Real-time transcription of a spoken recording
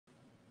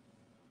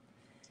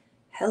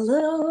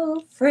Hello,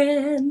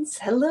 friends.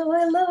 Hello,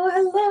 hello,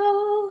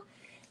 hello.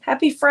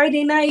 Happy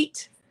Friday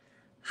night.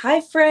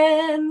 Hi,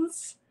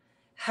 friends.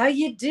 How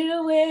you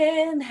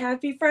doing?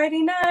 Happy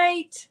Friday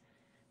night.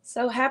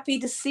 So happy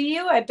to see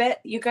you. I bet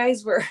you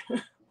guys were.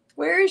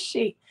 Where is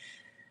she?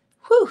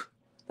 Whew,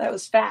 that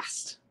was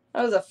fast.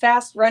 That was a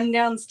fast run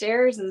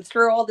downstairs and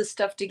throw all this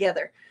stuff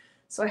together.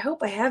 So I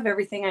hope I have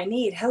everything I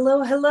need.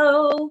 Hello,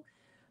 hello.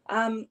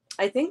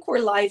 I think we're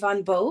live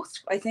on both.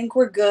 I think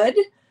we're good.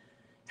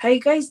 How you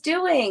guys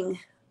doing?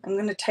 I'm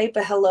going to type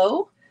a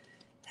hello.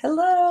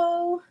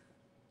 Hello.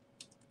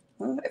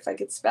 Oh, if I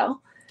could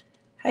spell.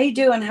 How you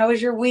doing? How was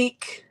your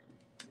week?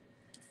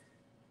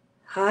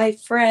 Hi,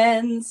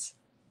 friends.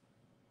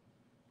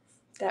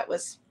 That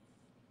was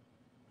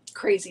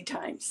crazy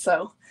times.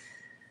 So,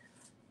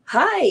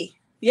 hi.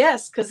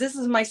 Yes, because this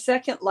is my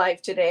second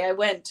live today. I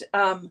went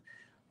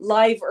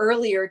live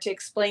earlier to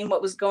explain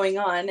what was going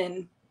on.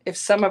 And if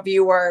some of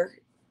you are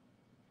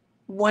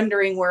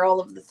wondering where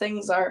all of the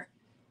things are,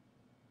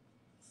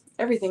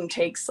 everything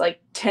takes like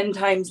 10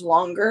 times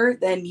longer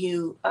than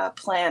you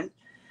plan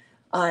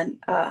on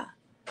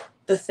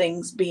the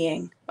things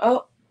being.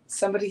 Oh,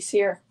 somebody's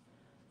here.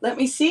 Let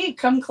me see.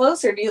 Come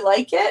closer. Do you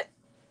like it?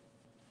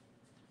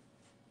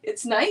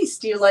 It's nice.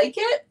 Do you like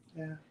it?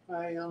 Yeah.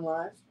 Are you on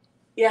live?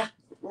 Yeah.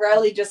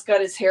 Riley just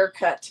got his hair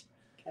cut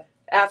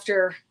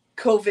after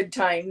COVID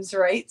times,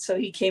 right? So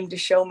he came to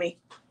show me.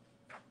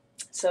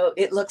 So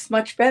it looks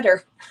much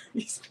better.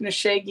 He's been a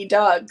shaggy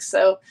dog.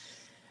 So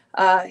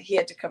he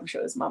had to come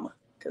show his mama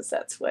because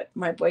that's what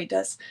my boy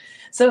does.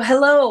 So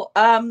hello.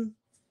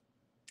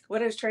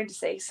 What I was trying to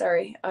say,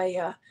 sorry,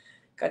 I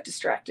got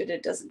distracted.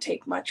 It doesn't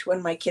take much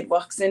when my kid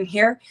walks in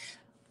here.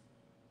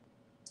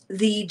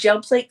 The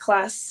gel plate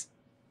class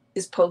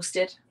is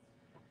posted.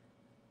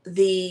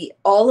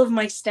 All of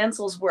my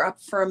stencils were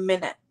up for a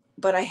minute,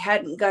 but I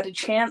hadn't got a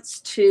chance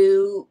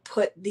to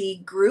put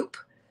the group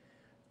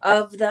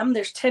of them.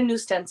 There's 10 new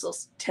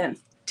stencils, 10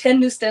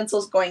 new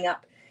stencils going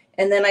up.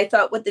 And then I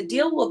thought what the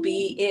deal will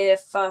be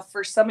if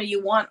for some of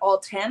you want all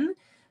 10,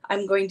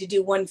 I'm going to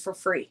do one for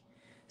free.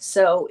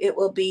 So it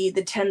will be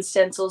the 10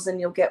 stencils and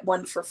you'll get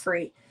one for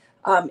free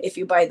if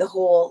you buy the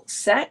whole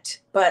set.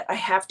 But I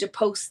have to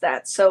post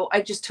that. So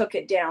I just took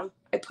it down.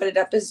 I put it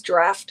up as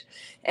draft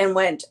and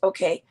went,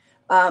 okay,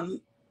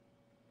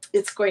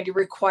 it's going to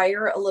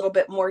require a little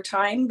bit more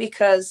time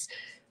because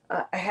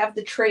I have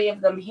the tray of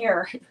them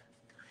here.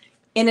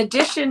 In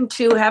addition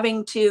to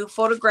having to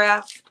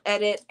photograph,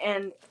 edit,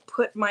 and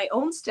put my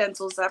own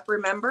stencils up,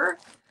 remember,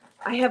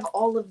 I have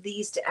all of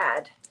these to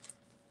add.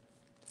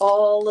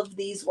 All of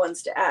these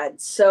ones to add.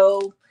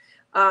 So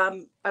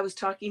I was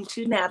talking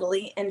to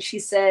Natalie and she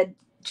said,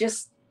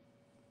 just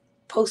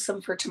post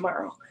them for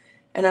tomorrow.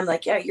 And I'm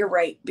like, yeah, you're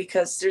right,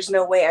 because there's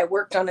no way. I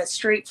worked on it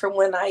straight from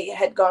when I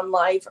had gone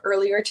live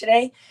earlier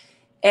today.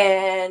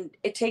 And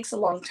it takes a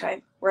long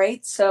time,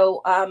 right?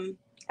 So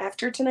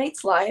after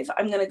tonight's live,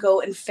 I'm going to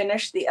go and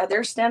finish the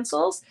other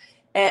stencils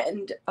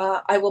and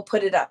I will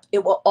put it up.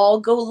 It will all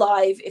go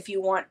live if you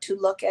want to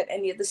look at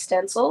any of the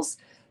stencils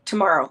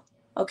tomorrow.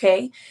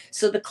 Okay,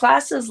 so the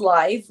class is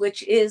live,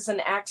 which is an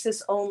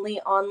access only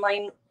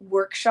online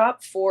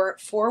workshop for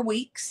 4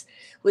 weeks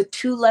with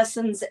 2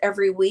 lessons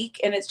every week.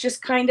 And it's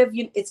just kind of,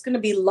 it's going to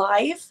be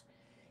live.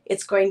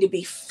 It's going to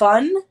be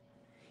fun.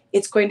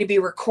 It's going to be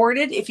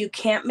recorded. If you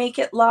can't make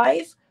it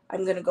live,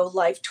 I'm going to go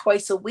live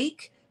twice a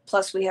week.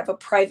 Plus we have a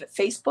private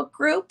Facebook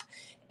group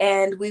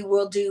and we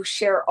will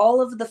share all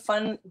of the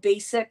fun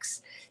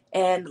basics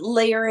and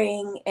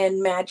layering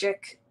and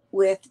magic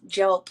with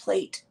gel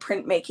plate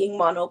printmaking,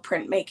 mono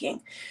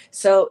printmaking.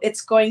 So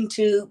it's going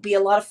to be a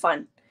lot of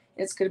fun.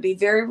 It's going to be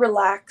very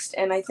relaxed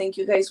and I think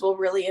you guys will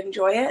really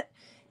enjoy it.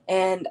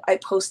 And I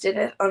posted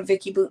it on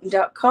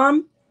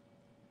vickybooten.com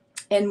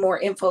and more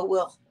info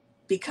will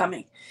be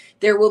coming.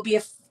 There will be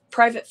a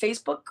private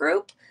Facebook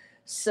group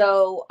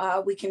so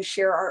we can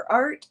share our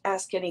art,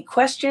 ask any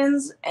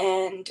questions,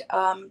 and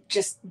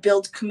just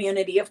build a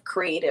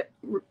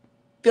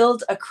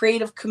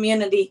creative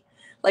community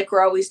like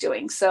we're always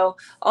doing. So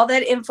all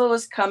that info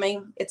is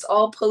coming. It's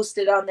all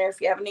posted on there.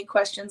 If you have any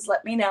questions,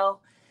 let me know.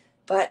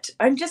 But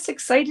I'm just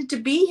excited to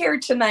be here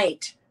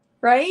tonight,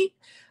 right?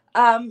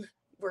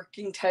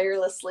 Working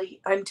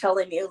tirelessly, I'm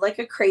telling you, like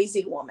a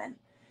crazy woman.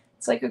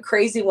 It's like a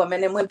crazy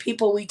woman. And when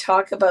people will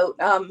talk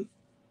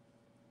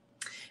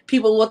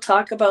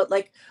about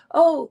like,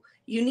 oh,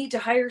 you need to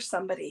hire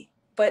somebody,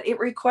 but it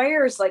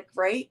requires like,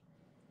 right,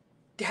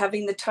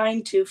 having the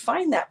time to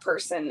find that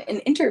person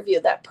and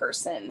interview that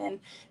person and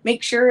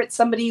make sure it's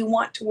somebody you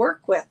want to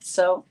work with.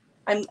 So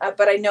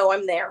but I know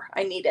I'm there.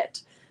 I need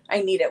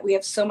it. We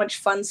have so much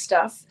fun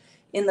stuff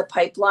in the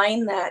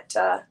pipeline that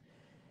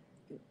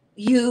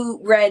you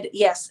read.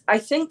 Yes, I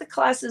think the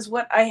class is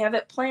what I have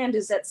it planned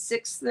is at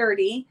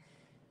 6:30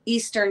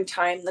 Eastern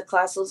time. The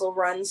classes will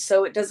run,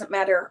 so it doesn't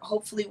matter.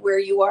 Hopefully, where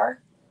you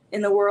are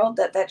in the world,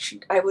 that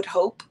should, I would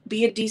hope,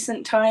 be a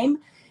decent time.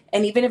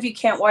 And even if you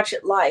can't watch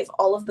it live,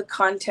 all of the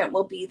content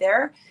will be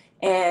there.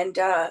 And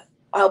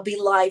I'll be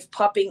live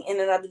popping in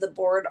and out of the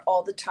board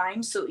all the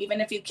time. So even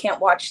if you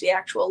can't watch the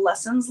actual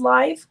lessons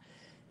live,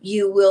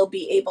 you will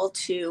be able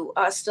to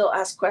still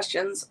ask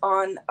questions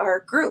on our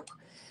group.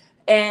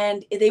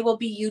 And they will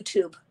be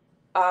YouTube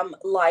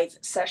live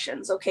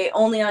sessions. Okay,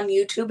 only on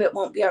YouTube. It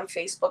won't be on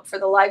Facebook for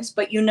the lives,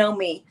 but you know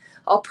me,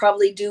 I'll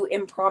probably do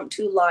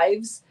impromptu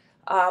lives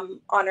on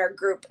our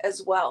group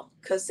as well,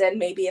 because then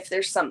maybe if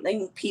there's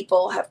something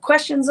people have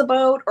questions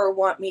about or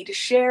want me to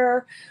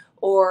share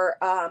or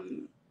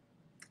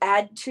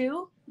add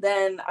to,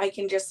 then I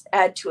can just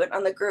add to it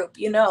on the group.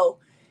 You know,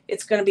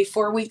 it's going to be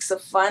 4 weeks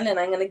of fun, and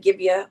I'm going to give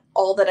you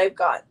all that I've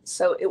got.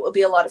 So it will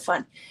be a lot of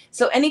fun.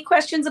 So any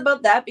questions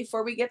about that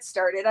before we get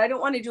started? I don't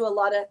want to do a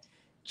lot of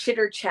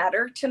chitter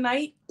chatter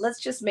tonight. Let's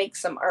just make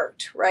some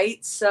art,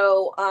 right?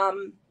 So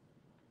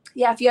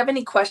yeah, if you have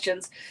any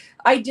questions,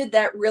 I did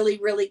that really,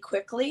 really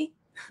quickly.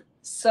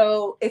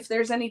 So if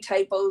there's any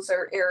typos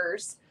or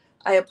errors,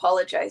 I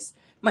apologize.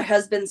 My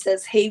husband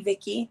says, "Hey,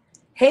 Vicky."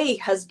 Hey,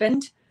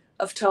 husband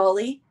of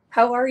Tolly,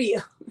 how are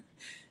you?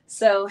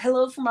 So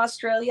hello from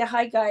Australia.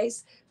 Hi,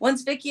 guys.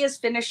 Once Vicky has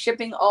finished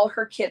shipping all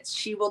her kits,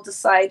 she will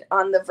decide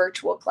on the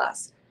virtual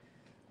class.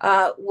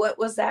 What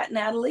was that,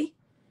 Natalie?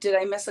 Did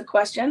I miss a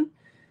question?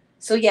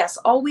 So yes,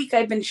 all week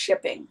I've been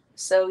shipping.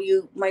 So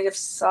you might have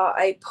saw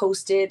I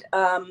posted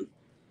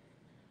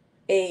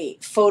a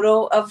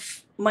photo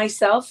of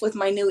myself with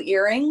my new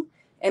earring,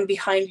 and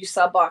behind you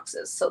saw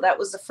boxes. So that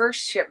was the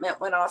first shipment,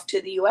 went off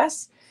to the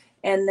US.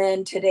 And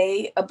then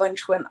today a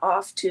bunch went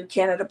off to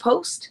Canada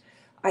Post.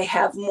 I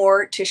have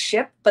more to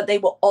ship, but they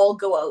will all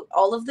go out.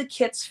 All of the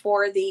kits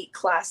for the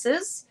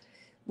classes,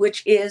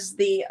 which is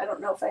the, I don't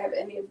know if I have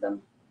any of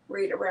them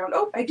right around.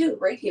 Oh, I do,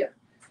 right here.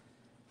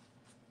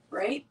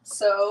 Right?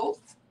 So,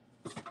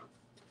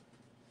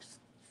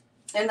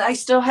 and I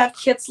still have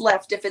kits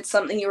left if it's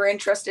something you were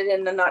interested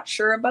in and not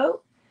sure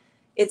about.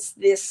 It's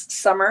this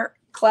summer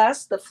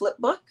class, the flip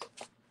book,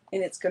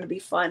 and it's going to be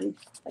fun.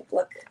 Like,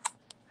 look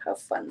how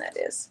fun that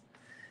is.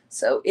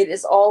 So it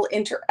is all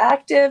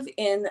interactive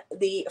in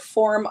the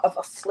form of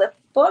a flip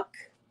book,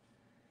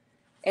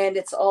 and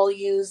it's all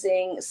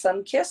using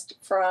Sunkissed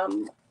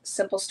from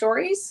Simple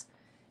Stories.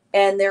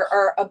 And there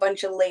are a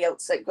bunch of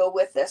layouts that go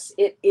with this.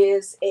 It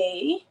is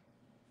a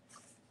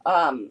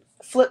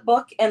flip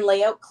book and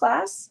layout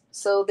class.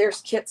 So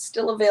there's kits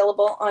still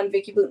available on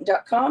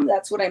vickybooten.com.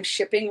 That's what I'm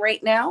shipping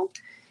right now.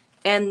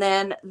 And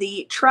then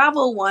the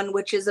travel one,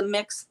 which is a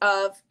mix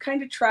of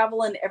kind of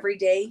travel and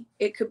everyday.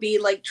 It could be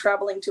like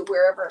traveling to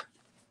wherever,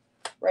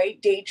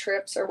 right? Day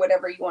trips or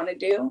whatever you want to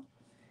do.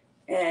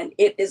 And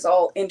it is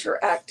all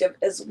interactive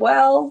as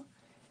well.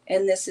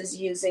 And this is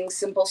using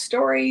Simple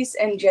Stories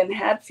and Jen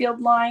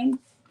Hadfield line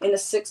in a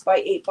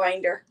 6x8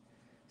 binder.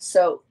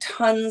 So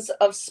tons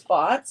of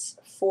spots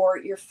for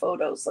your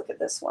photos. Look at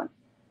this one.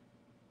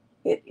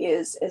 It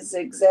is a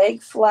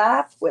zigzag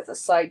flap with a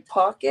side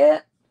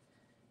pocket,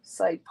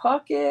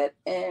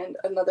 and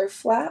another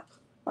flap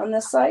on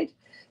this side.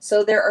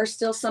 So there are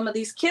still some of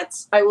these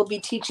kits. I will be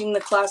teaching the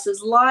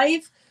classes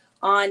live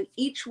on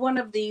each one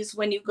of these.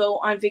 When you go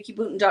on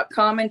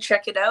vickybooten.com and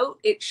check it out,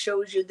 it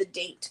shows you the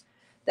date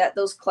that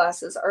those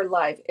classes are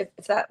live,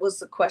 if that was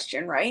the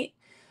question, right?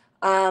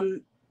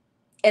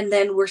 And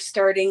then we're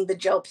starting the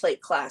gel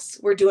plate class.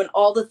 We're doing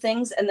all the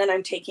things, and then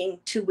I'm taking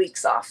 2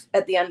 weeks off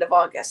at the end of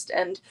August.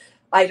 And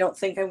I don't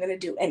think I'm going to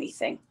do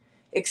anything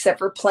except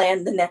for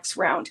plan the next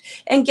round.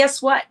 And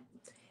guess what?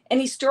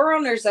 Any store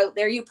owners out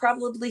there, you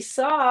probably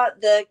saw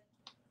the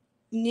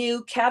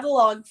new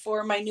catalog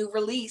for my new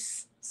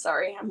release.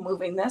 Sorry, I'm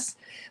moving this.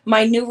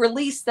 My new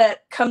release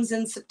that comes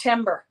in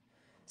September.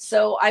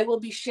 So I will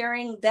be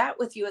sharing that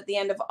with you at the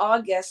end of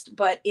August,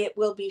 but it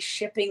will be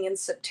shipping in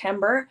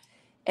September,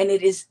 and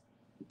it is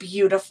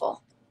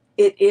beautiful.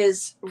 It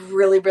is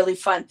really, really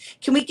fun.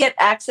 Can we get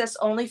access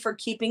only for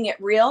Keeping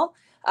It Real?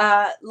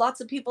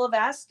 Lots of people have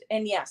asked,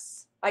 and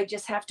yes, I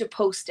just have to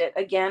post it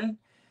again.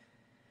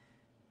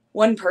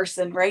 One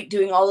person, right,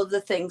 doing all of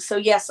the things. So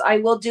yes, I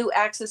will do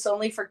access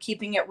only for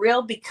Keeping It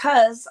Real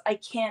because I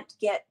can't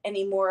get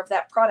any more of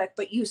that product,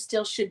 but you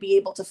still should be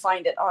able to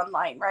find it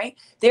online, right?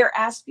 They're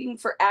asking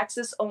for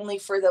access only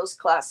for those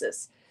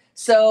classes.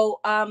 So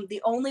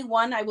the only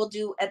one I will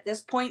do at this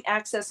point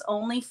access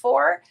only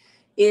for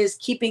is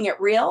Keeping It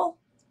Real.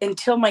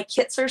 Until my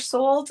kits are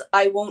sold,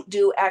 I won't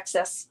do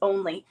access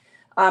only.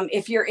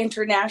 If you're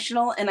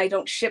international and I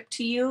don't ship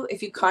to you,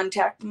 if you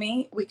contact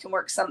me, we can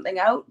work something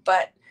out.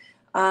 But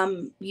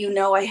you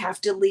know, I have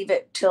to leave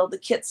it till the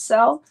kits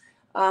sell.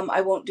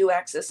 I won't do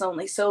access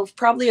only. So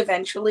probably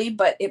eventually,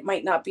 but it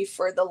might not be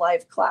for the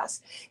live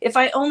class. If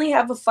I only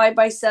have a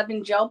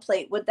 5x7 gel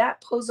plate, would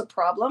that pose a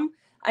problem?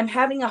 I'm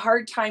having a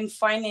hard time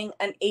finding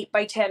an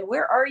 8x10.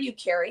 Where are you,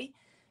 Carrie?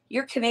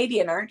 You're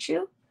Canadian, aren't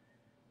you?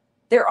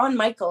 They're on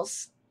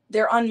Michaels.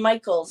 They're on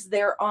Michaels.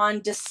 They're on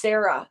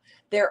DeSera.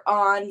 They're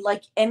on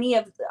like any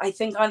of, I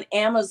think on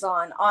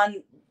Amazon,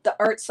 on the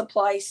art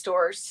supply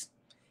stores.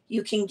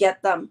 You can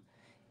get them.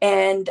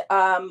 And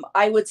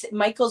I would say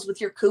Michael's with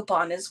your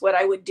coupon is what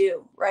I would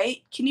do,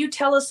 right? Can you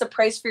tell us the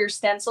price for your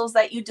stencils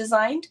that you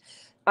designed?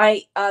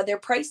 They're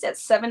priced at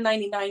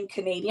 $7.99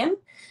 Canadian,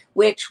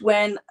 which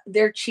when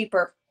they're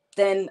cheaper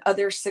than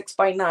other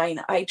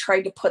 6x9, I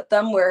try to put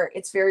them where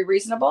it's very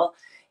reasonable.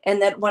 And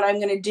that what I'm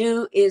going to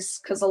do is,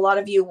 because a lot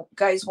of you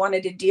guys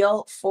wanted a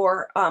deal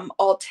for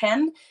all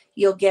 10,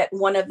 you'll get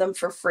one of them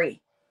for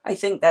free. I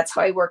think that's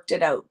how I worked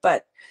it out,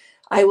 but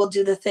I will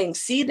do the thing.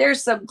 See,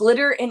 there's some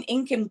glitter and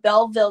ink, and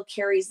Belleville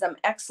carries them.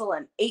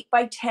 Excellent.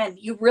 8x10.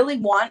 You really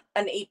want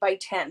an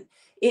 8x10.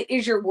 It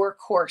is your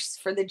workhorse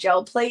for the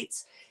gel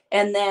plates.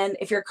 And then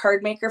if you're a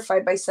card maker,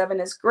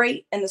 5x7 is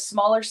great. And the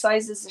smaller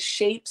sizes, the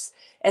shapes.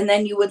 And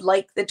then you would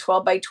like the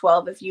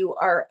 12x12 if you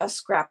are a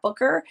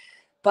scrapbooker.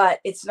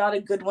 But it's not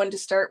a good one to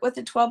start with,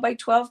 a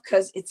 12x12,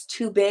 because it's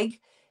too big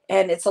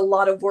and it's a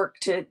lot of work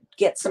to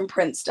get some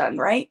prints done,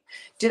 right?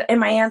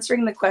 Am I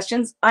answering the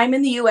questions? I'm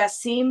in the US.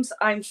 Seams,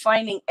 I'm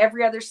finding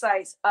every other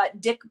size.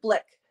 Dick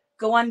Blick.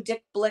 Go on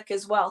Dick Blick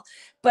as well.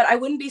 But I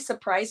wouldn't be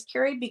surprised,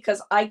 Carrie,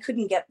 because I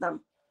couldn't get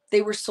them.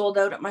 They were sold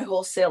out at my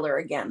wholesaler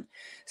again.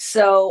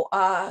 So,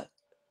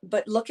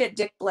 but look at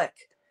Dick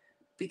Blick,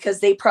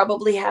 because they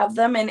probably have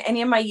them, and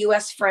any of my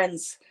US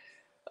friends.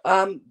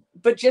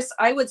 But just,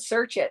 I would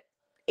search it.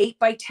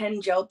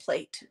 8x10 gel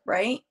plate,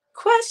 right?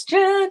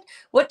 Question: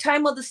 what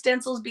time will the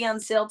stencils be on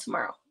sale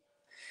tomorrow?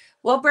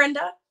 Well,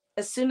 Brenda,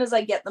 as soon as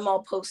I get them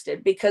all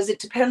posted, because it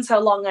depends how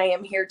long I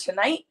am here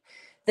tonight.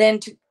 Then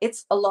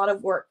it's a lot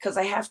of work because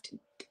I have to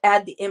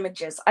add the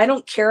images. I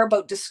don't care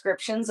about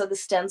descriptions of the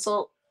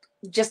stencil,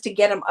 just to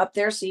get them up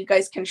there so you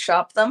guys can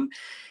shop them,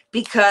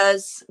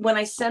 because when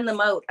I send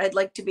them out, I'd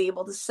like to be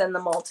able to send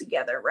them all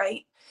together,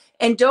 right?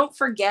 And don't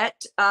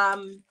forget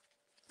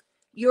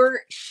your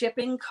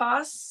shipping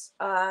costs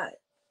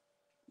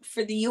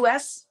for the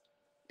US.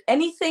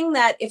 Anything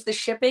that, if the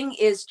shipping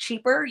is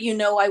cheaper,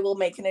 I will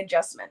make an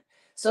adjustment.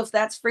 So if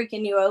that's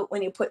freaking you out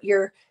when you put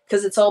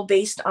because it's all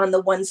based on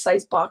the one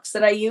size box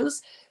that I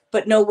use,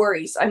 but no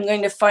worries. I'm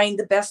going to find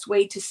the best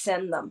way to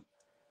send them.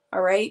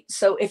 All right.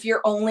 So if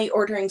you're only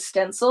ordering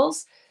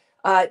stencils,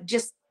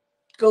 just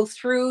go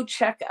through,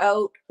 check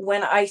out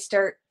when I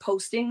start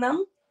posting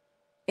them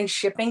and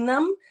shipping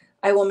them.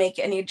 I will make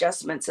any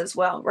adjustments as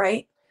well.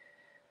 Right.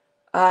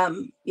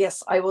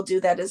 Yes, I will do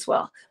that as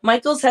well.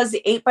 Michael's has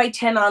the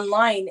 8x10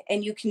 online,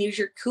 and you can use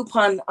your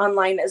coupon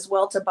online as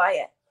well to buy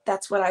it.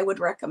 That's what I would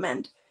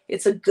recommend.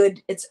 It's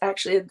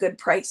actually a good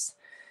price.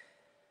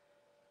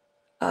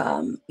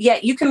 Yeah,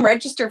 you can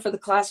register for the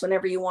class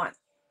whenever you want,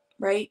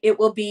 right? It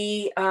will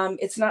be,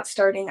 it's not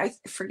starting, I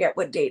forget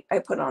what date I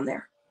put on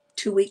there,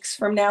 2 weeks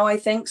from now, I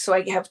think. So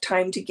I have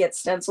time to get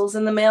stencils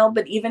in the mail,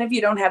 but even if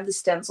you don't have the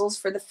stencils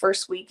for the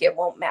first week, it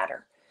won't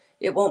matter.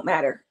 It won't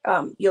matter.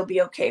 You'll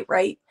be okay,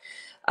 right?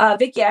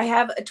 Vicky, I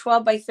have a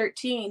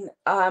 12x13.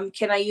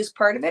 Can I use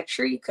part of it?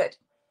 Sure you could.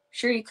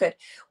 Sure you could.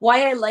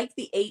 Why I like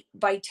the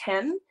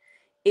 8x10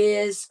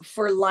 is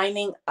for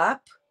lining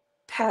up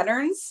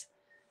patterns.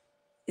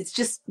 It's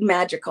just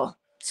magical.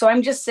 So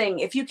I'm just saying,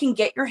 if you can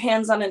get your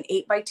hands on an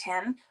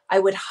 8x10, I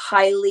would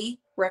highly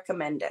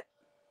recommend it.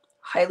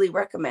 Highly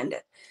recommend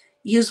it.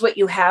 Use what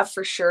you have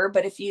for sure,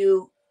 but if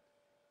you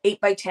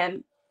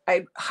 8x10,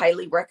 I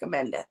highly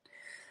recommend it.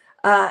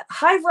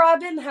 Hi,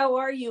 Robin. How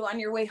are you on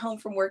your way home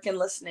from work and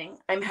listening?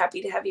 I'm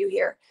happy to have you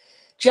here.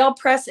 Gel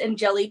press and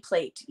jelly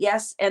plate.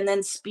 Yes. And then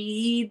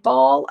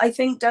Speedball, I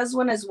think, does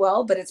one as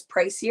well, but it's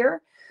pricier.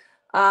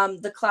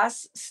 The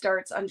class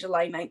starts on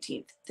July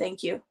 19th.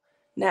 Thank you,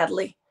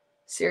 Natalie.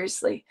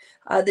 Seriously.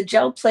 The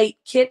gel plate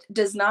kit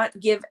does not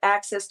give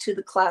access to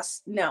the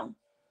class. No.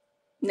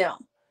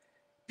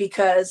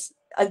 Because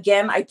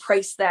again, I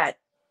price that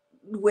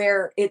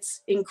where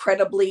it's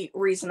incredibly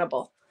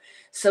reasonable.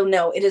 So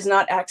no, it is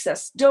not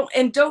access.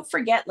 Don't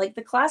forget, like,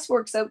 the class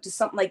works out to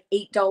something like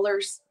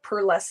 $8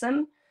 per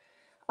lesson.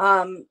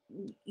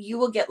 You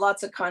will get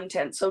lots of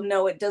content. So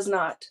no, it does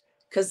not,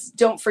 because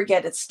don't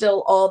forget, it's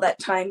still all that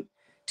time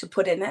to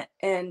put in it.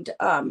 And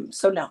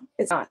so no,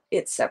 it's not.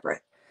 It's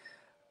separate.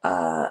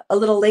 A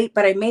little late,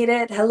 but I made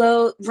it.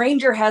 Hello.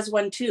 Ranger has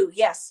one too.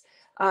 Yes.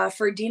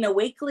 For Dina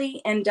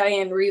Wakely and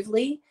Diane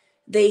Reevely,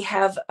 they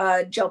have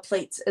gel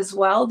plates as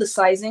well. The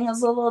sizing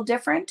is a little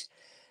different,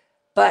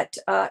 but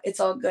it's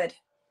all good.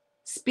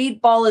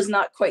 Speedball is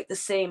not quite the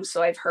same,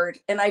 so I've heard,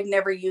 and I've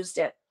never used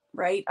it.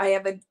 Right? I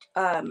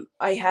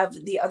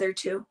have the other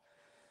two,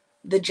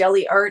 the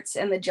Jelly Arts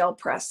and the Gel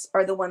Press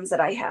are the ones that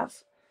I have.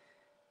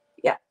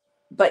 Yeah,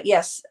 but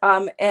yes,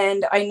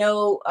 and I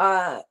know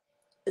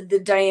the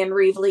Diane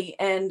Reevely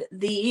and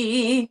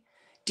the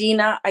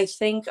Dina, I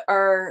think,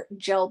 are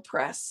Gel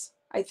Press.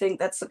 I think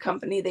that's the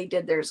company they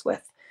did theirs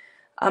with.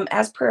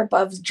 As per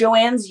above,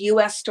 Joanne's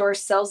US store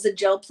sells the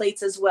gel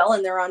plates as well,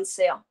 and they're on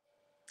sale.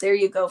 There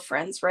you go,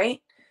 friends,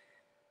 right?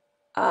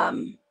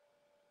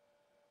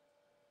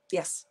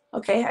 Yes.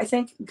 Okay. I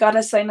think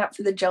gotta sign up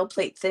for the gel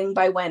plate thing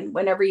by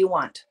whenever you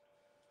want.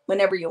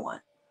 Whenever you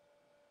want.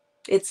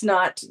 It's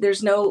not,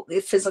 there's no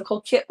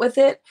physical kit with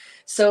it.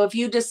 So if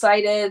you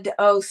decided,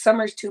 oh,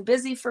 summer's too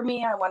busy for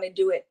me, I want to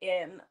do it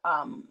in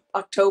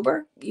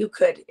October, you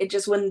could. It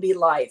just wouldn't be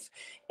live.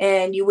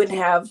 And you wouldn't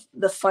have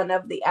the fun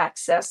of the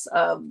access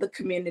of the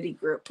community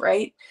group,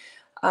 right?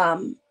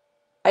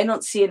 I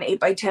don't see an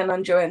 8x10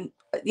 on Joanne.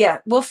 Yeah,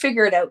 we'll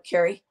figure it out,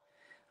 Carrie.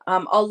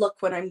 I'll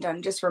look when I'm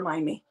done. Just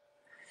remind me.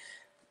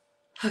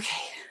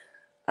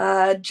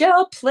 Okay.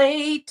 Gel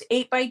plate,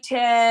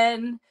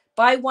 8x10.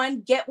 Buy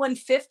one, get one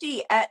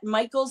 50 at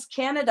Michael's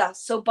Canada.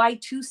 So buy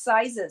 2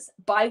 sizes.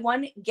 Buy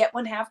one, get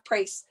one half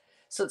price.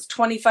 So it's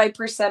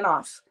 25%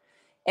 off.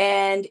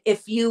 And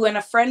if you and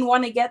a friend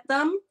want to get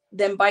them,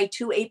 then buy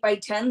 2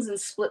 8x10s and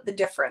split the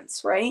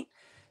difference, right?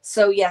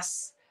 So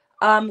yes.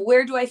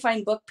 Where do I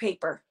find book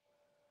paper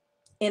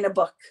in a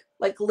book?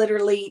 Like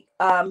literally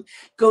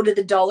go to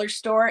the dollar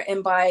store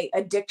and buy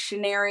a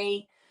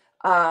dictionary.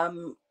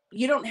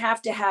 You don't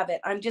have to have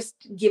it. I'm just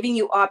giving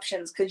you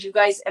options because you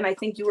guys, and I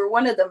think you were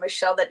one of them,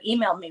 Michelle, that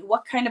emailed me,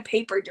 what kind of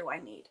paper do I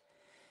need?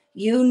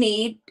 You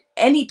need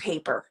any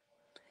paper.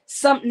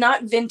 Some,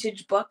 not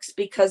vintage books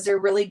because they're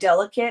really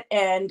delicate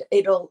and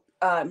it'll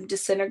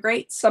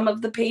disintegrate some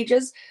of the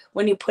pages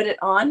when you put it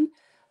on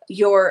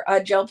your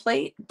gel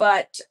plate.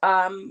 But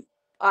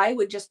I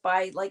would just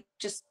buy like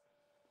just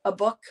a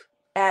book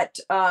at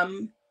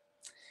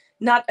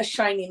not a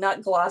shiny,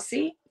 not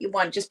glossy. You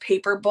want just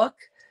paper book,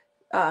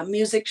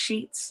 music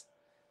sheets,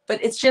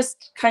 but it's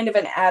just kind of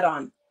an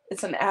add-on.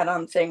 It's an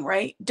add-on thing,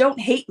 right? Don't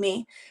hate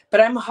me,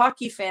 but I'm a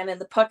hockey fan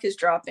and the puck is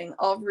dropping.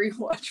 I'll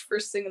rewatch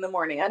first thing in the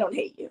morning. I don't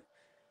hate you.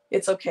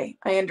 It's okay.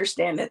 I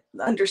understand it.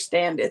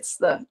 Understand it's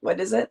the, what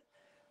is it?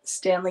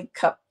 Stanley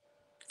Cup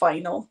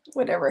final,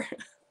 whatever.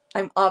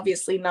 I'm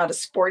obviously not a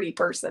sporty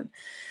person.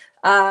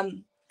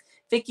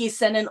 Vicky,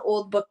 send an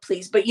old book,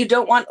 please. But you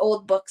don't want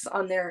old books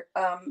on their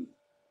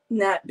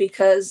net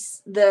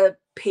because the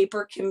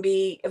paper can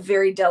be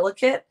very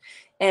delicate,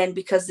 and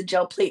because the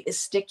gel plate is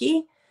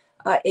sticky,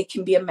 it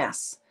can be a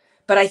mess.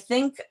 But I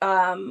think,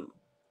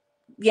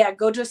 yeah,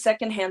 go to a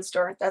secondhand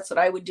store. That's what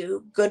I would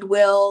do.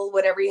 Goodwill,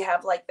 whatever you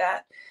have like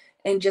that,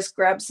 and just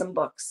grab some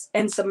books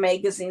and some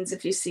magazines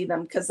if you see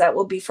them, because that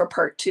will be for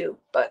part 2.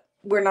 But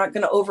we're not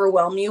going to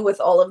overwhelm you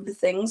with all of the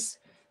things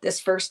this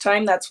first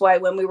time. That's why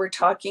when we were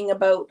talking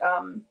about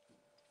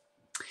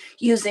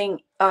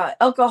using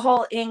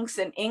alcohol inks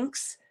and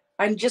inks,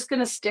 I'm just going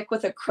to stick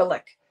with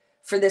acrylic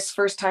for this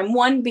first time.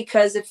 One,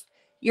 because if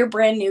you're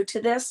brand new to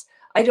this,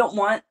 I don't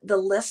want the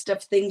list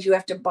of things you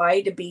have to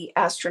buy to be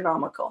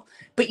astronomical.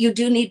 But you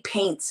do need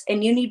paints,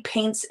 and you need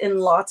paints in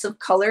lots of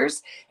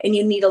colors, and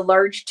you need a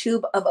large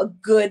tube of a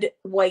good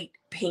white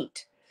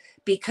paint,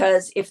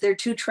 because if they're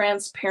too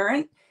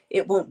transparent,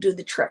 it won't do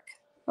the trick.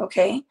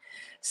 Okay.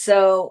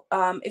 So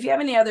if you have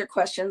any other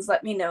questions,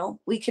 let me know.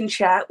 We can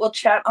chat. We'll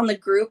chat on the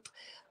group.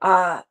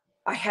 I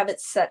have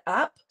it set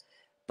up,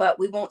 but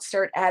we won't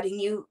start adding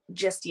you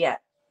just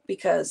yet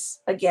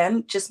because,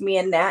 again, just me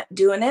and Nat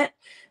doing it.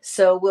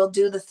 So we'll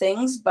do the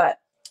things, but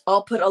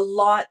I'll put a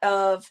lot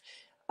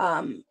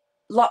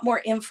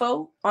more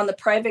info on the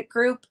private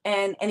group,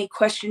 and any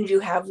questions you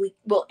have, we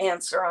will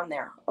answer on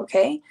there.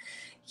 Okay.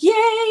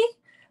 Yay.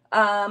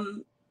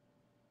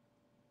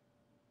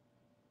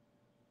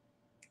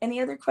 Any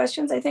other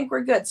questions? I think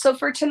we're good. So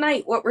for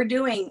tonight, what we're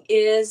doing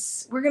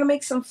is we're going to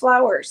make some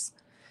flowers.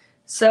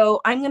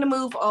 So I'm going to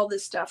move all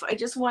this stuff. I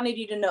just wanted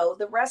you to know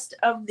the rest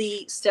of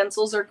the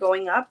stencils are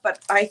going up, but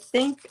I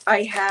think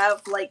I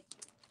have like,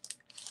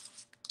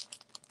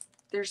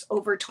 there's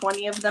over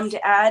 20 of them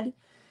to add.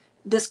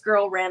 This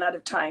girl ran out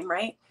of time,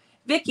 right?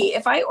 Vicky,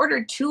 if I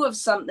ordered 2 of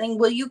something,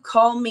 will you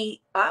call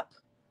me up?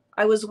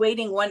 I was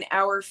waiting 1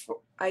 hour for,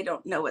 I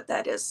don't know what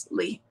that is,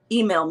 Lee.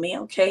 Email me,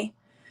 okay?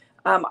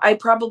 I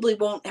probably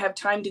won't have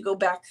time to go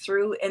back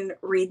through and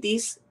read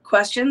these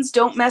questions.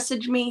 Don't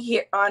message me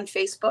here on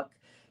Facebook.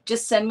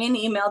 Just send me an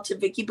email to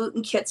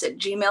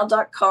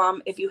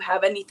vickybootenkits@gmail.com if you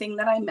have anything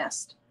that I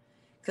missed,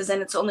 because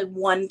then it's only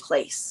one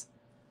place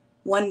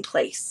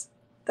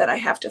that I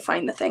have to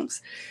find the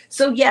things.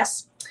 So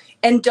yes,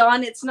 and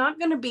Dawn, it's not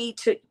going to be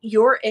to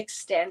your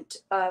extent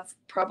of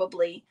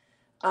probably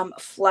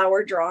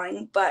flower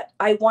drawing, but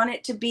I want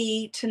it to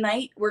be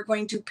tonight. We're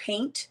going to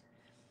paint.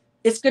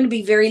 It's going to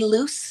be very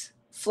loose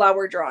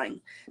flower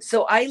drawing.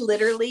 So I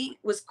literally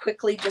was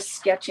quickly just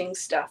sketching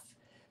stuff.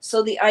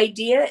 So the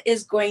idea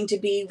is going to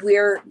be,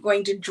 we're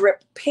going to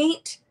drip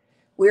paint.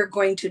 We're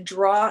going to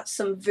draw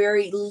some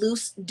very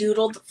loose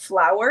doodled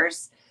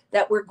flowers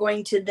that we're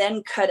going to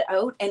then cut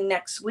out, and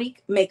next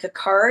week make a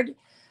card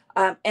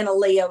and a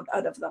layout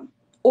out of them,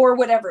 or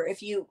whatever,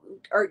 if you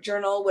art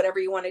journal, whatever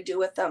you want to do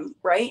with them,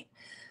 right?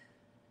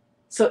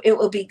 So it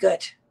will be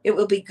good. It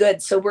will be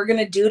good. So we're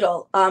going to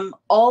doodle.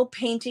 All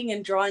painting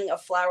and drawing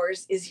of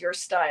flowers is your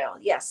style.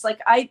 Yes. Like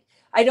I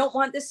don't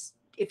want this.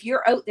 If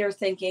you're out there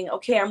thinking,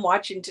 okay, I'm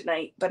watching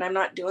tonight, but I'm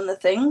not doing the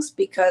things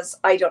because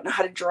I don't know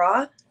how to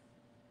draw.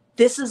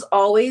 This is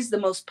always the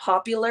most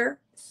popular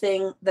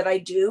thing that I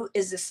do,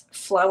 is this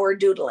flower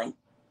doodling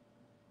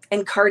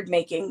and card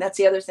making. That's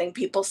the other thing.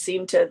 People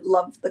seem to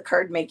love the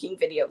card making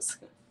videos.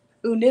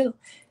 Who knew?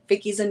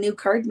 Vicky's a new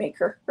card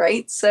maker,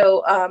 right?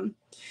 So,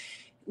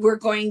 we're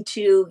going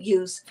to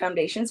use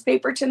foundations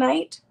paper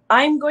tonight.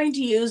 I'm going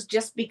to use,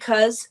 just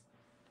because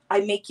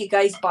I make you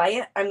guys buy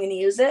it, I'm going to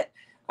use it.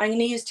 I'm going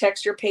to use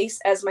texture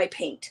paste as my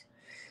paint.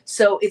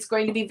 So it's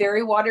going to be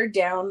very watered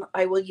down.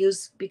 I will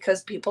use,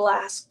 because people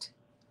asked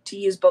to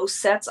use both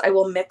sets, I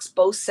will mix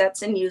both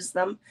sets and use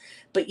them.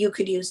 But you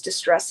could use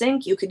Distress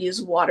ink. You could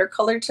use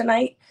watercolor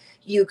tonight.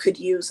 You could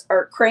use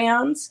art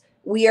crayons.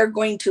 We are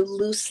going to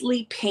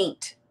loosely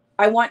paint.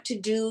 I want to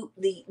do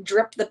the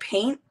drip the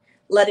paint,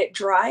 let it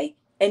dry,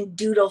 and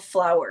doodle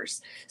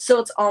flowers.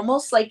 So it's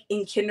almost like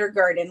in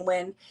kindergarten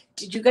when,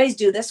 did you guys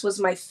do this? Was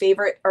my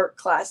favorite art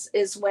class,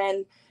 is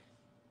when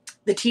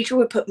the teacher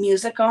would put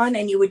music on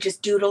and you would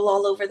just doodle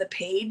all over the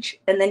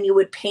page, and then you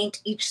would paint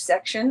each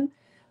section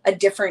a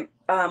different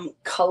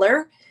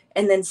color,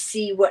 and then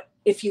see what,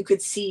 if you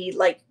could see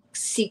like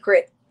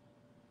secret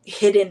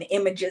hidden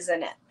images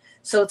in it.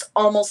 So it's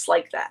almost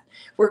like that.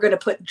 We're going to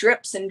put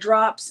drips and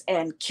drops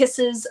and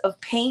kisses of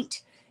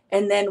paint,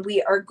 and then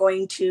we are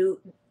going to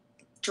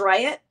dry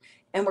it,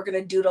 and we're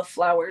going to doodle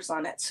flowers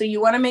on it. So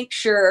you want to make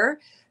sure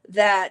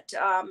that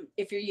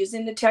if you're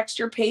using the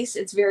texture paste,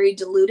 it's very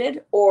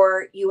diluted,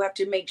 or you have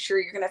to make sure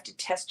you're going to have to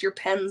test your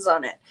pens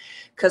on it,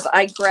 because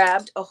I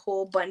grabbed a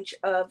whole bunch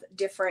of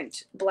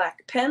different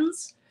black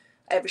pens.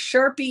 I have a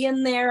Sharpie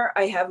in there.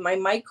 I have my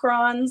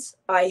microns.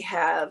 I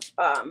have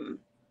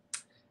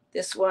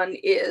this one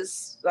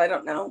is, I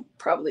don't know,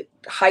 probably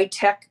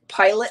high-tech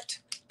Pilot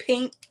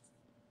paint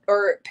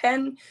or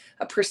pen,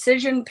 a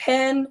precision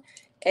pen,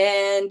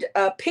 and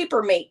a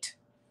Papermate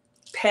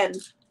pen.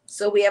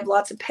 So we have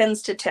lots of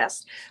pens to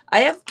test. I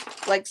have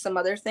like some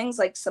other things,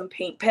 like some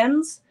paint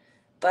pens,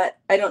 but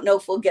I don't know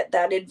if we'll get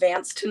that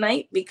advanced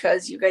tonight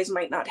because you guys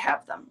might not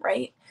have them,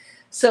 right?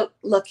 So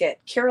look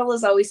at, Carol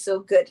is always so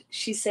good.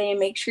 She's saying,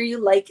 make sure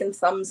you like and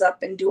thumbs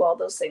up and do all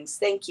those things.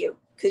 Thank you.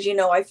 Because you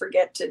know I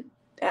forget to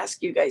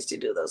ask you guys to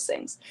do those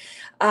things.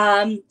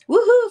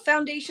 Woohoo,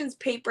 Foundations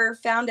paper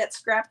found at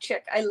Scrap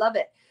Chick. I love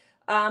it.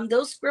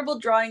 Those scribble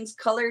drawings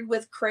colored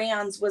with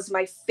crayons was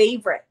my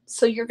favorite.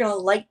 So you're going to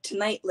like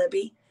tonight,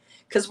 Libby,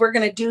 because we're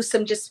going to do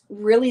some just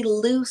really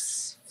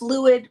loose,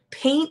 fluid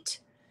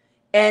paint,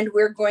 and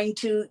we're going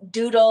to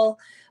doodle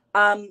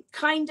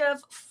kind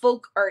of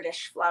folk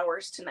artish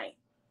flowers tonight.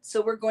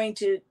 So we're going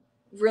to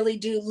really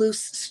do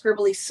loose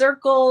scribbly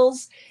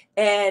circles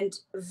and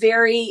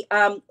very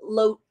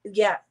low.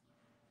 Yeah,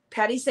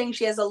 Patty's saying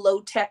she has a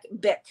low-tech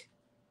Bic.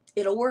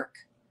 It'll work.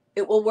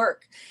 It will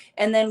work.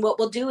 And then what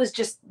we'll do is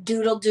just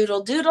doodle,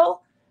 doodle,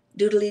 doodle,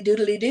 doodly,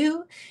 doodly,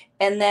 do,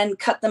 and then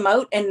cut them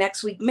out, and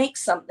next week make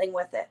something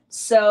with it.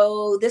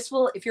 So this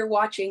will, if you're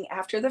watching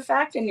after the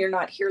fact and you're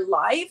not here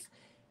live,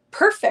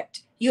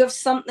 perfect. You have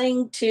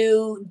something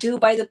to do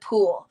by the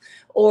pool,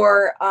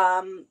 or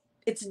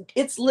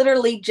it's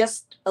literally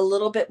just a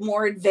little bit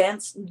more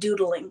advanced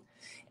doodling,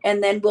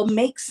 and then we'll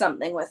make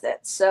something with it.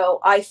 So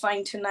I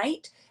find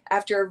tonight,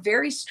 after a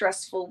very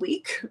stressful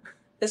week,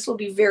 this will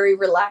be very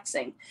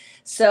relaxing.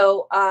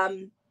 So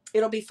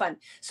it'll be fun.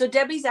 So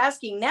Debbie's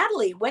asking,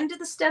 Natalie, when do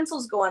the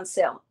stencils go on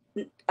sale?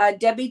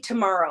 Debbie,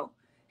 tomorrow.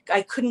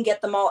 I couldn't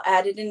get them all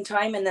added in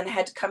time, and then I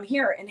had to come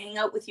here and hang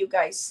out with you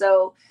guys.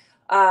 So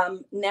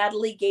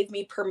Natalie gave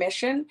me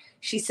permission.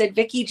 She said,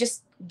 Vicki,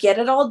 just get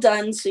it all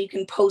done so you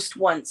can post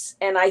once.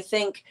 And I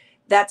think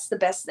that's the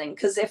best thing,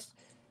 because if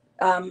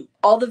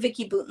all the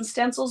Vicki Booten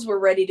stencils were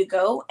ready to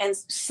go, and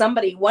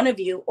somebody, one of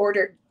you,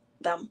 ordered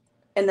them,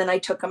 and then I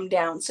took them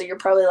down. So you're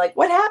probably like,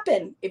 what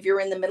happened, if you're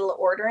in the middle of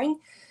ordering?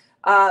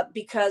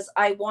 Because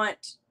I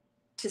want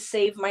to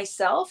save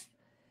myself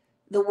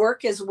the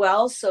work as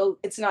well. So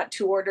it's not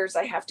 2 orders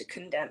I have to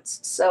condense.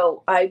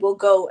 So I will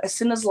go, as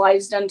soon as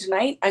live's done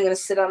tonight, I'm going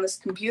to sit on this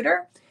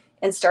computer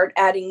and start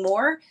adding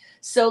more.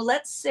 So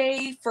let's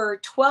say for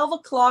 12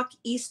 o'clock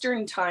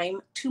Eastern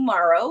time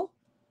tomorrow,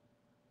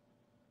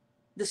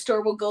 the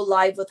store will go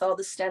live with all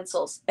the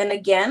stencils. And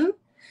again,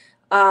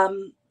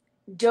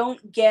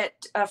 don't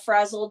get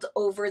frazzled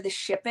over the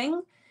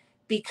shipping,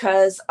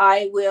 because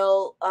I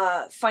will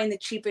find the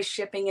cheapest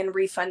shipping and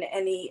refund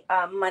any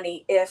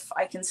money if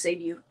I can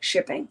save you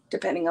shipping,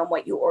 depending on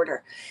what you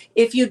order.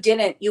 If you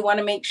didn't, you want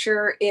to make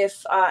sure,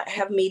 if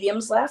have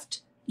mediums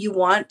left, you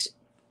want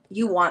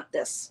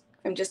this.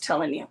 I'm just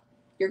telling you,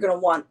 you're going to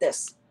want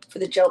this for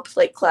the gel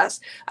plate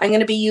class. I'm going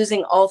to be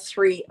using all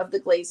 3 of the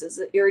glazes,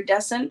 the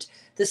iridescent,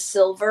 the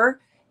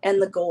silver,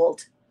 and the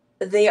gold.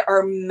 They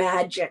are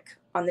magic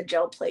on the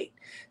gel plate.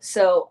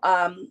 So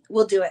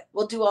we'll do it.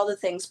 We'll do all the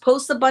things.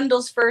 Post the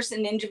bundles first,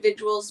 and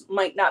individuals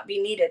might not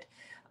be needed.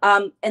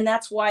 And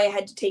that's why I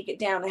had to take it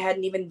down. I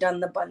hadn't even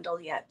done the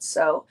bundle yet.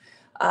 So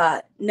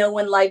no,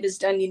 when live is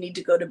done, you need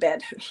to go to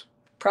bed.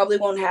 Probably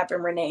won't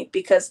happen, Renee,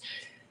 because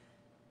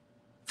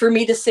for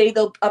me to say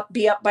they'll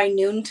be up by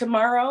noon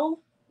tomorrow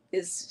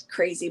is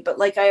crazy. But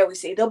like I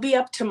always say, they'll be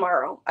up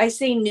tomorrow. I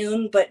say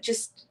noon, but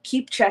just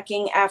keep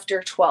checking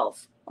after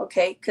 12.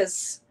 Okay.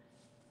 Because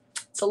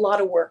it's a lot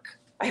of work.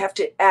 I have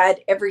to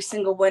add every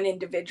single one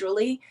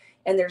individually.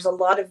 And there's a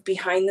lot of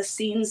behind the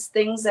scenes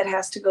things that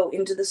has to go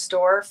into the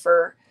store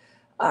for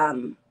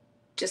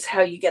just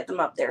how you get them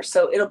up there.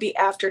 So it'll be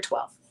after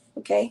 12.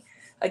 Okay.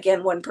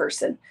 Again, one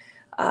person.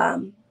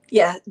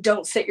 Yeah.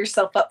 Don't set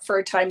yourself up for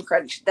a time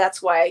crunch.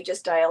 That's why I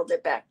just dialed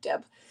it back,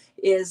 Deb.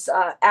 is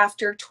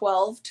after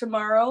 12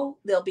 tomorrow.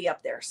 They'll be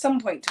up there some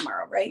point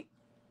tomorrow, right?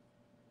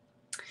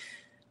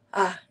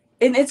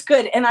 And it's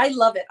good. And I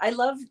love it. I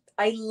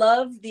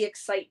love the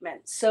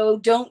excitement. So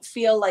don't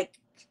feel like,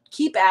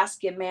 keep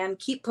asking, man.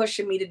 Keep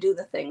pushing me to do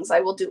the things. I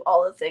will do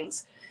all the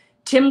things.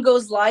 Tim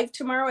goes live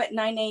tomorrow at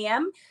 9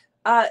 a.m.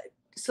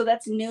 So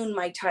that's noon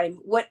my time.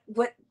 What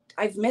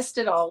I've missed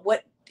it all.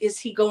 What is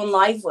he going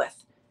live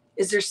with?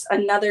 Is there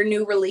another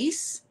new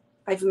release?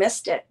 I've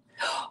missed it.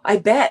 I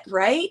bet,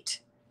 right?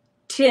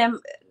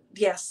 Tim,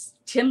 yes,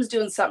 Tim's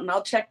doing something.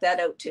 I'll check that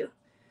out too.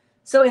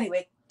 So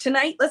anyway,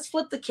 tonight, let's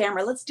flip the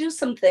camera. Let's do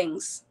some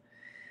things.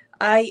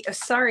 It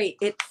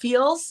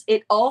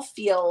all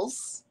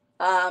feels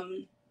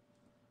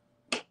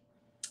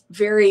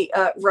very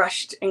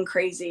rushed and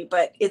crazy,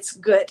 but it's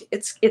good.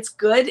 It's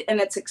good and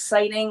it's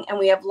exciting, and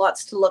we have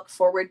lots to look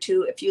forward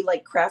to. If you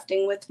like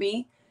crafting with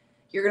me,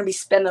 you're going to be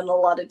spending a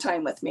lot of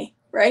time with me,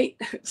 right?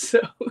 So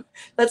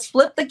let's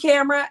flip the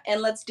camera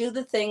and let's do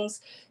the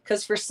things,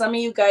 because for some of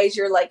you guys,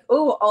 you're like,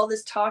 oh, all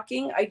this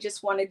talking, I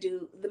just want to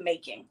do the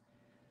making.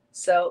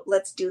 So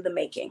let's do the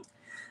making.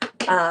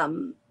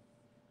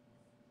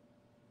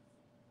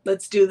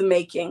 Let's do the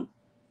making.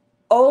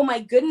 Oh my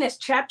goodness,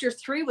 chapter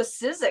 3 was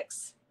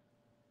Sizzix.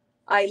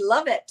 I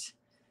love it.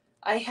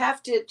 I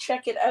have to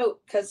check it out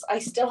because I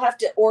still have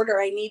to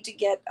order. I need to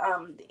get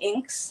the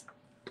inks,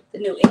 the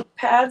new ink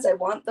pads. I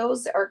want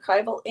those, the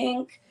archival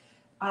ink.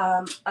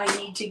 I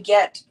need to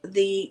get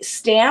the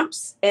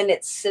stamps, and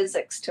it's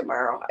Sizzix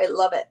tomorrow. I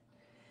love it.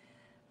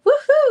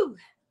 Woohoo!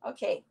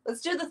 Okay,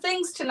 let's do the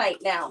things tonight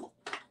now.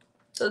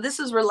 So this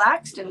is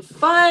relaxed and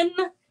fun.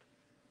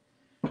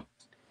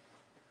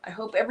 I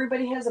hope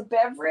everybody has a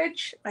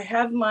beverage. I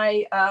have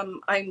my,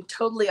 I'm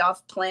totally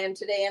off plan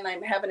today, and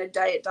I'm having a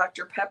Diet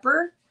Dr.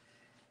 Pepper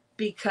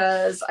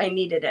because I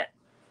needed it.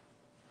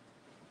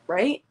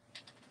 Right?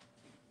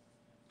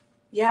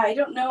 Yeah, I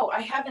don't know. I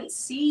haven't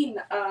seen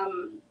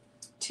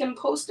Tim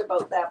post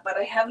about that, but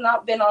I have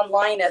not been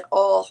online at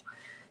all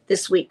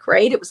this week,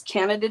 right? It was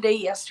Canada Day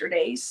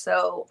yesterday,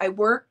 so I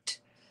worked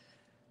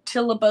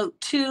till about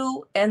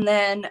 2 and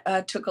then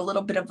took a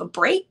little bit of a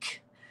break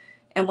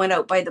and went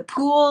out by the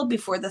pool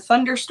before the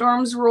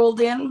thunderstorms rolled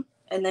in,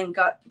 and then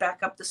got back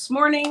up this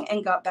morning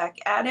and got back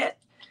at it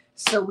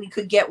so we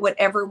could get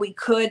whatever we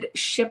could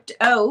shipped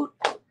out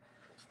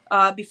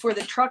before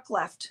the truck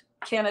left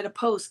Canada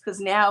Post, because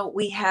now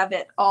we have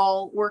it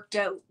all worked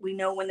out. We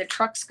know when the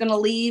truck's going to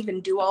leave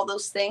and do all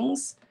those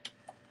things.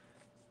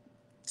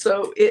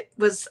 So it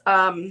was,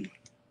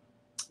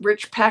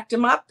 Rich packed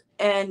them up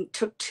and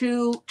took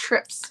 2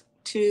 trips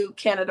to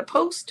Canada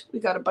Post. We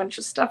got a bunch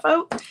of stuff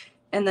out,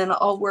 and then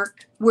I'll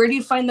work. Where do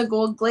you find the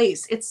gold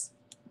glaze? It's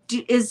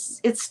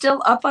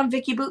still up on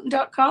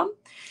VickiBooten.com.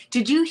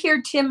 Did you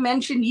hear Tim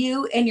mention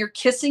you and your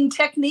kissing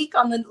technique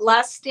on the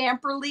last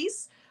stamp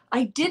release?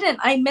 I didn't.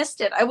 I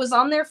missed it. I was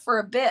on there for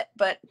a bit,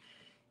 but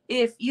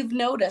if you've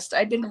noticed,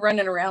 I've been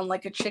running around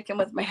like a chicken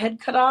with my head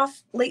cut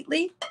off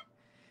lately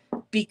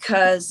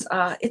because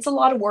it's a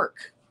lot of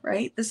work,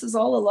 right? This is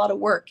all a lot of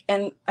work.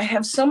 And I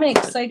have so many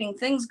exciting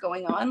things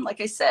going on.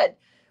 Like I said,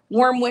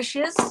 warm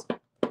wishes.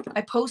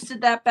 I posted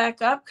that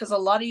back up because a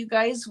lot of you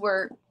guys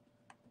were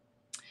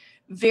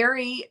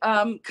very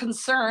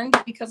concerned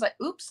because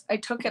I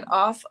took it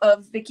off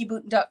of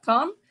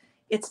VickiBooten.com.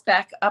 It's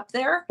back up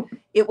there.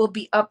 It will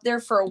be up there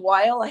for a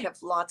while. I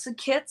have lots of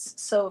kits.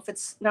 So if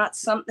it's not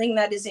something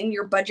that is in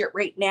your budget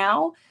right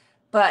now,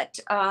 but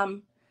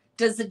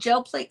does the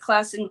gel plate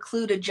class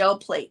include a gel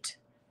plate?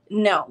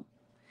 No.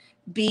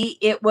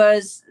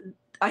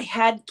 I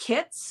had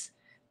kits,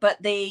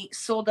 but they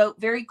sold out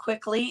very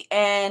quickly.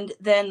 And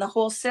then the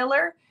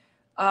wholesaler,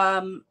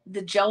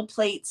 the gel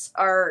plates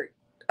are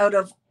out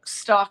of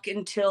stock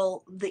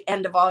until the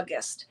end of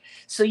August.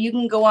 So you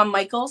can go on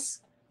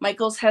Michael's.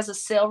 Michael's has a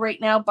sale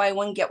right now, buy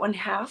one, get one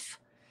half.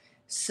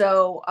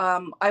 So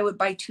I would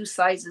buy 2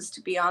 sizes,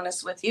 to be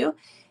honest with you.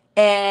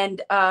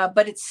 And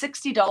but it's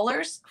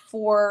 $60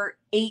 for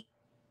 8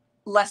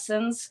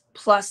 lessons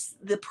plus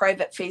the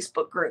private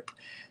Facebook group.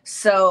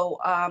 So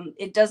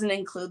it doesn't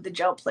include the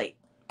gel plate.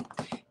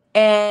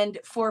 And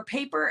for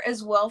paper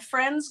as well,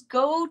 friends,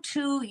 go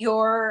to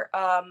your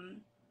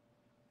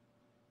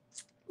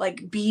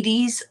like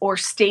BDs or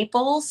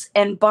Staples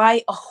and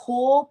buy a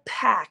whole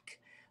pack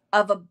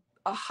of a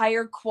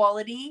higher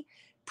quality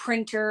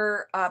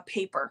printer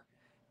paper.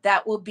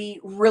 That will be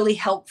really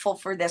helpful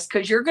for this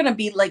because you're going to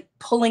be like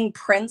pulling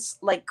prints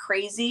like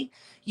crazy.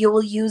 You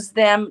will use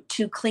them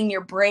to clean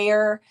your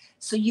brayer.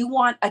 So you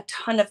want a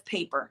ton of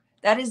paper.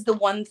 That is the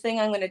one thing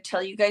I'm going to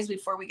tell you guys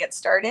before we get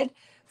started.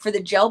 For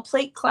the gel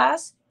plate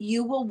class,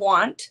 you will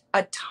want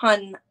a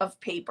ton of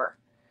paper.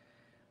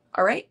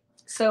 All right.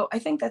 So I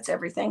think that's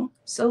everything.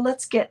 So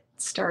let's get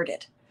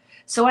started.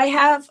 So I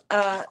have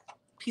a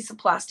piece of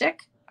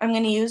plastic I'm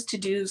going to use to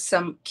do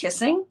some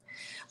kissing.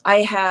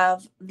 I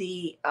have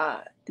the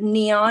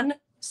neon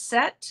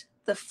set,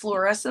 the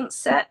fluorescent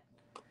set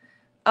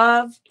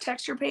of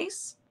texture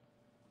base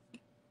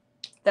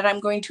that I'm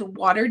going to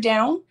water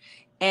down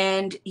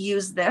and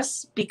use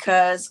this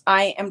because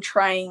I am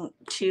trying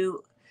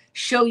to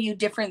show you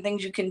different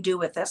things you can do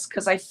with this,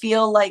 because I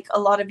feel like a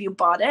lot of you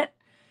bought it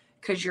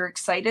because you're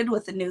excited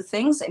with the new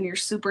things and you're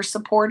super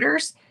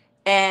supporters,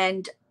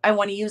 and I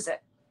want to use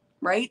it,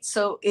 right?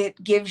 So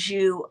it gives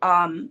you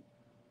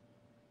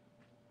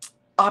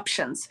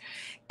options.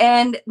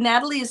 And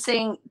Natalie is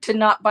saying to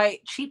not buy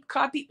cheap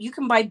copy. You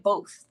can buy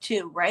both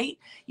too, right?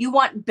 You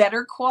want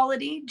better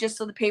quality just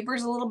so the paper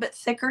is a little bit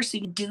thicker so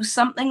you can do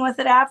something with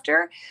it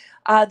after.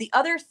 The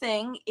other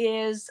thing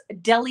is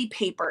deli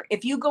paper.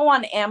 If you go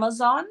on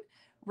Amazon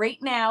right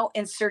now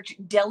and search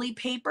deli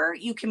paper,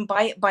 you can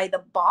buy it by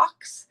the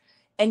box,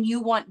 and you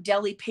want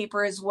deli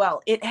paper as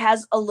well. It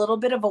has a little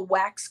bit of a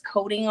wax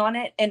coating on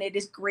it, and it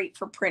is great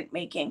for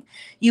printmaking.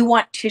 You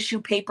want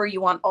tissue paper,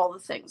 you want all the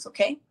things,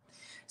 okay?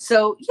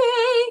 So,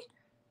 yay!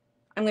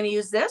 I'm going to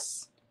use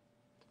this.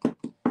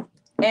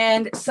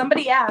 And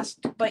somebody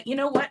asked, but you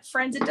know what,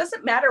 friends? It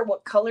doesn't matter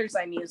what colors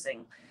I'm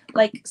using.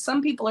 Like,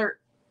 some people are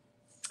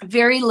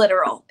very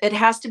literal. It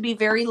has to be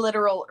very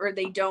literal or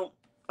they don't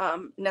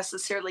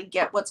necessarily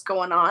get what's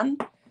going on.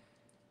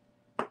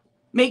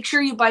 Make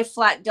sure you buy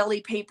flat deli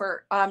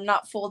paper,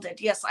 not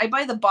folded. Yes, I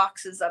buy the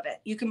boxes of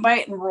it. You can buy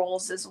it in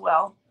rolls as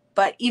well.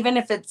 But even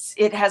if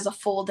it has a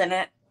fold in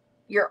it,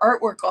 your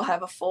artwork will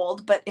have a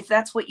fold. But if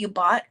that's what you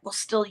bought, we'll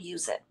still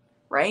use it,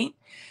 right?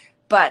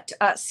 But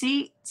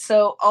see,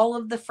 so all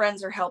of the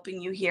friends are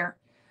helping you here.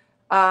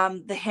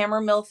 The Hammer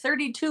Mill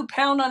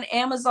 32-pound on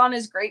Amazon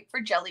is great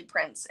for jelly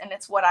prints, and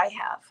it's what I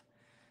have.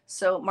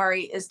 So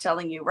Mari is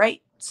telling you,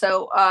 right?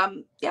 So,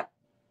 yep,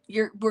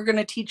 we're going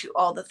to teach you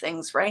all the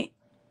things, right?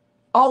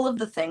 All of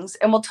the things,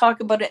 and we'll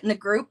talk about it in the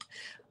group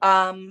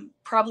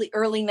probably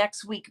early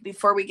next week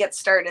before we get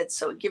started.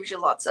 So it gives you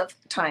lots of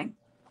time.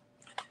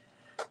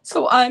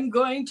 So I'm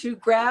going to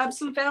grab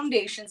some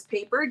foundations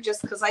paper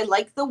just because I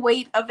like the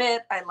weight of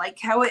it. I like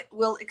how it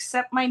will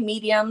accept my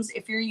mediums.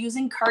 If you're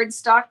using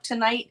cardstock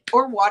tonight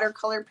or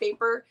watercolor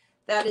paper,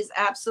 that is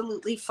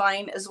absolutely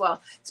fine as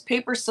well. This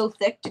paper's so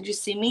thick. Did you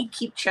see me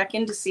keep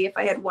checking to see if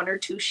I had 1 or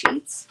 2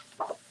 sheets?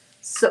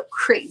 So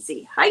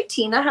crazy. Hi,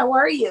 Tina. How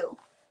are you?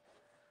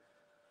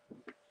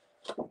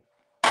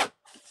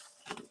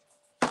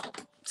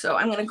 So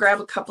I'm going to grab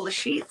a couple of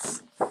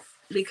sheets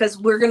because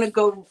we're going to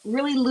go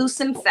really loose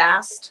and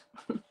fast.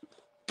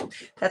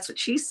 That's what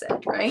she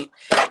said, right?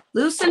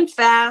 Loose and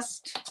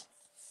fast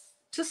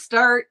to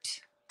start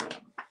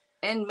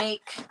and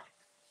make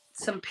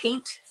some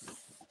paint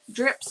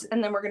drips,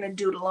 and then we're going to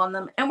doodle on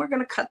them, and we're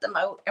going to cut them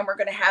out, and we're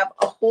going to have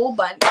a whole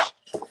bunch.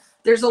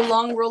 There's a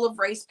long roll of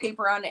rice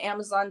paper on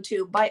Amazon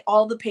too. Buy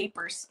all the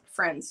papers,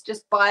 friends.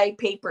 Just buy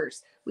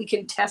papers. We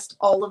can test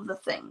all of the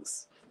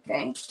things,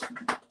 okay?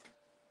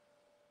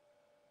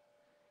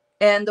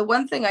 And the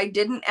one thing I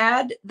didn't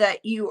add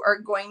that you are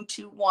going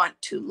to want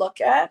to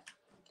look at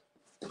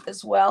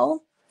as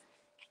well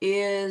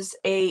is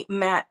a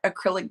matte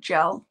acrylic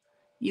gel.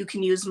 You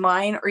can use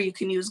mine or you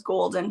can use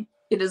golden.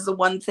 It is the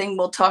one thing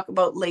we'll talk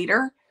about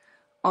later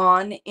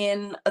on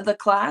in the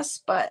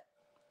class. But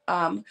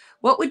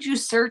what would you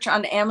search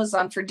on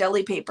Amazon for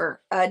deli paper?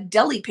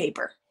 Deli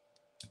paper.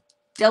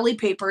 Deli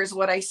paper is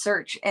what I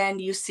search, and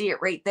you see it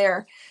right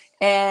there.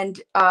 And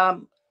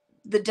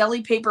the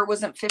deli paper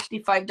wasn't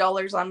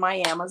 $55 on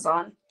my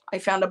Amazon. I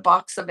found a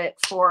box of it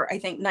for, I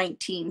think,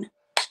 $19,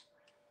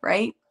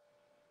 right?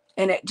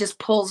 And it just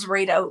pulls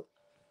right out.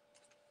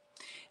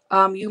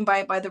 You can buy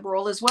it by the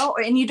roll as well.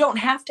 And you don't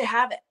have to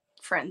have it,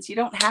 friends. You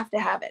don't have to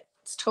have it.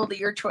 It's totally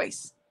your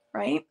choice,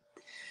 right?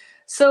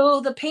 So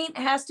the paint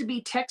has to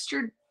be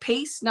textured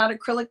paste, not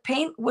acrylic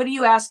paint. What are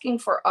you asking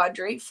for,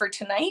 Audrey, for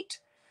tonight?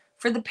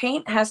 For the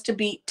paint has to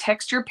be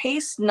texture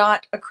paste,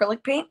 not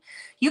acrylic paint.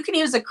 You can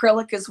use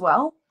acrylic as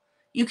well.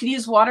 You can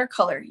use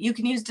watercolor. You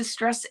can use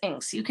distress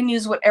inks. You can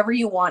use whatever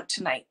you want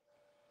tonight.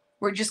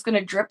 We're just going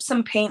to drip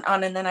some paint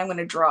on, and then I'm going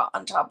to draw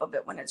on top of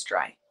it when it's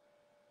dry.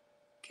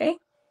 Okay.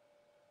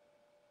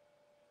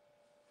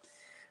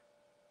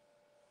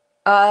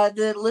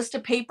 The list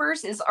of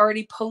papers is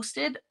already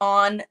posted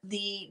on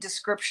the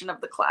description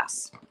of the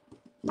class.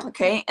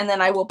 Okay. And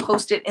then I will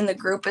post it in the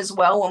group as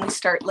well when we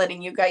start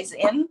letting you guys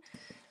in.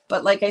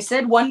 But like I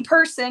said, one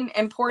person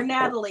and poor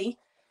Natalie,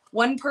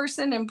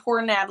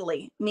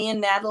 me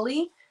and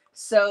Natalie.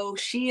 So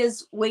she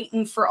is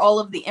waiting for all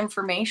of the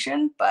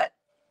information, but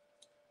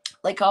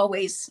like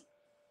always,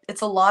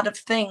 it's a lot of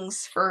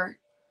things for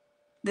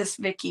this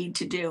Vicky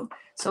to do.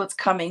 So it's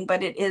coming,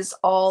 but it is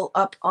all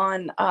up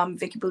on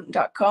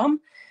vickybooten.com.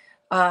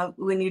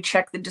 When you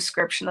check the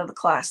description of the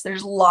class,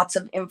 there's lots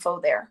of info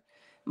there.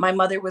 My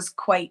mother was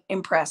quite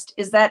impressed.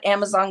 Is that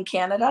Amazon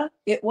Canada?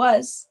 It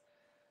was.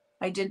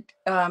 I did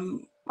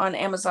on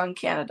Amazon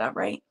Canada,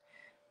 right?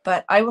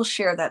 But I will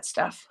share that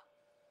stuff.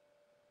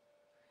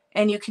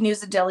 And you can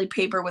use a deli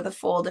paper with a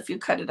fold if you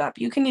cut it up.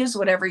 You can use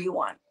whatever you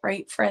want,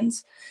 right,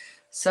 friends?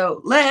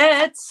 So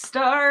let's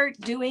start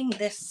doing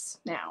this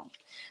now.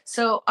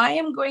 So I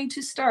am going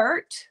to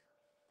start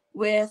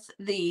with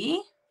the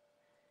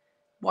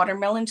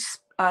watermelon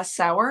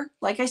sour.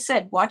 Like I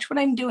said, watch what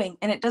I'm doing,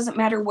 and it doesn't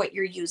matter what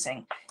you're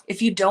using.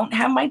 If you don't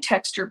have my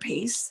texture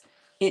paste,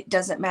 it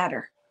doesn't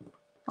matter.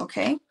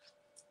 Okay.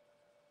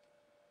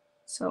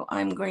 So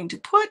I'm going to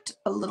put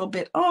a little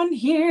bit on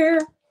here.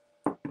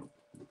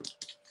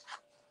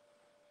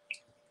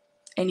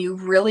 And you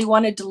really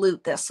want to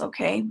dilute this,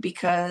 okay?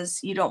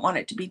 Because you don't want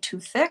it to be too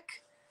thick,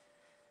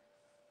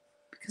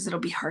 because it'll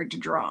be hard to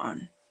draw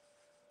on.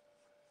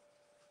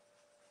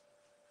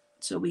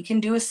 So we can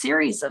do a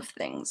series of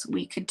things.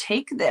 We could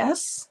take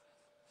this,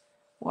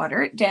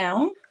 water it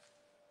down.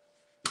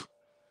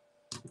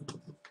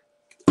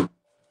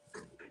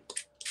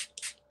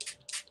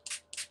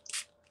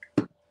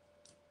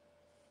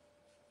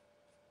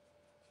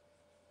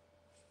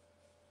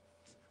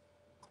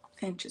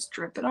 And just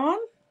drip it on.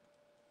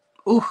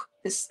 Ooh,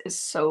 this is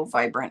so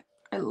vibrant.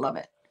 I love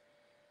it.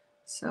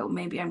 So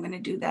maybe I'm going to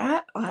do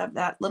that. I'll have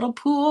that little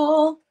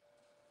pool.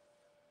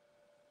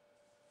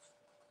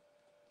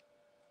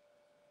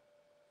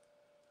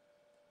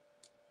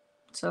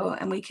 So,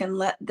 and we can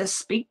let this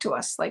speak to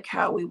us, like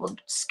how we will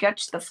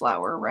sketch the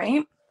flower,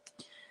 right?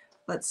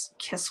 Let's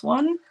kiss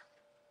one.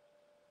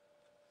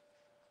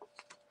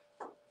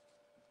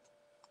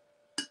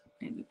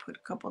 Maybe put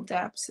a couple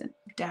daps in,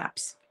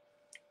 daps.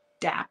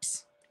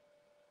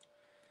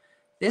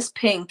 This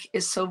pink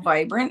is so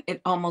vibrant,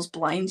 it almost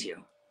blinds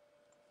you.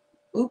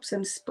 Oops,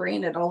 I'm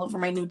spraying it all over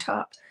my new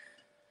top.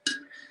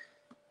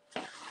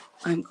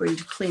 I'm going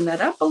to clean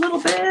that up a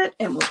little bit,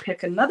 and we'll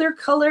pick another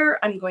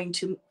color. I'm going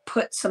to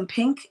put some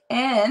pink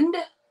and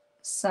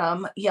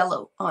some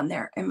yellow on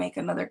there and make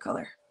another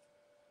color.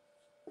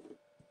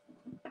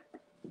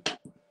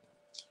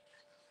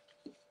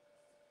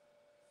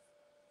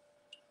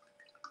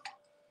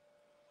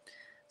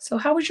 So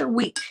how was your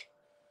week?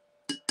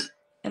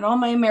 And all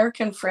my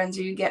American friends,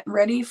 are you getting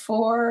ready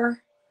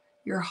for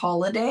your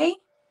holiday?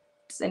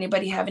 Does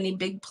anybody have any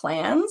big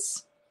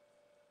plans?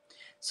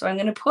 So I'm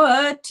going to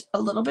put a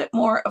little bit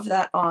more of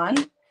that on,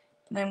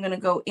 and I'm going to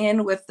go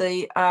in with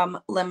the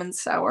lemon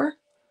sour.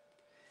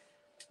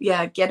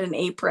 Yeah, get an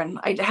apron.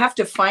 I'd have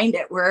to find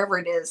it wherever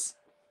it is.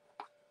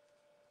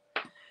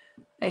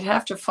 I'd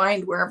have to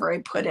find wherever I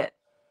put it.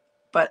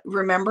 But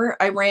remember,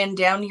 I ran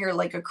down here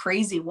like a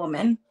crazy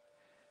woman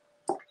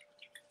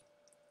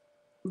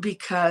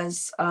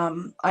because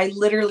I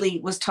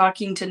literally was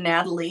talking to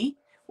Natalie,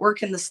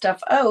 working the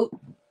stuff out,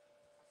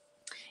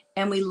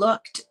 and we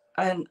looked,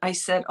 and I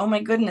said, oh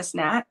my goodness,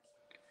 Nat,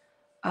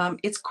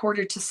 it's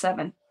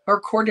 6:45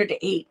 or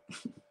 7:45.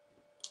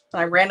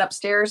 I ran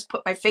upstairs,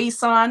 put my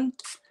face on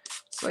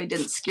so I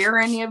didn't scare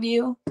any of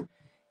you,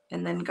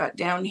 and then got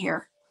down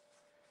here.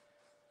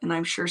 And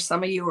I'm sure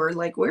some of you are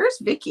like, where's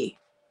Vicky?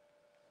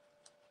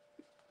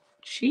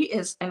 She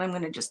is, and I'm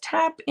going to just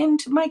tap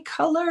into my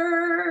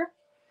color,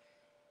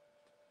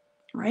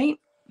 right?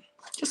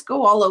 Just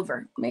go all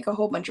over, make a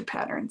whole bunch of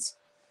patterns.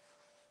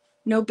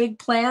 No big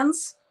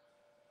plans.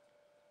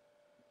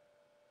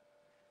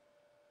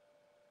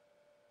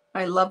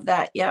 I love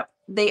that. Yep.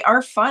 They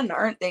are fun,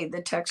 aren't they?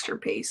 The texture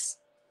paste.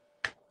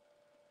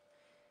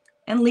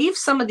 And leave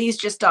some of these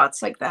just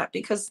dots like that,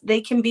 because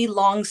they can be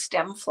long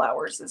stem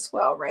flowers as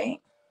well,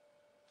 right?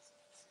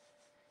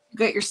 You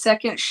got your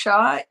second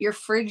shot, your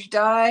fridge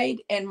died,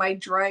 and my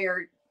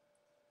dryer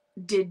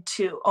did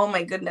too. Oh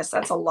my goodness,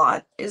 that's a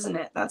lot, isn't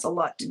it? That's a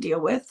lot to deal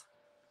with.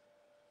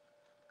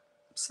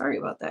 Sorry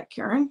about that,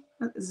 Karen.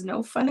 That is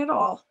no fun at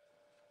all.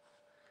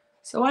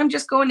 So I'm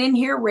just going in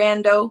here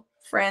rando,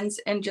 friends,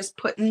 and just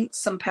putting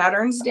some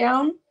patterns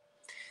down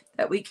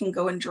that we can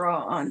go and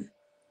draw on.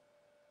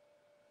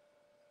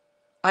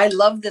 I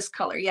love this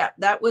color. Yeah,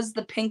 that was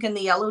the pink and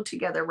the yellow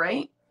together,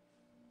 right?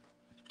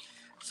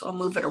 So I'll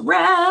move it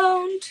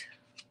around.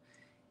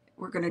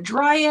 We're going to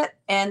dry it,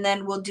 and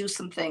then we'll do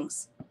some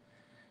things.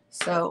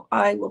 So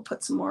I will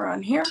put some more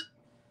on here.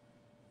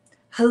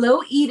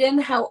 Hello, Eden.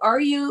 How are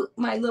you,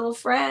 my little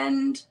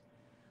friend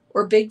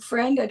or big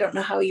friend? I don't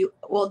know how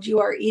old you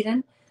are,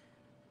 Eden.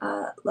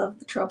 Love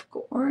the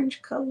tropical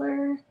orange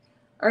color.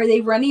 Are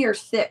they runny or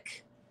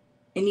thick?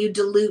 And you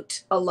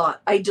dilute a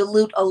lot. I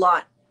dilute a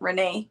lot,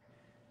 Renee.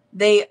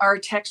 They are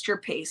texture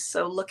paste.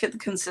 So look at the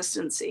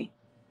consistency,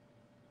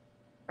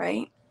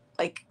 right?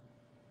 Like,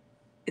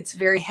 it's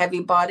very heavy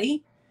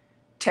body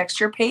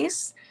texture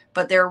paste,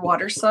 but they're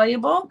water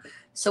soluble.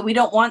 So we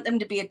don't want them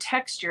to be a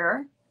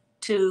texture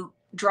to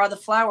draw the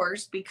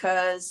flowers,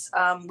 because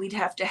we'd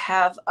have to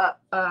have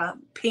a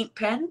paint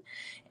pen,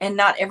 and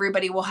not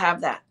everybody will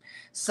have that.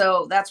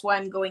 So that's why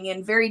I'm going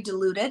in very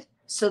diluted.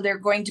 So they're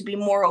going to be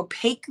more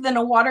opaque than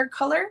a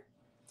watercolor,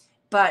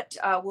 but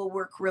will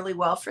work really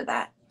well for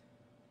that.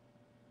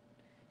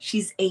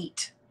 She's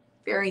 8.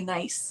 Very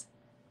nice.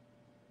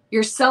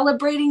 You're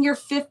celebrating your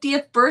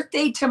 50th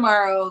birthday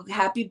tomorrow.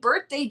 Happy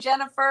birthday,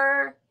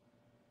 Jennifer.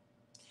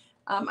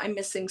 I'm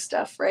missing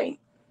stuff, right?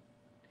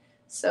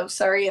 So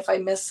sorry if I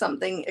missed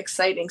something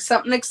exciting.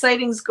 Something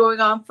exciting is going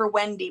on for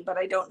Wendy, but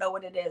I don't know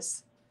what it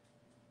is.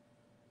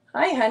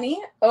 Hi, honey.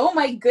 Oh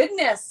my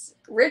goodness.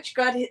 Rich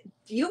got it.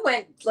 You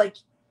went like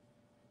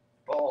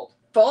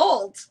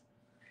bold.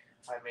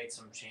 I made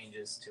some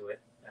changes to it.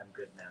 I'm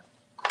good now.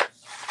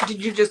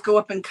 Did you just go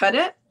up and cut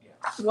it? Yeah.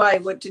 Why?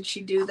 What did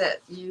she do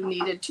that you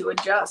needed to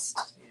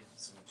adjust? Needed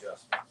some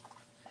adjustment.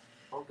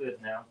 All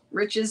good now.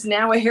 Rich is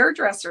now a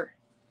hairdresser.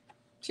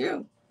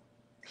 too.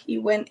 He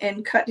went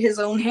and cut his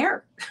own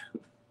hair.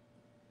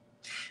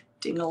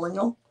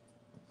 Ding-a-lingle.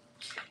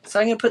 So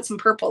I'm going to put some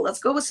purple. Let's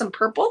go with some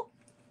purple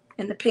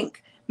and the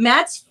pink.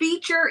 Matt's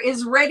feature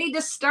is ready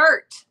to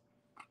start.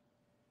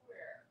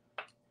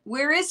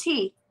 Where is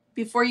he?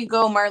 Before you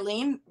go,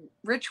 Marlene,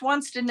 Rich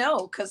wants to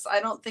know because I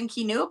don't think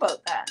he knew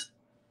about that.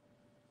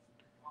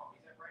 Oh,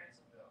 he's at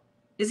Ransomville.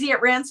 Is he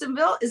at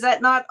Ransomville? Is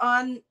that not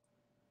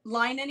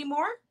online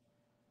anymore?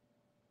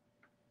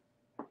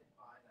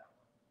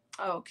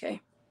 Oh, okay.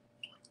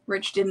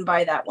 Rich didn't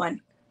buy that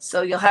one.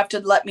 So you'll have to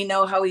let me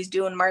know how he's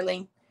doing,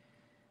 Marlene.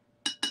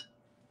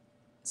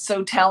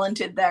 So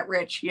talented, that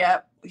Rich.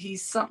 Yep.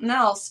 He's something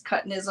else,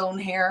 cutting his own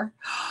hair.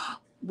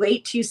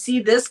 Wait till you see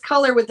this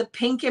color with the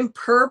pink and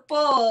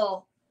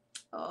purple.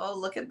 Oh,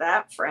 look at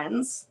that,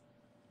 friends.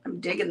 I'm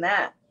digging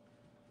that.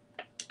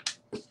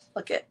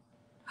 Look at,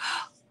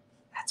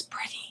 that's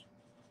pretty.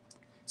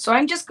 So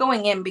I'm just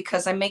going in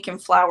because I'm making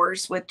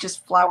flowers with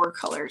just flower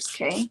colors,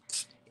 okay?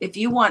 If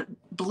you want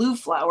blue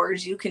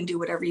flowers, you can do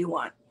whatever you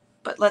want.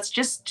 But let's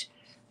just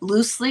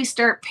loosely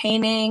start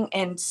painting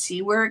and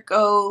see where it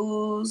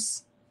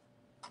goes.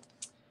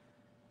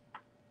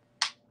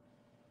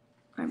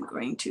 I'm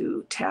going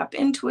to tap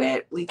into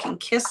it. We can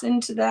kiss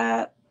into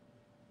that.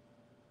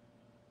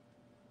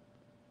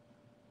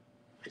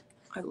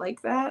 I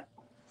like that.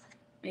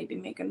 Maybe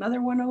make another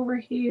one over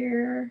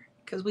here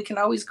because we can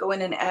always go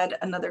in and add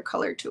another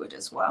color to it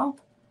as well.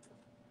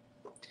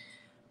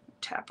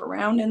 Tap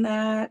around in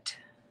that.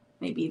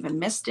 Maybe even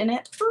mist in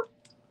it.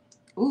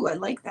 Ooh, I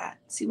like that.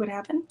 See what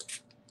happened?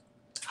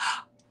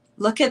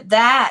 Look at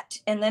that.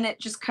 And then it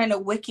just kind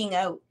of wicking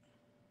out.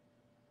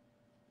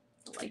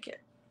 I like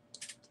it.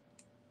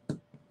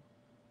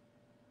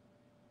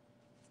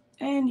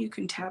 And you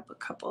can tap a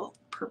couple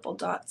purple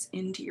dots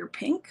into your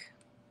pink.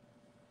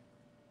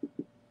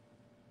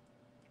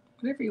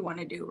 Whatever you want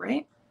to do,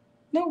 right?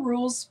 No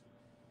rules.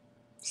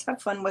 Just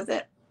have fun with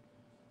it.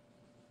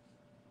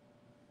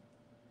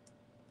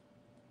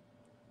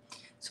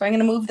 So I'm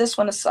going to move this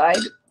one aside,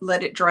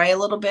 let it dry a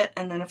little bit,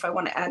 and then if I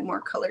want to add more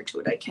color to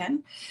it, I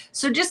can.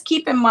 So just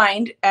keep in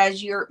mind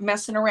as you're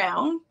messing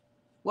around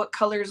what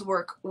colors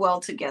work well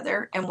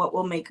together and what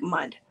will make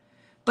mud.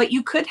 But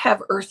you could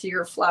have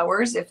earthier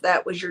flowers if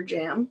that was your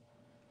jam.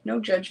 No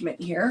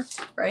judgment here,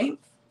 right?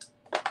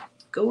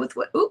 Go with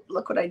what, oop,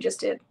 look what I just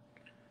did.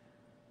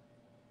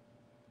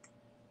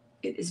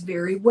 It is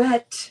very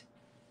wet,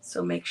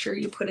 so make sure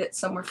you put it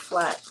somewhere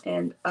flat.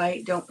 And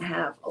I don't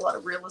have a lot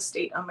of real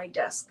estate on my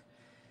desk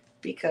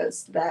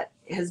because that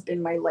has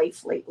been my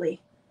life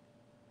lately.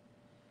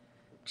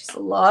 Just a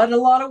lot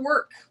of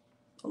work,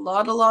 a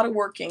lot of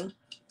working.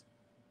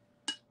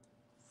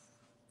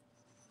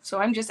 So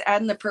I'm just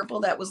adding the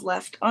purple that was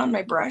left on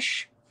my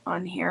brush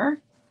on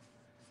here.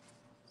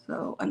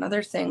 So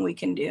another thing we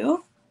can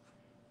do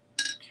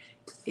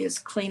is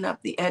clean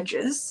up the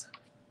edges.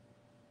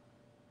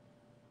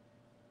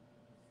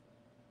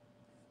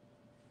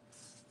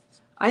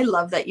 I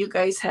love that you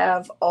guys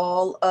have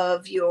all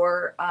of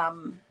your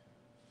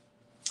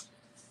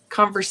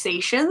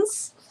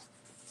conversations,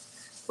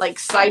 like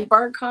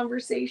sidebar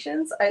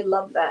conversations. I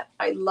love that.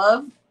 I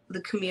love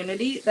the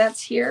community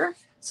that's here.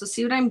 So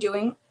see what I'm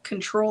doing?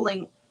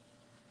 Controlling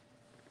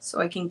so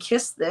I can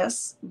kiss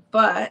this,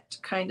 but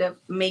kind of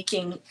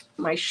making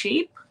my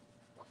shape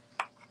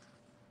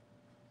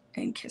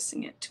and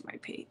kissing it to my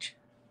page.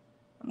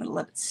 I'm going to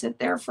let it sit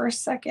there for a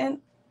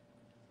second.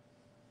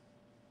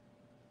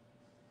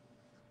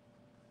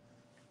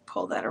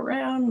 Pull that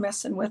around,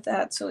 messing with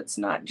that so it's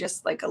not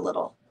just like a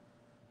little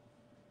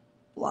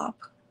blob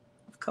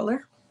of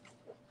color.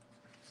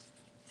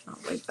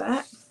 Like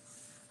that.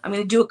 I'm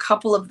going to do a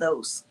couple of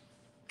those.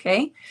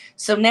 Okay,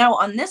 so now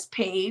on this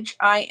page,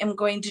 I am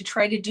going to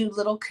try to do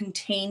little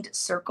contained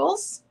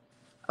circles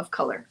of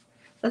color.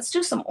 Let's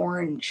do some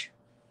orange.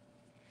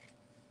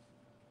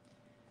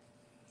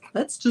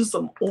 Let's do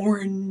some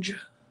orange.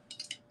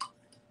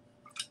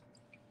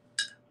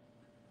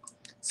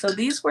 So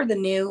these were the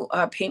new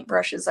paint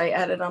brushes I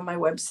added on my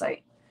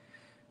website,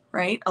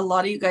 right? A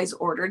lot of you guys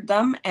ordered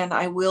them and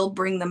I will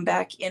bring them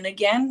back in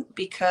again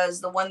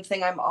because the one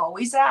thing I'm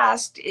always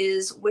asked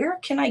is where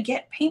can I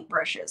get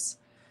paintbrushes?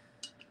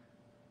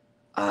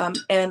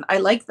 And I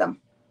like them.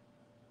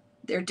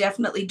 They're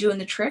definitely doing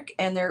the trick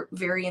and they're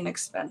very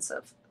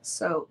inexpensive.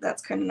 So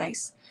that's kind of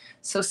nice.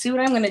 So see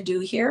what I'm going to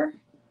do here.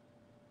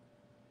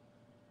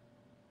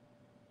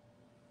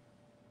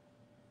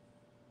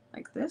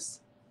 Like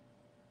this.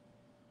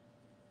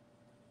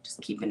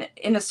 Just keeping it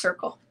in a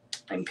circle.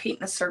 I'm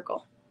painting a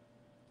circle.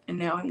 And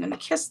now I'm going to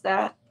kiss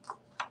that.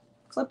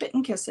 Clip it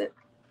and kiss it.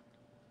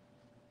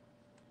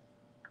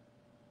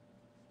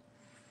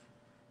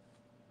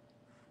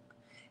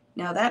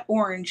 Now that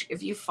orange,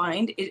 if you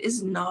find, it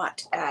is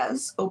not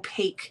as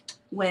opaque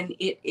when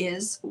it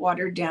is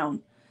watered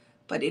down,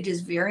 but it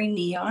is very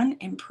neon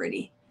and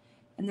pretty.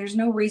 And there's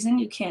no reason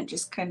you can't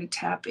just kind of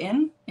tap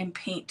in and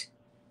paint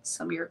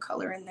some of your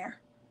color in there.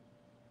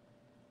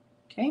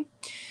 Okay.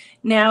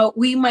 Now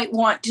we might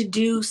want to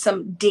do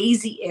some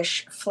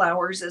daisy-ish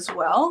flowers as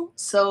well.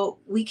 So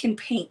we can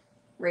paint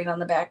right on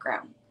the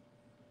background.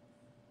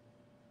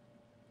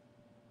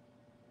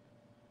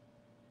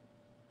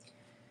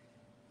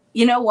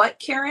 You know what,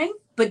 Karen?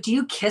 But do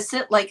you kiss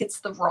it like it's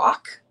The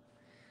Rock?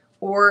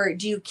 Or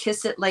do you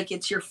kiss it like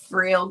it's your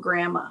frail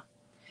grandma?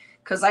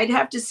 Because I'd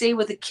have to say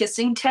with a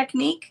kissing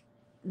technique,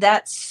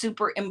 that's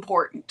super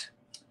important.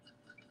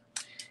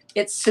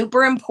 It's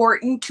super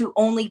important to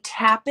only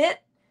tap it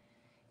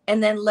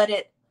and then let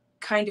it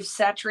kind of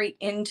saturate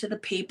into the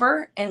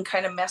paper and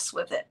kind of mess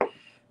with it.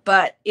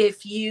 But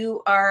if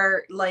you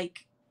are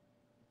like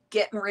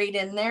getting right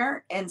in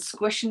there and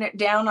squishing it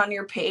down on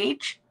your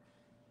page,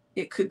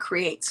 it could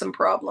create some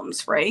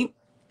problems, right?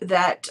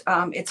 That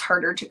it's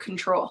harder to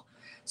control.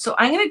 So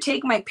I'm going to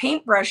take my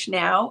paintbrush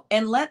now,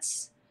 and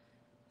let's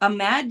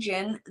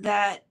imagine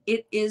that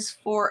it is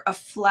for a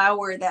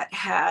flower that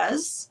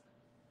has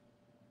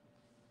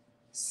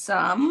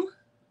some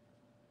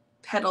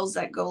petals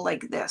that go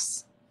like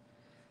this.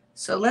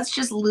 So let's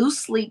just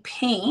loosely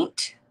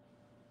paint.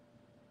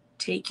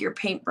 Take your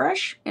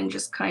paintbrush and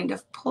just kind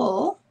of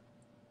pull.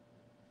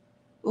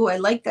 Oh, I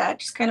like that.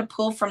 Just kind of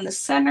pull from the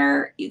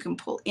center. You can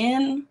pull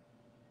in.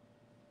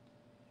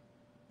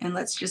 And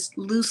let's just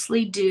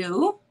loosely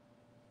do.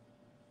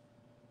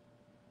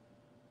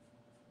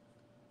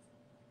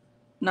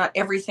 Not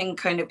everything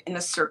kind of in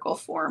a circle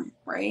form,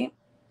 right?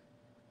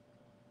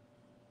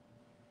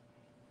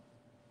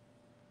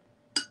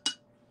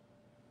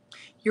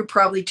 You're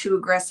probably too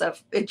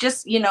aggressive. It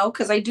just, you know,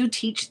 because I do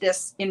teach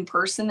this in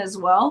person as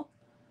well.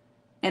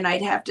 And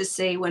I'd have to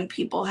say when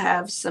people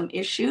have some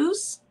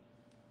issues,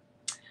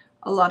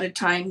 a lot of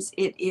times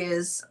it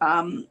is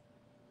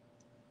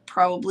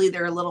probably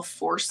they're a little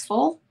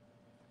forceful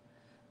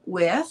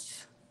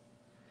with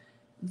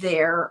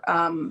their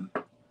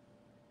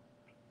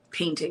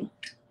painting.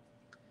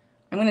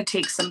 I'm going to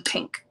take some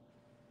pink.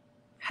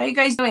 How you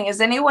guys doing? Is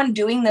anyone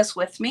doing this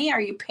with me?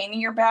 Are you painting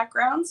your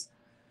backgrounds?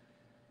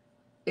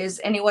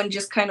 Is anyone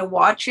just kind of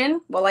watching?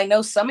 Well, I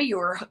know some of you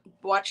are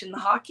watching the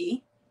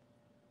hockey.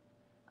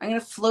 I'm going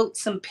to float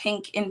some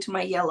pink into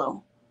my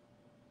yellow.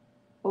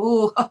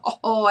 Ooh,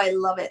 oh, I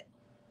love it.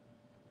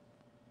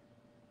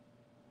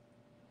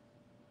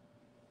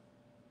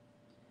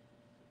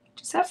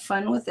 Just have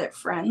fun with it,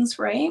 friends,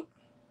 right?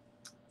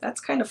 That's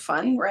kind of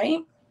fun,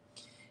 right?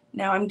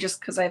 Now I'm just,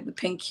 because I have the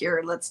pink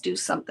here, let's do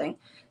something.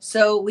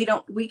 So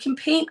we can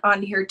paint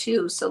on here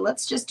too. So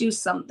let's just do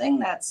something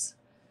that's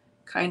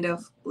kind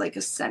of like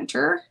a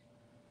center.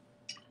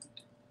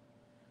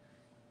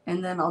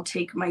 And then I'll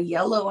take my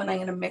yellow and I'm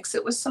going to mix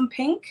it with some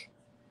pink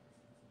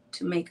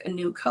to make a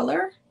new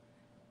color.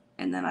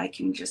 And then I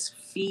can just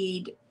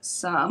feed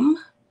some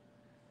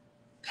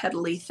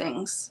petally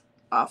things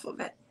off of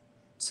it.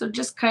 So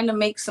just kind of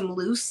make some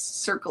loose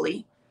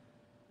circly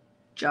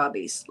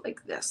jobbies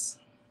like this.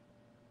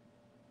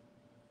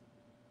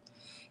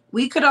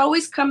 We could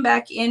always come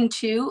back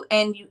into,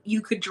 and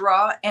you could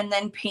draw and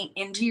then paint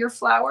into your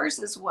flowers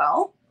as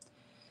well.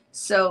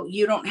 So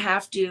you don't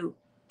have to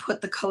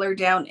put the color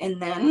down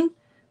and then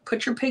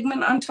put your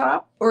pigment on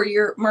top or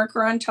your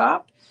marker on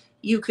top.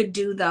 You could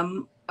do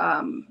them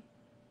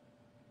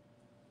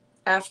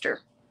after,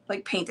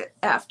 like paint it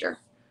after.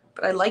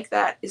 But I like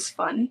that, is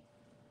fun.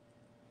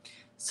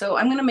 So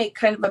I'm going to make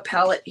kind of a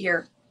palette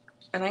here,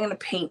 and I'm going to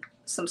paint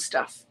some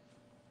stuff.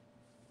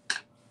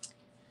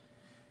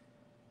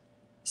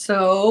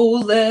 So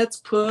let's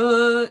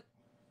put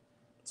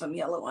some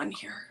yellow on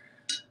here.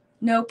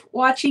 Nope.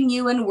 Watching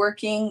you and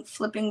working,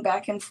 flipping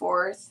back and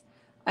forth.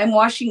 I'm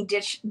washing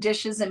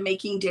dishes and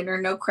making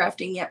dinner. No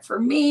crafting yet for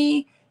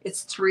me.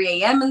 It's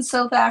 3 a.m. in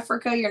South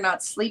Africa. You're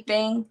not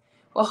sleeping.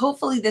 Well,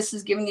 hopefully this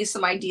is giving you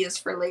some ideas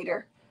for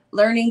later.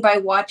 Learning by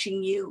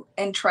watching you,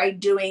 and try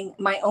doing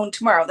my own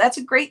tomorrow. That's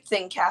a great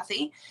thing,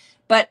 Kathy.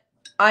 But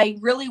I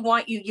really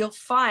want you'll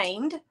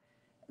find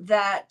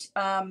that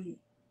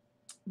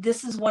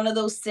this is one of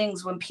those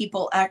things when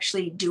people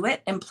actually do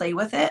it and play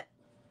with it,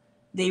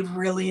 they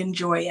really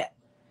enjoy it.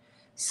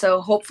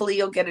 So hopefully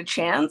you'll get a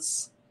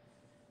chance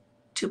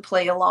to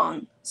play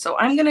along. So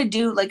I'm going to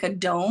do like a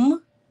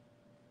dome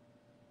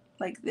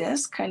like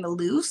this, kind of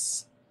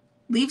loose.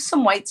 Leave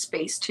some white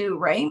space too,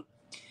 right?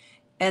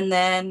 And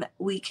then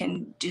we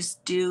can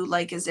just do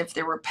like as if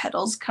there were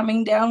petals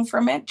coming down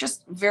from it.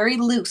 Just very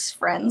loose,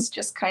 friends.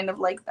 Just kind of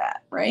like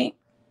that, right?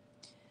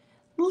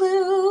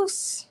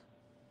 Loose.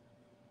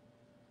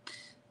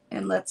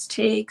 And let's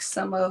take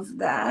some of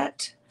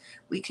that.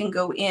 We can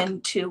go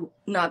into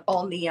not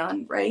all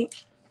neon, right?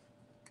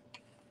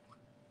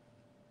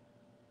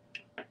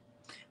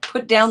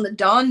 Put down the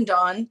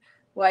Dawn.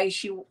 Why is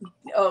she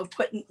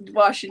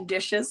washing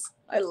dishes?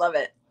 I love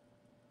it.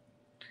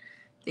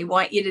 They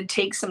want you to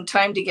take some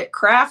time to get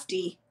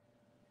crafty.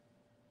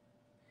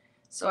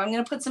 So I'm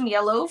going to put some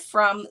yellow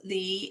from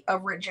the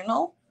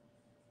original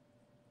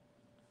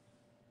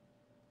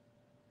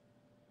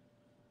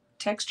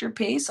texture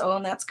paste. Oh,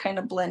 and that's kind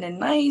of blending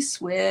nice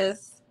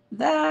with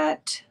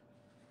that.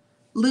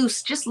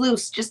 Loose, just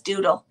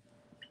doodle.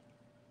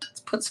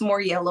 Let's put some more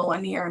yellow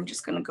on here. I'm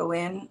just going to go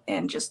in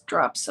and just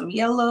drop some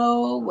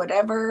yellow,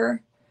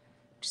 whatever.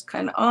 Just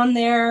kind of on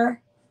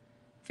there.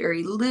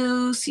 Very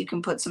loose. You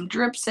can put some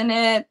drips in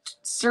it,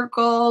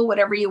 circle,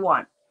 whatever you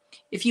want.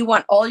 If you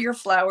want all your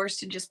flowers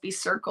to just be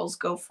circles,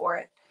 go for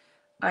it.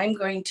 I'm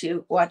going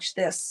to watch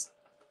this.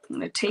 I'm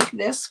going to take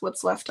this,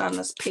 what's left on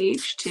this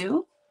page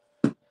too,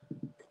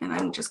 and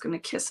I'm just going to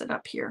kiss it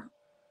up here.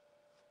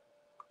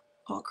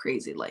 All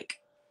crazy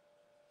like.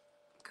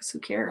 Because who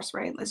cares,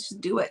 right? Let's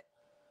just do it.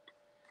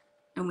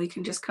 And we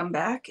can just come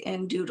back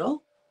and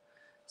doodle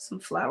some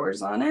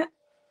flowers on it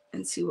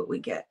and see what we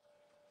get.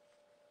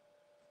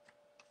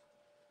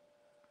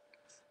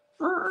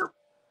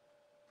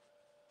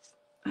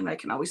 And I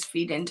can always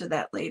feed into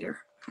that later.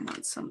 I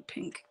want some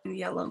pink and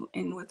yellow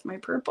in with my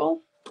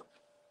purple.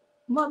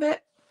 Love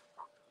it.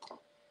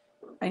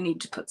 I need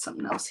to put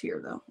something else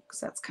here though, because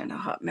that's kind of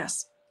a hot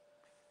mess.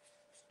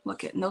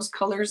 Look at those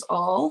colors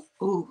all.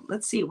 Ooh,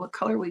 let's see, what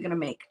color are we gonna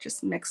make?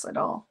 Just mix it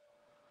all.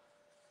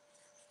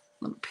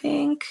 A little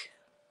pink.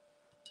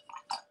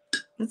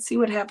 Let's see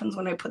what happens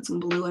when I put some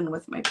blue in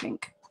with my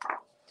pink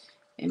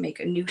and make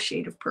a new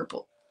shade of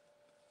purple.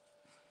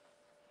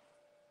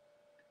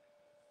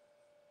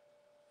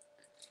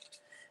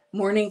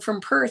 Morning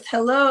from Perth.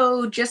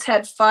 Hello. Just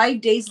had 5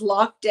 days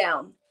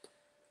lockdown.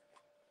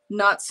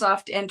 Not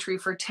soft entry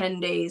for 10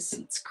 days.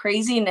 It's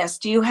craziness.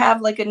 Do you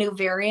have like a new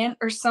variant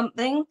or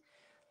something?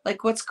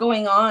 Like what's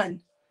going on?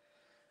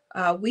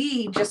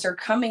 We just are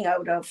coming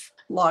out of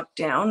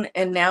lockdown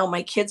and now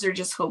my kids are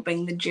just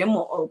hoping the gym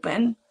will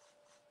open.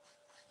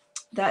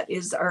 That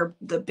is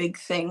the big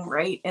thing,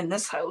 right? In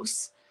this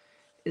house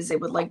is they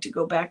would like to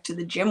go back to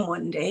the gym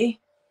one day.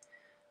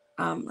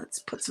 Let's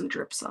put some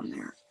drips on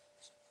there.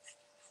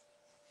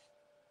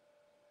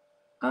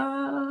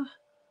 I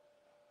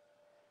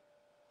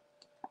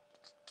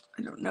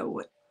don't know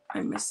what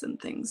I'm missing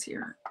things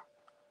here.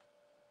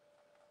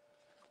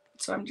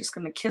 So I'm just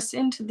going to kiss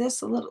into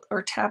this a little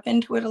or tap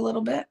into it a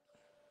little bit.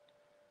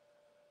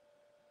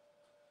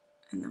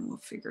 And then we'll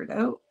figure it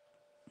out.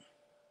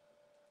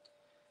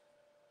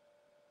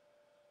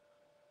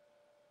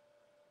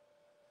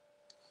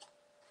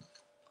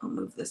 I'll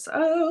move this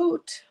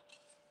out.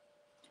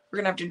 We're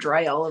going to have to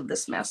dry all of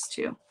this mess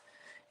too.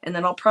 And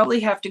then I'll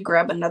probably have to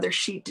grab another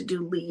sheet to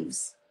do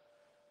leaves.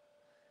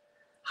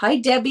 Hi,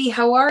 Debbie.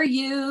 How are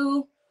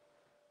you?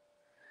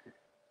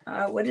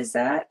 What is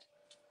that?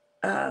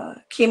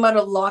 Came out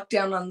of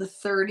lockdown on the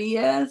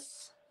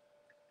 30th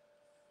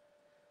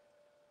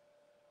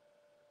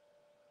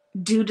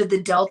due to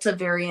the Delta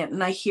variant.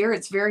 And I hear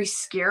it's very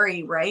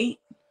scary, right?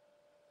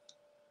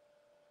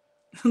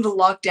 The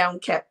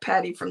lockdown kept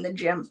Patty from the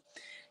gym.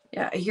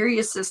 Yeah, I hear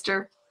you,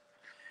 sister.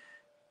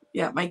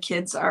 Yeah, my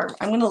kids are.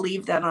 I'm going to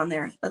leave that on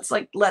there. Let's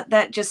like let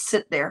that just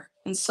sit there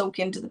and soak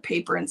into the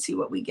paper and see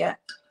what we get.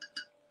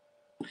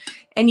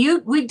 And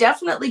we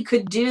definitely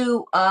could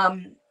do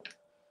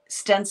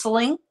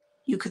stenciling.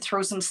 You could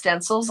throw some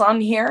stencils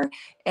on here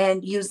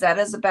and use that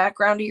as a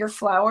background of your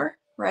flower,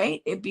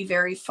 right? It'd be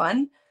very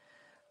fun.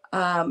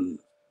 Only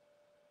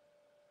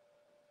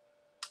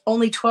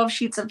 12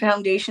 sheets of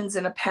foundations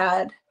in a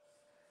pad.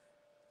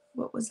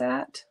 What was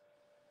that?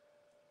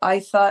 I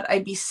thought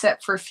I'd be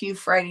set for a few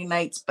Friday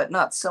nights, but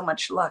not so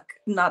much luck.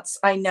 Nuts,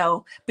 I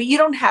know. But you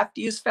don't have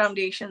to use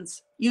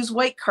foundations. Use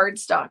white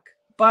cardstock.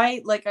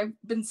 Like I've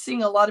been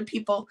seeing a lot of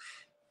people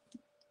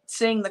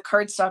saying the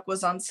cardstock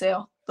was on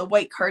sale. The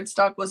white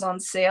cardstock was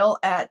on sale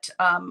at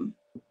on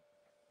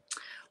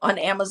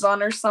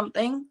Amazon or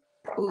something.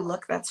 Ooh,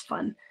 look, that's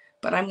fun.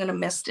 But I'm going to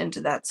mist into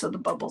that so the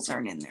bubbles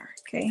aren't in there.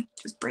 Okay,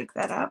 just break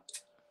that up.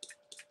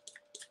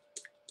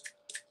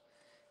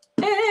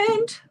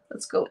 And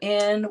let's go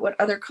in. What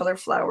other color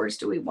flowers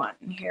do we want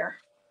in here?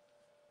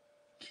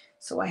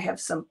 So I have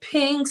some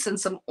pinks and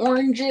some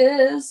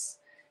oranges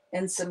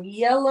and some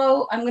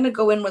yellow. I'm going to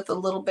go in with a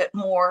little bit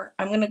more.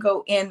 I'm going to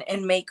go in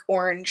and make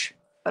orange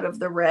out of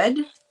the red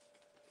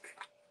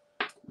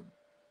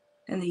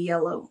and the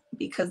yellow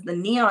because the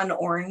neon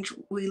orange,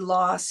 we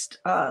lost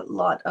a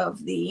lot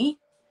of the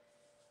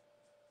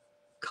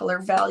color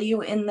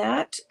value in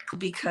that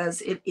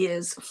because it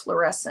is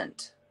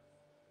fluorescent.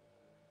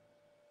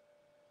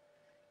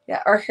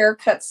 Yeah, our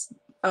haircuts,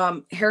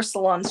 hair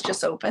salons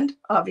just opened,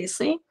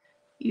 obviously.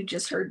 You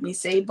just heard me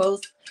say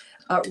both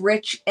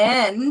Rich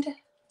and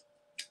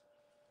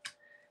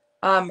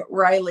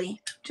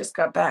Riley just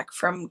got back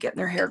from getting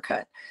their hair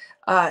cut.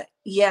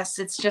 Yes,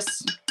 it's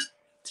just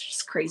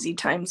crazy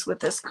times with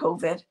this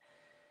COVID.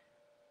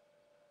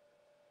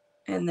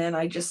 And then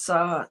I just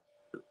saw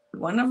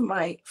one of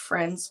my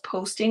friends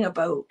posting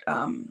about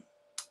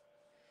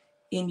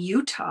in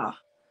Utah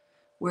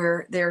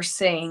where they're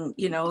saying,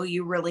 you know,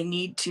 you really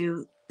need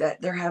to,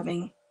 that they're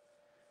having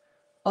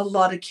a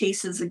lot of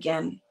cases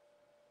again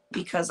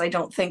because I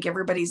don't think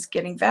everybody's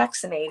getting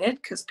vaccinated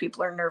because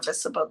people are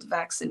nervous about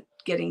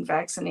getting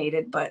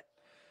vaccinated, but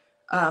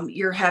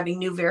you're having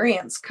new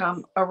variants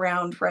come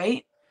around,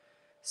 right?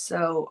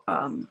 So,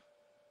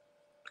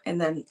 and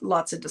then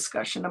lots of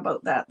discussion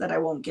about that I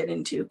won't get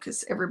into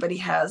because everybody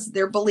has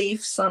their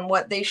beliefs on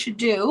what they should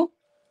do.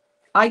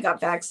 I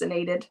got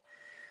vaccinated.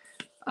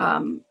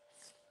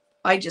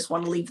 I just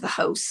want to leave the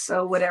house.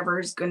 So whatever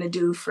is going to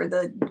do for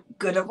the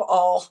good of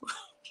all.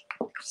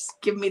 just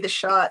give me the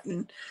shot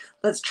and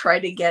let's try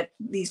to get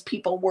these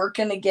people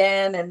working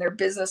again and their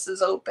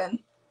businesses open.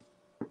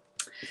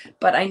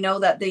 But I know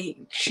that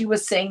she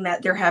was saying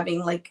that they're having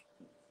like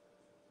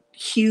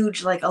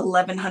huge, like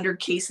 1,100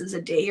 cases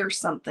a day or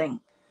something.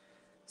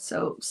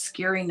 So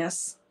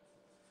scariness.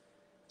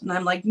 And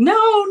I'm like,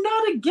 no,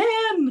 not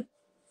again.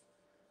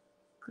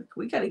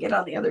 We got to get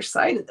on the other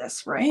side of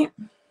this, right?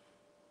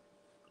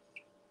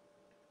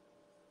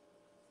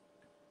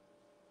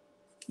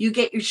 You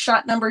get your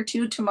shot number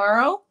 2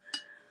 tomorrow.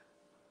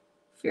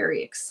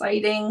 Very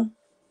exciting.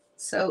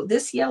 So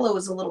this yellow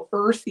is a little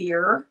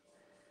earthier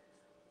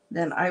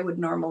than I would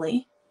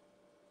normally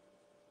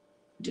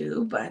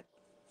do, but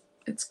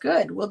it's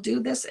good. We'll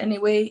do this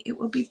anyway. It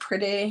will be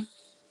pretty.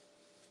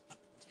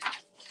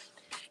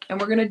 And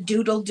we're going to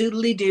doodle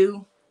doodly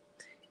do.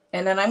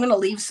 And then I'm going to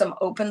leave some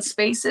open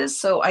spaces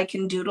so I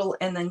can doodle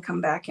and then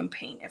come back and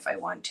paint if I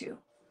want to.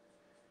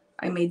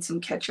 I made some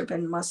ketchup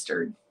and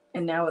mustard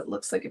and now it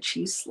looks like a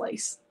cheese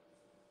slice.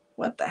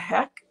 What the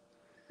heck?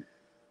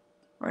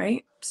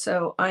 Right?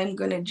 So I'm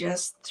going to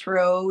just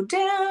throw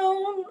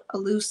down a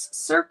loose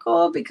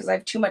circle because I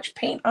have too much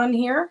paint on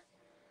here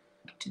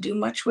to do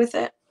much with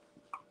it.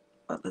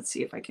 But let's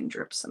see if I can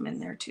drip some in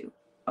there too.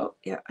 Oh,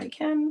 yeah, I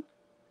can.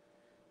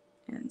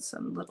 And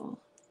some little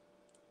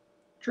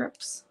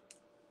drips.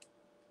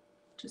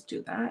 Just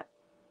do that.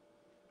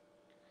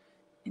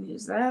 And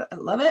use that. I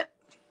love it.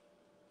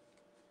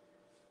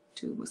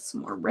 Do with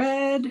some more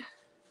red.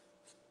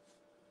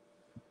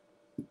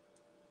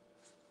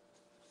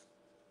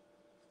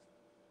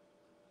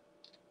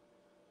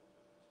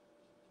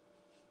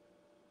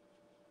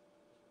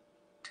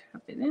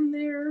 Tap it in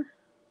there.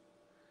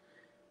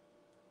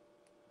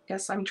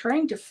 Yes, I'm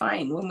trying to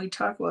find, when we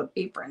talk about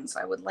aprons,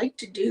 I would like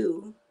to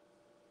do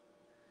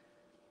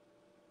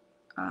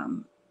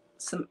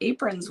some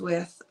aprons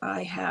with,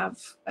 I have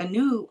a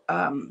new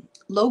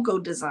logo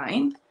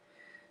design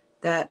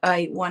that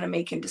I want to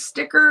make into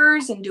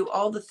stickers and do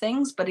all the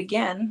things. But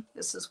again,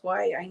 this is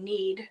why I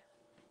need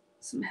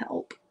some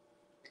help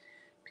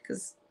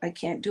because I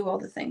can't do all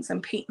the things.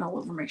 I'm painting all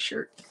over my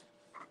shirt.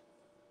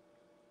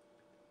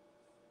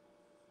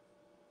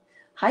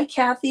 Hi,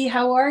 Kathy.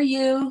 How are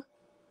you?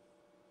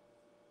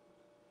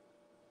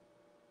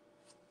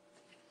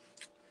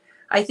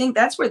 I think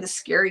that's where the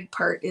scary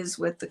part is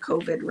with the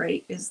COVID,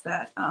 right? Is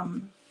that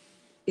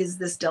is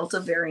this Delta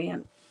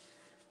variant.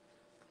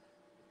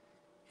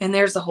 And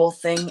there's the whole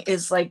thing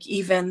is like,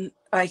 even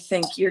I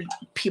think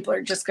people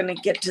are just going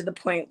to get to the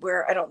point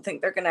where I don't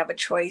think they're going to have a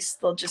choice.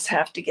 They'll just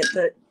have to get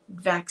the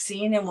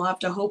vaccine and we'll have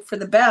to hope for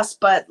the best.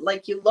 But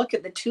like you look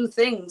at the two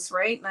things,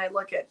 right? And I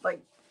look at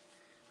like,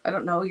 I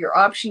don't know, your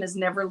option is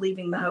never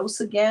leaving the house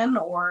again,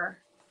 or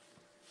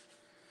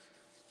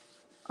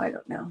I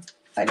don't know.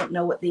 I don't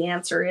know what the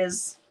answer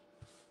is.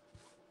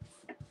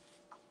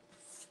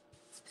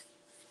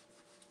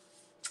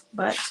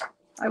 But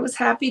I was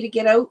happy to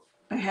get out.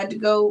 I had to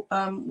go,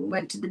 we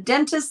went to the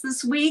dentist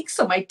this week,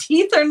 so my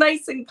teeth are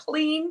nice and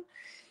clean.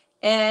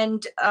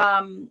 And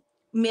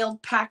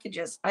mailed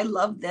packages. I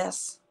love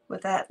this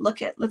with that.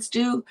 Let's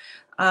do,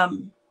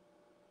 I'm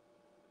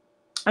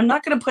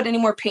not going to put any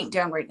more paint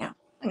down right now.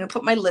 I'm going to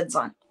put my lids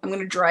on. I'm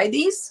going to dry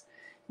these.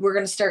 We're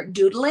going to start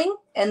doodling,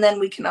 and then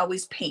we can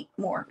always paint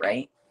more,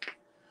 right?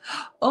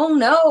 Oh,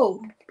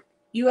 no.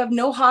 You have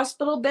no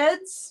hospital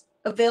beds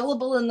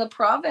available in the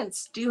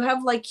province. Do you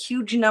have like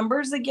huge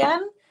numbers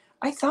again?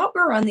 I thought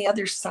we were on the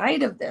other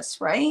side of this,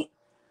 right?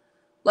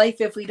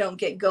 Life, if we don't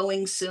get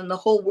going soon, the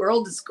whole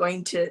world is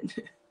going to,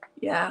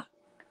 yeah,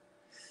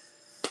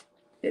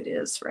 it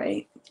is,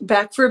 right?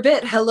 Back for a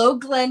bit. Hello,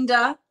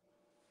 Glenda.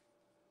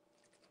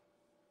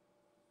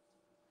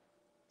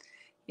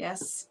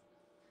 Yes.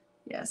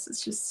 Yes,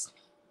 it's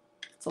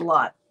a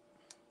lot.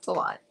 It's a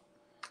lot.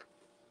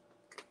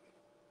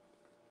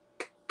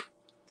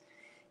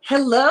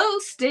 Hello,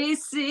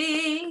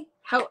 Stacy.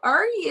 How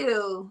are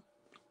you?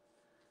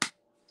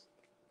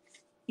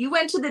 You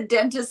went to the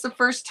dentist the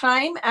first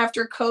time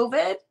after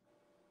COVID?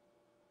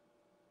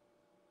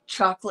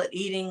 Chocolate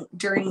eating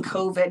during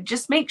COVID.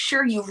 Just make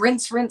sure you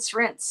rinse,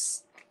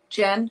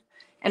 Jen,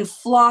 and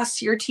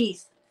floss your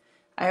teeth.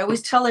 I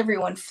always tell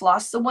everyone,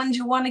 floss the ones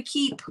you want to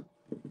keep.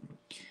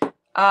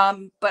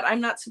 But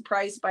I'm not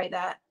surprised by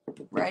that,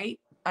 right?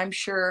 I'm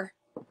sure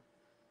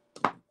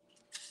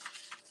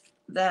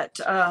that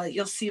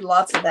you'll see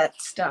lots of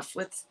that stuff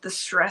with the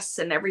stress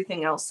and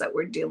everything else that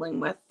we're dealing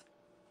with.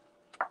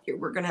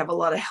 We're going to have a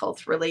lot of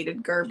health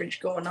related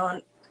garbage going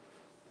on.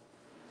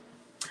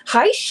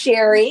 Hi,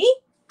 Sherry.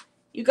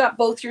 You got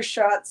both your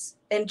shots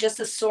and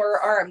just a sore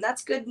arm.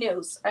 That's good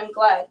news. I'm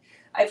glad.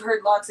 I've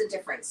heard lots of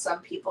different,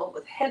 some people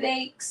with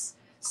headaches,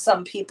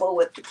 some people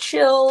with the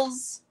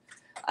chills.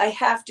 I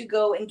have to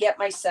go and get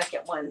my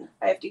second one.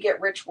 I have to get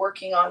Rich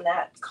working on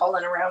that,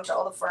 calling around to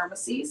all the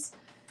pharmacies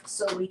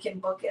so we can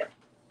book it.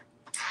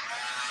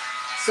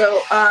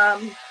 So,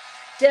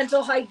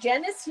 dental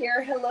hygienist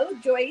here. Hello,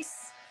 Joyce.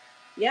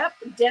 Yep,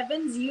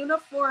 Devin's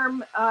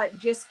uniform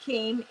just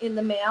came in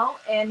the mail,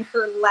 and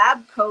her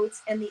lab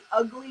coats and the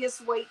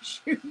ugliest white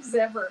shoes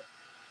ever.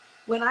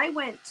 when I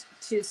went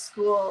to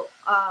school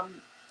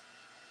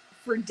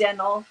for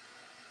dental,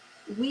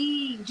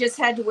 we just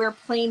had to wear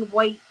plain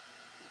white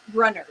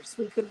runners.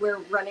 We could wear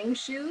running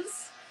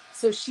shoes.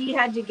 So she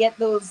had to get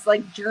those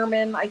like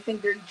German, I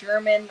think they're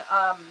German,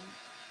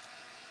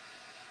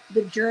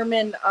 the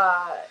German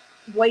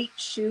white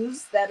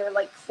shoes that are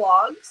like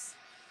clogs.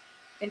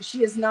 And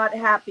she is not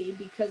happy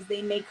because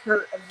they make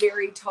her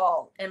very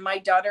tall. And my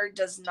daughter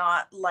does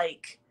not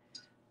like,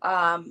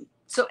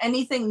 so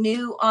anything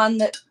new on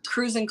the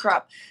cruise and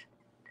crop,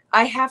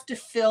 I have to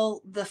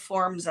fill the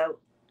forms out.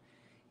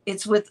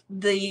 It's with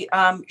the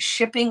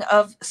shipping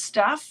of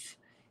stuff.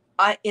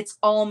 It's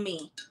all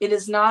me. It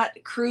is not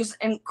cruise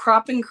and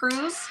crop and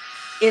cruise.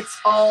 It's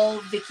all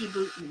Vicky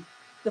Booten.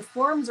 The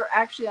forms are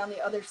actually on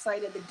the other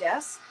side of the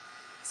desk.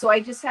 So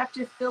I just have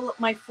to fill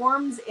my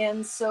forms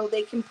in so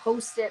they can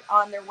post it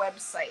on their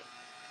website.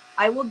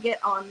 I will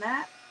get on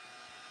that.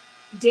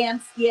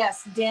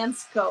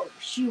 Dansko.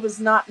 She was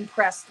not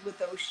impressed with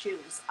those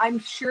shoes. I'm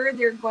sure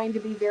they're going to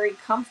be very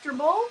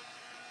comfortable,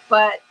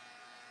 but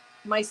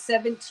my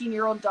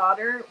 17-year-old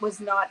daughter was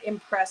not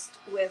impressed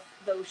with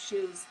those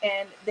shoes,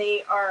 and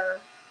they are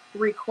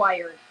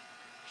required.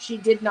 She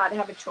did not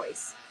have a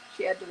choice.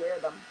 She had to wear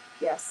them.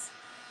 Yes.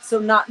 So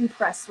not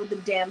impressed with the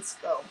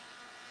Dansko.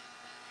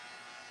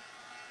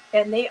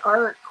 And they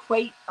are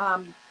quite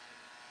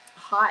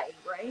high,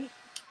 right?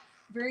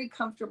 Very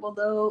comfortable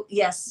though.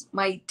 Yes,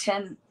 my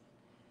 10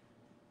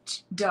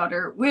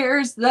 daughter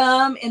wears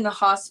them in the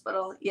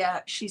hospital.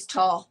 Yeah, she's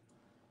tall.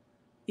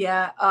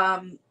 Yeah.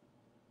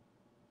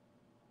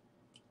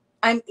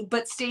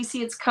 But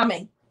Stacy, it's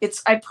coming.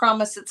 I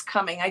promise it's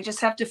coming. I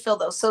just have to fill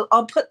those. So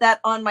I'll put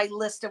that on my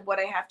list of what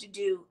I have to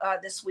do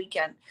this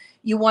weekend.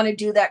 You want to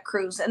do that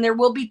cruise, and there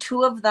will be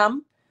 2 of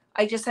them.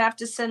 I just have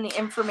to send the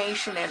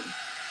information in,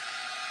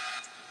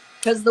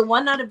 because the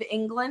one out of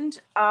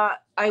England,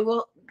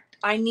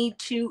 I need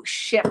to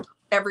ship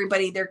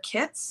everybody their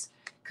kits,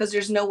 because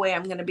there's no way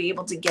I'm going to be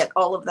able to get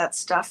all of that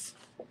stuff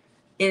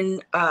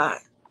in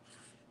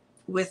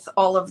with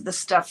all of the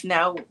stuff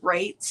now,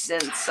 right?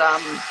 Since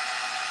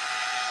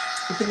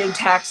with the new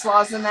tax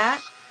laws and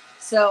that.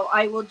 So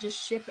I will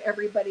just ship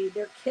everybody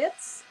their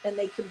kits and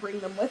they can bring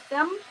them with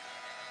them.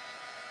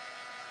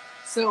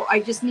 So I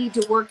just need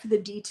to work the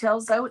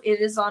details out.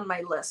 It is on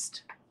my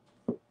list.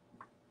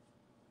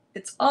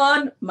 It's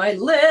on my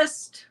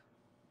list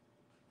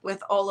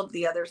with all of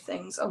the other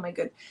things. Oh my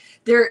good.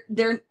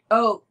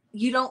 Oh,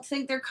 you don't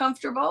think they're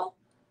comfortable?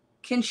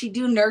 Can she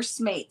do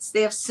Nursemates?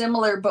 They have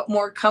similar but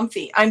more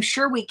comfy. I'm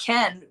sure we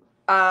can.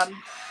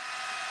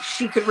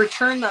 She could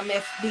return them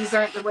if these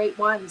aren't the right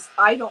ones.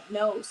 I don't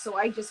know. So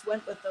I just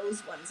went with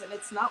those ones, and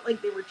it's not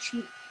like they were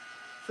cheap.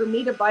 For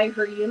me to buy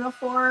her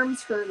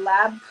uniforms, her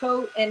lab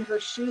coat, and her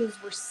shoes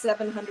were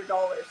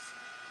 $700.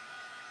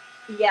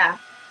 Yeah,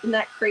 isn't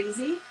that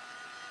crazy?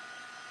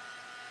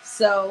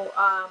 So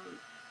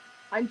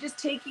I'm just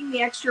taking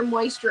the extra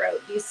moisture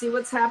out. Do you see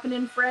what's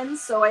happening,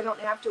 friends? So I don't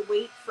have to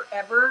wait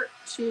forever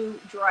to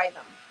dry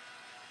them.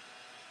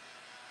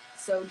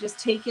 So just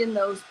take in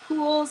those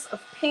pools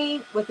of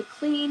paint with a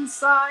clean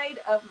side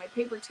of my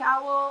paper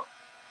towel.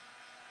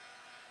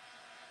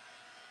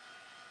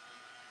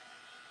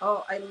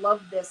 Oh, I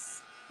love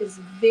this. It's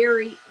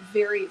very,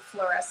 very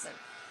fluorescent.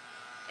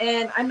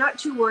 And I'm not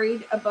too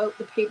worried about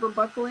the paper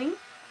buckling.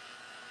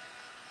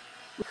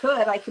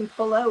 I can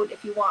pull out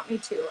if you want me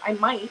to. I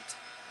might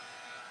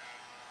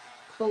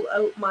pull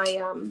out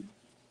my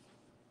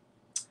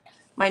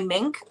my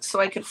mink so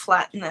I could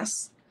flatten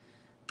this.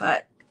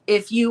 But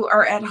if you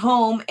are at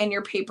home and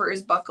your paper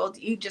is buckled,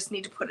 you just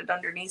need to put it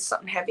underneath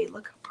something heavy.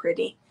 Look how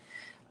pretty.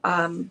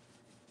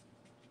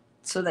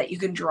 So that you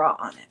can draw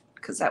on it,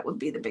 because that would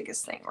be the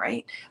biggest thing,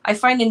 right? I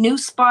find a new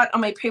spot on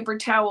my paper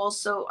towel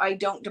so I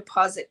don't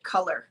deposit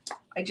color.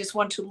 I just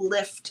want to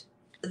lift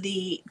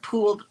the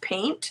pooled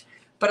paint,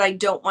 but I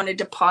don't want to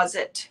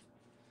deposit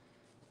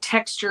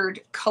textured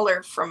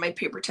color from my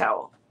paper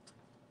towel.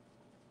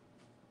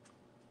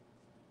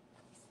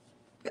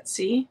 But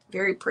see,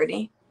 very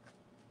pretty.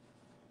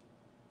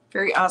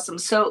 Very awesome.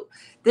 So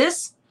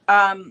this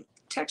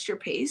texture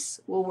paste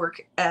will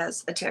work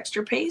as a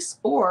texture paste,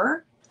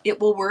 or it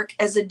will work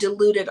as a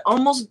diluted,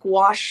 almost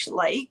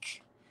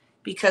gouache-like,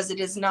 because it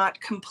is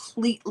not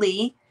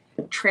completely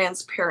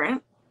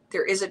transparent.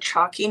 There is a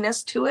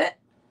chalkiness to it.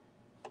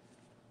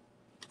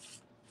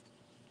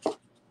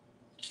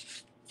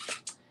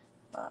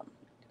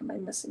 Am I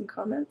missing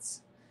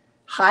comments?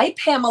 Hi,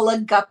 Pamela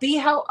Guppy.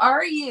 How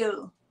are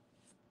you?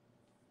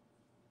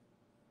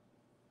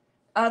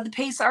 The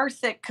pastes are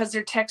thick because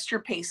they're texture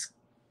paste,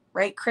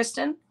 right,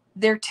 Kristen?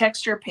 They're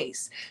texture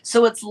paste.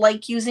 So it's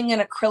like using an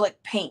acrylic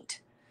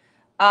paint,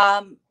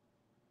 right?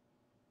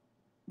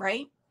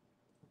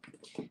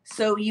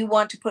 So you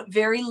want to put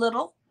very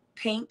little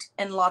paint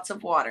and lots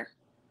of water.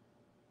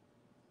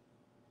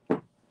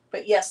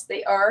 But yes,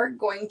 they are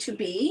going to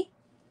be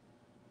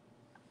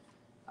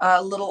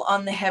a little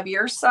on the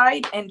heavier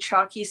side and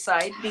chalky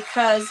side,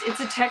 because it's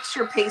a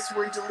texture paste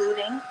we're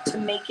diluting to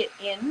make it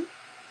into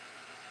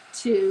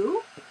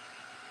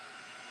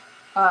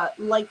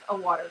like a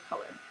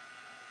watercolor.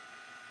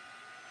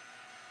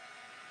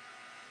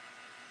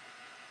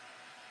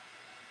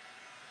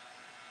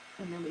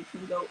 And then we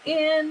can go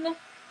in.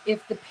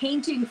 If the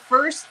painting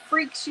first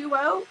freaks you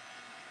out,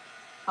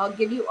 I'll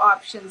give you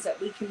options that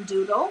we can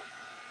doodle.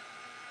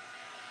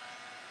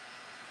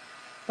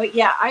 But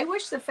yeah, I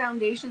wish the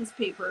foundations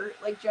paper,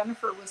 like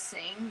Jennifer was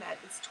saying, that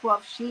it's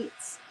 12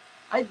 sheets.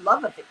 I'd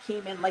love if it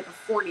came in like a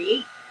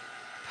 48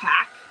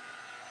 pack.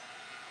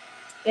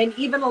 And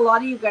even a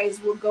lot of you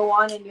guys will go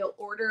on and you'll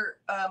order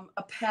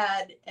a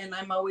pad, and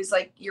I'm always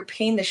like, you're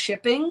paying the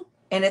shipping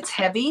and it's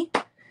heavy.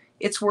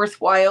 It's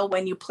worthwhile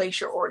when you place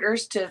your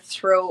orders to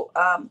throw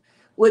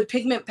would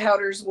pigment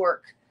powders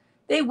work?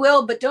 They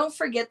will, but don't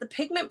forget the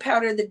pigment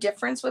powder, the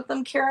difference with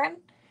them, Karen,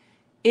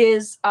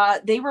 is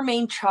they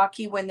remain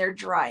chalky when they're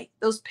dry.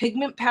 Those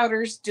pigment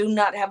powders do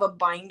not have a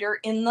binder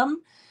in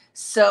them,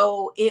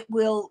 so it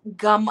will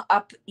gum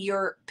up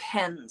your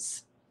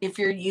pens if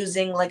you're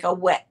using like a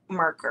wet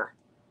marker.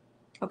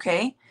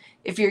 Okay,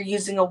 if you're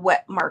using a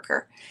wet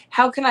marker.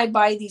 How can I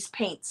buy these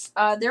paints?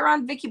 They're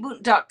on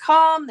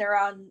vickyboonton.com. They're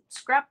on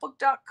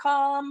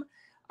scrapbook.com.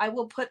 I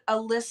will put a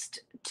list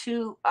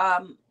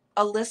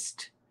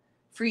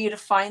for you to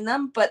find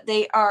them, but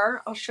they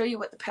are, I'll show you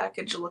what the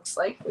package looks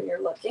like when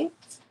you're looking.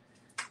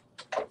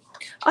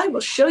 I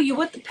will show you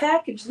what the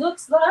package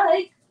looks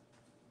like.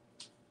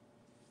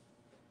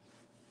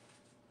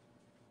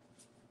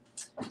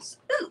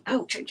 Ooh,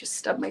 ouch, I just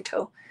stubbed my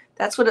toe.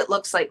 That's what it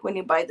looks like when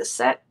you buy the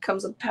set.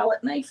 Comes with a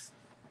palette knife.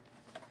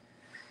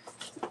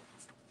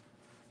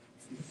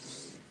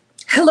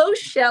 Hello,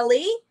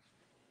 Shelly.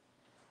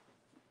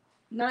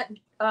 Not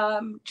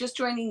just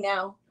joining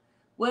now.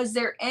 Was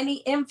there any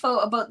info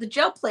about the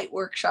gel plate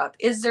workshop?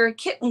 Is there a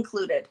kit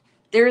included?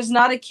 There is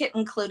not a kit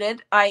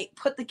included. I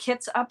put the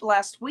kits up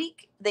last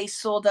week. They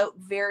sold out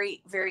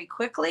very, very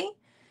quickly.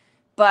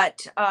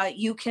 But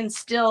you can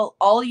still,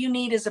 all you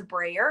need is a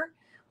brayer,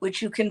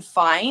 which you can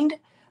find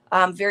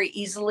very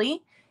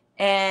easily.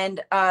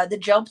 And the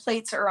gel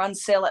plates are on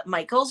sale at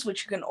Michael's,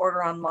 which you can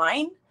order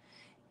online,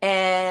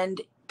 and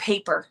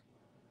paper.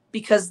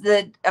 Because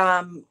the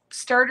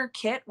starter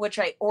kit, which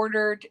I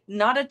ordered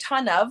not a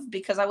ton of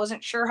because I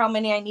wasn't sure how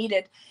many I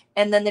needed,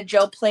 and then the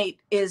gel plate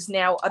is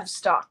now out of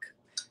stock.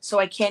 So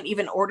I can't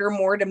even order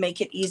more to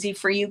make it easy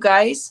for you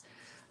guys.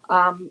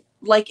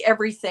 Like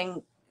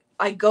everything,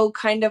 I go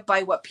kind of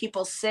by what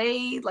people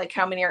say, like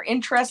how many are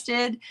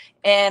interested,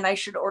 and I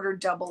should order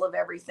double of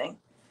everything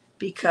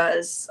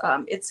because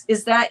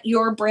is that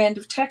your brand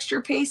of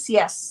texture paste?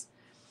 Yes.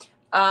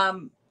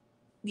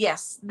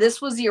 Yes, this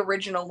was the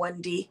original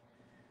 1D.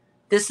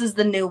 This is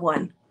the new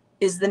one,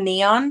 is the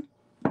neon.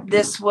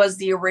 This was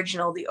the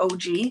original, the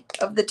OG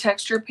of the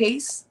texture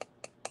paste.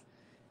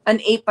 An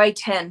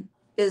 8x10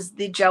 is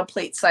the gel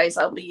plate size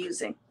I'll be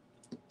using.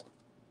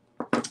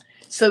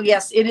 So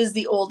yes, it is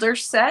the older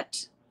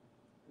set,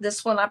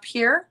 this one up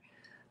here.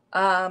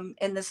 And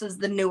this is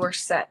the newer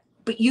set.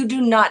 But you do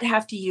not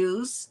have to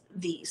use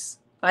these.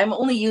 I'm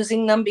only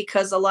using them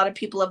because a lot of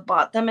people have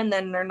bought them and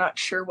then they're not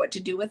sure what to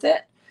do with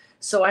it.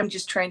 So I'm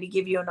just trying to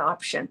give you an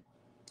option.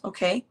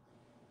 Okay.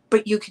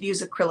 But you could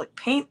use acrylic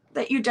paint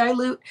that you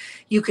dilute.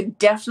 You could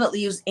definitely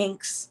use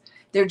inks.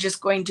 They're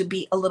just going to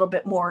be a little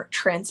bit more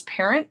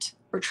transparent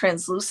or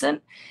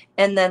translucent.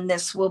 And then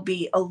this will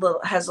be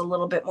has a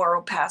little bit more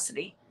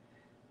opacity.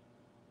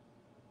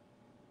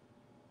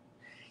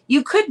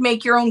 You could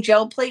make your own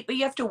gel plate, but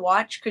you have to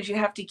watch because you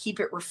have to keep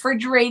it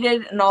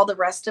refrigerated and all the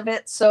rest of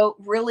it. So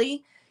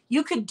really,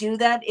 you could do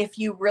that if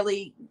you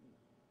really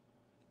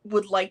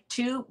would like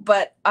to,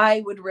 but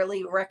I would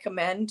really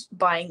recommend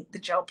buying the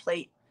gel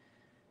plate.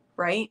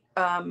 Right.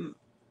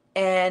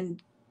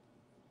 And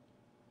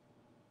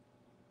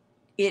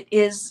it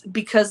is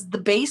because the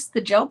base, the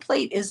gel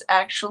plate is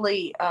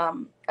actually,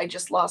 I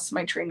just lost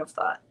my train of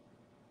thought,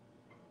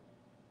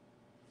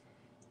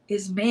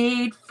 is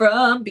made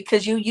from,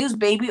 because you use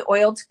baby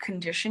oil to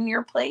condition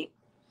your plate.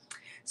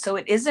 So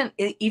it isn't,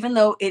 even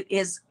though it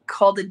is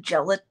called a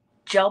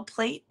gel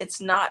plate,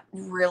 it's not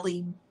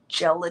really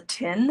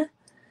gelatin.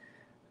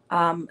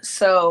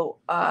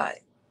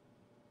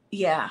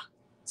 Yeah.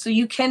 So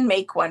you can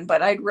make one,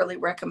 but I'd really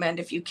recommend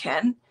if you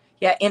can.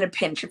 Yeah, in a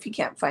pinch if you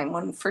can't find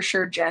one, for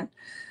sure, Jen.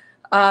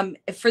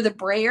 For the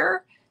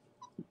brayer,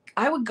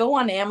 I would go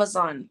on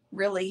Amazon,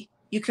 really.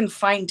 You can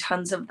find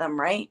tons of them,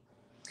 right?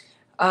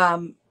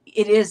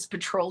 It is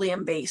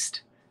petroleum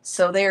based.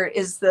 So there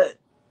is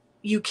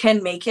you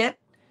can make it,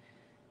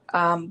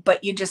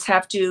 but you just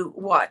have to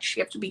watch.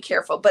 You have to be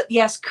careful. But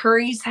yes,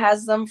 Curry's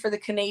has them for the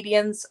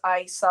Canadians.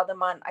 I saw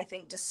them on, I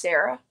think,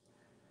 DeSeris.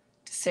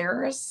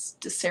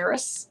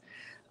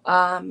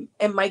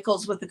 And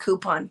Michael's with the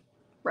coupon,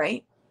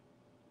 right?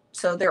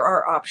 So there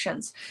are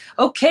options.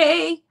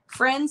 Okay,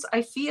 friends,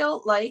 I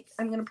feel like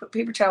I'm going to put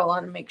paper towel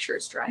on and make sure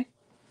it's dry.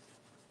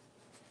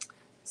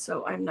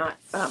 So I'm not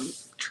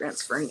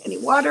transferring any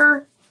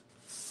water.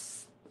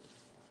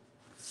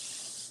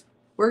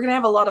 We're going to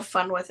have a lot of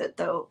fun with it,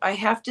 though. I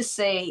have to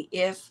say,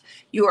 if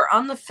you are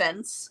on the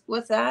fence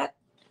with that,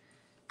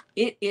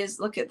 it is,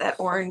 look at that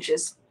orange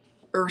is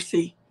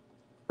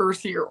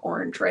earthier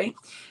orange, right?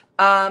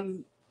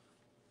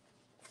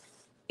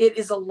 It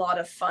is a lot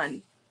of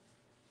fun.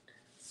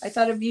 I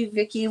thought of you,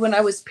 Vicky, when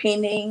I was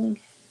painting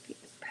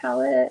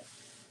palette.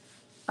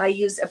 I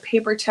used a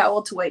paper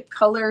towel to wipe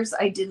colors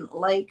I didn't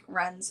like,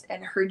 runs,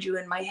 and heard you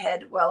in my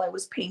head while I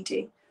was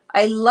painting.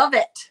 I love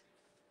it.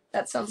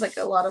 That sounds like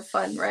a lot of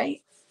fun,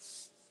 right?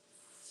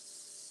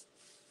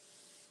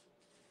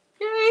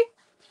 Yay.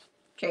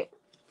 Okay.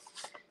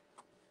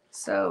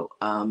 So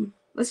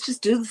let's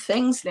just do the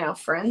things now,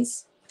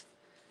 friends.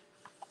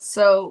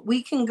 So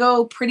we can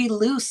go pretty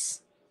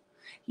loose.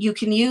 You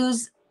can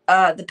use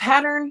the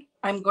pattern.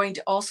 I'm going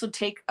to also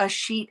take a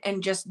sheet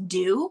and just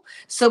do.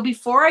 So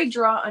before I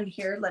draw on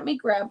here, let me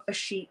grab a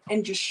sheet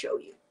and just show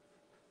you.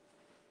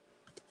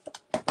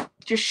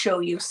 Just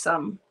show you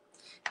some,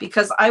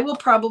 because I will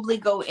probably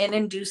go in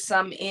and do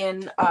some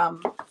in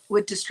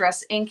with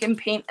Distress ink and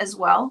paint as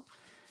well.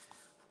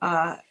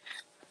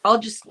 I'll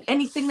just,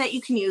 anything that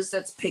you can use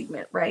that's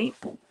pigment, right?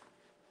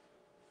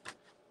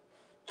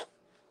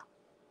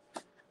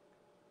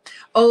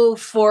 Oh,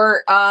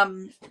 for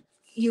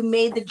you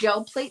made the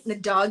gel plate and the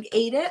dog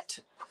ate it.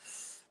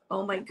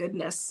 Oh my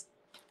goodness.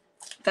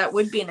 That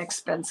would be an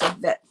expensive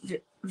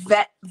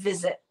vet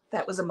visit.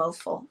 That was a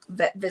mouthful.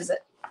 Vet visit.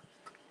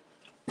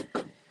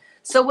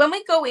 So when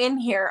we go in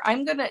here,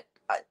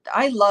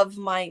 I love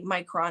my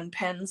Micron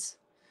pens.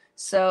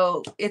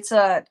 So it's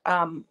a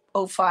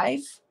 05.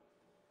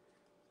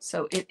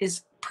 So it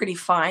is pretty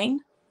fine.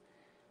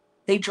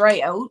 They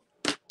dry out.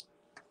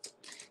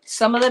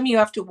 Some of them you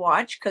have to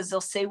watch because they'll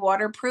say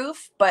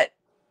waterproof, but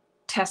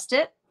test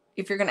it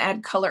if you're going to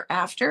add color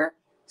after.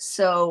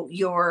 So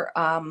your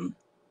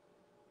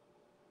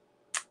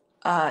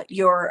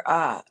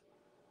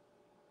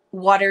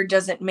water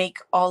doesn't make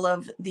all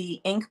of the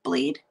ink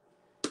bleed,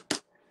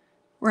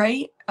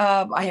 right?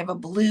 I have a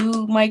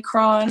blue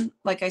Micron.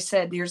 Like I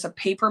said, there's a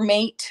Paper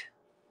Mate,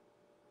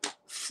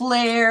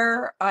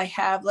 Flare. I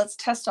have, let's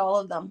test all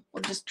of them.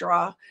 We'll just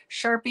draw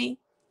Sharpie,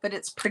 but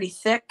it's pretty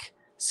thick,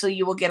 so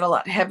you will get a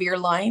lot heavier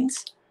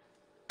lines.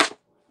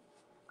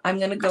 I'm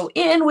going to go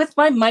in with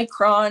my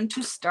Micron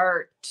to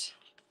start,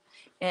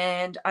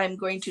 and I'm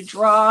going to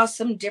draw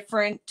some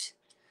different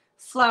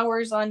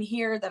flowers on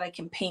here that I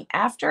can paint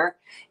after,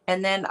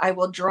 and then I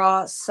will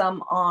draw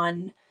some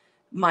on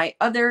my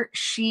other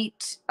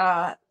sheet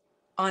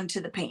onto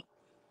the paint.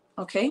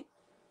 Okay.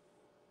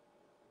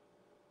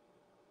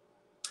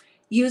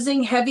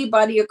 Using heavy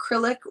body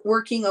acrylic,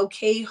 working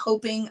okay,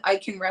 hoping I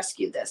can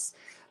rescue this.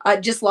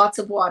 Just lots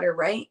of water,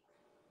 right?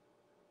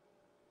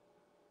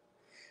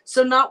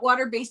 So not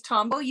water-based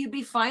Tombow. You'd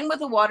be fine with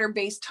a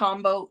water-based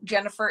Tombow,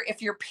 Jennifer,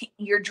 if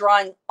you're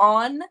drawing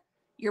on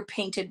your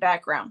painted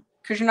background,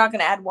 because you're not going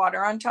to add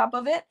water on top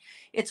of it.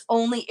 It's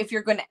only if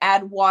you're going to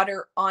add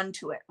water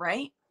onto it,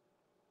 right?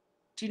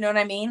 Do you know what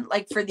I mean?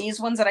 Like for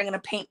these ones that I'm going to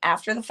paint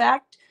after the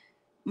fact,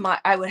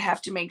 I would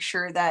have to make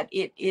sure that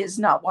it is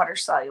not water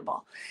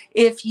soluble.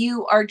 If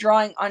you are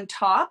drawing on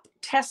top,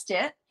 test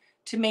it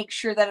to make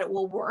sure that it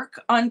will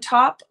work on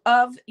top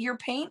of your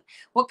paint.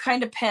 What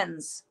kind of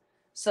pens?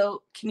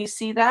 So can you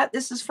see that?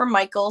 This is from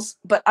Michaels,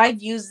 but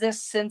I've used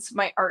this since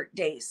my art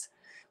days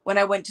when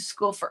I went to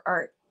school for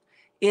art,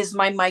 is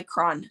my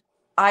Micron.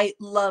 I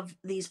love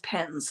these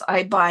pens.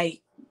 I buy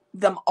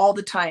them all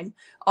the time.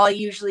 I'll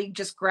usually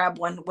just grab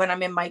one when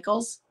I'm in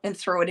Michaels and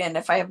throw it in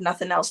if I have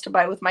nothing else to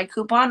buy with my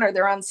coupon or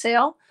they're on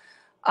sale.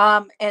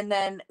 And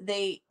then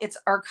it's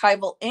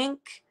archival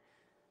ink.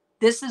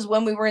 This is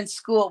when we were in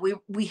school.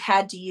 We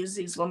had to use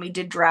these when we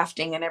did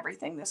drafting and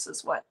everything. This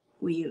is what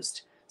we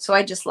used. So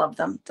I just love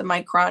them. The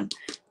Micron.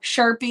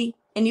 Sharpie,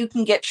 and you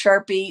can get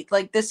Sharpie.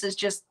 Like this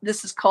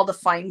is called a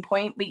fine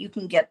point, but you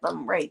can get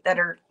them right that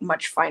are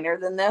much finer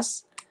than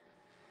this.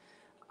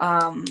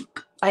 I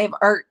have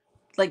art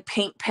like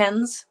paint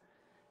pens,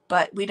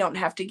 but we don't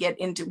have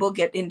to we'll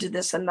get into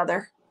this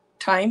another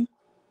time,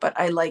 but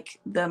I like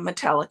the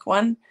metallic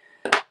one.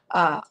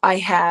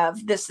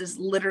 This is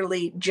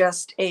literally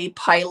just a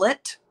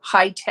Pilot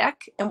high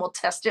tech, and we'll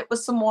test it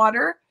with some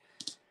water,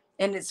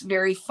 and it's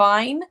very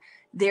fine.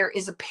 There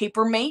is a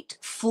Paper Mate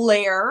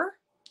Flare.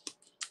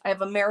 I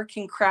have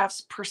American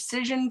Crafts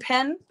Precision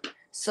Pen.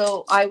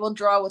 So I will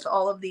draw with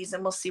all of these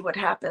and we'll see what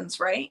happens,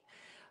 right?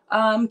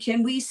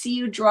 Can we see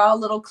you draw a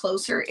little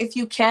closer? If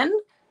you can,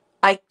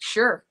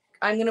 sure.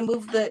 I'm going to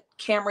move the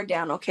camera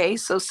down, okay?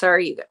 So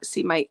sorry you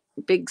see my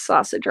big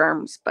sausage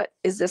arms, but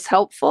is this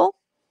helpful?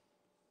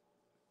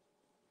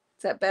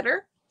 Is that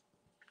better?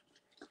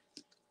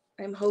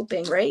 I'm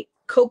hoping, right?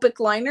 Copic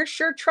liner,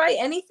 sure. Try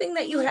anything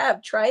that you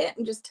have. Try it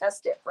and just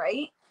test it,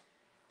 right?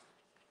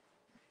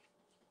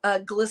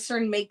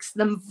 Glycerin makes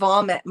them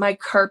vomit. My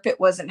carpet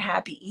wasn't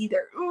happy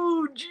either.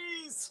 Oh,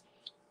 geez.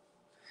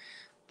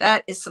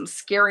 That is some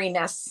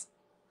scariness.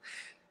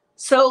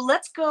 So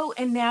let's go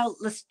and now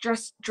let's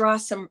just draw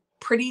some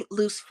pretty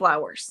loose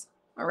flowers.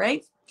 All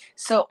right.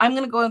 So I'm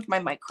going to go with my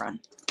Micron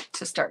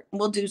to start.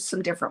 We'll do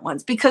some different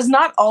ones because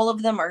not all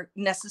of them are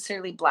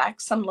necessarily black.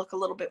 Some look a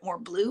little bit more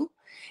blue.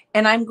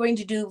 And I'm going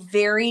to do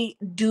very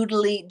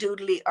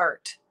doodly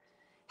art.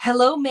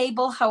 Hello,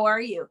 Mabel. How are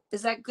you?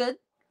 Is that good?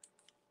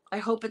 I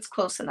hope it's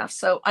close enough.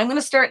 So I'm going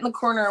to start in the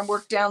corner and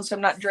work down so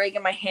I'm not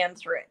dragging my hand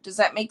through it. Does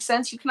that make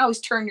sense? You can always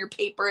turn your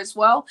paper as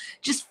well.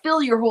 Just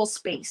fill your whole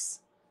space.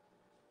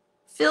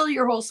 Fill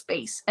your whole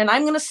space. And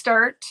I'm going to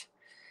start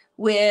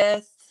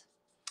with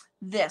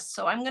this.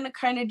 So I'm going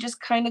to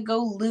just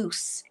go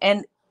loose,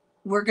 and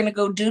we're going to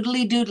go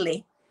doodly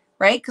doodly,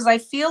 right? Because I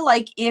feel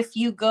like if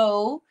you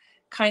go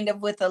kind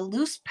of with a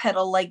loose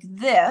petal like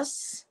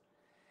this,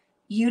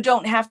 you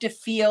don't have to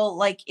feel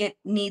like it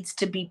needs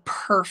to be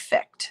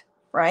perfect,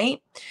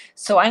 right?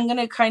 So I'm going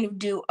to kind of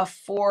do a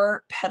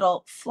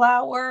 4-petal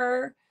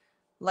flower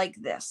like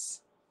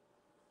this.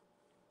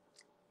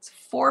 It's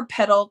a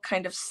 4-petal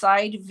kind of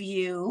side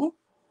view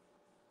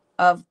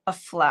of a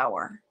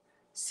flower.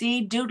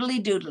 See,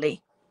 doodly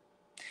doodly.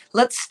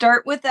 Let's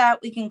start with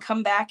that. We can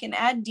come back and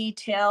add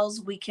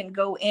details. We can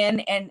go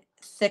in and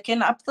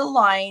thicken up the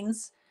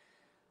lines.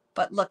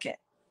 But look it,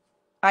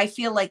 I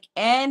feel like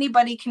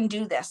anybody can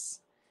do this.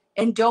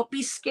 And don't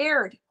be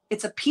scared.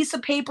 It's a piece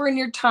of paper in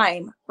your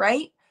time,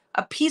 right?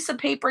 A piece of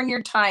paper in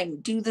your time.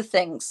 Do the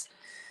things.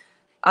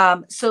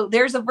 So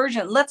there's a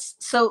version.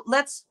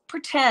 Let's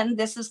pretend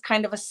this is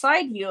kind of a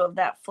side view of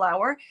that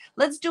flower.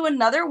 Let's do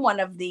another one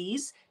of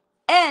these.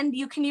 And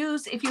you can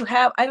use, if you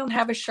have, I don't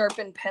have a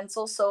sharpened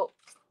pencil, so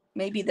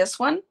maybe this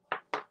one.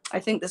 I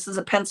think this is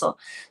a pencil.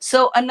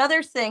 So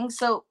another thing,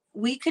 so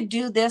we could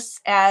do this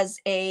as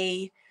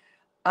an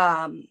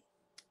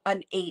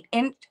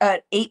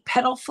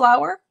 8-petal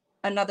flower,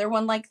 another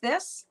one like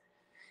this.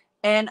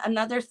 And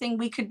another thing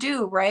we could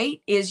do,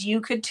 right, is you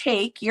could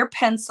take your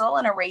pencil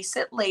and erase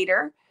it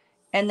later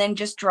and then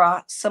just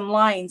draw some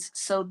lines.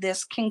 So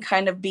this can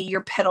kind of be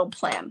your petal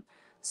plan.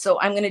 So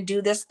I'm going to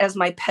do this as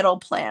my petal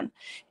plan,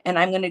 and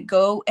I'm going to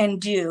go and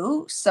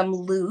do some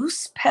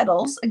loose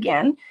petals.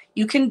 Again,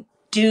 you can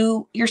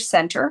do your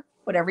center,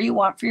 whatever you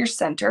want for your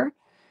center,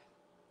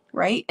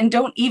 right? And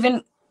don't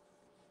even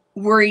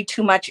worry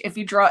too much if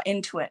you draw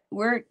into it.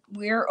 We're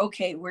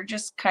okay. We're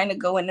just kind of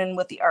going in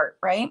with the art,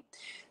 right?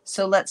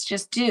 So let's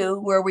just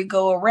do where we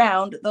go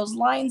around those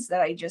lines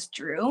that I just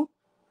drew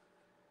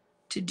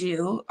to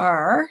do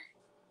our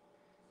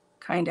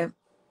kind of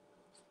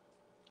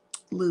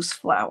loose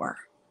flower.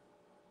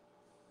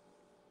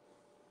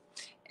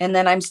 And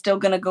then I'm still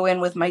going to go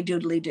in with my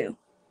doodly do.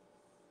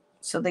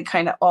 So they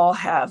kind of all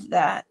have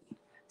that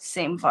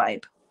same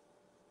vibe.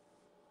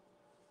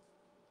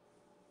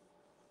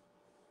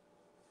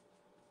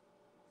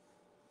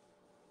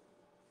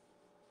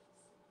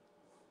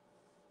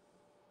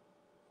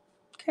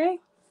 Okay.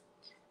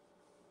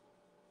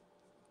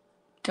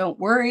 Don't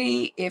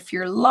worry if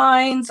your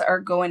lines are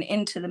going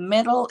into the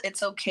middle.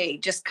 It's okay.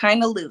 Just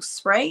kind of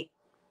loose, right?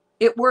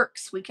 It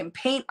works. We can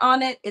paint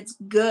on it. It's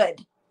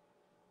good.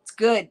 It's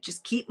good.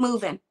 Just keep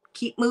moving.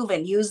 Keep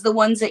moving. Use the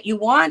ones that you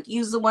want.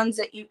 Use the ones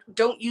that you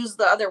don't use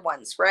the other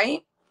ones,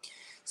 right?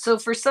 So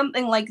for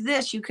something like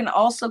this, you can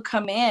also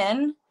come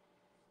in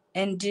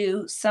and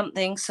do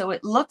something so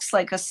it looks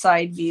like a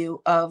side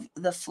view of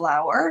the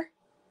flower,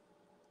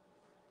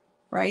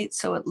 right?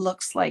 So it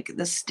looks like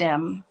the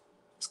stem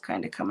is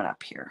kind of coming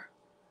up here.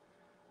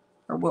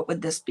 Or what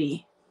would this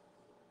be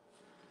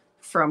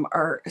from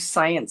our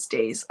science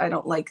days? I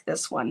don't like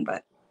this one,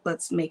 but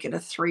let's make it a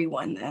 3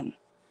 one then.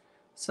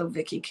 So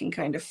Vicky can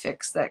kind of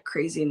fix that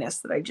craziness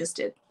that I just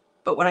did.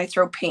 But when I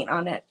throw paint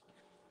on it,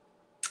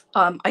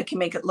 I can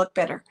make it look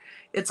better.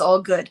 It's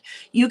all good.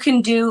 You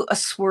can do a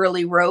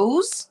swirly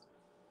rose.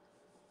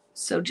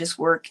 So just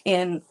work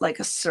in like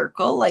a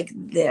circle like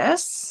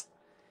this.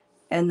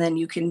 And then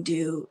you can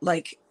do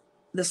like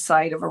the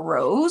side of a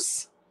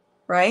rose,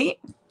 right?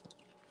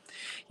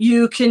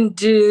 You can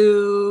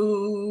do,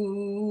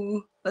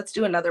 let's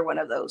do another one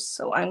of those.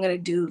 So I'm going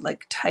to do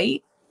like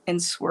tight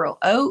and swirl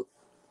out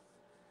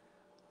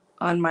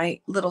on my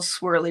little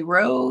swirly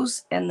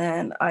rose. And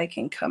then I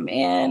can come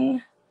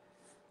in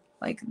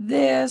like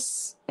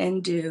this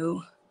and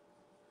do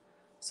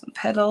some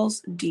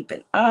petals,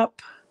 deepen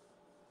up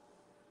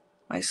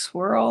my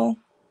swirl,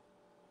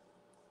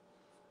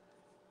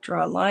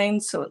 draw a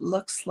line so it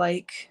looks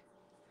like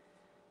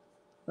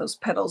those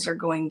petals are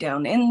going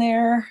down in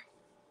there.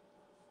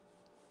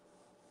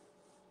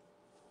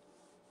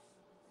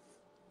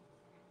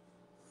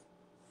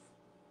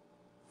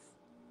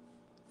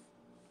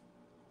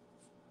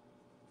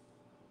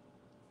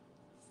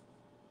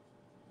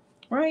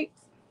 Right,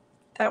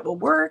 that will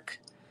work.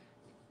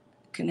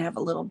 Can have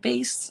a little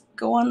base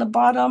go on the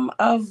bottom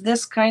of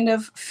this kind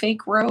of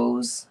fake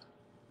rose.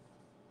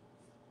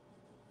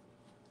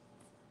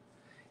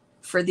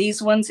 For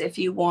these ones, if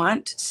you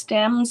want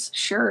stems,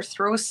 sure,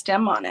 throw a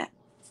stem on it,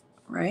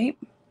 right?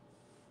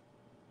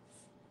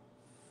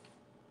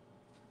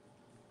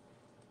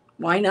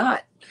 Why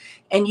not?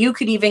 And you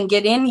could even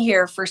get in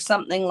here for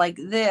something like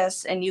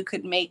this, and you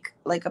could make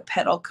like a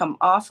petal come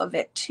off of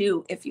it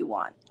too if you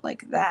want,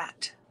 like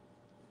that.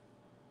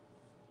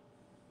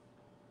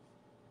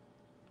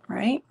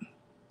 Right?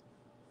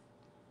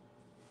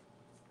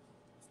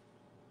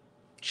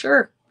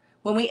 Sure.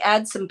 When we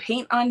add some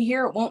paint on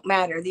here, it won't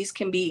matter. These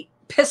can be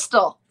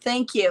pistol.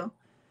 Thank you.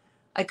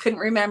 I couldn't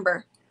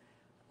remember.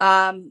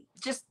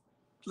 Just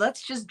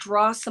let's just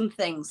draw some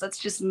things. Let's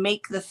just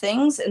make the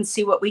things and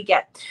see what we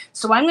get.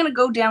 So I'm going to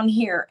go down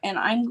here and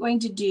I'm going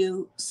to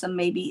do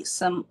maybe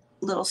some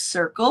little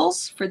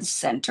circles for the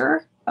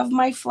center of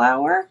my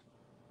flower.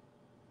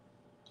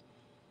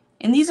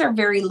 And these are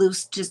very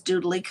loose, just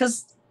doodly,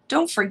 because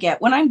don't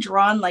forget, when I'm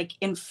drawn like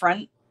in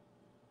front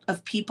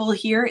of people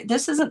here,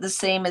 this isn't the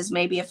same as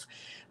maybe if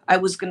I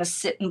was going to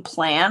sit and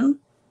plan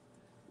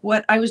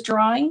what I was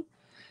drawing.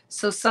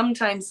 So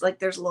sometimes like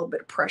there's a little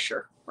bit of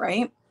pressure,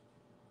 right?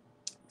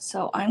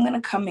 So I'm going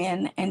to come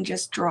in and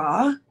just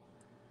draw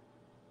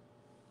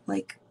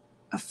like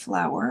a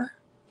flower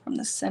from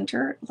the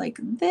center like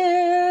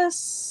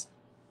this.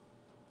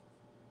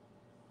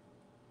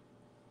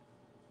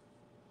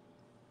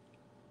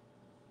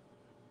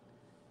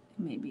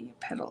 Maybe a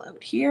petal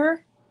out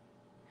here.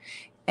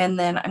 And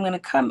then I'm going to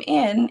come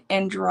in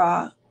and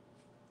draw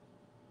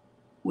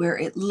where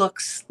it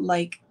looks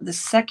like the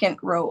second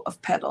row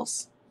of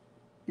petals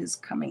is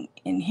coming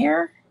in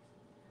here.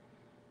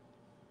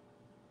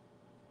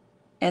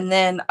 And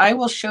then I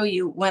will show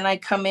you when I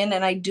come in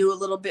and I do a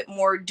little bit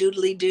more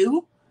doodly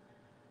do,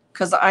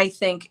 because I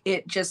think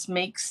it just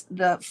makes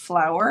the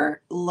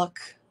flower look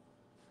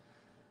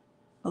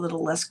a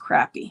little less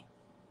crappy,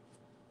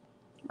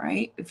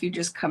 right? If you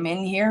just come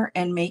in here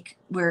and make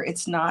where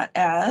it's not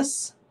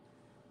as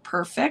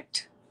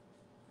perfect,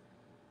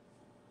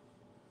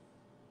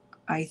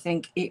 I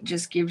think it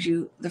just gives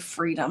you the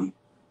freedom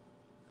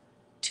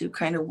to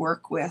kind of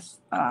work with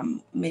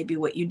maybe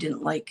what you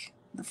didn't like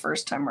the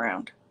first time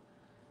around.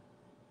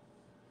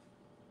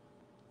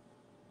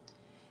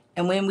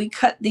 And when we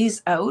cut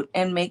these out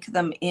and make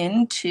them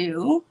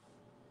into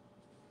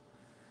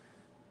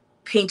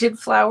painted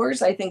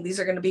flowers, I think these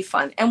are going to be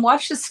fun. And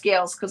watch the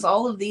scales, because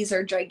all of these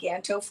are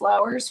giganto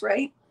flowers,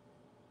 right?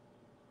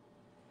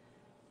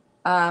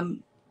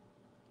 I'll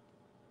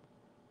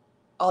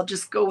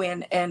just go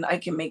in and I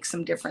can make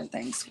some different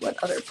things.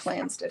 What other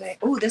plans did I?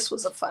 Oh, this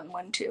was a fun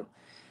one too.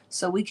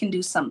 So we can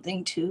do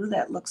something too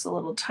that looks a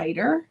little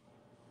tighter,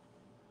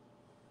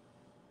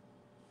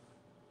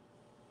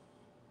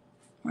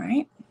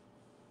 right?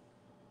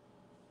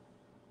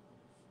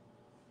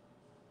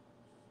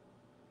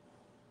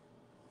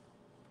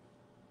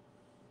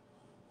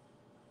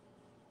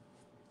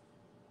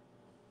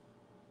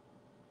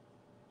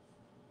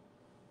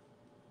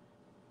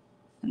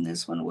 And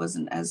this one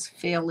wasn't as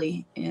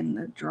faily in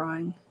the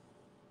drawing.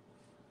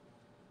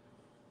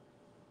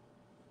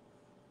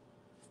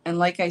 And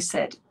like I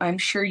said, I'm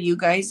sure you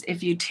guys,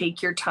 if you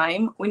take your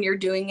time when you're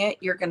doing it,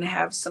 you're going to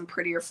have some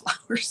prettier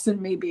flowers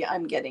than maybe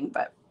I'm getting,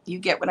 but you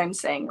get what I'm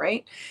saying,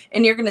 right?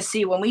 And you're going to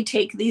see when we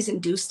take these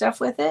and do stuff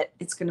with it,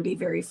 it's going to be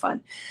very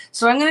fun.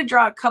 So I'm going to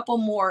draw a couple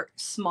more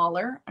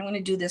smaller. I'm going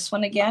to do this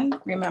one again.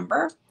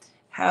 Remember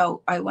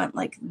how I went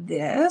like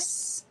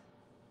this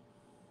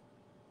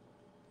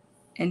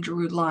and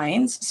drew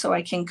lines so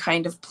I can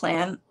kind of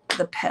plan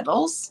the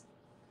petals.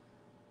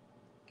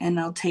 And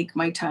I'll take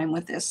my time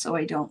with this so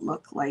I don't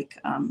look like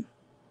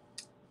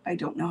I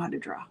don't know how to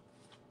draw.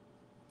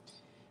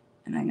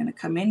 And I'm going to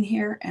come in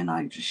here and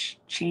I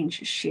just change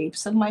the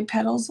shapes of my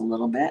petals a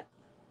little bit.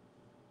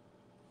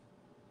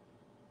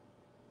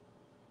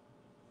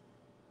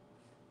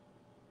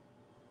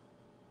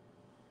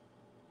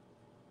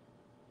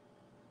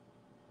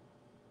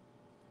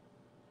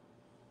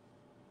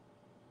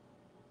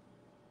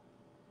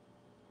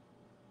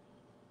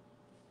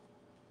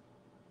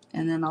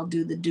 And then I'll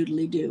do the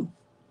doodly do,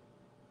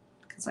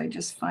 because I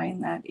just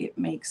find that it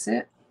makes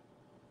it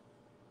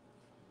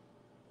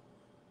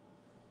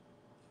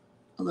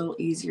a little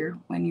easier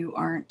when you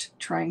aren't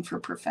trying for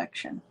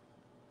perfection.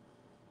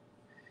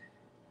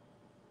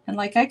 And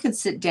like I could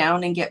sit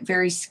down and get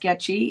very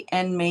sketchy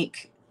and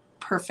make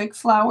perfect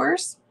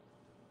flowers.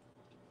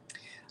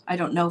 I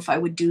don't know if I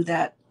would do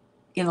that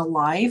in a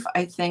live.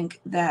 I think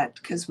that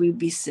because we'd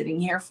be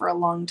sitting here for a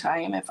long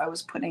time if I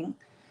was putting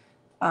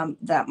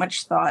that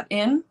much thought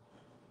in.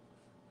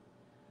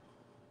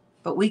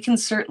 But we can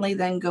certainly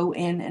then go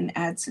in and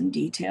add some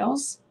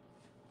details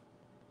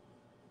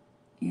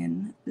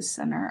in the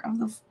center of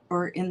the,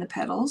 or in the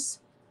petals.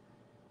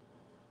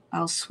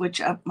 I'll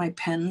switch up my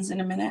pens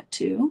in a minute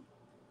too.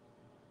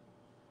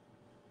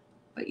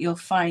 But you'll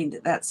find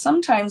that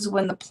sometimes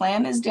when the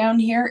plan is down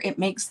here, it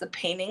makes the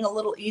painting a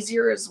little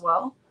easier as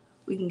well.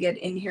 We can get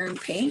in here and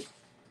paint.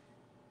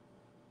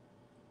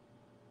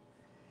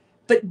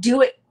 But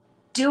do it,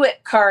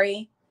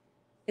 Kari.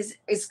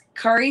 Is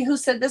Kari who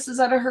said this is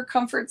out of her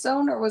comfort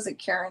zone, or was it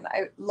Karen?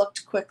 I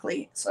looked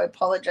quickly, so I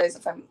apologize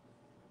if I'm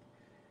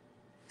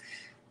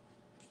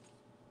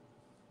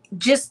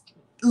just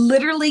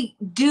literally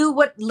do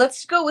what,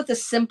 let's go with a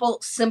simple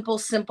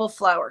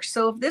flower.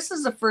 So if this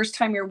is the first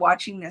time you're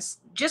watching this,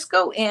 just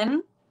go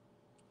in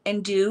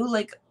and do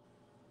like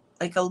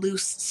a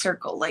loose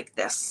circle like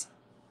this.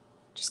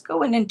 Just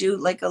go in and do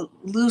like a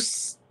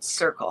loose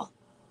circle.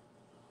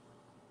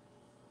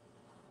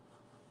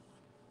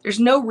 There's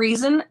no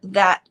reason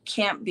that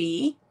can't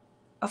be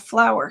a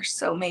flower.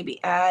 So maybe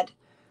add,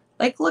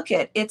 like, look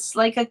at, it's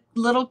like a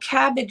little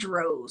cabbage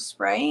rose,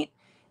 right?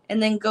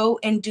 and then go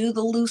and do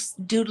the loose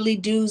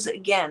doodly doos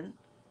again.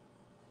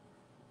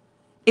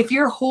 If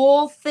your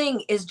whole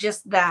thing is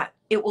just that,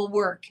 it will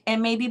work.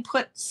 And maybe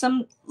put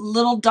some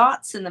little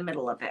dots in the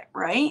middle of it,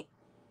 right?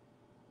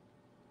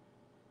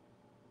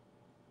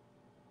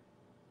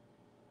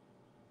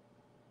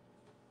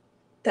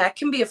 That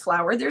can be a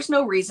flower. There's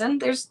no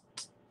reason.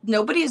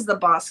 Nobody is the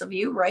boss of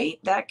you, right?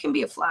 That can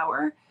be a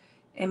flower.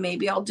 And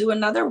maybe I'll do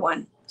another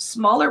one,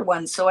 smaller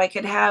one. So I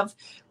could have,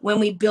 when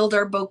we build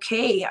our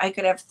bouquet, I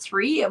could have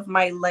 3 of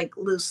my like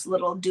loose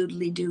little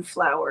doodly doo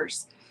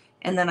flowers.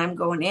 And then I'm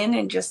going in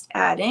and just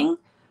adding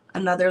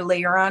another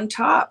layer on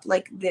top.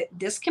 Like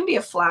this can be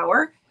a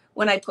flower.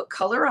 When I put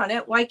color on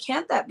it, why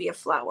can't that be a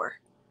flower?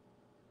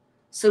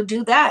 So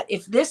do that.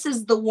 If this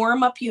is the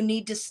warm up you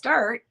need to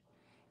start,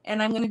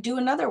 and I'm going to do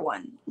another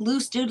one.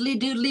 Loose doodly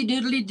doodly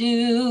doodly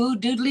doo,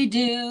 doodly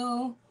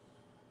doo,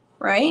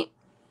 right?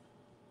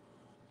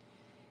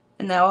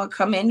 And now I'll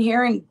come in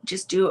here and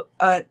just do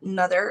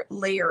another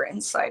layer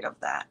inside of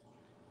that.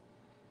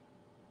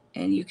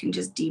 And you can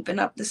just deepen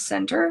up the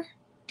center,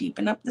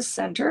 deepen up the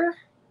center.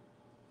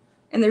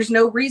 And there's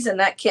no reason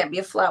that can't be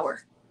a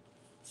flower,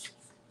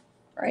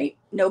 right?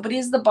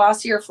 Nobody's the boss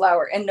of your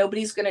flower, and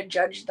nobody's going to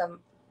judge them.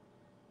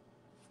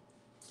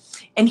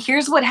 And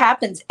here's what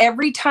happens.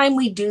 Every time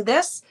we do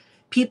this,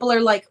 people are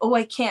like, oh,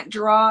 I can't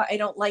draw. I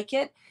don't like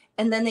it.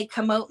 And then they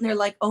come out and they're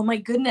like, oh my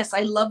goodness,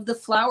 I love the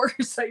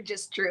flowers I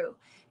just drew.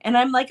 And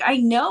I'm like, I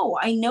know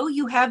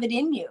you have it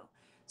in you.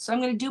 So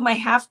I'm going to do my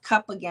half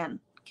cup again.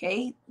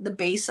 Okay. The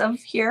base of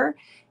here.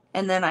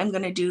 And then I'm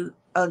going to do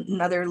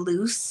another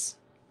loose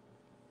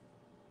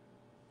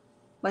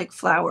like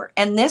flower.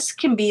 And this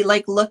can be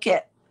like, look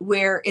at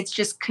where it's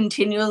just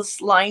continuous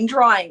line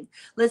drawing.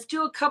 Let's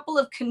do a couple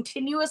of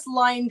continuous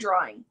line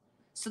drawing.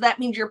 So that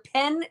means your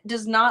pen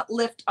does not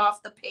lift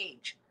off the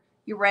page.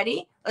 You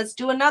ready? Let's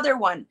do another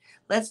one.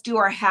 Let's do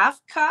our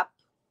half cup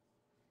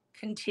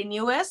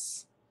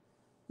continuous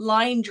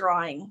line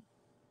drawing.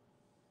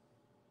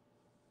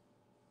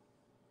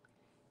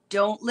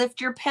 Don't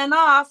lift your pen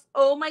off.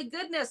 Oh my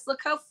goodness,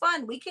 look how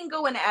fun. We can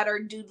go and add our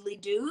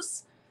doodly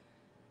doos,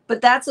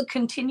 but that's a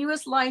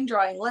continuous line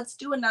drawing. Let's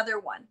do another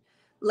one.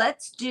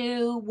 Let's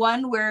do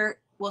one where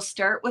we'll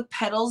start with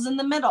petals in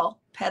the middle,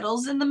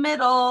 petals in the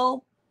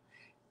middle,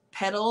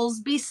 petals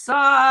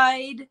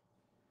beside,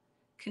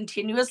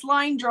 continuous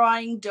line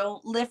drawing.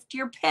 Don't lift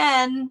your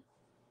pen.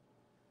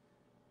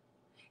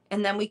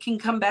 And then we can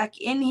come back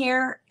in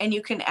here and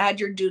you can add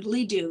your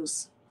doodly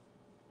doos.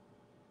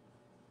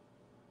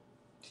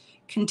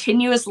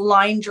 Continuous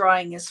line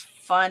drawing is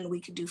fun. We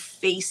can do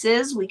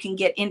faces. We can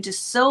get into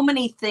so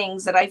many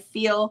things that I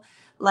feel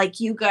like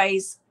you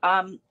guys,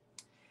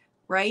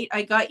 right?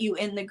 I got you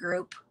in the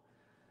group.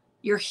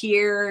 You're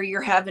here,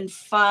 you're having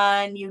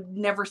fun. You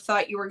never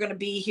thought you were going to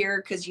be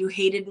here because you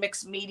hated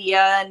mixed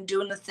media and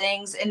doing the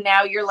things. And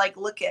now you're like,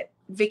 look at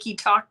Vicky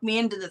talked me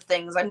into the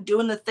things. I'm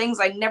doing the things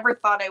I never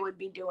thought I would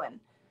be doing.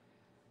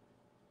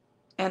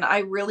 And I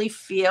really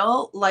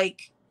feel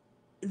like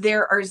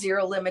there are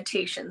 0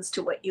 limitations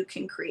to what you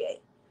can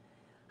create.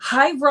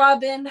 Hi,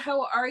 Robin.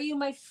 How are you,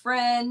 my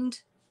friend?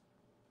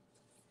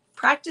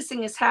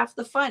 Practicing is half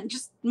the fun.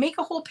 Just make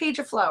a whole page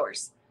of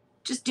flowers.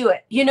 Just do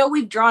it. You know,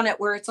 we've drawn it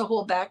where it's a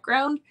whole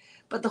background,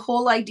 but the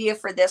whole idea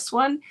for this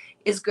one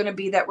is going to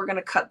be that we're going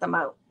to cut them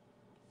out.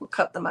 We'll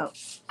cut them out.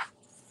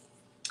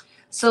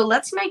 So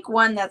let's make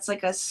one that's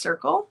like a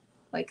circle,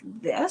 like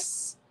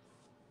this.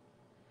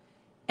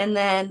 And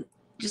then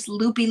just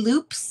loopy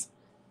loops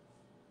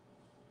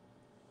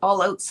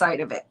all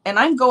outside of it. And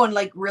I'm going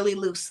like really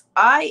loose.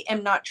 I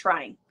am not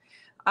trying.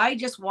 I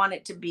just want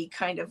it to be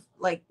kind of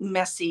like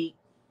messy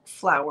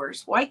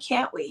flowers. Why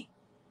can't we?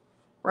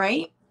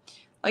 Right?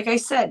 Like I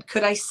said,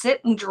 could I sit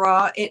and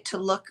draw it to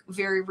look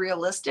very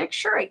realistic?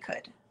 Sure, I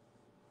could.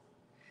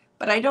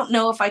 But I don't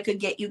know if I could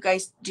get you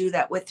guys to do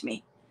that with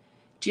me.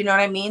 Do you know what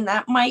I mean?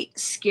 That might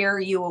scare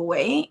you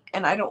away.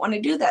 And I don't want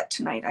to do that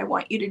tonight. I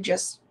want you to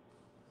just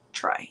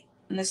try.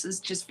 And this is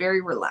just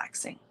very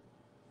relaxing.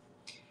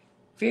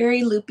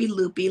 Very loopy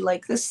loopy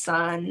like the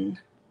sun.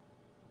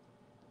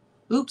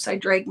 Oops, I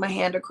dragged my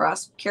hand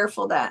across.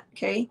 Careful that,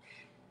 okay?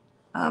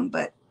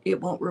 But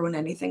it won't ruin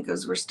anything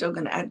because we're still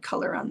going to add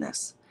color on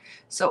this.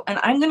 So, and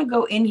I'm going to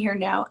go in here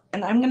now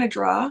and I'm going to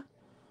draw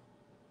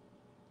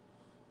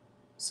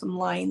some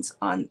lines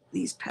on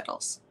these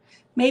petals.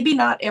 Maybe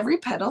not every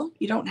petal.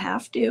 You don't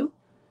have to.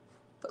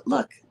 But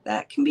look,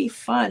 that can be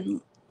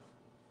fun.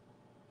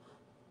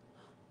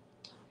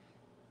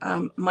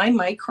 My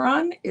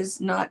micron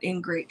is not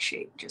in great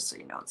shape, just so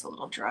you know. It's a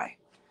little dry.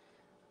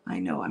 I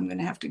know I'm going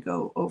to have to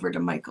go over to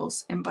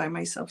Michael's and buy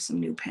myself some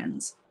new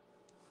pens.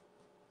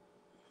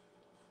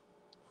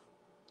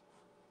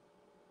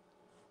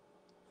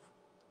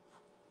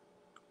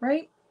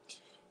 Right?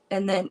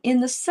 And then in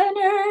the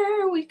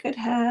center, we could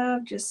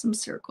have just some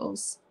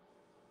circles.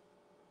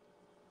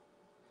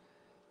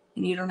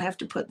 And you don't have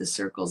to put the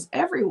circles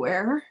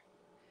everywhere.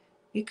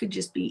 It could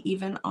just be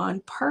even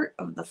on part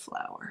of the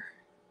flower.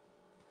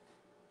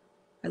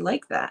 I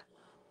like that.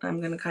 I'm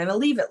going to kind of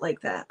leave it like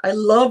that. I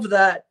love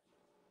that.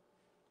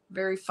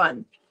 Very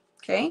fun.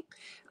 Okay.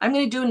 I'm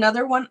going to do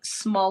another one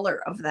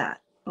smaller of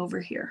that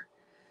over here.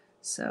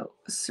 So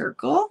a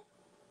circle.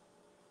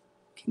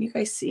 Can you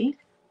guys see?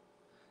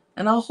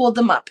 And I'll hold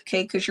them up,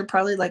 okay? Because you're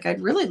probably like,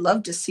 I'd really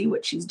love to see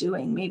what she's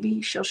doing.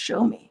 Maybe she'll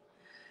show me.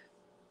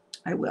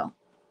 I will.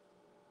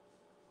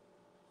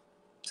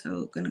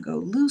 So going to go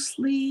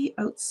loosely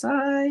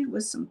outside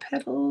with some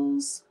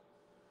petals.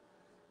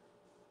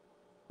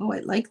 Oh, I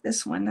like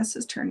this one. This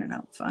is turning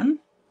out fun.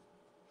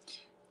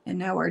 And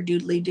now our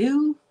doodly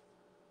doo.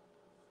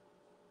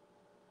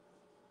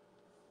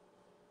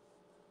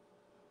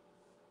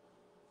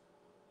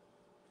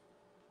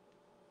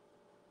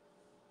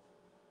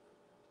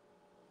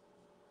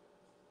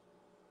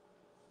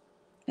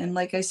 And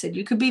like I said,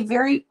 you could be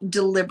very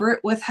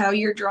deliberate with how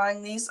you're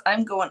drawing these.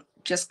 I'm going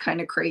just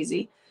kind of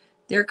crazy.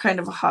 They're kind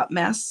of a hot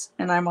mess,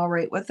 and I'm all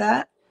right with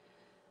that.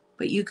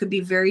 But you could be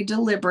very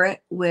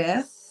deliberate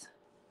with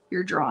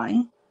your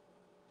drawing.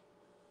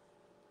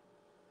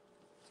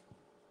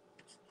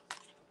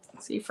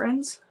 See,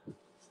 friends?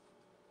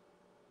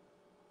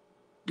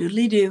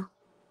 Doodly doo,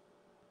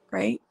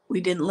 right?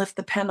 We didn't lift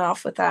the pen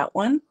off with that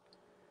one.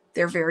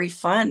 They're very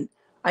fun.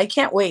 I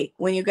can't wait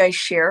when you guys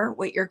share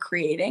what you're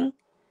creating.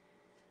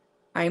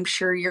 I'm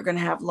sure you're going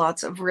to have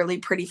lots of really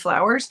pretty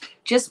flowers.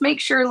 Just make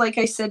sure, like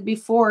I said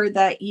before,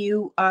 that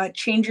you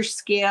change your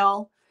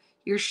scale,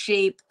 your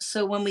shape.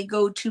 So when we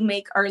go to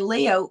make our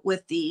layout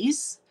with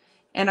these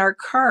and our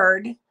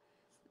card,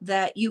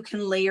 that you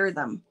can layer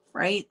them,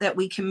 right? That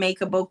we can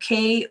make a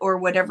bouquet or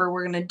whatever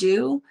we're going to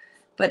do.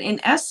 But in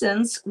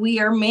essence,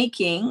 we are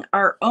making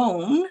our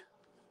own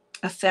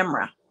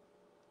ephemera.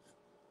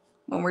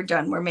 When we're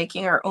done, we're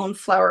making our own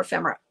flower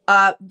ephemera.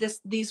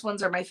 These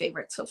ones are my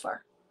favorite so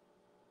far.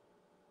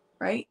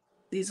 Right?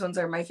 These ones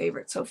are my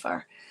favorite so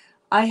far.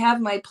 I have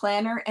my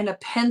planner and a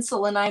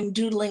pencil and I'm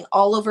doodling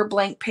all over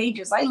blank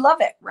pages. I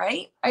love it,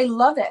 right? I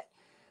love it.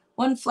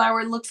 One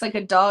flower looks like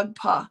a dog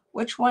paw.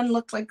 Which one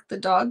looked like the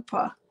dog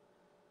paw?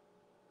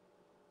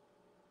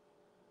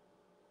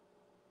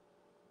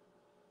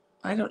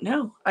 I don't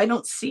know. I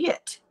don't see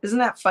it. Isn't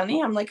that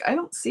funny? I'm like, I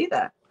don't see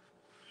that.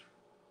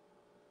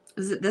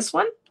 Is it this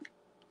one?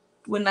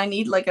 When I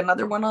need like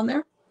another one on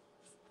there?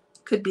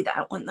 Could be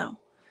that one though.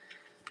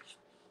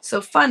 So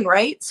fun,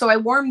 right? So I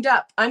warmed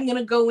up. I'm going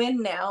to go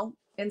in now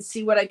and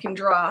see what I can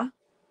draw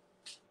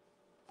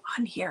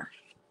on here.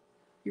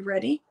 You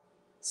ready?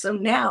 So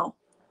now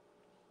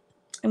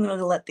I'm going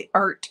to let the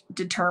art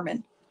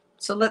determine.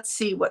 So let's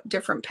see what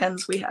different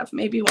pens we have.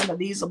 Maybe one of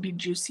these will be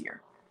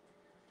juicier.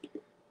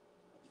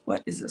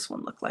 What does this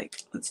one look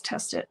like? Let's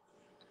test it.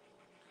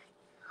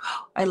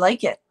 I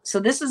like it.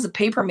 So this is a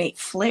Papermate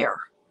Flare,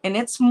 and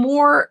it's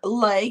more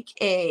like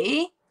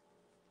a,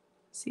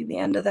 see the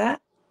end of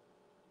that?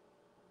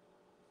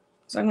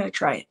 So I'm going to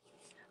try it.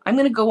 I'm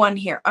going to go on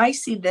here. I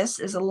see this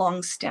as a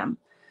long stem.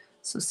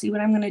 So see what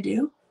I'm going to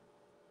do?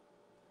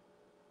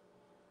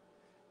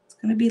 It's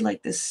going to be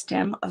like the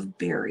stem of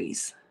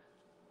berries.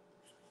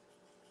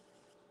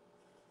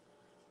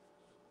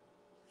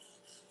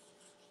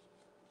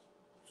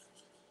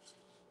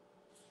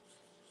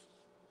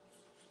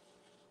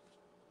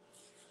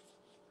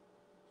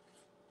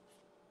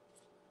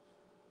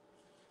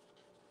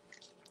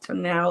 So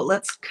now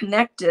let's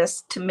connect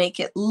this to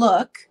make it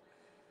look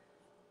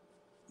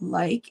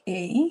like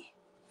a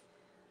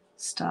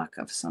stalk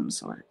of some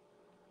sort.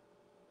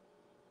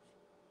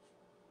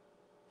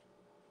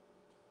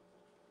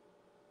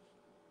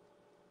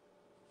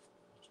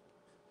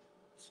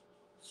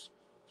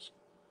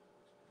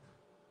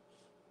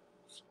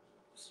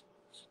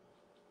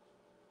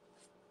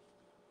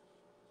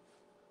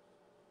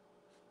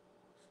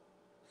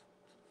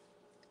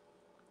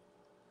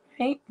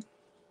 Right?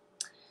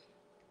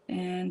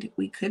 And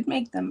we could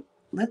make them,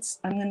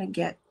 I'm going to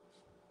get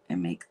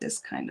and make this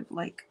kind of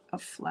like a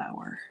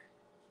flower.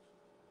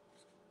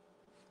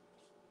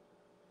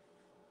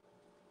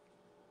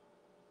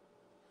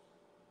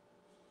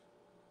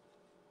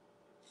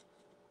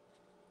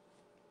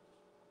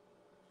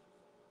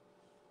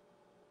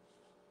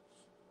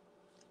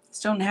 These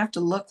don't have to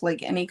look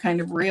like any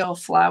kind of real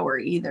flower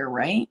either,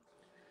 right?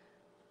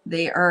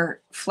 They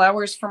are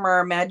flowers from our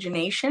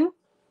imagination.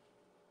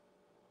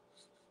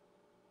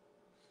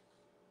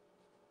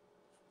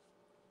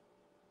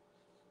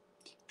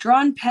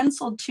 Draw in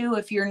pencil too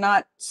if you're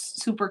not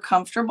super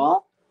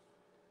comfortable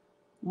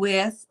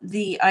with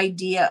the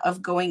idea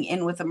of going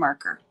in with a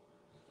marker.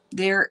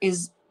 There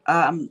is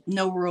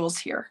no rules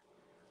here.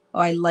 Oh,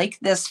 I like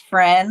this,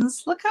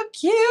 friends. Look how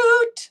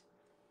cute.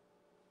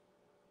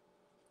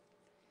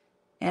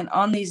 And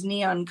on these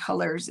neon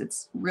colors, it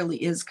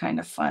really is kind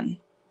of fun.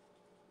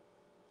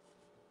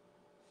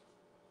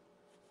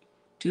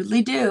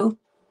 Doodly do,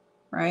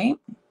 right?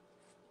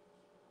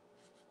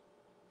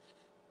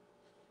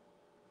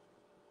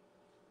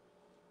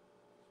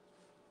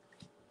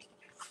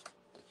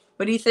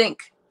 What do you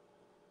think?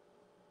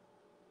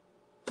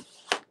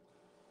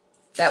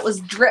 That was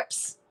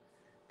drips.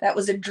 That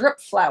was a drip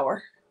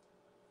flower.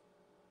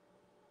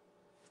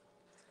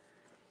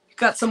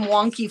 Got some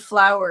wonky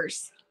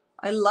flowers.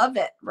 I love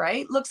it,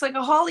 right? Looks like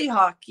a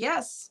hollyhock.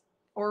 Yes.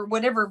 or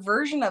whatever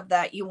version of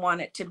that you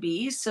want it to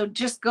be. So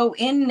just go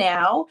in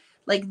now.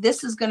 Like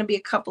this is going to be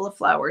a couple of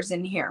flowers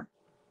in here.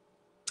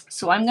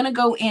 So I'm going to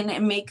go in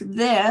and make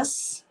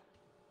this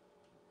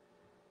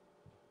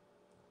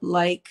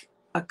like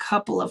a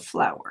couple of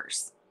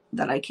flowers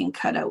that I can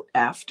cut out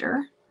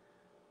after.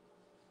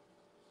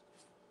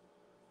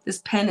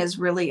 This pen is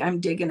really, I'm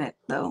digging it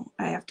though,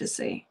 I have to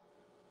say.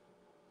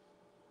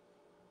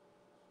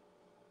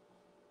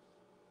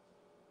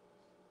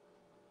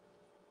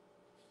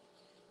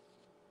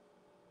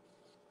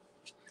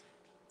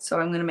 So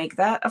I'm going to make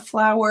that a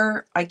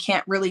flower. I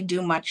can't really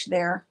do much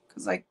there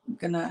because I'm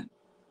going to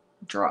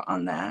draw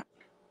on that.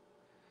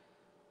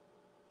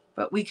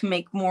 But we can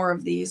make more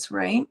of these,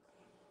 right?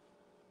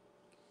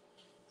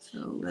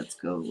 So let's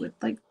go with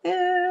like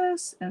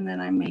this. And then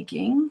I'm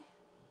making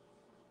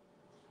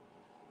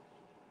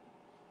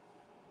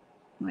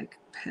like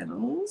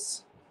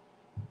petals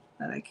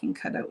that I can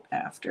cut out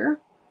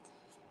after.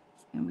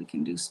 And we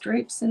can do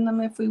stripes in them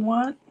if we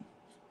want.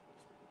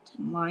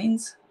 Some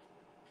lines.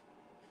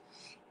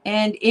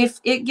 And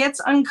if it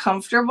gets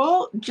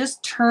uncomfortable,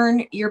 just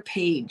turn your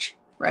page,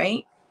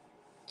 right?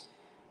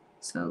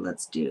 So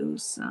let's do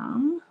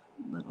some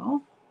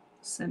little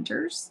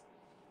centers.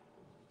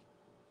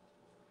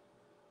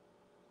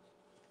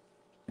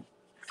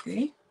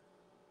 Okay.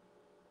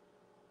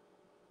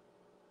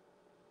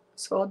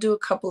 So I'll do a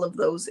couple of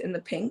those in the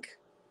pink,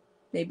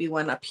 maybe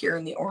one up here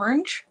in the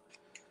orange,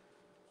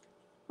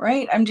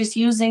 right? I'm just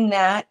using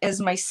that as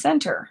my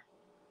center.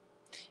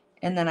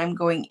 And then I'm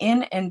going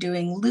in and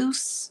doing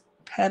loose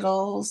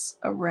petals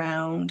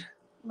around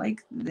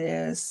like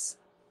this.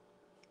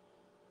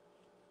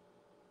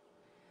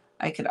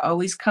 I could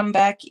always come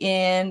back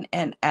in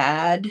and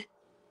add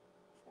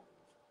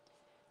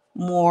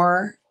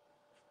more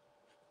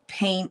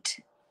paint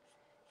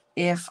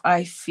if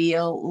I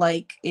feel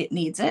like it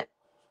needs it.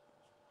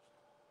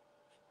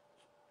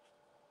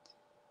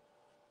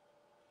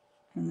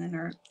 And then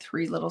our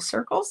 3 little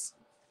circles.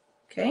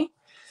 Okay.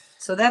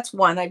 So that's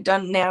one. I've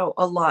done now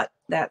a lot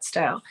that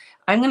style.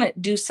 I'm going to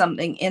do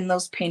something in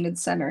those painted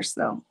centers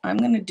though. I'm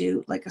going to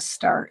do like a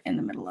star in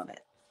the middle of it,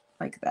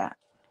 like that.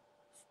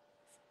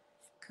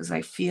 Because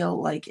I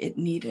feel like it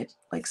needed,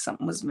 like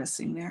something was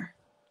missing there.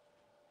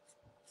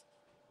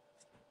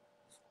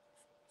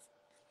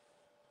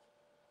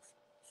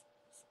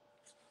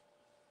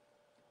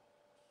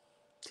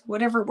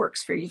 Whatever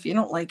works for you. If you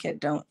don't like it,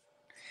 don't.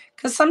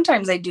 Because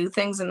sometimes I do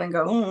things and then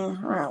go,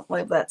 I don't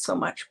like that so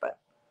much, but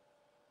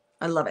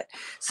I love it.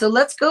 So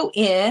let's go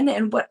in,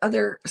 and what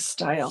other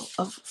style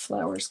of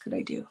flowers could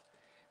I do?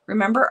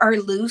 Remember our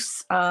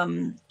loose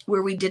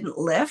where we didn't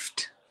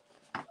lift?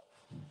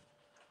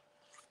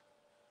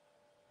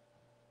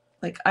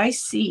 Like I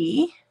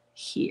see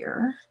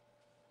here,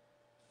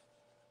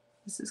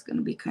 this is going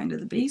to be kind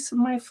of the base of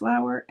my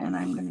flower, and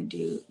I'm going to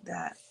do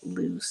that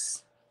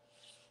loose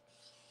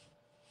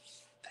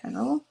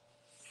petal.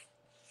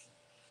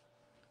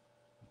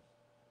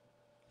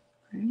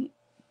 Right.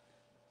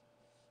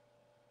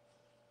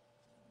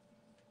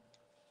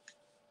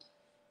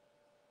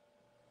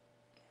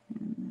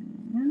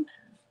 And then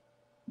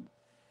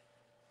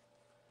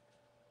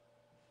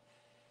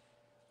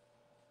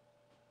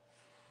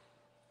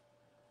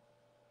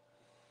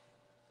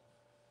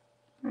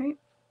right.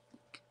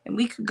 And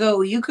we could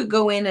go, you could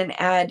go in and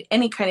add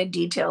any kind of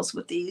details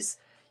with these.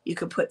 You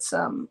could put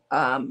some,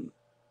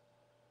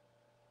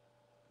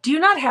 do you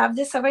not have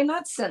this? Have I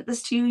not sent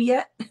this to you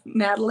yet,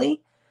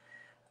 Natalie?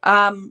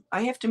 I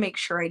have to make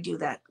sure I do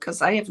that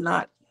because I have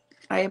not.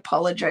 I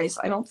apologize.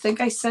 I don't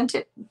think I sent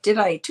it, did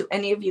I, to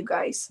any of you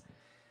guys?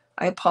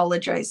 I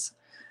apologize.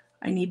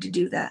 I need to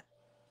do that.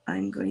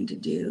 I'm going to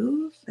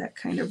do that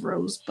kind of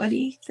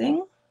rosebuddy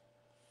thing.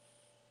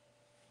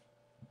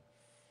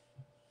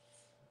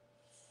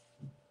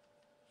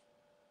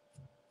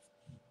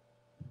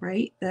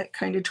 Right? That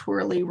kind of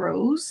twirly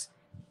rose.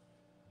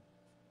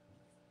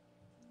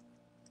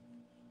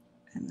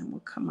 And then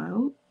we'll come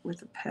out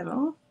with a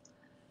petal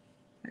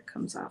that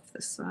comes off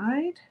the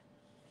side.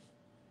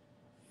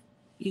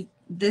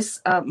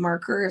 This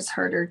marker is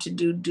harder to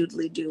do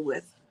doodly do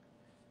with.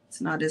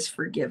 It's not as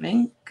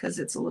forgiving because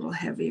it's a little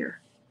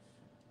heavier.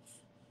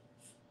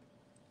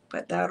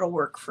 But that'll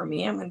work for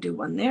me. I'm going to do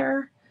one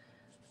there.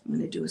 I'm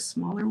going to do a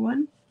smaller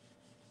one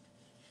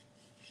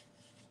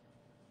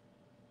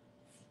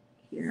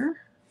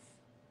here.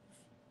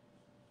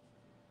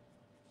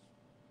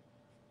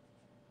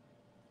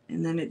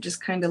 And then it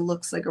just kind of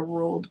looks like a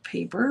rolled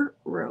paper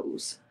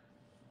rose.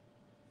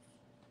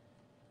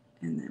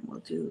 And then we'll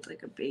do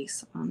like a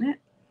base on it.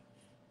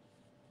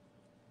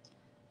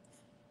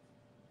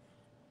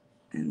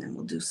 And then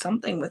we'll do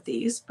something with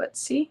these, but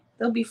see,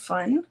 they'll be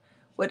fun.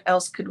 What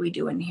else could we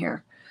do in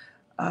here?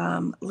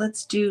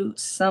 Let's do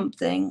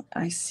something.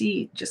 I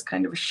see just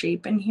kind of a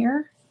shape in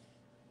here.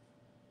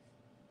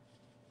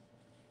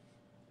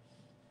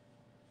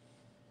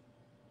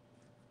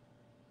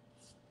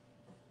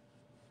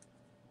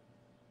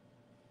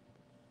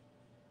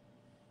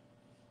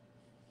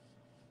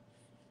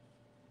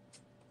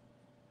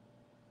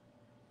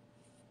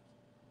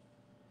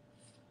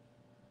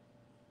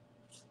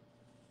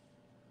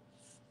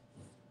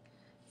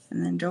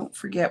 And then don't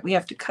forget, we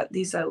have to cut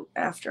these out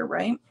after,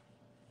 right?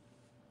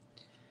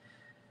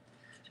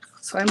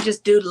 So I'm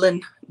just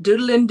doodling.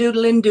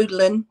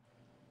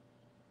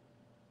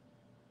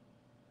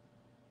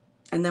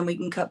 And then we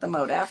can cut them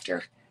out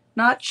after.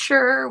 Not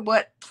sure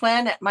what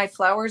planet my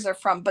flowers are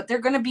from, but they're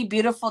going to be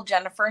beautiful,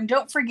 Jennifer. And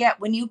don't forget,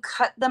 when you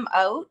cut them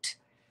out,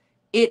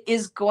 it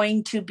is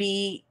going to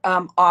be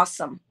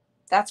awesome.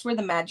 That's where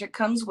the magic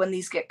comes, when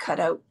these get cut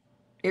out.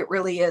 It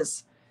really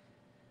is.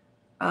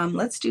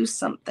 Let's do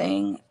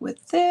something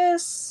with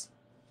this,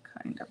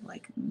 kind of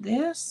like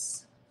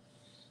this.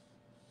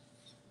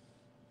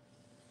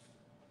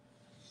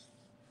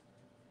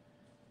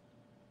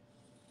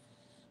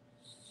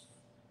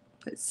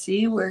 But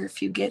see where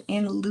if you get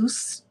in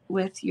loose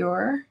with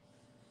your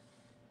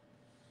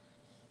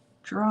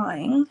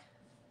drawing,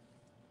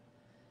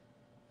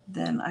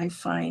 then I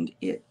find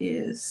it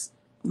is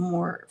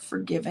more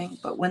forgiving.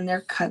 But when they're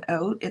cut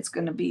out, it's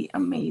going to be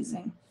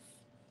amazing.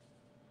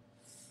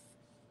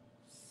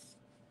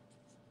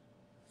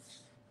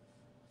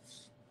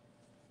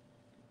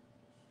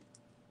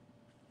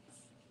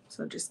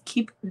 So just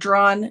keep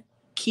drawing,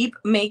 keep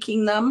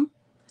making them,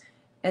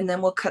 and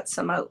then we'll cut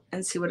some out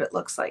and see what it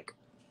looks like.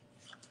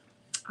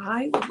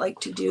 I would like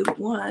to do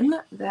one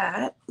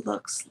that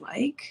looks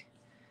like,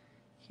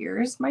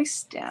 here's my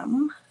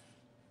stem,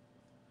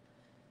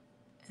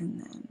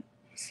 and then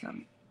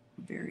some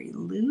very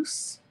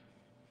loose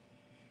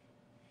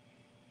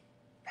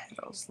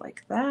petals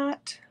like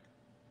that.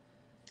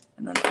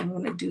 And then I'm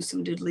going to do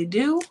some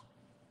doodly-doo.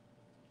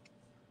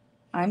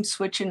 I'm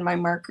switching my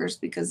markers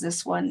because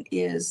this one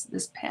is,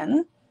 this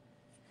pen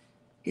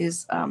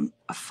is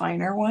a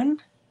finer one.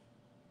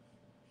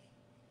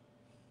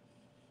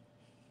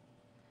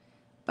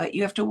 But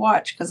you have to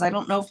watch because I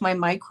don't know if my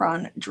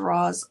micron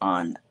draws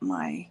on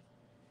my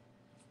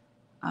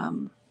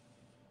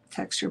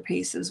texture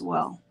paste as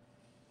well.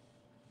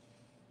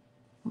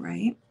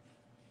 Right?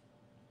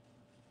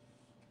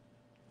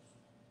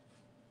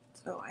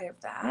 So I have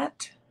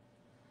that.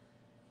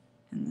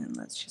 And then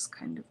let's just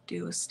kind of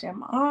do a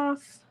stem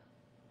off.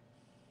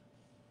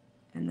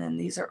 And then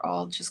these are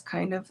all just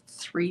kind of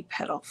 3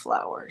 petal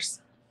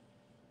flowers.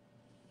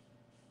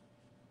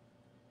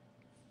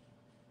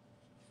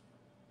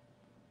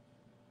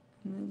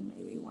 And then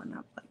maybe one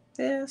up like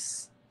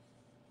this.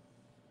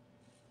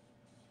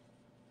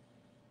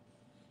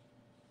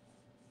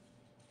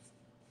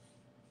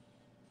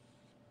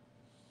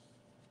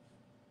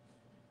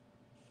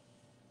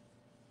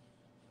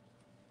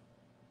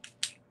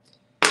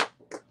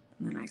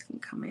 And then I can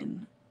come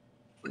in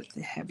with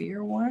the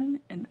heavier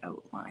one and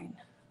outline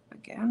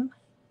again.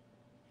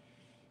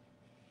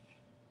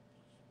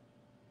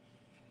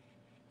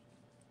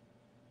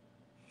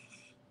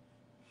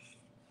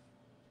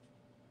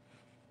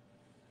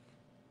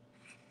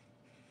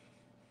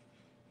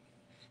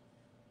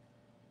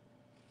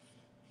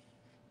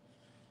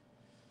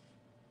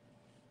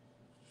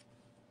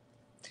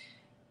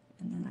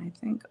 And then I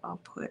think I'll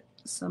put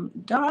some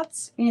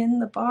dots in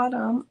the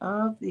bottom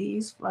of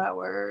these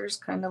flowers,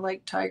 kind of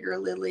like tiger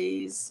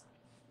lilies.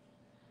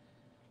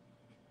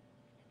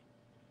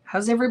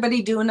 How's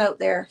everybody doing out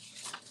there?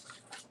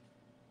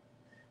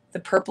 The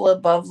purple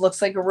above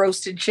looks like a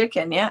roasted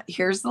chicken. Yeah,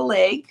 here's the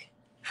leg,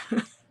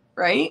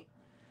 right?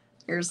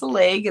 Here's the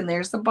leg, and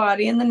there's the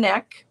body and the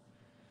neck.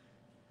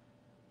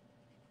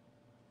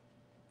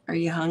 Are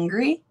you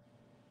hungry?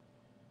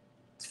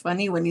 It's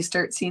funny when you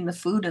start seeing the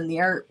food in the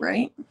art,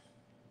 right?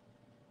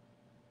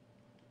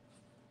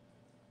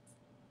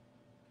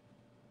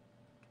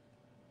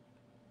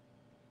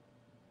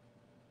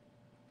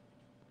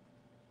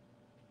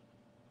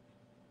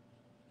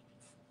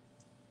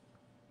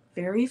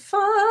 Very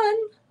fun,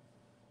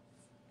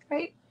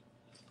 right?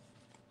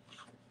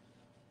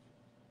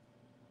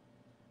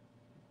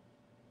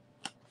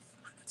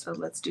 So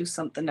let's do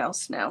something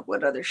else now.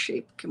 What other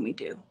shape can we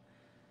do?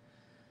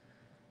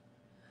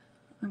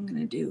 I'm going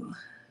to do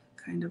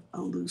kind of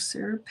a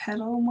looser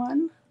petal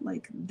one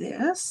like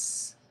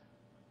this.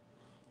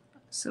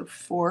 So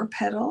 4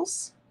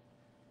 petals,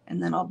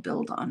 and then I'll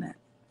build on it.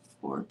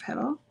 4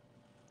 petal,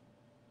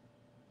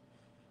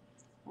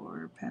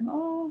 4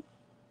 petal.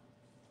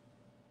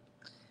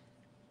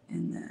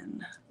 And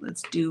then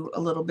let's do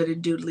a little bit of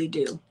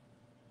doodly-doo.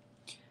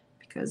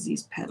 Because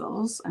these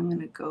petals, I'm going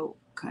to go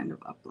kind of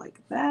up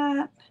like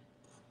that,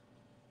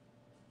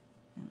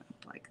 and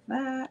up like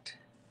that,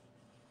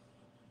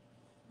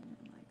 and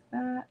like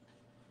that,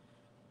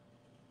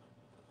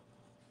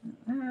 and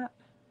that.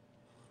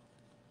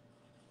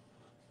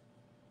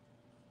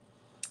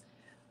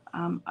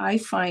 I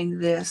find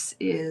this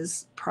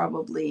is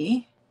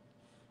probably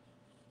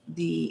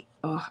the,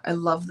 oh, I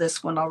love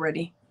this one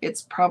already.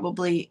 It's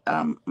probably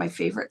my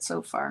favorite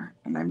so far.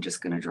 And I'm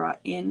just going to draw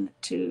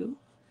into,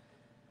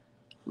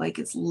 like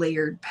it's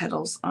layered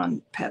petals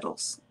on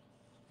petals.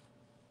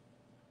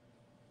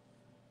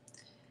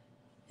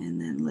 And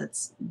then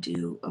let's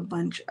do a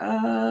bunch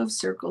of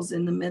circles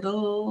in the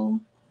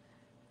middle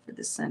for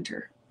the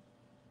center.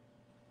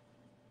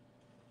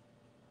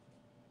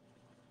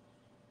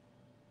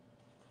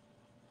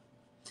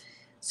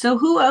 So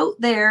who out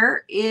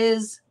there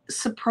is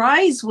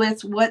surprised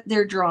with what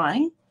they're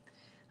drawing?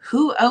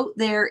 Who out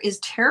there is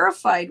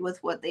terrified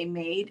with what they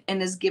made and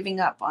is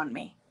giving up on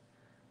me?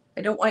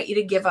 I don't want you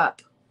to give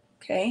up,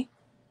 okay?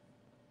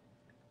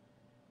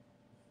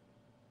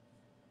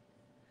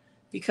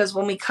 Because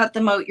when we cut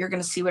them out, you're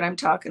going to see what I'm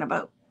talking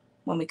about.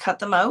 When we cut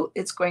them out,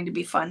 it's going to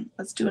be fun.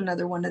 Let's do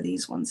another one of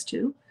these ones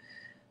too.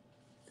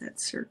 That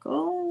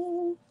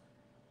circle.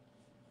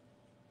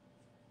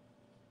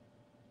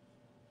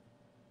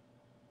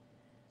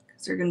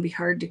 Because they're going to be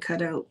hard to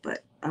cut out,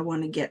 but I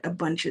want to get a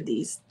bunch of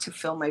these to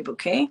fill my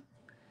bouquet.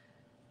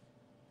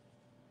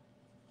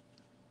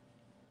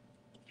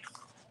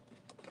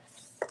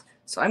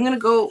 So I'm going to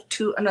go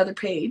to another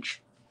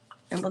page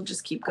and we'll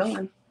just keep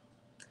going.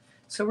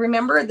 So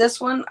remember,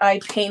 this one I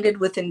painted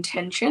with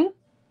intention.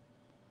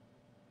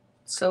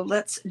 So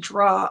let's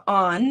draw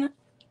on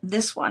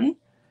this one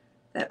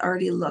that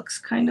already looks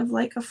kind of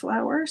like a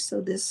flower. So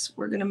this,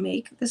 we're going to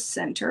make the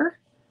center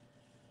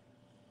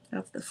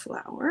of the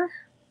flower.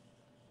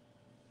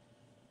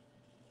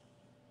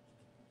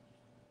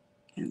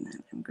 And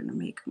then I'm going to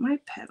make my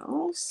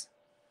petals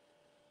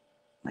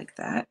like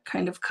that,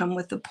 kind of come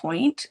with a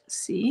point.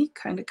 See,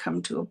 kind of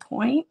come to a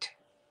point.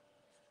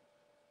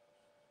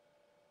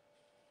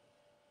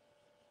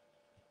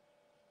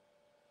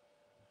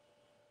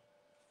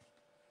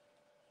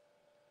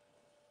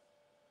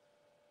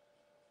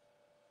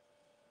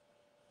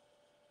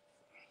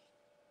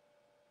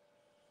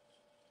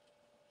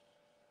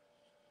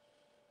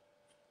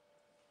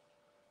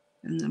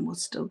 And then we'll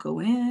still go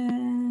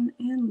in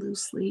and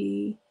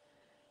loosely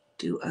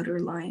do outer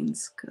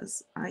lines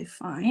because I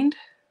find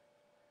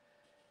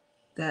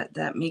that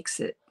that makes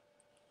it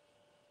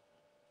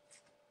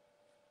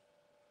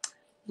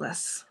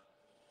less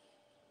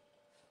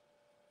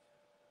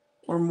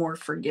or more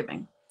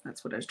forgiving.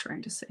 That's what I was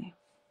trying to say.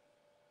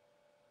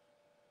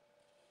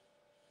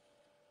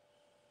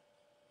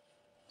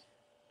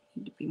 I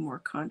need to be more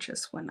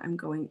conscious when I'm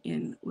going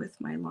in with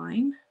my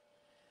line.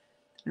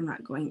 I'm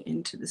not going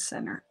into the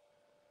center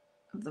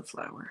of the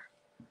flower.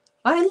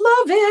 I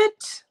love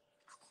it.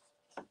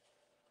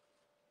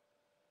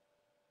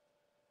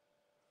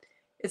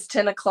 It's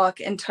 10 o'clock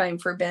and time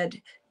for bed.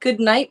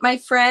 Good night, my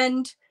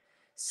friend.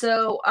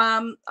 So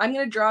I'm going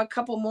to draw a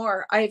couple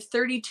more. I have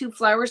 32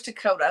 flowers to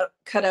cut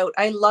out.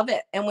 I love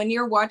it. And when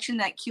you're watching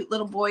that cute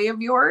little boy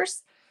of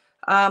yours,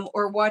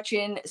 or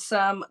watching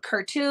some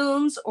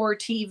cartoons or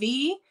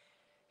TV,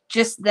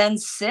 just then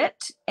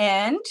sit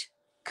and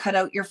cut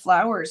out your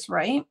flowers,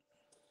 right?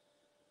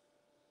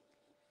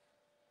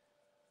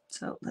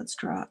 So let's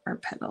draw our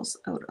petals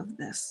out of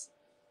this.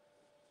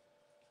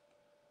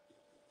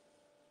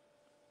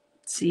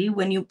 See,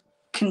 when you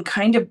can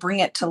kind of bring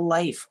it to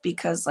life,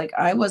 because like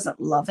I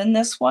wasn't loving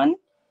this one,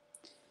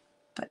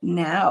 but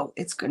now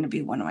it's going to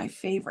be one of my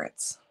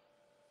favorites.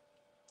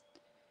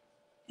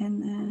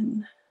 And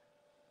then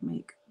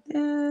make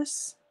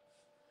this,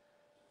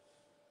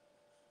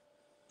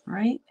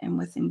 right? And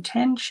with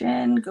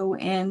intention, go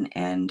in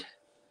and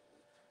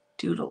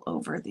doodle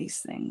over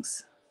these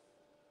things.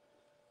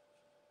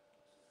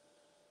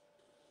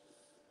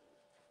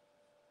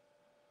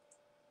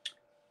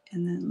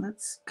 And then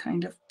let's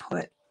kind of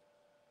put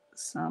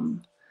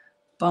some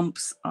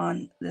bumps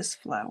on this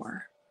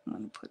flower. I'm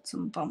going to put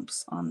some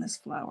bumps on this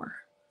flower.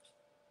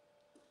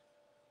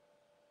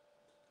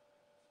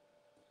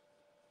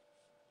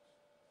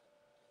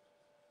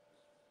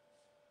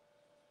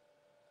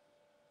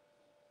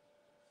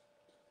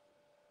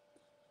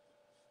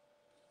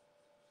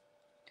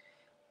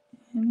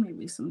 And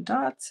maybe some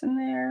dots in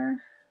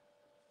there.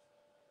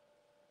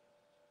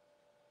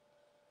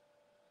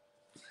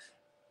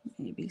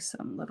 Maybe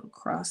some little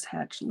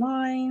cross-hatch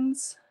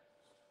lines.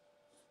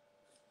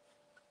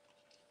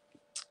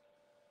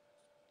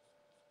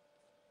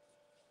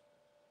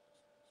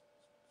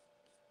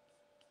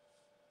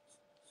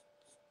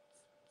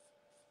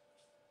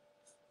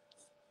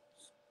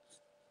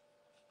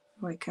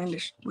 Oh, I kind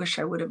of wish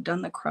I would have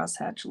done the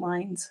crosshatch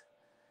lines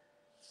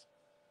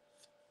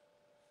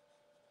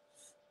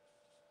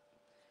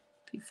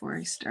before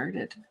I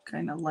started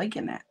kind of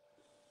liking it.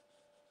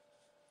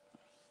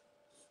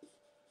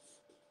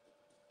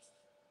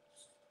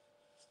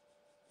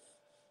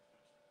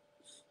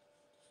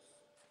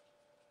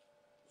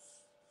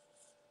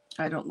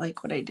 I don't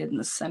like what I did in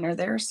the center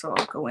there, so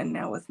I'll go in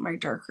now with my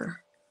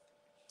darker.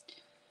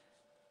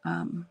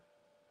 And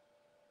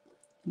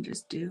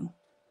just do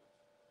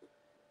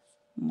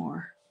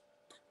more.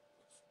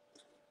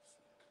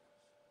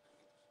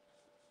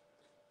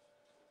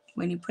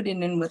 When you put it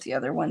in with the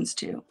other ones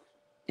too,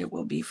 it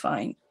will be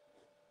fine.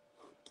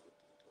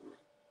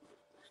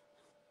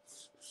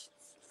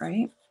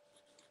 Right?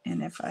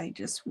 And if I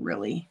just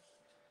really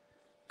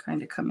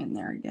kind of come in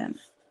there again.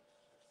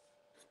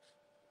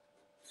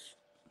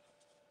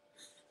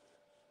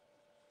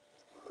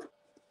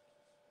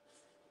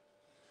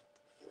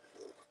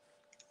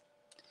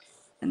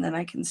 And then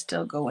I can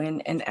still go in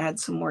and add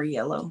some more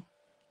yellow.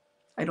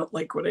 I don't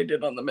like what I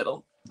did on the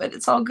middle, but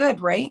it's all good,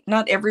 right?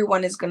 Not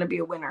everyone is going to be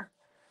a winner.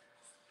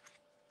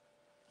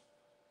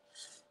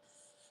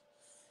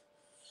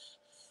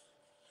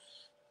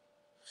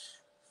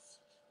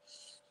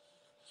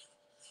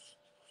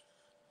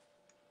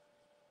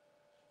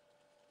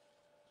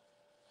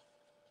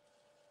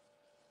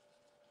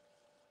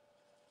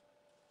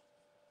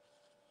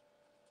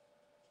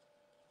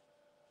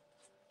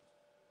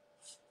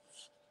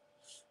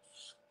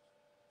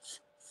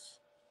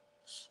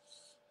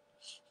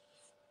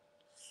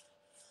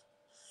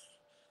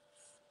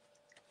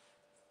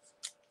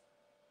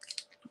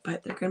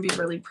 but they're going to be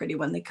really pretty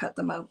when they cut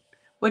them out.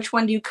 Which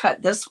one do you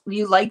cut? This,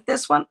 you like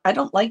this one? I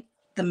don't like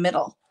the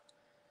middle.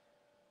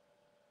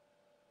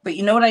 But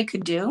you know what I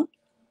could do?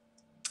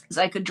 Is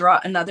I could draw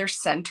another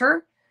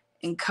center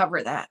and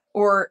cover that,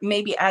 or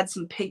maybe add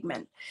some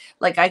pigment.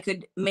 Like I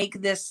could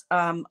make this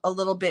a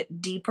little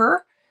bit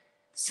deeper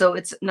so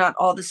it's not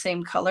all the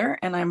same color,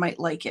 and I might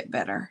like it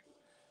better.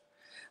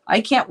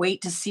 I can't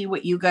wait to see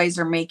what you guys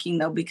are making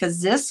though,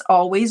 because this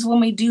always, when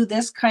we do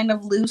this kind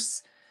of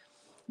loose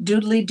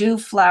doodly do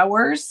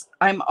flowers,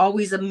 I'm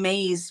always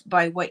amazed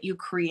by what you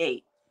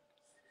create.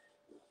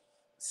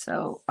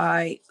 So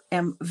I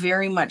am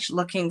very much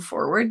looking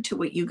forward to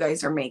what you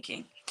guys are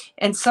making.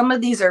 And some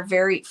of these are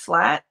very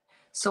flat.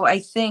 So I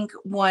think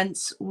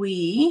once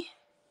we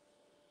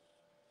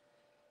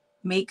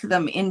make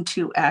them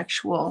into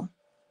actual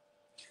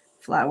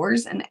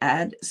flowers and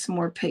add some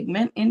more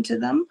pigment into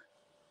them,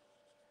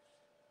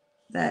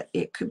 that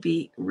it could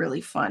be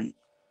really fun.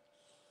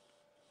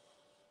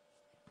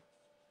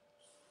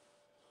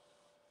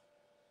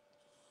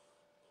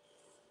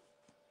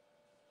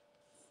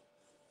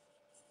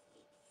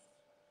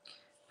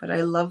 But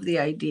I love the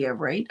idea,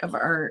 right, of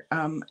our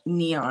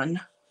neon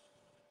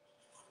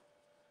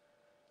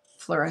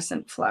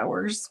fluorescent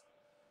flowers.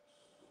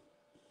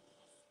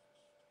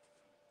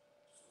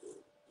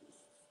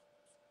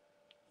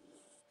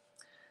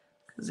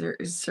 Because there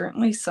is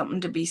certainly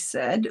something to be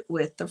said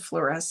with the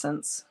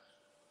fluorescence.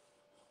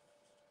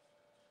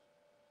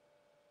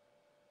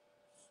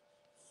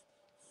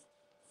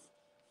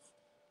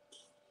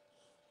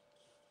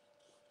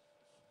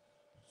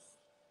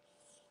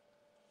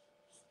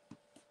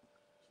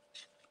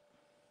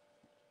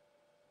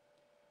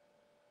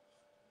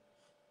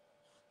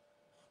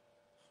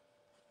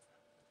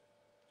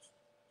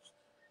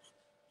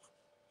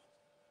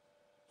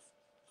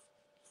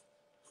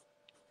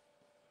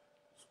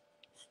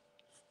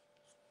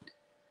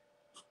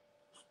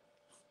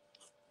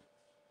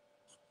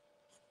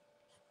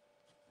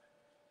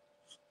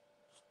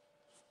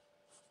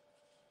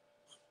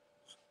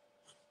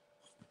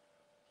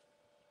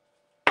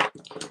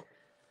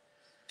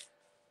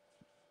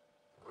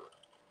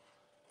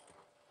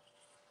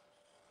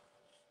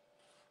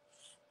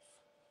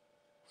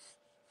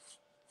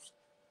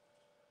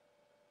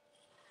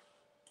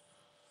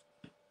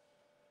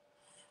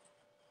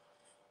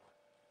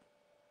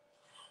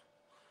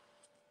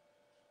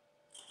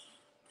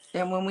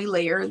 And when we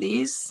layer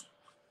these,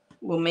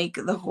 we'll make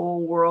the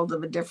whole world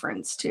of a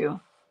difference too.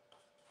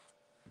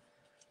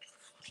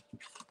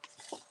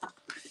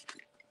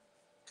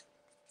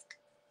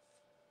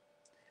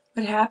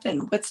 What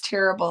happened? What's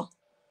terrible?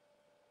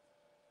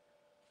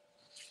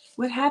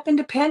 What happened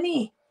to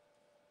Penny?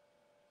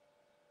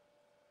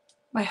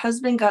 My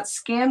husband got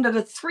scammed out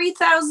of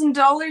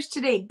 $3,000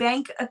 today.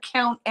 Bank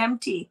account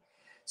empty.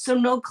 So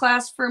no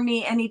class for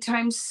me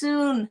anytime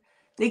soon.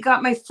 They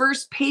got my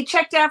first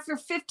paycheck after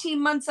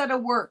 15 months out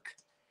of work.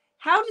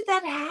 How did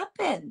that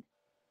happen?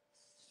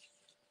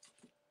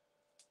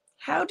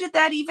 How did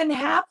that even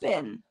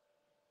happen?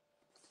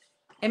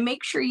 And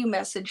make sure you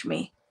message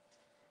me,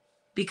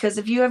 because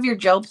if you have your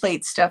gel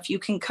plate stuff, you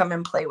can come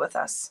and play with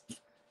us.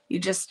 You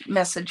just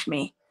message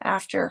me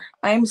after.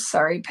 I'm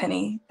sorry,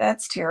 Penny.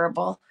 That's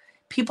terrible.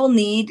 People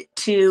need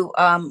to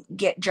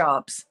get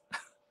jobs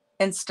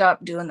and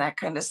stop doing that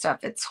kind of stuff.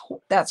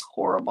 That's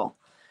horrible.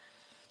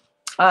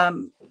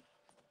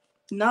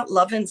 Not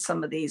loving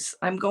some of these.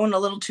 I'm going a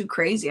little too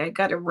crazy. I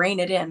got to rein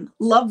it in.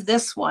 Love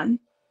this one.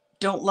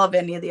 Don't love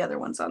any of the other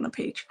ones on the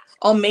page.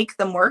 I'll make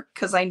them work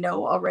because I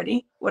know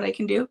already what I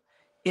can do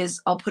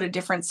is I'll put a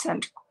different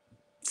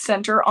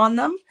center on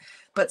them,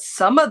 but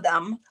some of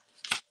them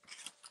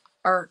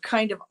are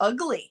kind of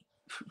ugly.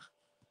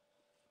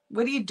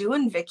 What are you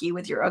doing, Vicky,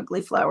 with your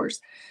ugly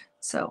flowers?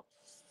 So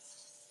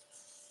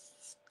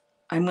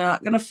I'm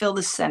not going to fill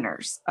the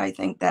centers. I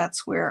think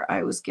that's where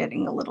I was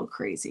getting a little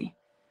crazy.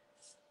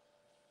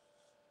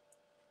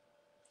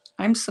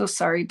 I'm so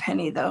sorry,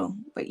 Penny, though,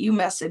 but you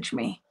message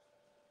me.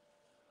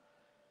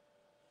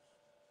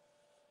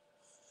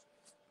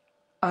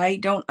 I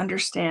don't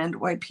understand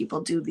why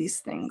people do these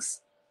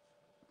things.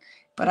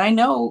 But I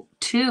know,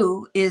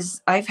 too,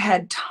 is I've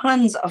had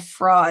tons of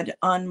fraud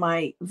on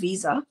my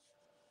Visa.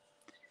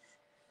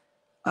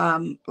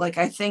 Like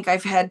I think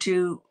I've had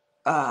to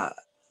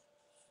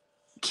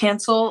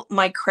cancel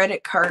my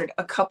credit card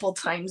a couple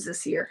times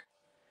this year,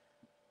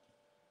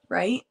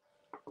 right?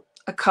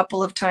 A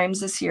couple of times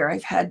this year,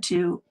 I've had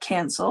to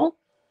cancel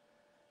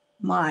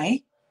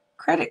my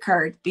credit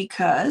card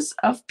because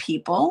of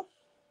people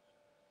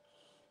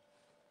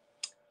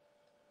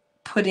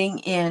putting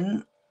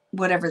in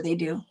whatever they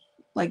do.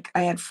 Like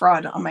I had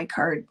fraud on my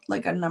card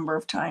like a number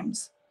of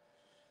times.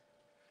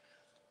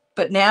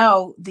 But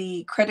now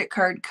the credit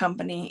card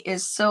company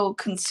is so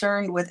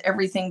concerned with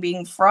everything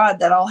being fraud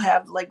that I'll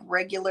have like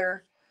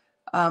regular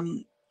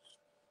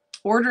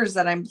orders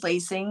that I'm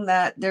placing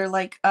that they're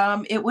like,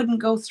 it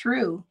wouldn't go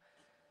through.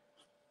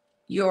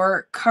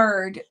 Your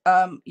card,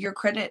 your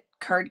credit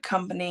card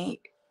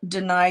company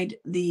denied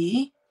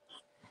the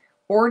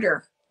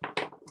order,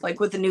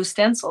 like with the new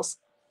stencils.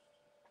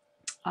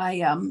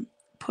 I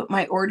put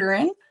my order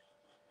in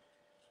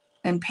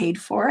and paid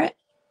for it.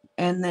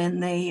 And then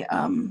they,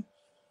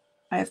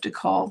 I have to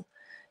call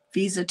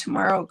Visa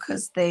tomorrow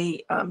because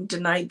they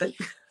denied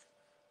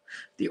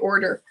the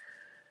order.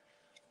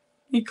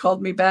 He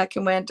called me back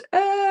and went,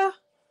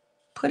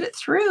 put it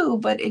through,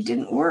 but it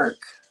didn't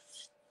work.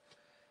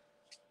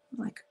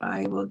 Like,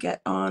 I will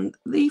get on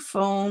the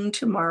phone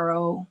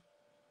tomorrow.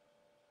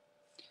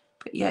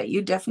 But yeah,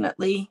 you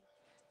definitely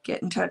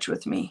get in touch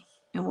with me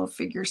and we'll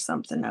figure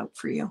something out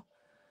for you.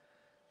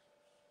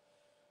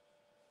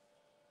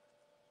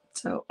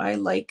 So I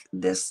like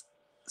this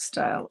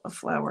style of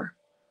flower.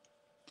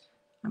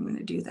 I'm going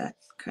to do that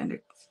kind of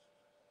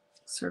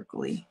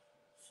circly,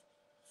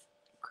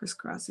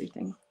 crisscrossy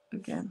thing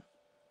again.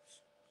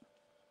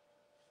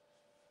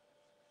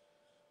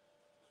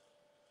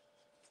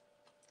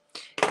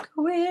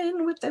 Go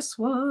in with this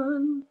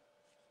one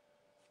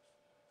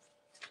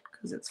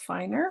because it's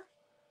finer.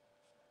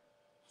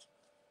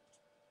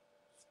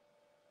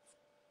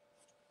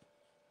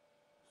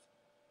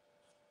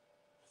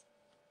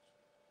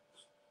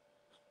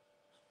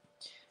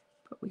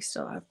 But we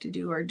still have to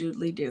do our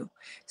doodly do.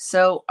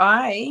 So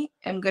I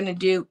am going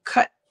to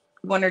cut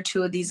one or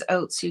two of these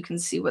out so you can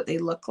see what they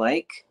look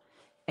like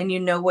and you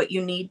know what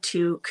you need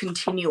to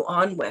continue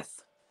on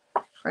with,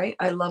 right?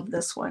 I love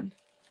this one.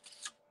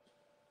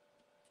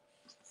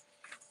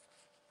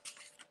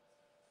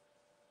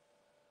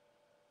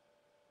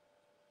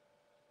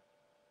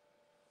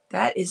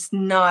 That is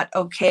not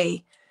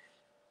okay.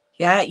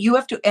 Yeah, you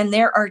have to, and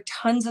there are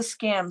tons of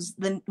scams.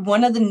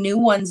 One of the new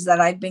ones that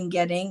I've been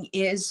getting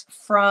is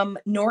from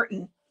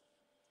Norton.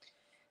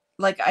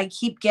 Like I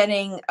keep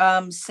getting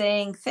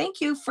saying,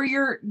 thank you for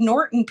your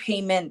Norton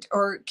payment,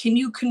 or can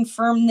you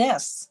confirm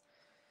this?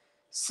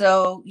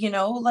 So, you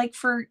know, like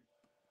for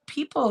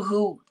people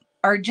who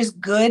are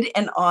just good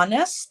and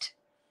honest,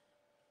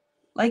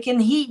 like,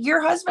 and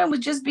your husband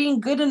was just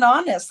being good and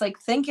honest, like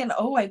thinking,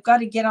 oh, I've got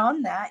to get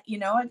on that, you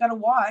know, I got to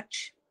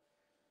watch.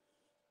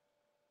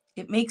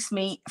 It makes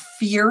me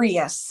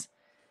furious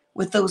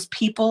with those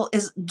people.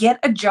 Is get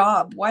a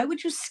job. Why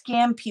would you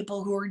scam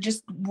people who are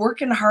just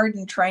working hard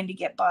and trying to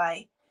get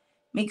by?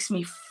 Makes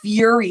me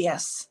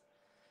furious.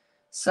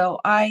 So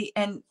I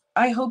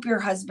hope your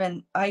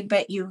husband, I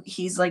bet you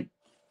he's like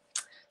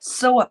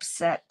so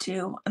upset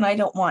too. And I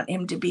don't want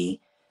him to be.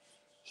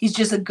 He's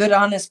just a good,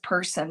 honest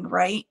person,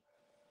 right?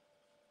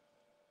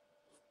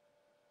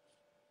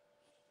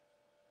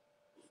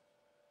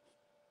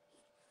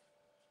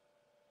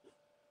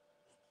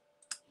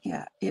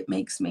 Yeah, it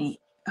makes me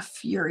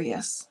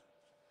furious.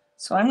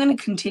 So I'm going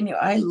to continue.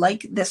 I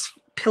like this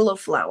pillow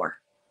flower.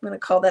 I'm going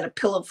to call that a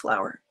pillow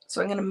flower. So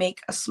I'm going to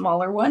make a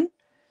smaller one.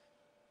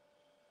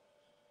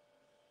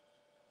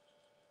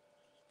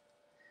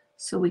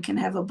 So we can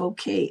have a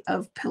bouquet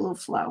of pillow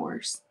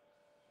flowers.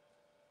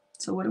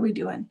 So what are we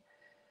doing?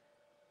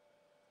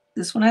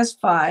 This one has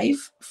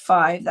 5.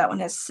 That one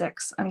has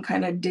 6. I'm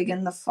kind of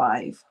digging the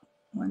 5.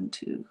 1,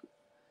 2,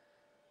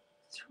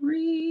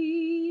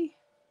 3,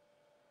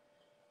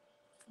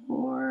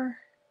 4,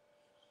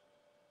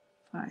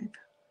 5.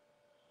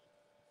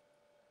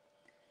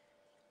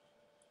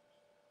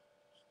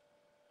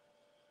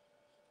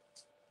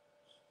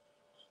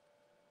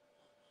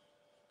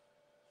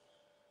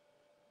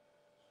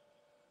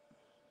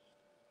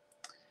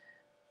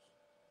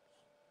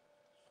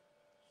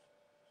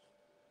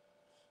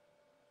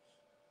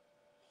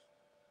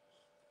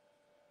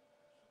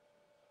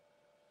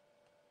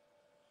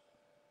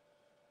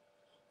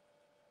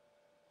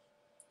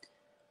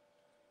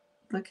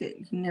 Look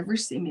at, you never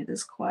see me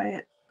this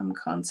quiet. I'm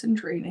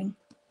concentrating.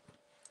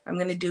 I'm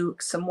going to do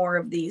some more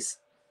of these.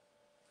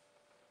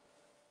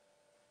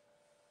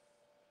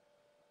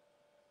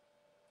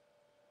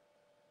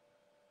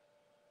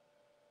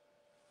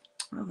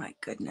 Oh my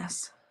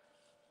goodness.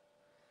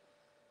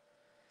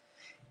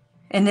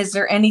 And is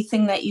there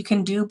anything that you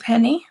can do,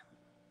 Penny?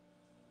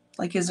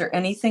 Like, is there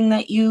anything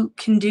that you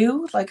can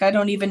do? Like, I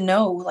don't even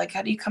know. Like,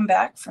 how do you come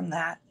back from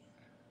that?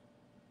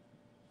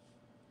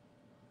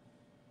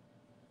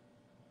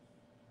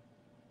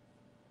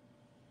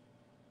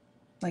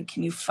 Like,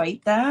 can you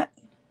fight that?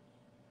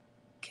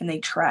 Can they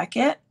track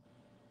it?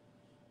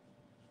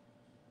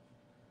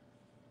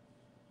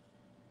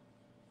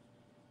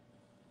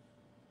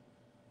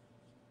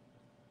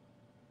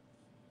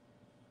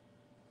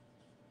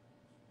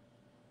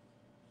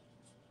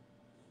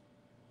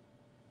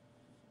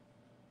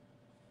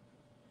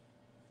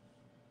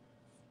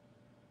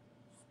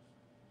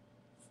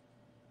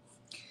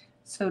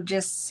 So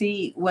just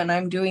see when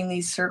I'm doing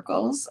these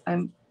circles,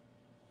 I'm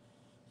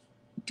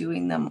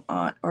doing them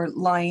on, or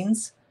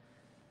lines,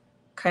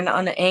 kind of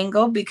on an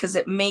angle because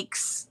it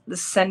makes the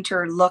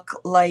center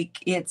look like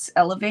it's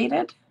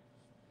elevated.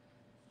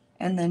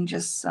 And then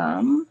just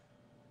some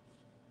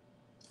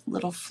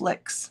little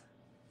flicks.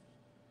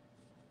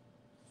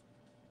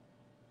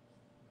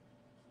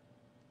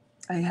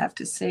 I have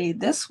to say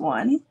this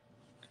one,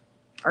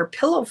 our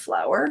pillow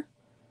flower,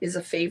 is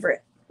a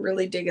favorite.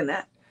 Really digging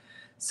that.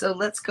 So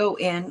let's go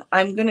in.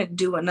 I'm going to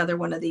do another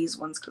one of these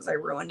ones because I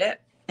ruined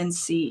it. and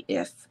see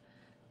if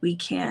we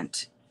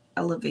can't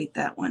elevate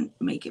that one,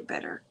 make it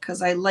better.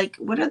 Because I like,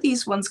 what are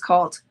these ones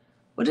called?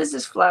 What is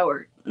this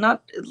flower?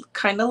 Not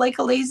kind of like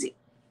a lazy,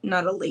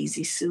 not a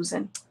lazy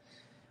Susan.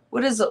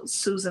 What is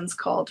Susan's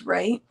called,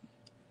 right?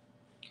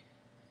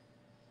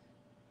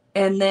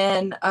 And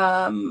then,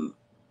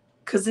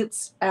 because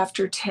it's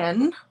after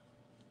 10,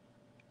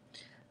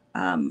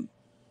 I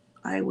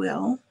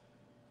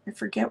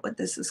forget what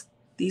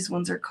these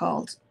ones are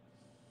called.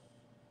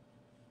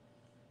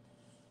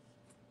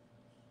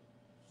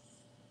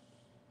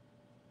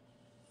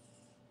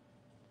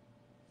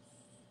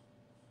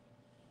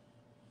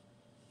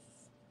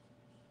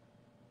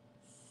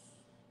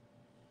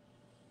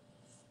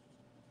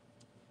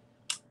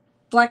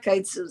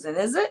 Black-eyed Susan,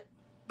 is it?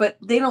 But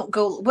they don't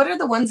go. What are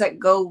the ones that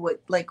go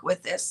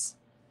with this?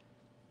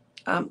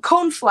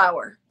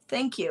 Coneflower.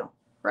 Thank you.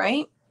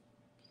 Right.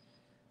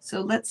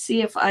 So let's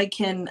see if I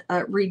can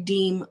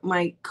redeem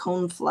my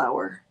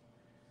coneflower.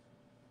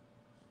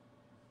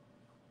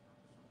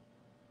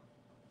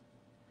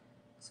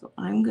 So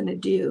I'm going to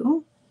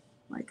do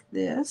like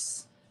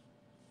this.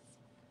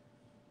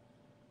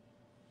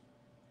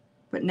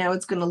 But now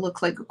it's going to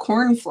look like a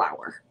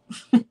cornflower.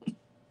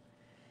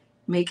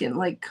 Making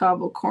like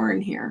cobble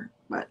corn here,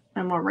 but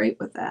I'm all right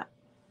with that.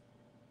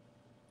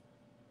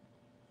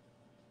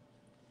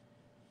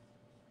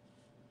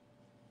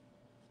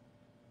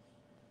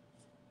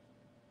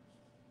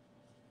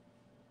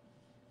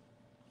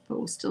 But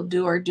we'll still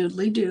do our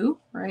doodly do,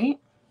 right?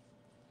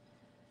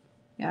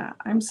 Yeah,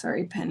 I'm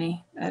sorry,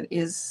 Penny. That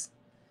is,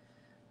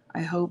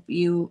 I hope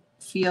you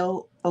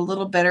feel a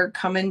little better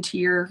coming to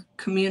your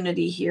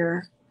community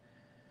here.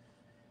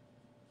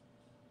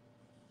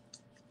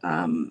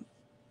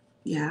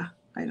 Yeah,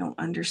 I don't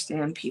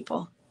understand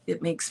people.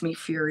 It makes me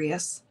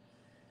furious.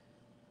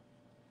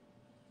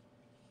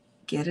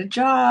 Get a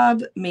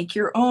job, make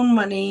your own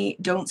money,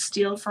 don't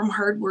steal from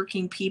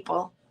hardworking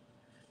people.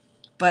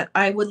 But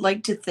I would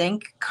like to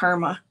think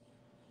karma,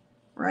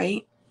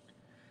 right?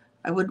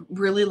 I would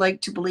really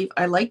like to believe.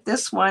 I like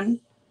this one.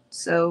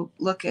 So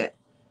look at,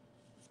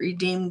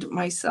 redeemed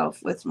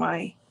myself with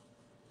my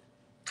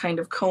kind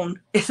of cone.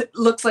 It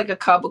looks like a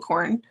cob of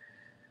corn.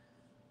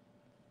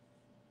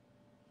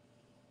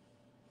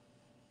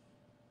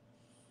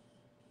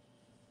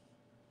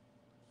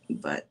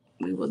 But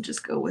we will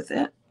just go with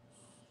it.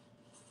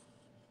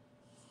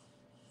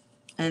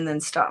 And then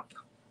stop.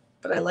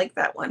 But I like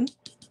that one.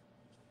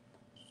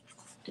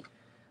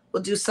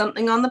 We'll do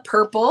something on the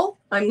purple.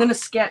 I'm going to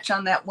sketch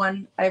on that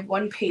one. I have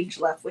one page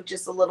left, which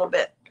is a little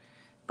bit.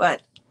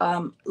 But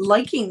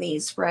liking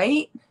these,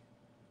 right?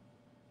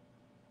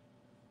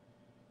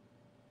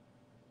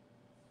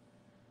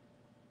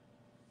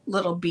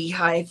 Little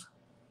beehive.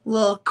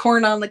 Little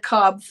corn on the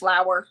cob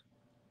flower.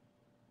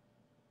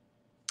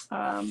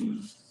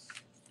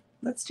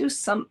 Let's do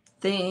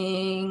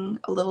something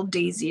a little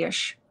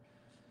daisy-ish.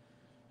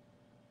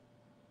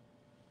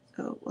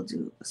 So we'll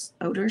do this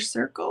outer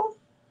circle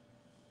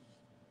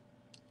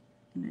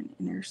and an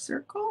inner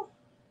circle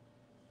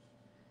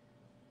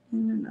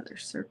and another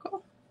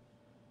circle.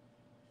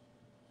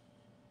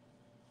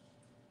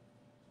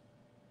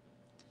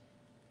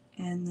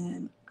 And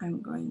then I'm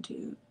going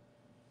to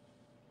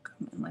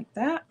come in like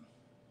that.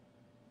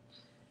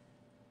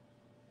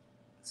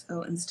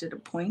 So instead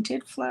of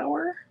pointed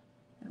flower,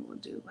 I will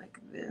do like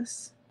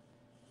this.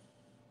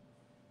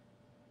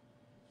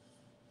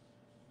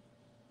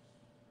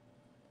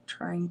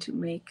 Trying to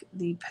make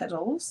the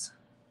petals.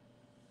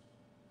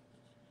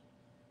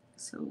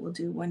 So we'll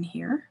do one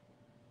here.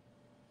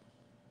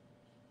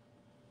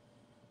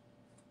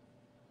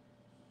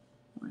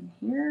 One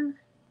here.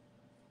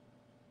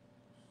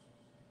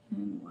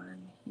 And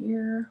one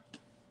here.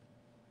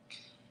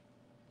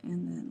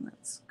 And then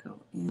let's go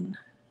in.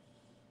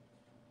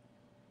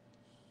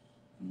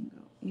 And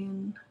go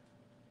in.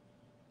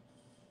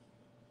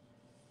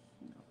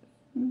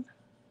 Go in.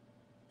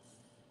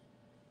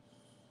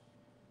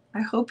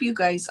 I hope you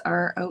guys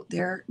are out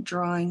there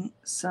drawing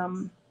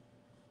some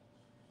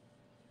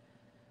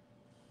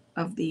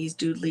of these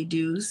doodly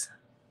doos,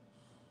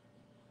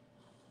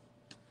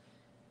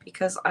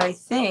 because I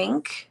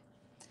think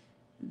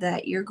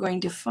that you're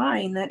going to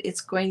find that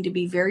it's going to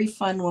be very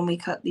fun when we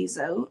cut these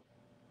out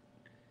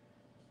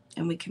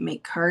and we can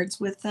make cards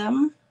with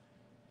them.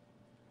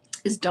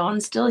 Is Dawn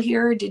still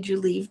here, or did you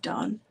leave,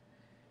 Dawn?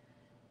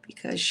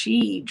 Because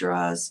she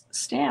draws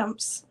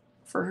stamps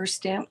for her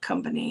stamp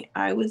company.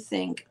 I would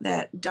think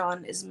that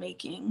Dawn is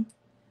making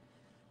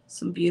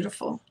some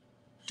beautiful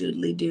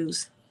doodly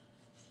doos.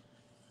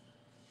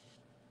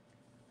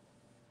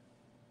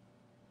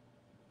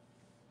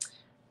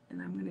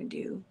 And I'm going to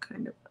do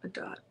kind of a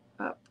dot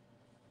up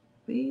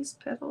these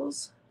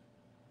petals.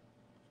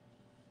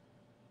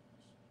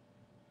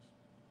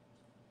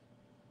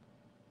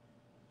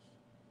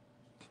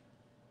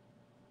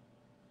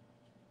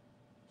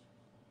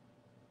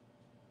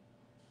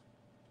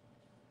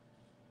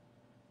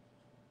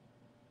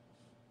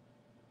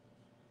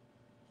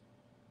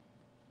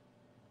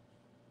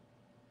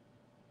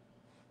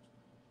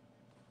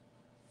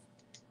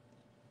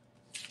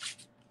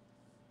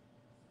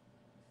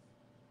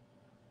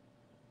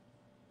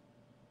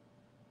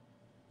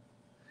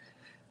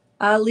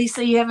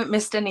 Lisa, you haven't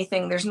missed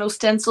anything. There's no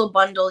stencil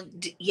bundle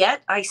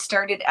yet. I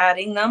started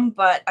adding them,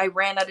 but I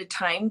ran out of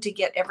time to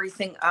get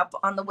everything up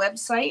on the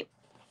website.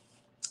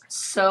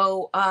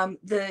 So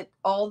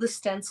all the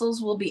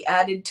stencils will be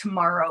added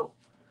tomorrow.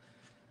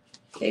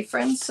 Okay,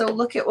 friends, so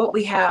look at what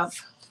we have.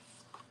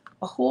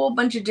 A whole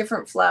bunch of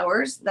different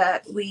flowers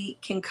that we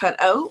can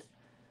cut out.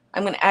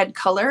 I'm going to add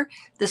color.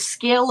 The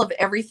scale of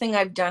everything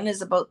I've done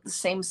is about the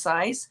same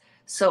size.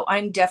 So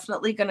I'm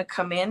definitely going to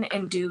come in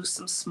and do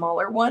some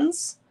smaller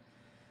ones.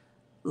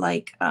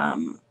 Like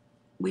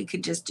we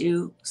could just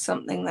do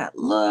something that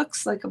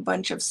looks like a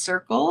bunch of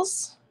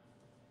circles.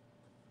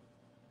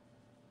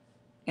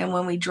 And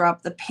when we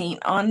drop the paint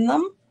on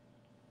them,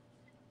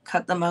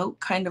 cut them out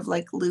kind of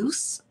like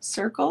loose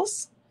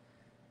circles,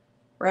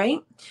 right?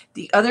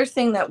 The other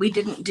thing that we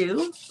didn't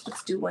do,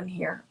 let's do one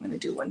here. I'm going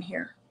to do one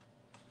here.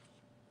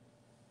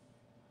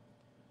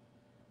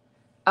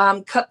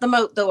 Cut them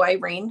out though,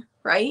 Irene,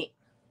 right?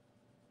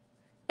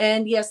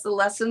 And yes, the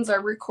lessons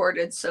are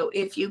recorded. So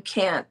if you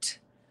can't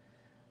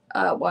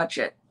watch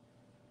it,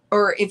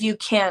 or if you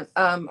can't,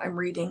 I'm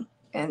reading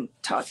and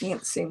talking at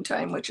the same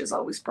time, which is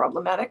always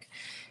problematic.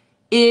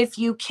 If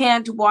you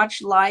can't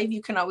watch live,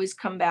 you can always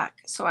come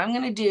back. So I'm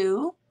going to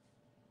do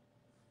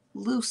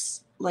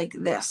loose like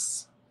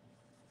this.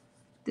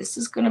 This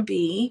is going to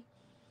be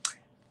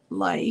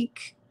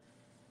like,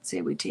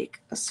 say we take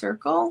a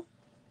circle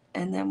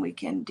and then we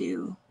can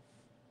do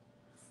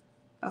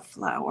a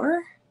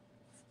flower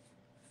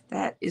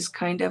that is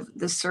kind of,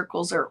 the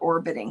circles are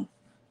orbiting.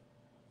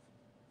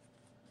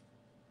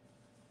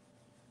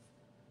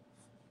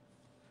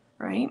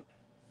 Right?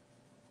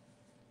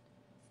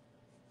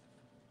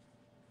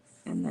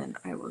 And then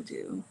I will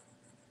do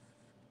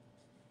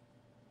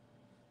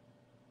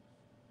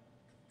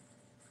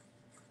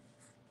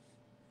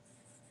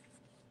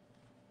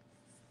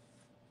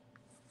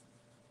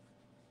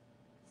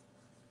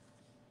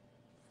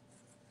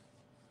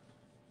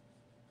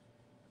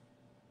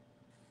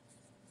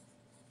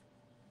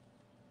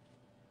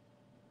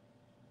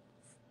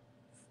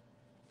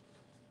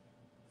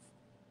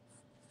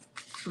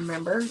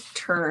remember,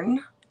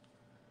 turn,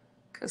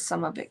 because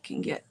some of it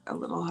can get a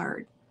little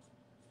hard.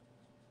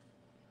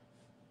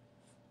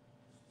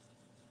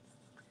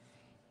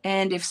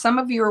 And if some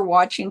of you are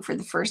watching for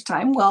the first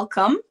time,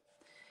 welcome.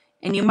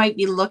 And you might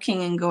be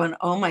looking and going,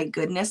 oh my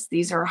goodness,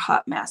 these are a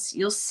hot mess.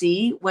 You'll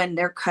see when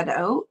they're cut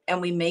out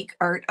and we make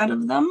art out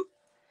of them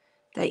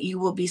that you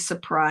will be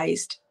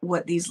surprised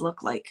what these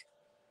look like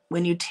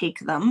when you take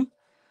them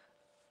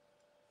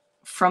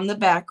from the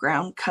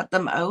background, cut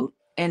them out,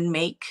 and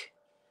make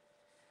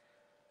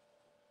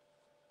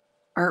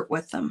art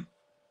with them.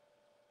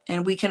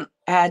 And we can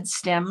add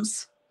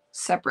stems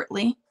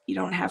separately. You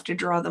don't have to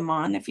draw them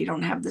on if you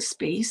don't have the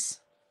space.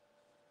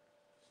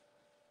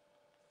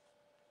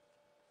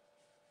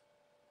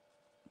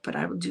 But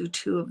I will do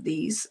 2 of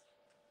these.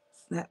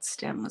 That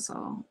stem was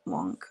all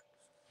wonk.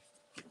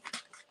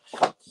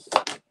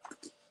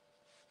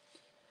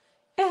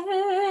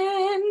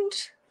 And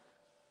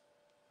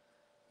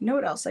you know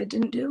what else I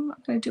didn't do?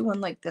 I'm going to do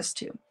one like this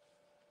too.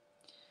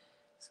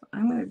 So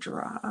I'm going to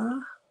draw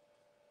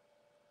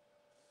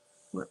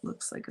what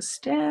looks like a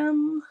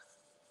stem.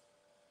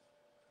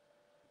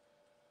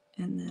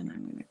 And then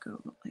I'm going to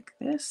go like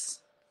this.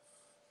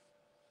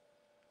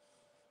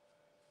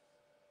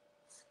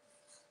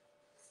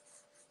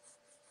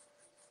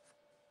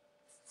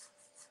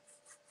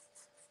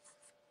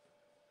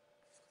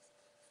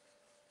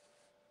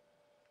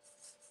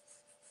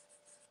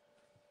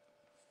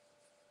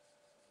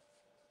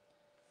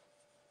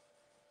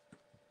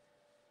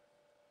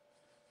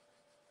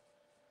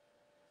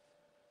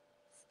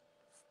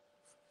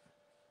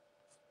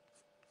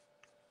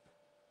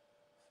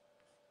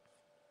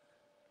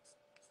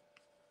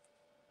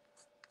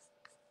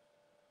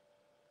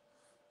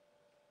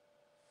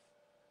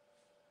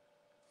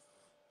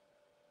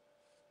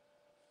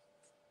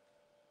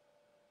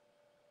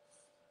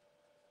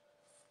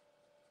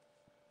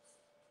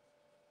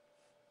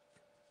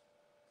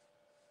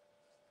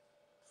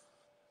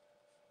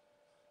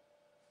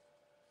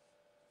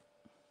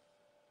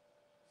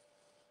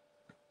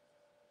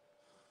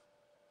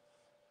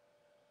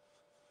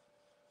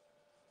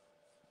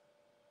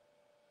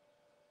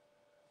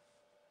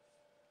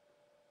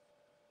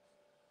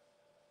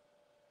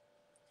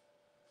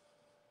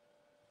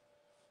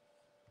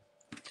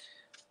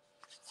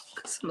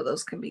 Some of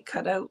those can be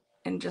cut out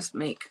and just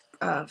make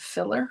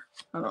filler.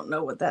 I don't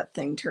know what that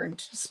thing turned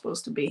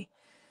supposed to be.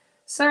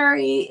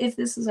 Sorry if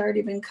this has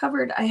already been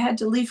covered. I had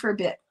to leave for a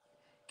bit.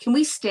 Can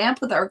we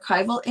stamp with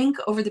archival ink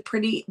over the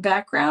pretty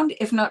background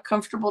if not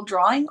comfortable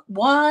drawing?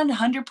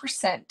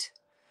 100%.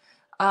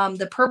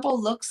 The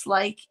purple looks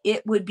like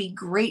it would be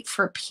great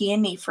for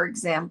peony, for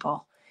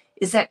example.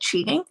 Is that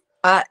cheating?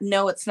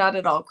 No, it's not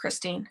at all,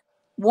 Christine.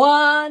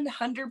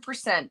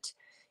 100%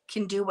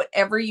 can do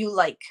whatever you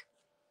like.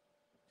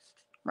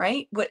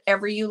 Right?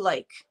 Whatever you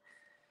like.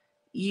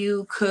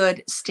 You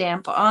could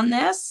stamp on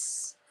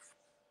this.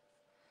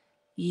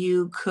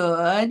 You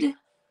could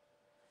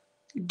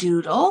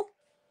doodle.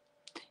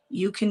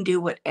 You can do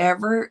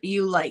whatever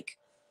you like.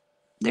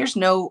 There's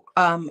no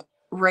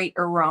right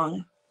or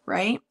wrong,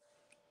 right?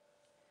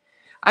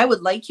 I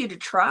would like you to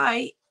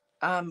try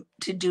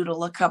to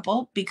doodle a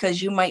couple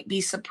because you might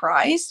be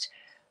surprised.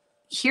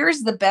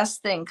 Here's the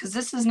best thing, because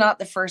this is not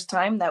the first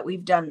time that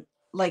we've done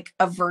like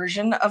a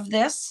version of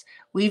this.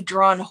 We've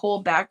drawn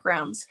whole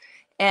backgrounds.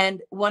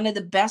 And one of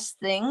the best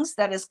things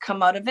that has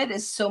come out of it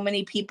is so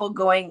many people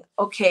going,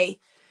 okay,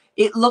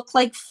 it looked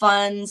like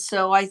fun.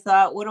 So I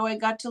thought, what do I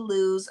got to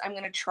lose? I'm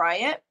going to try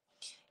it,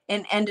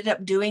 and ended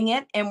up doing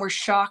it and were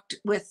shocked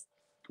with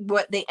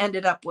what they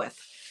ended up with.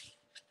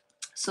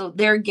 So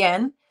there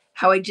again,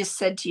 how I just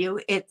said to you,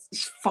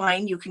 it's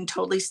fine. You can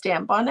totally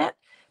stamp on it,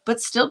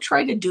 but still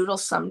try to doodle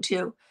some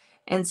too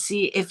and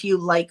see if you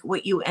like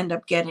what you end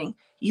up getting.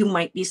 You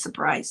might be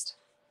surprised.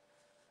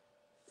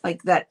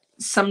 Like that,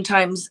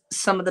 sometimes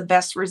some of the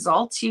best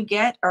results you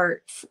get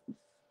are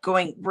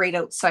going right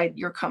outside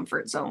your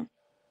comfort zone.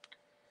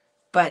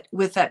 But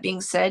with that being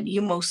said,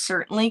 you most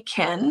certainly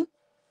can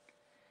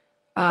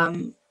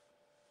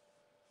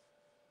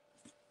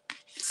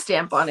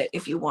stamp on it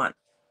if you want.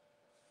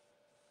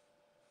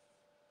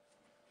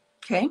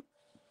 Okay.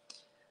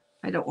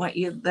 I don't want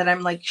you that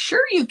I'm like,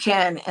 sure you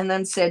can, and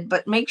then said,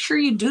 but make sure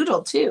you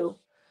doodle too.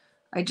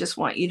 I just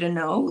want you to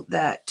know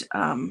that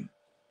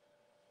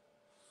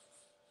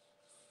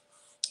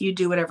you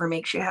do whatever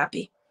makes you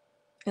happy,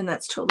 and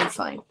that's totally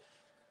fine.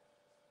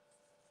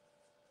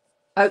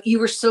 You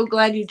were so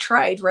glad you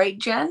tried, right,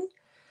 Jen?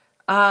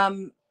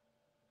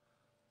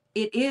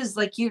 It is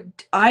like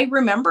I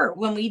remember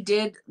when we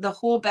did the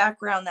whole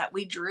background that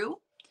we drew,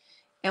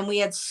 and we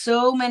had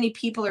so many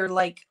people are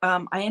like,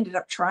 I ended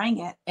up trying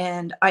it,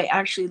 and I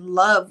actually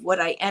love what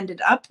I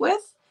ended up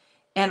with,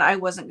 and I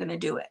wasn't going to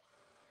do it.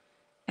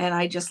 And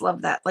I just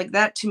love that. Like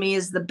that to me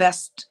is the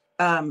best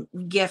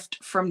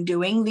gift from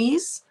doing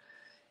these,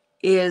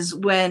 is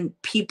when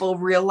people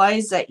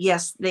realize that,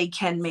 yes, they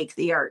can make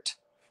the art.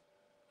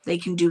 They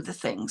can do the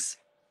things.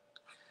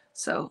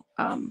 So,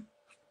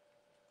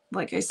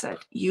 like I said,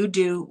 you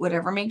do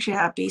whatever makes you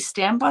happy.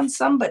 Stamp on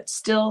some, but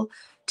still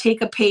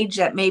take a page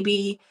that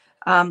maybe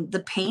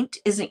the paint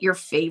isn't your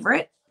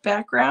favorite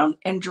background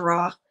and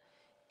draw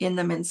in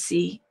them and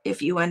see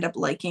if you end up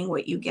liking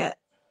what you get.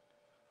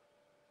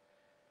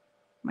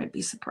 Might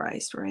be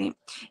surprised, right?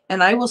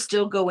 And I will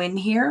still go in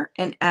here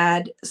and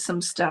add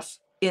some stuff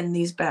in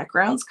these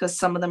backgrounds because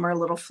some of them are a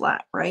little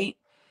flat, right?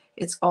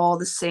 It's all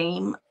the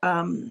same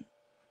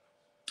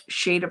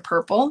shade of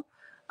purple.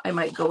 I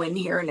might go in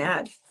here and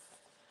add,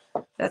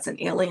 that's an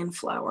alien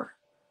flower.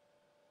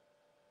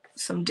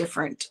 Some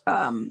different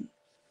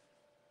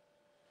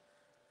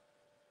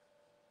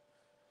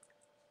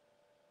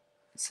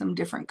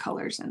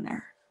colors in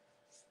there.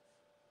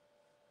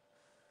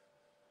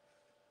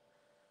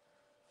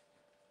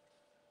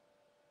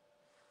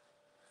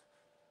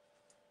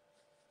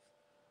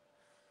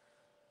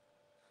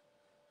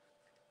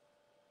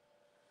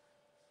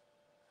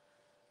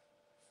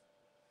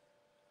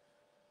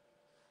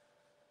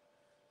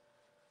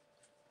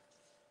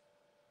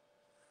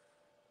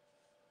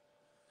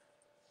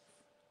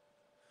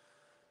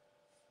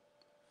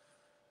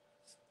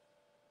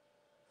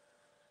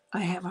 I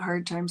have a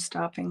hard time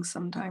stopping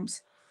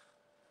sometimes.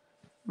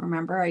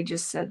 Remember, I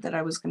just said that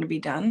I was going to be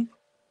done,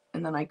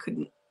 and then I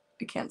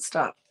can't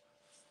stop.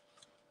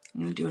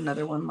 I'm going to do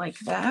another one like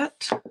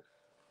that.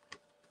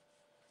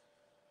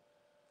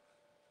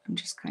 I'm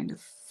just kind of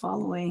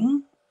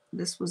following.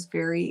 This was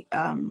very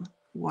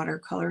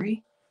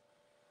watercolory.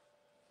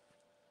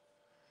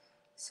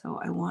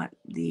 So I want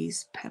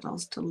these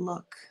petals to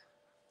look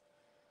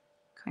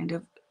kind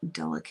of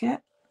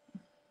delicate.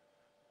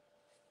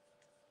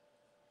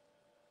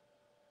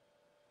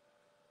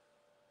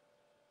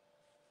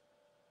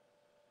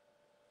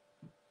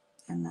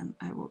 And then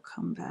I will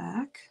come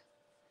back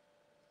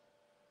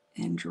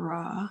and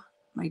draw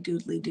my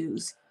doodly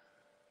doos.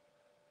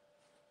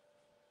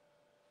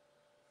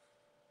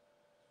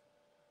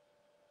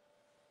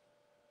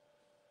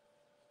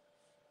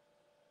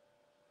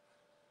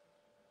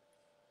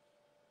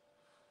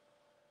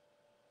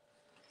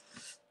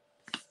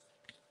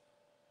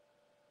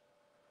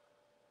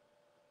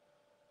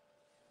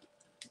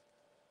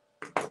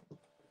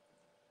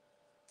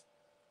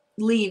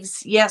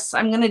 Leaves. Yes,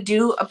 I'm going to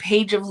do a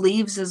page of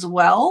leaves as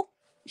well.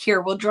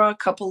 Here, we'll draw a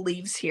couple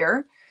leaves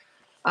here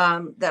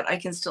that I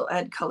can still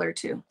add color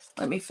to.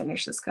 Let me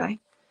finish this guy.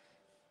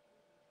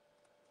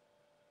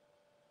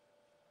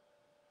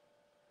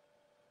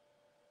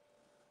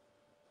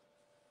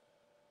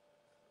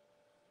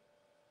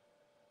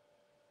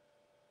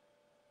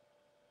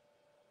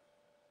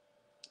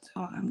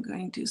 So I'm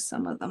going to,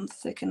 some of them,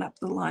 thicken up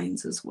the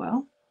lines as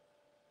well.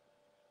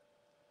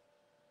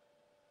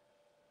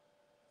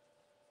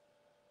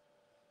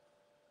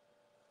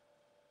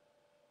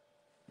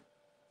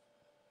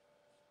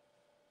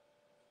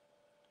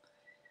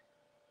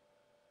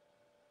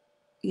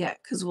 Yeah,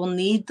 because we'll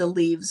need the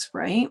leaves,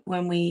 right?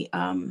 When we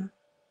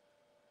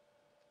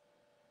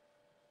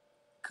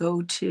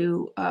go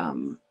to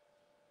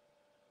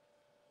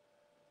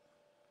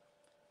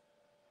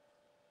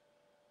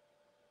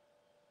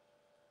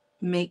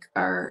make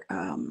our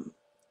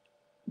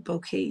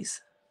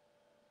bouquets.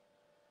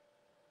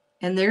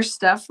 And there's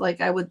stuff like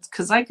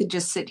because I could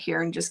just sit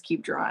here and just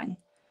keep drawing.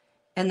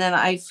 And then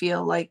I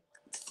feel like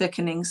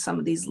thickening some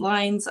of these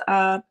lines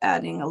up,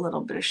 adding a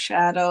little bit of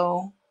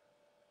shadow.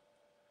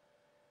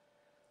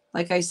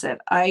 Like I said,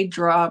 I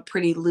draw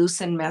pretty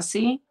loose and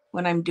messy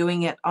when I'm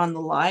doing it on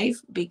the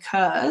live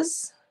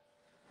because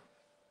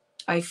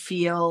I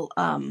feel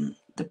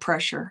the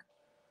pressure,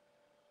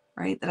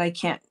 right? That I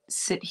can't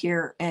sit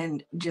here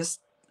and just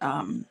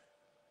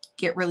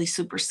get really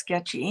super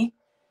sketchy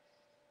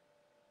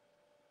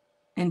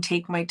and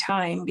take my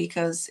time,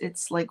 because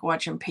it's like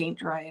watching paint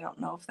dry. I don't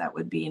know if that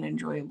would be an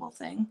enjoyable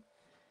thing.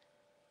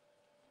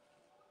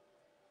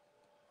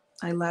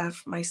 I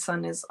laugh. My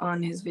son is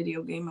on his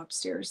video game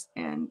upstairs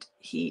and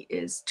he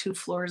is 2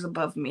 floors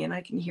above me and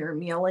I can hear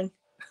him yelling.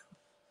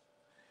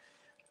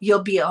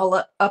 You'll be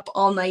all up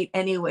all night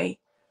anyway,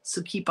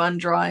 so keep on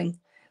drawing.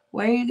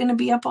 Why are you going to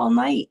be up all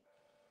night?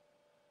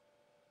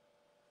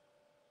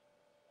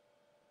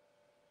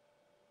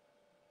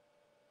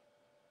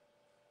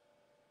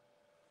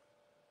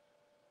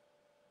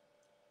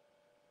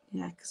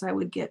 Yeah, because I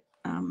would get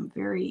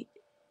very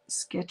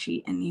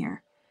sketchy in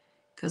here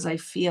because I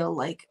feel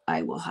like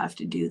I will have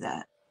to do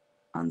that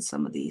on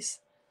some of these,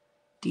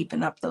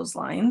 deepen up those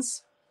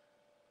lines.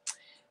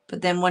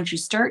 But then once you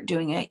start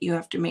doing it, you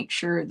have to make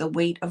sure the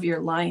weight of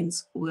your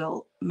lines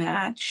will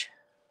match.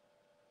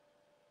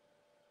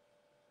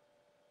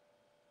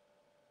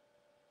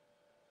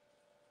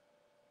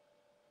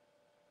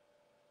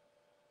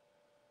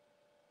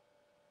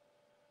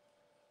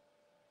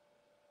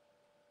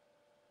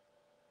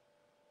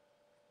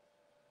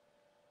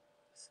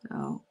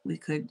 So we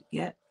could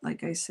get,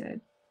 like I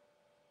said,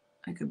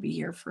 I could be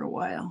here for a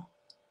while.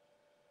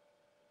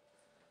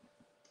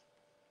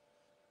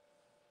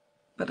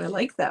 But I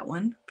like that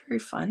one. Very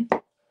fun.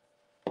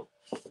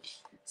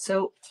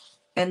 So,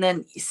 and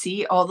then you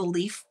see all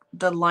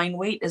the line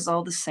weight is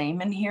all the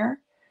same in here.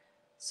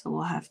 So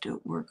we'll have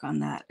to work on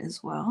that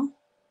as well.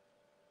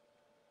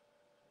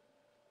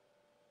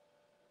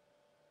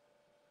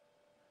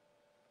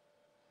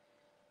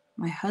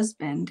 My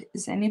husband,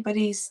 is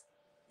anybody's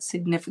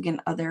significant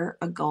other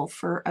a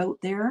golfer out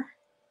there?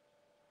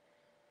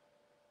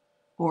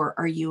 Or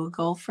are you a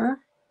golfer?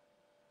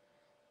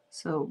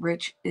 So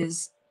Rich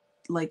is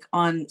like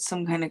on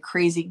some kind of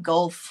crazy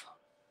golf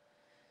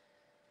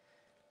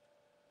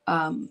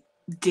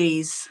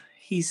days.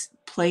 He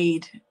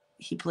played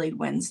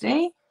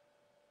Wednesday.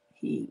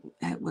 He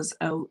was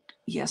out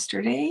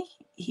yesterday.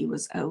 He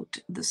was out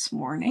this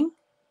morning,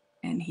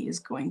 and he is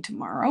going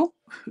tomorrow.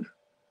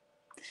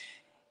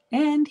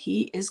 And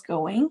he is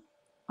going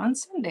on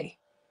Sunday.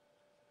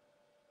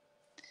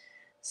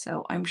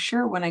 So I'm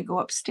sure when I go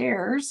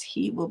upstairs,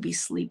 he will be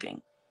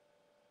sleeping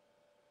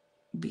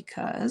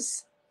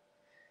because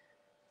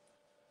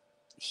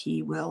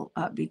he will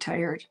be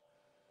tired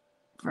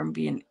from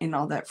being in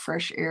all that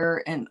fresh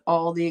air and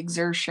all the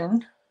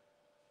exertion.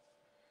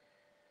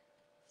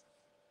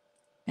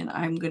 And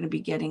I'm going to be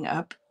getting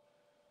up,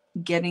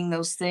 getting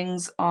those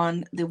things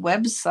on the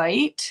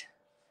website,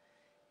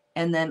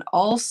 and then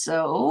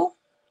also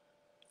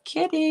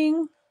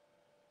packing.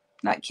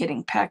 I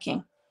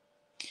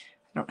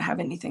don't have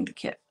anything to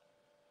kit,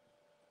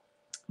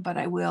 but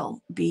I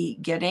will be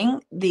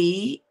getting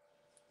the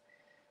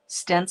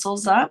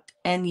stencils up.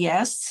 And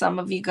yes, some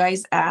of you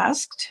guys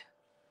asked,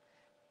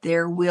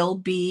 there will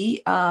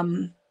be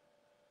the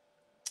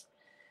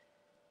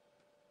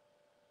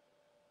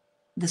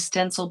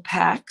stencil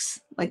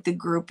packs, like the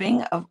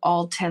grouping of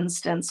all 10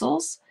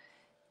 stencils,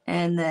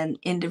 and then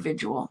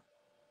individual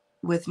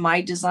with my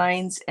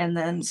designs and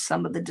then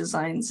some of the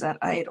designs that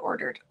I had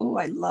ordered. Oh,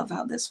 I love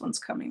how this one's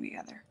coming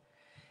together.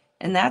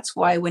 And that's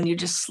why when you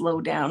just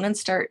slow down and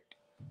start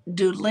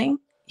doodling,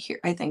 here,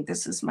 I think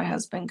this is my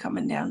husband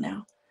coming down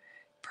now,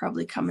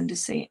 probably coming to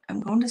say, I'm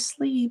going to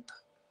sleep.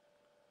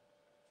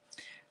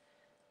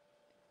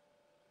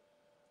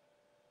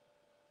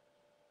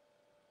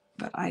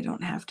 But I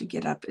don't have to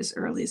get up as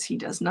early as he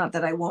does. Not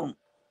that I won't,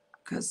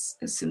 because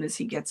as soon as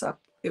he gets up,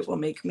 it will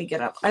make me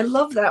get up. I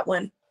love that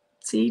one.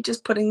 See,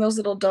 just putting those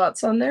little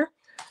dots on there.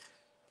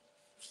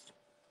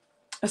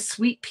 A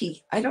sweet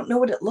pea. I don't know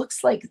what it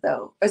looks like,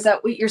 though. Is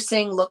that what you're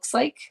saying looks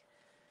like?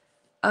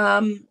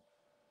 Any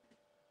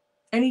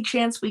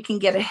chance we can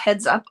get a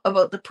heads up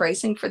about the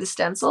pricing for the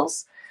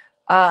stencils?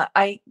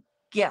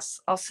 Yes,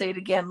 I'll say it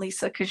again,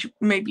 Lisa, because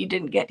maybe you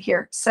didn't get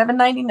here.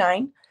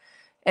 $7.99,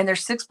 and they're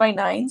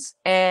 6x9s,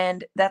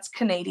 and that's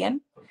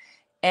Canadian.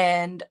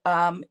 And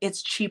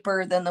it's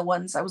cheaper than the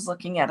ones I was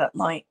looking at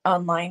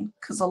online,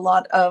 because a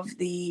lot of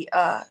the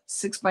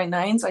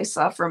 6x9s I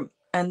saw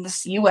and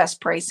this US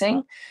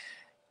pricing,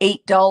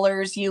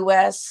 $8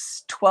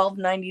 US,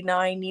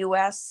 $12.99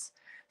 US.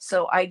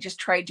 So I just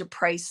tried to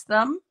price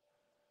them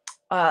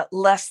a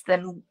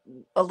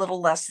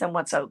little less than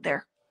what's out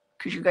there,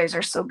 because you guys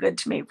are so good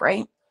to me,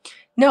 right?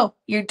 No,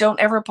 you don't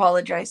ever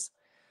apologize.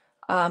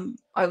 I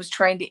was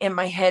trying to, in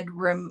my head,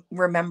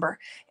 remember.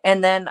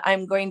 And then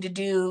I'm going to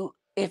do,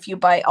 if you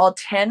buy all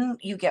 10,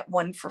 you get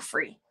one for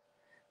free.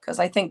 because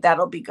I think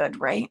that'll be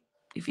good, right?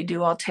 If you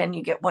do all 10,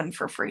 you get one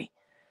for free.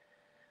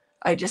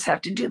 I just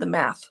have to do the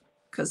math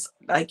because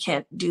I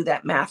can't do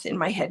that math in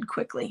my head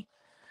quickly.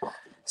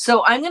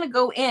 So I'm going to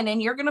go in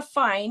and you're going to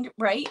find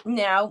right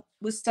now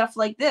with stuff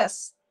like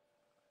this.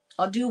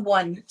 I'll do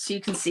one so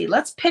you can see.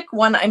 Let's pick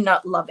one I'm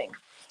not loving.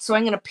 So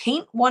I'm going to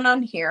paint one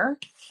on here.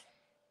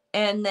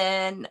 And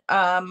then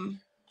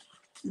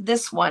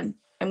this one,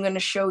 I'm going to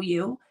show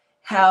you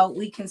how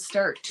we can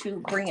start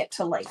to bring it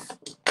to life.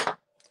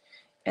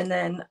 And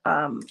then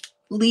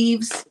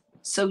leaves.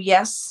 So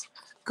yes,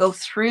 go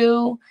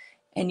through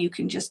and you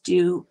can just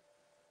do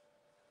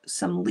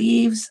some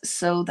leaves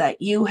so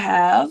that you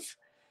have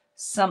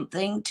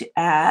something to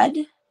add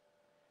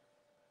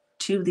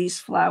to these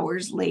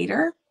flowers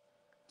later,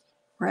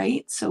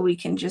 right? So we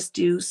can just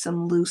do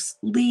some loose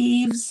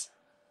leaves.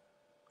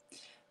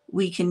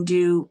 We can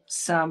do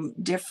some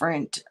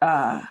different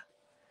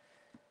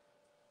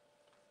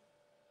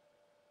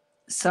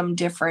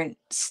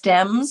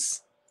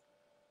stems.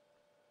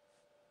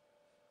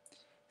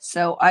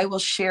 So I will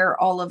share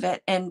all of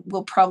it and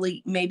we'll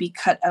probably maybe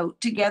cut out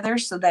together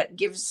so that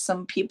gives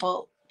some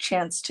people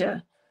chance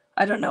to,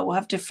 I don't know, we'll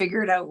have to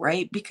figure it out,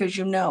 right? Because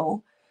you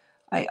know,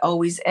 I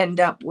always end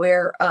up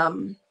where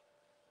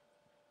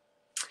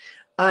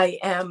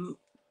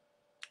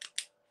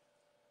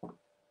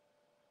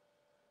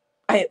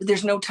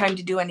there's no time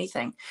to do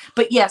anything.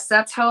 But yes,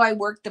 that's how I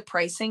worked the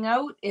pricing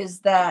out, is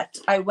that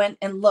I went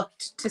and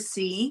looked to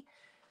see,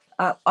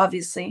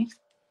 obviously,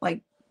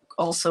 like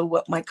also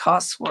what my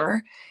costs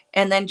were,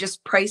 and then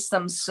just price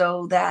them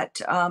so that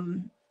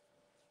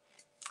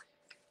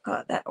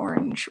that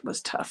orange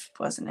was tough,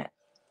 wasn't it?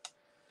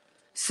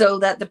 So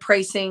that the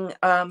pricing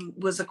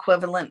was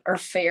equivalent or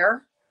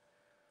fair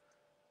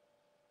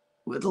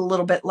with a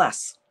little bit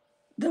less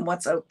than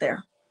what's out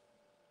there.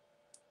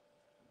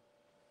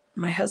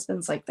 My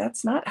husband's like,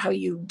 that's not how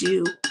you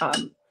do,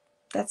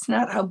 that's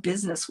not how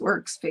business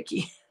works,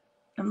 Vicky.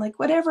 I'm like,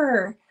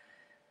 whatever.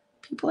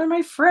 People are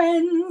my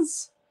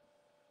friends.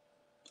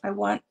 I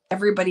want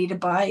everybody to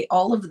buy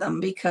all of them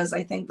because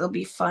I think they'll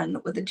be fun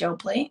with a gel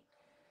plate.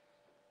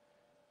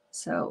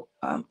 So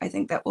I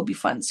think that will be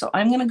fun. So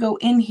I'm going to go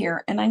in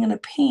here and I'm going to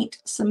paint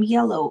some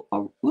yellow.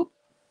 Oh, whoop,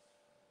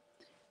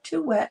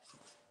 too wet.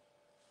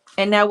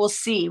 And now we'll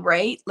see,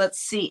 right? Let's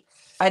see.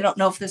 I don't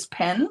know if this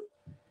pen,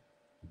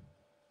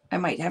 I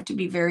might have to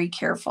be very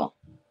careful.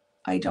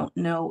 I don't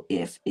know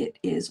if it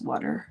is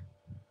water.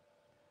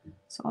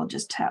 So I'll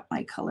just tap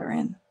my color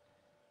in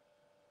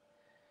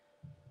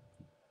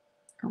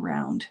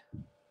around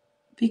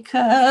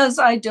because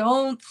I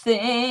don't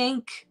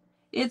think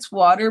it's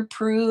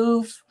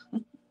waterproof.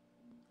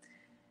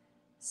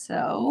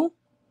 So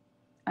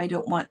I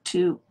don't want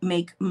to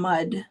make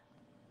mud.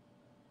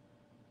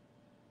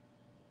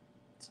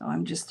 So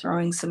I'm just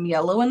throwing some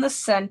yellow in the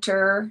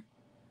center.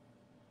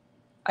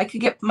 I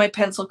could get my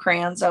pencil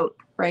crayons out,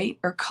 right?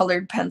 Or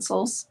colored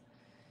pencils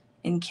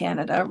in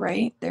Canada,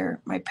 right? They're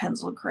my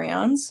pencil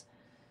crayons.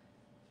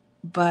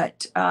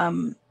 But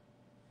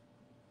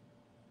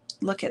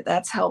look at,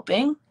 that's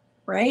helping,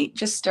 right?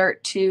 Just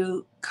start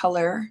to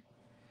color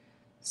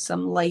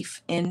some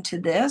life into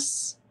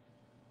this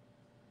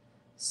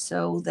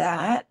so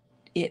that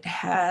it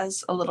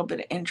has a little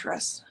bit of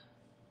interest.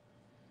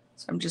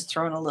 So I'm just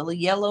throwing a little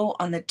yellow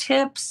on the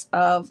tips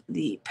of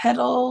the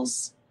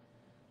petals.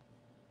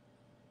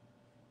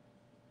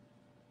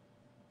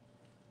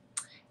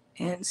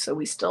 And so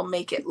we still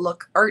make it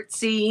look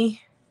artsy.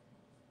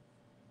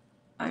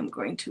 I'm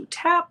going to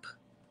tap.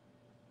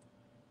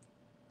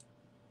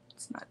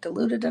 It's not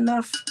diluted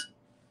enough,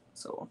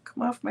 so it'll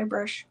come off my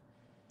brush.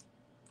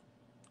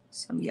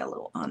 Some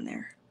yellow on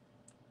there.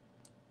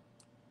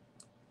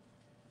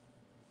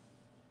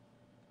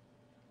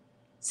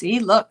 See,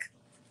 look.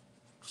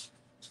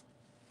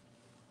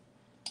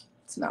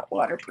 It's not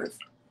waterproof.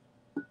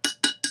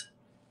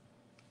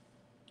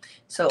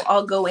 So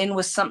I'll go in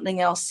with something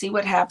else, see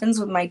what happens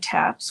with my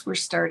taps. We're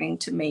starting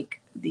to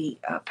make the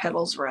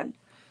petals run,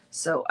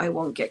 so I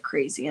won't get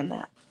crazy in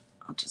that.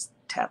 I'll just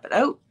tap it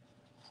out.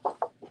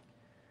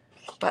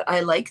 But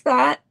I like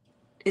that.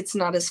 It's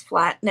not as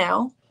flat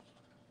now,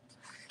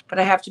 but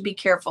I have to be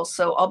careful.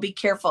 So I'll be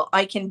careful.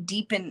 I can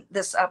deepen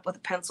this up with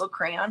a pencil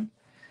crayon.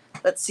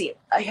 Let's see.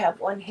 I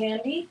have one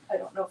handy. I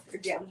don't know if they're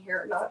down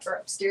here or not, or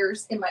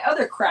upstairs in my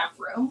other craft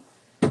room,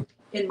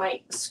 in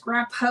my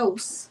scrap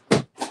house.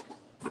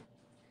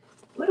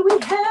 What do we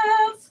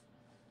have?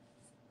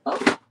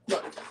 Oh,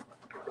 look.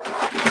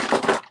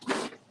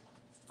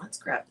 Let's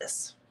grab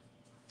this.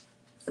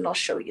 And I'll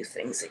show you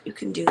things that you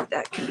can do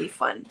that can be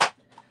fun.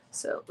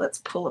 So let's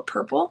pull a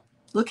purple.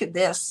 Look at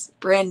this,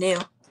 brand new.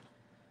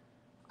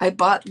 I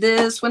bought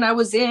this when I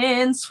was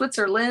in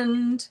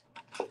Switzerland.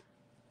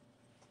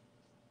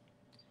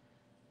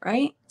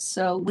 Right?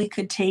 So we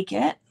could take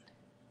it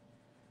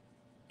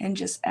and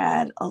just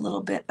add a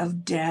little bit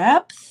of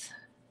depth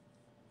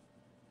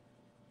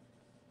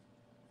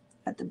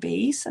at the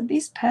base of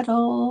these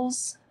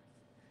petals.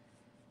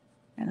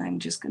 And I'm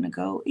just going to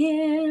go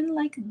in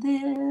like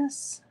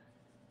this.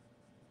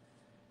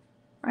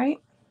 Right?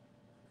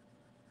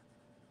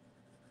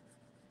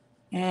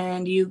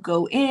 And you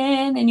go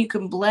in and you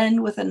can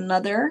blend with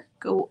another,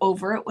 go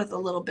over it with a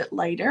little bit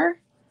lighter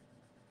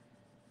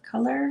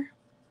color.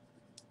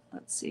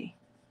 Let's see.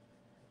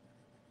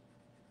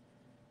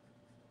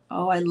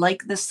 Oh, I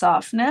like the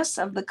softness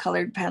of the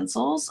colored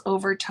pencils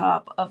over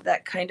top of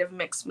that kind of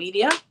mixed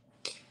media.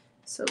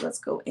 So let's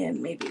go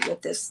in maybe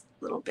with this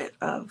little bit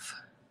of,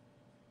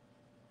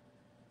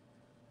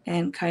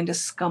 and kind of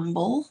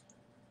scumble,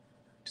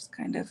 just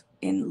kind of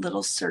in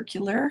little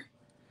circular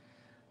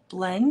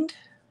blend.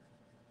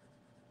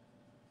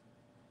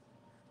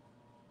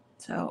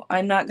 So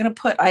I'm not going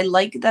to put, I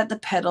like that the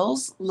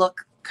petals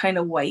look kind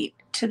of white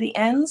to the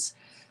ends.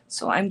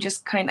 So I'm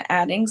just kind of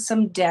adding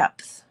some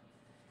depth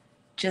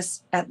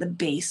just at the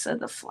base of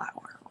the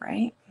flower,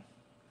 right?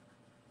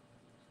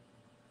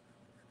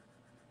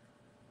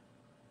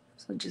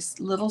 So just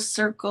little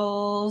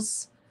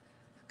circles,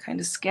 kind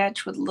of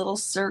sketch with little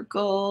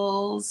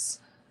circles.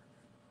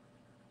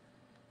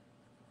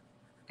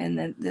 And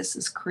then this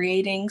is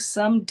creating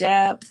some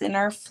depth in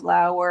our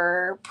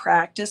flower.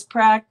 Practice,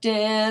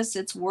 practice,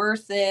 it's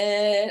worth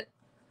it.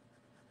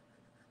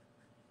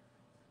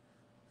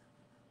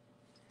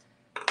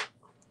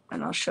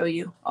 And I'll show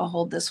you, I'll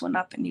hold this one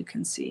up and you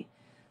can see.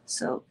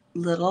 So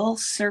little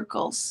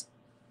circles.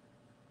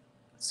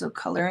 So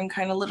color in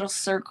kind of little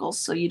circles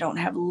so you don't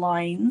have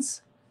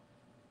lines.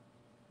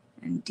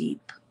 And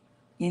deep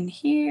in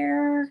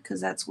here, because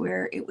that's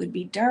where it would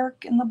be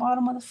dark in the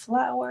bottom of the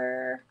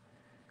flower.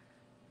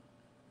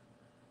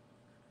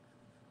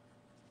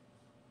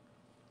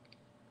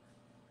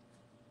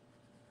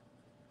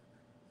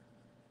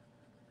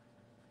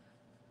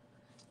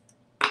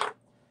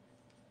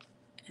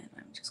 And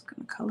I'm just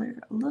going to color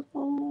a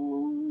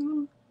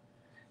little.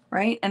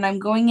 Right? And I'm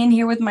going in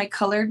here with my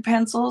colored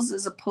pencils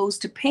as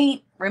opposed to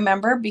paint,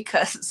 remember,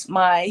 because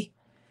I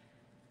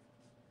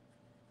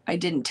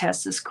didn't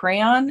test this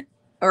crayon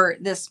or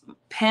this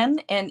pen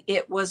and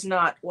it was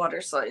not water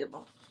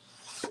soluble.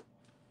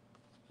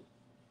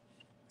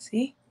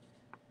 See?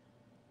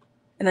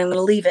 And I'm going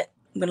to leave it.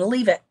 I'm going to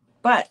leave it.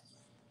 But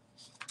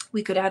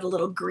we could add a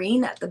little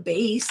green at the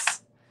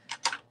base.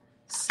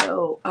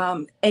 So,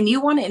 and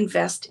you want to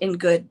invest in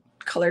good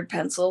colored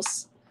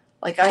pencils.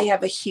 Like I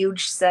have a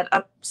huge set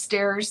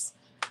upstairs.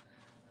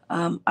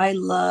 I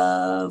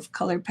love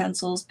colored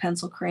pencils,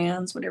 pencil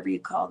crayons, whatever you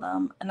call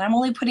them. And I'm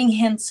only putting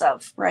hints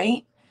of,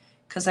 right?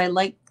 Because I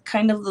like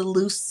kind of the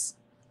loose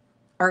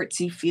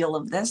artsy feel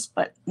of this,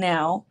 but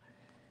now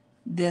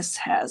this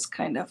has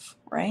kind of,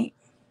 right?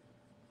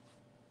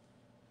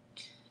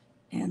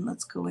 And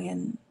let's go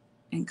in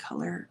and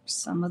color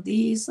some of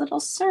these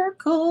little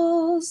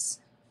circles.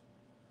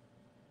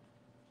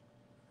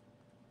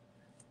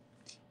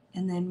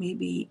 And then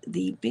maybe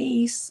the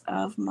base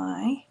of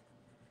my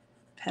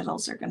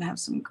petals are going to have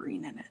some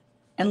green in it.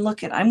 And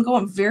look at, I'm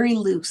going very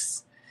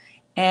loose.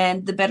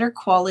 And the better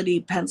quality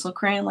pencil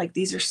crayon, like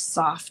these are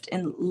soft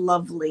and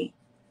lovely.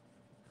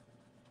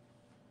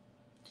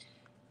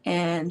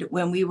 And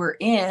when we were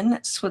in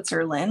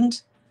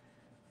Switzerland,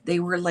 they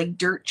were like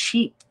dirt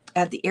cheap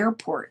at the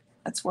airport.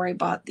 That's where I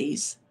bought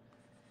these.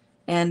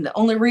 And the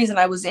only reason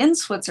I was in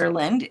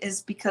Switzerland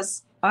is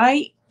because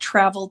I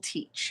travel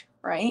teach,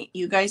 right?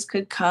 You guys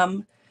could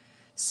come,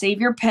 save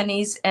your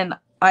pennies, and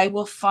I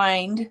will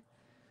find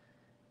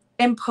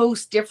and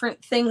post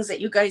different things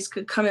that you guys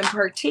could come and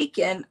partake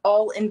in,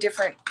 all in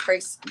different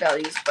price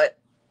values. But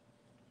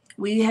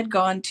we had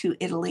gone to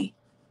Italy,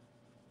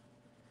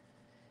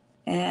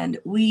 and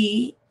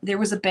there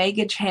was a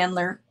baggage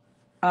handler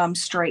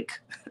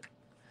strike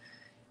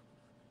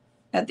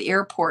at the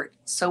airport.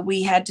 So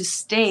we had to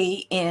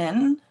stay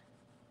in,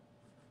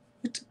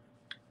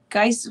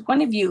 guys,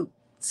 one of you,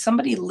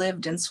 somebody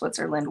lived in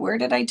Switzerland. Where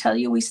did I tell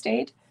you we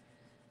stayed?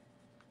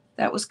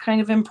 That was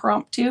kind of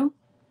impromptu.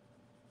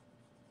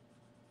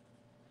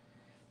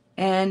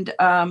 And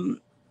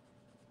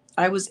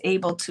I was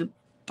able to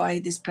buy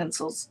these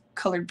pencils,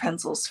 colored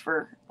pencils,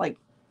 for like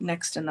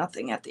next to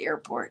nothing at the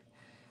airport.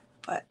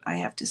 But I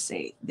have to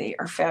say they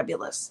are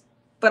fabulous.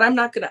 But I'm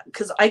not gonna,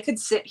 because I could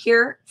sit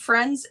here,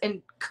 friends,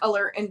 and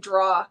color and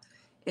draw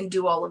and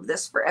do all of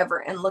this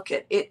forever. And look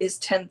at it is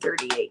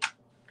 10:38.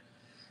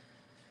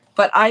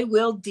 But I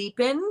will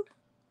deepen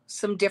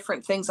some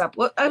different things up.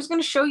 What I was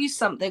going to show you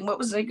something. What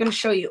was I going to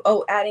show you?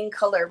 Oh, adding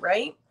color,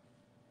 right?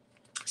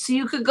 So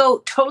you could go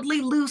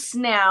totally loose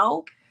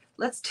now.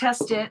 Let's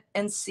test it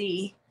and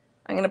see.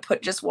 I'm going to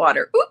put just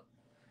water. Oop,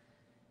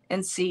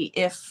 and see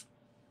if.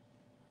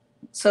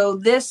 So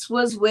this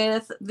was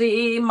with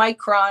the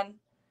Micron,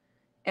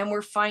 and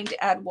we're fine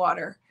to add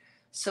water.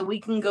 So we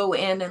can go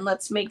in and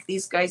let's make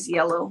these guys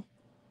yellow.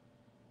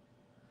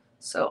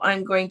 So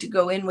I'm going to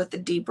go in with the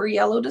deeper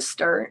yellow to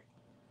start.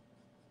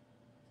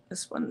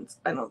 This one,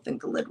 I don't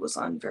think the lid was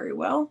on very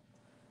well.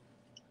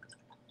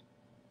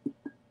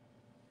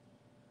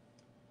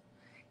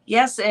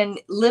 Yes, and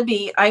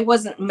Libby, I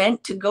wasn't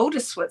meant to go to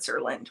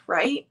Switzerland,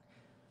 right?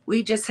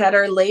 We just had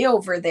our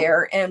layover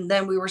there, and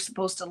then we were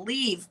supposed to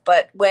leave.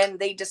 But when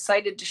they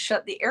decided to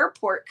shut the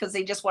airport because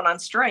they just went on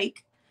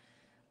strike,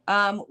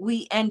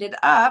 we ended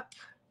up,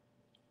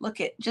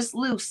 look at, just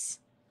loose.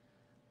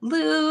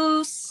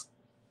 loose.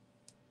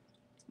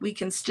 We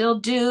can still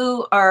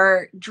do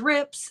our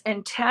drips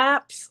and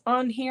taps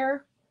on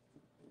here.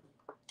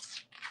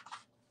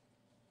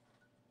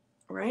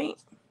 Right?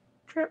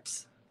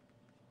 Drips.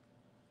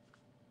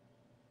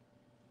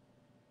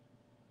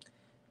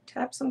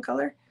 Tap some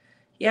color.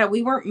 Yeah,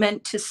 we weren't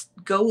meant to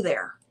go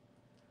there.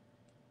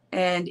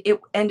 And it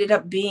ended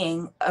up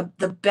being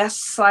the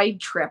best side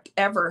trip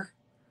ever.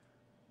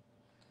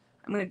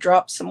 I'm going to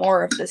drop some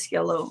more of this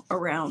yellow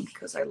around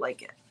because I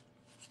like it.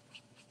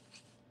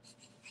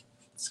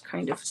 Let's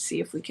kind of see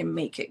if we can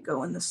make it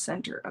go in the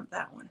center of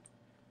that one.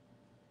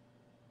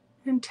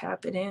 And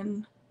tap it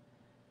in.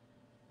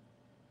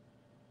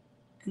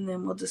 And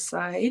then we'll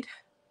decide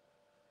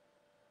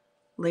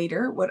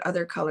later what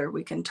other color.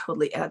 We can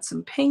totally add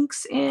some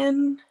pinks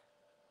in.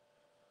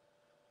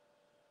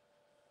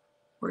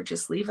 Or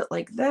just leave it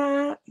like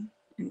that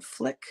and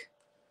flick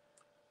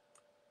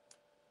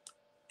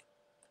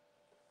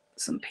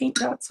some paint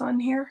dots on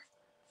here.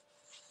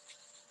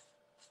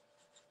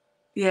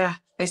 Yeah,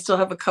 I still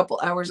have a couple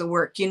hours of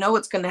work. You know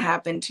what's going to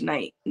happen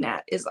tonight,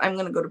 Nat, is I'm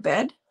going to go to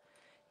bed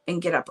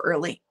and get up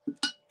early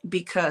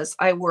because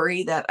I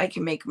worry that I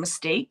can make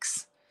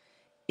mistakes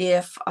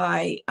if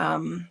I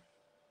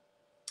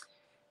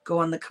go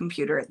on the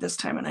computer at this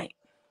time of night.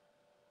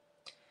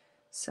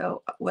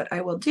 So what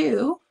I will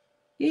do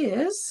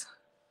is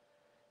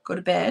go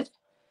to bed,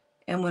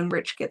 and when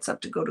Rich gets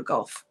up to go to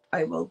golf,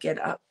 I will get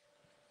up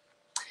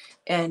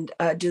and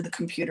do the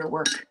computer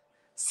work.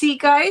 See,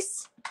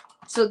 guys?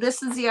 So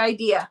this is the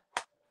idea.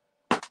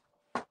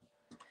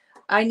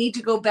 I need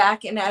to go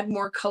back and add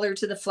more color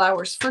to the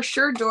flowers. For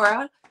sure,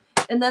 Dora.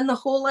 And then the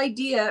whole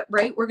idea,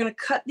 right? We're going to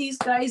cut these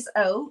guys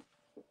out.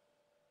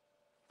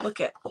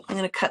 Look at, I'm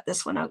going to cut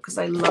this one out because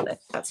I love it.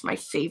 That's my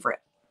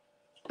favorite.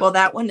 Well,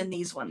 that one and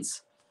these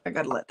ones. I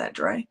got to let that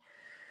dry.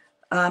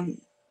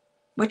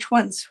 Which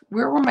ones?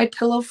 Where were my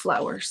pillow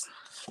flowers?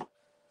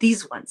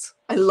 These ones.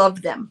 I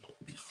love them.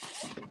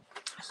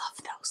 I love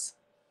those.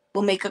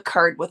 We'll make a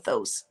card with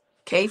those.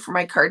 Okay, for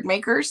my card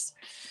makers.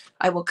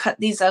 I will cut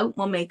these out.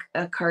 We'll make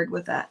a card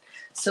with that.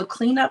 So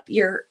clean up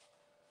your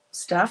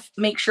stuff.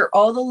 Make sure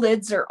all the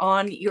lids are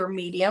on your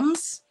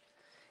mediums.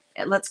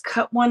 And let's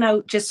cut one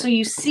out just so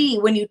you see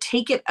when you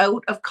take it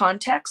out of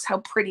context how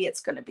pretty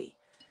it's going to be.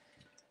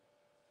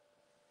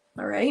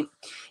 All right.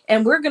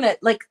 And we're going to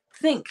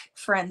think,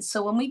 friends.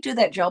 So when we do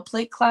that gel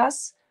plate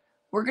class,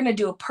 we're going to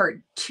do a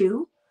part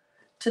 2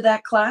 to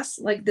that class.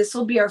 Like this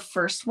will be our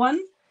first one.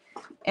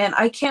 And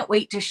I can't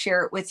wait to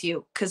share it with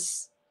you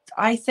because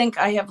I think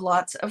I have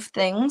lots of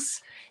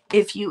things.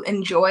 If you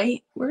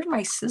enjoy, where are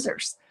my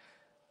scissors?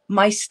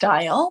 My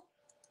style,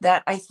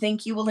 that I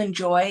think you will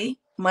enjoy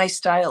my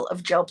style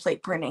of gel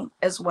plate printing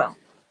as well.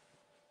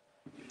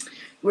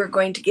 We're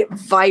going to get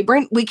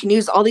vibrant. We can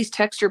use all these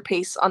texture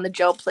pastes on the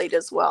gel plate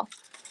as well.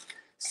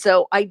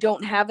 So I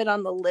don't have it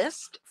on the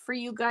list for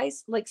you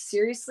guys. Like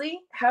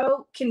seriously,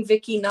 how can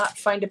Vicky not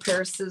find a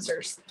pair of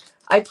scissors?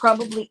 I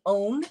probably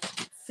own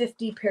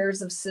 50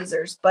 pairs of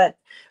scissors, but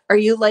are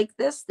you like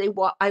this?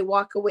 I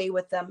walk away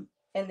with them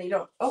and they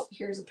don't. Oh,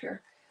 here's a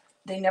pair.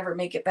 They never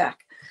make it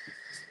back.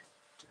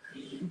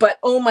 But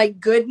oh my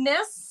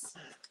goodness.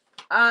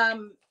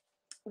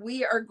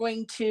 We are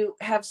going to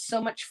have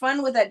so much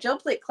fun with that gel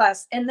plate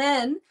class. And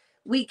then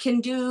we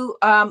can do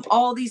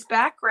all these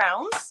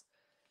backgrounds.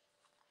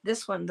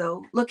 This one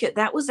though, look at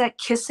that, was that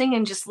kissing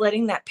and just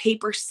letting that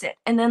paper sit.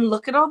 And then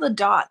look at all the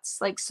dots.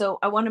 Like, so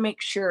I want to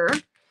make sure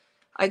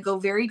I go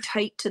very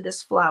tight to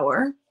this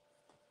flower.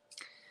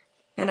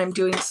 And I'm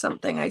doing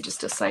something. I just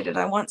decided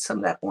I want some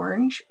of that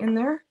orange in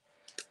there.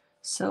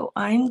 So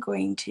I'm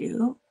going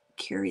to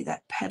carry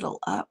that petal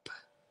up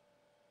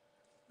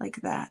like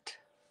that.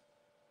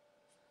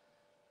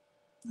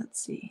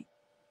 Let's see.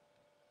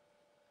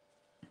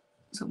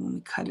 So when we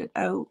cut it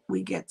out,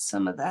 we get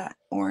some of that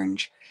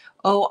orange.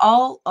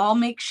 Oh, I'll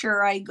make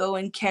sure I go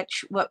and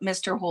catch what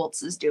Mr.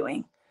 Holtz is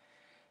doing.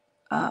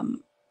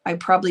 I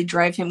probably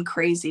drive him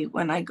crazy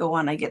when I go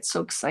on. I get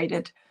so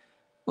excited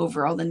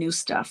over all the new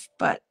stuff,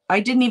 but I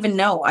didn't even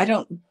know. I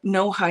don't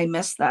know how I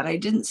missed that. I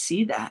didn't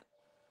see that.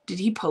 Did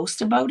he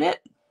post about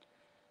it?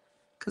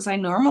 Because I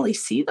normally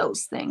see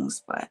those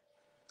things, but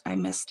I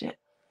missed it.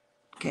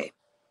 Okay.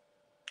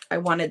 I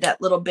wanted that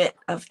little bit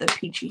of the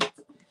peachy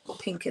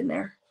pink in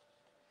there.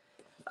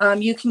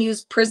 You can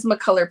use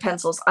Prismacolor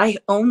pencils. I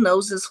own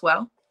those as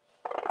well.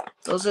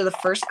 Those are the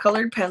first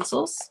colored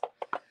pencils.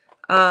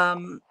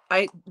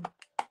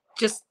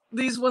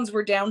 These ones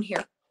were down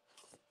here.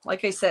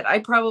 Like I said, I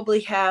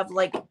probably have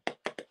like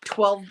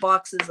 12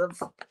 boxes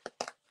of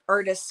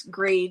artist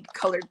grade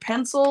colored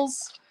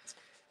pencils.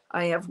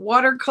 I have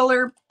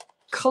watercolor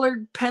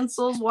colored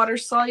pencils, water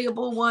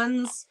soluble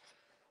ones,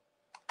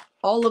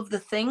 all of the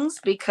things,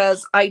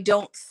 because I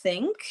don't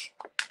think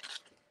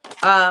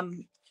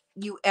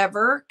you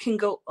ever can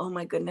go, oh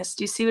my goodness,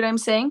 do you see what I'm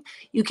saying?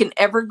 You can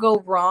ever go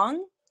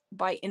wrong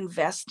by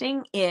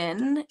investing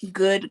in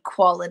good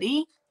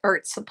quality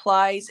art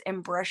supplies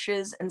and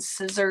brushes and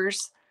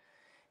scissors.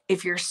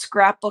 If you're a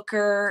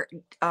scrapbooker,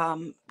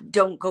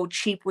 don't go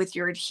cheap with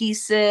your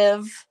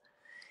adhesive.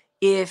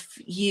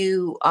 If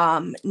you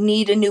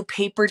need a new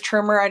paper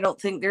trimmer, I don't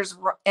think there's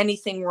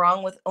anything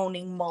wrong with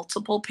owning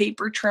multiple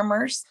paper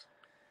trimmers.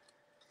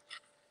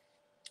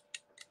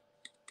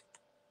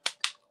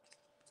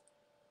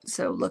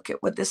 So look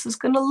at what this is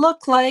going to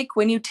look like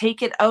when you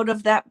take it out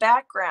of that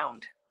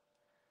background.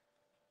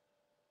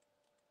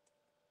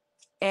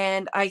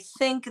 And I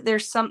think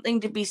there's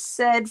something to be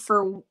said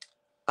for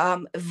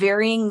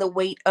varying the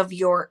weight of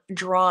your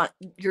drawn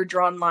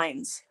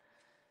lines.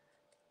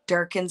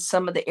 Darken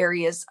some of the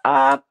areas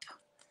up.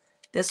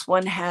 This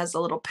one has a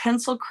little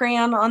pencil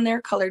crayon on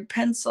there, colored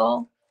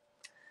pencil.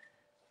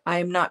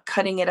 I'm not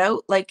cutting it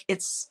out like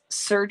it's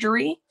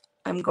surgery.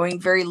 I'm going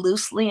very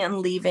loosely and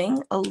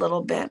leaving a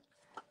little bit.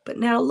 But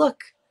now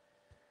look,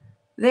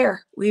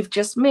 there, we've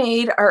just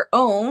made our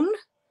own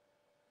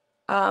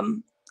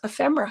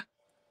ephemera,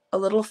 a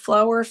little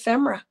flower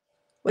ephemera.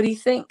 What do you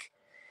think?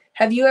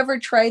 Have you ever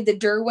tried the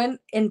Derwent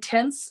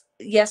Intense?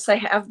 Yes, I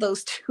have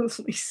those too,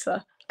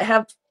 Lisa. I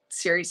have,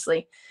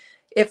 seriously.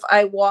 If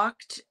I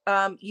walked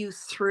you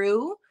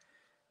through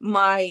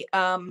my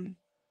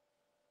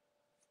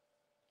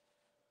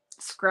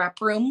scrap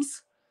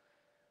rooms,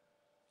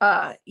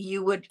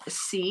 you would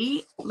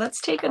see. Let's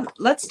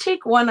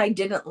take one I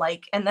didn't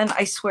like, and then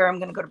I swear I'm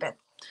gonna go to bed.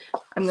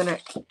 I'm gonna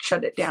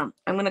shut it down.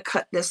 I'm gonna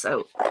cut this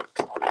out,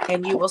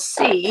 and you will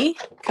see,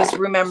 because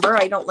remember,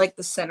 I don't like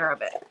the center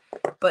of it,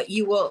 but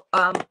you will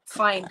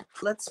find,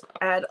 let's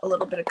add a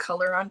little bit of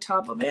color on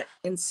top of it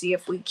and see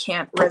if we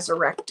can't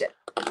resurrect it,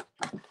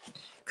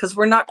 because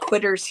we're not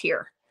quitters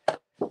here.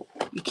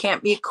 You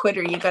can't be a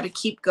quitter. You got to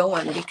keep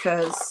going,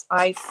 because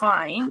I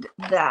find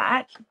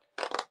that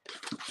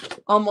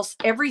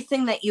almost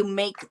everything that you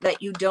make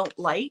that you don't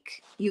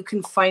like, you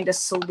can find a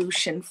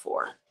solution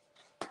for.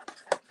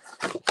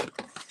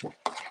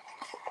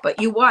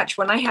 But you watch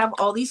when I have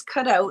all these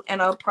cut out,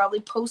 and I'll probably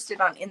post it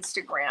on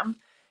Instagram,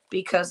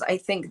 because I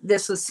think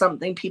this is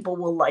something people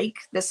will like.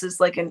 This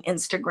is like an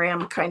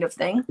Instagram kind of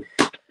thing.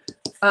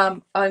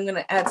 I'm going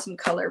to add some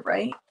color,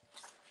 right?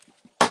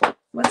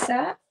 What's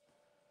that?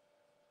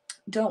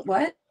 Don't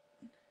what?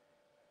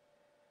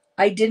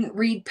 I didn't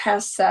read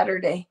past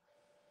Saturday.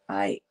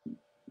 I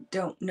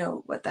don't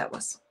know what that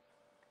was.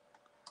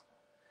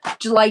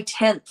 July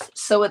 10th.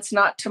 So it's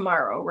not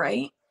tomorrow,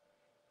 right?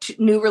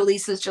 New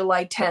release is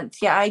July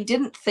 10th. Yeah, I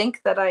didn't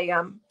think that I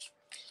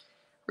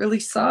really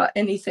saw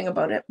anything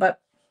about it, but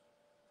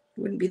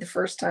it wouldn't be the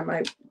first time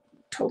I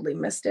totally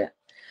missed it.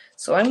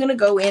 So I'm going to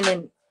go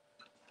in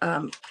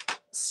and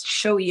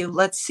show you.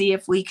 Let's see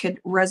if we could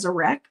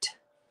resurrect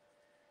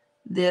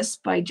this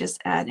by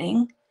just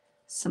adding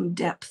some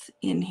depth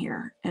in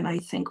here, and I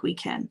think we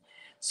can.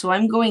 So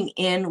I'm going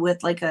in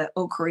with like a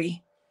ochre.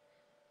 I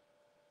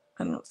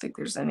don't think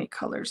there's any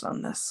colors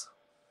on this.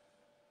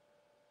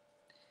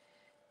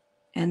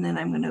 And then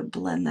I'm going to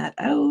blend that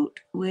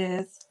out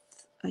with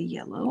a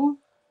yellow.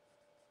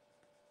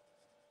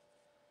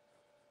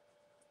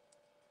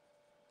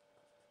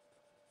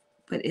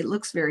 But it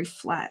looks very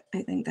flat.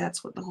 I think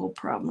that's what the whole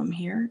problem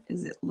here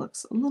is. It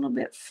looks a little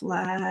bit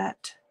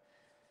flat.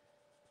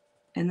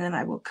 And then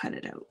I will cut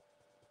it out.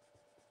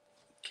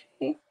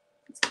 Okay,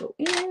 let's go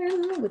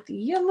in with the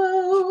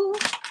yellow.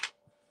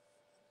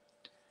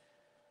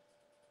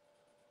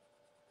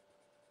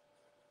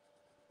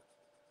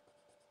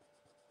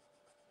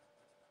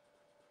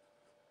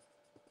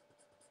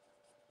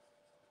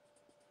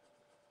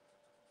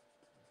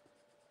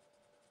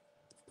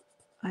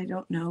 I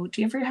don't know.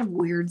 Do you ever have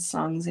weird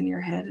songs in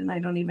your head and I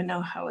don't even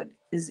know how it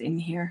is in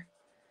here?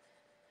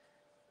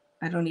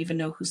 I don't even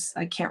know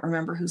I can't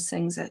remember who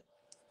sings it.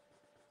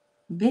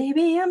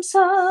 Baby, I'm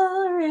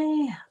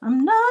sorry.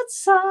 I'm not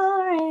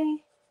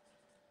sorry.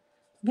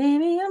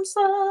 Baby, I'm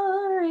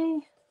sorry.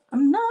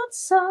 I'm not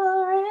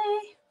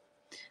sorry.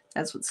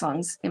 That's what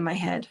song's in my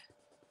head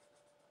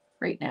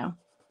right now.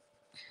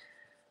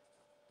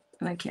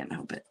 And I can't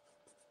help it.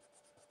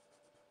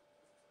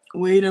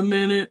 Wait a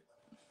minute.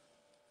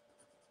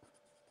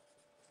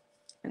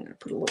 I'm going to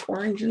put a little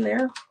orange in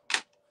there.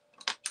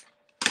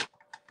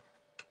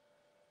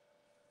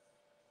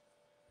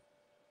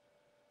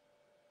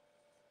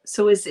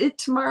 So is it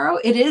tomorrow?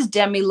 It is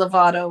Demi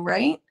Lovato,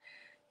 right?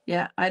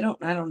 Yeah, I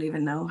don't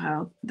even know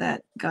how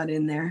that got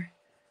in there.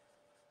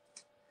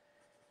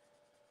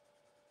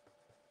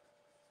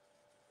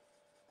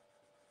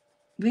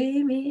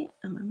 Baby,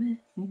 I'm a man.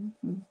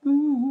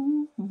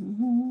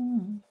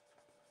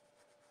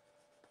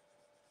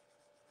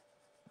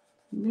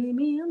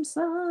 Baby, I'm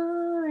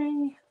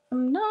sorry.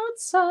 I'm not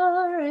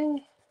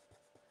sorry.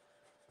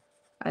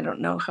 I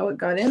don't know how it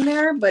got in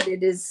there, but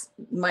it is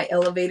my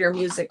elevator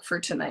music for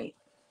tonight.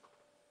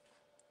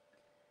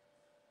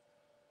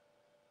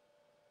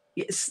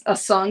 It's a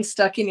song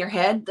stuck in your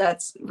head.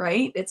 That's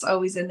right. It's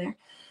always in there.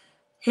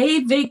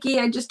 Hey, Vicky,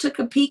 I just took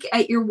a peek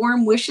at your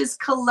Warm Wishes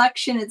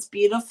collection. It's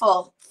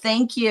beautiful.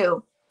 Thank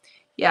you.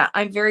 Yeah,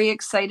 I'm very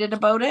excited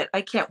about it.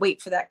 I can't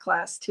wait for that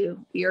class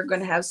too. We are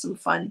going to have some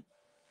fun.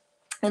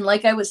 And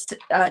like I was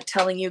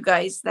telling you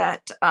guys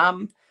that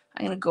I'm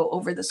going to go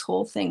over this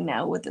whole thing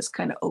now with this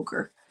kind of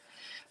ochre.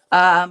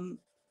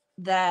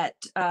 that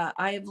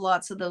I have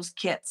lots of those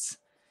kits.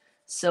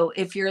 So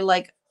if you're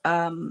like,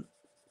 I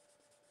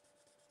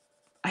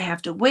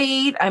have to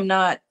wait, I'm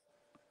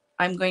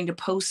going to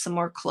post some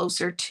more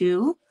closer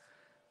to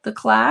the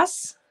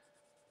class.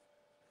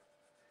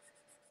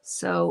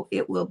 So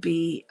it will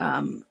be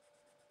a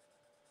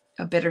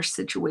better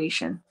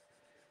situation.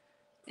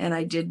 And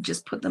I did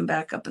just put them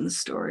back up in the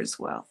store as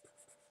well.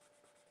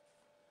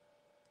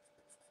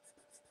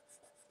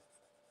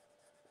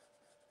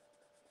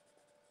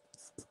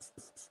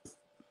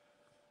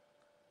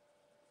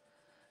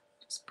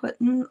 Just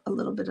putting a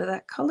little bit of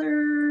that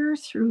color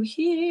through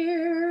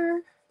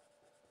here.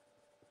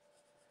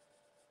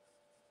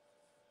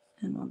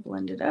 And we'll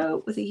blend it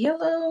out with a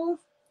yellow.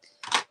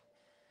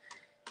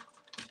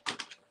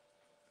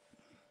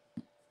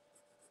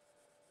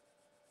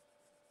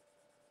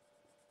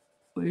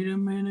 Wait a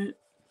minute.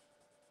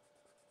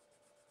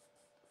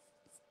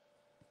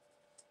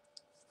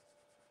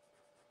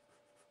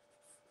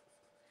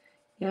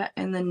 Yeah,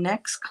 and the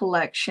next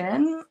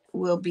collection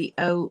will be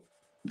out.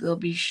 I'll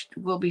be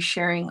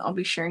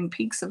sharing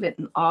peeks of it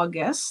in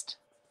August.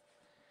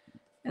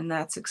 And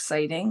that's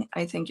exciting.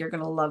 I think you're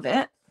going to love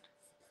it.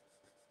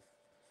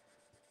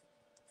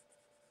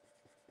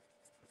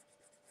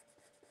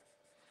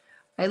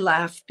 I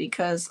laugh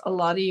because a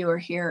lot of you are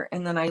here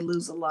and then I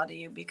lose a lot of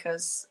you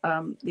because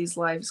these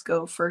lives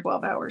go for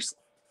 12 hours.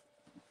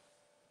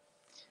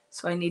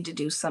 So I need to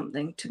do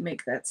something to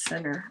make that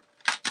center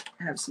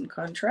have some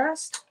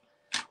contrast.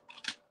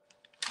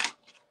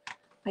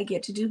 I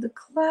get to do the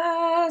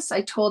class.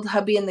 I told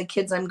hubby and the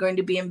kids I'm going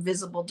to be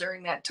invisible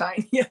during that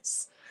time.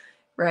 Yes,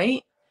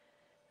 right?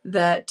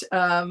 That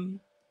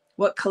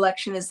what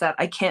collection is that?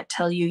 I can't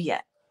tell you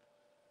yet.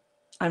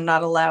 I'm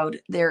not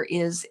allowed. There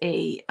is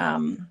a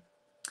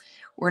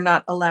we're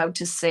not allowed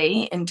to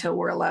say until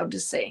we're allowed to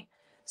say.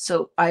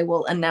 So I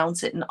will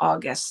announce it in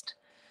August.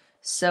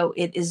 So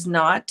it is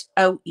not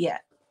out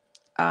yet.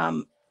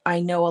 I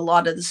know a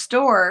lot of the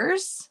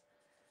stores,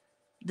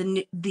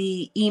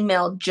 the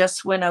email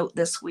just went out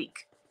this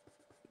week.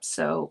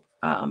 So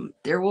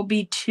there will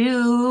be 2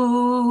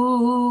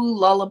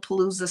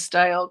 Lollapalooza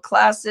style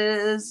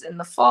classes in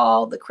the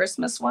fall, the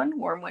Christmas one,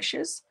 Warm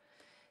Wishes,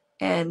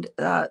 and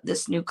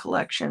this new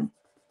collection.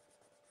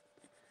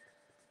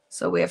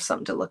 So we have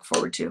something to look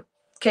forward to.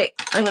 Okay,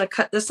 I'm going to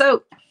cut this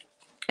out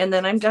and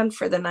then I'm done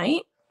for the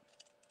night.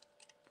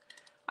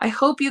 I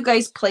hope you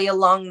guys play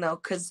along though,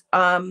 because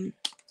I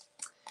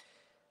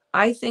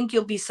think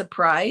you'll be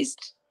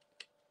surprised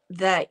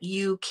that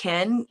you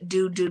can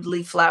do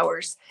doodly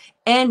flowers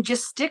and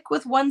just stick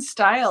with one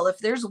style. If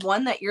there's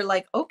one that you're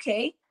like,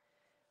 okay,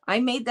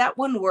 I made that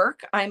one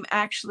work, I'm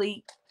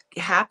actually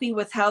happy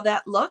with how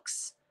that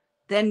looks,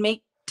 then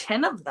make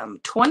 10 of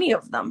them, 20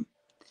 of them.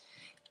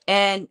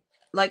 And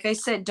like I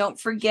said, don't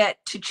forget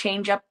to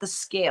change up the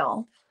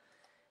scale,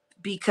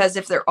 because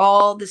if they're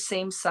all the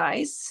same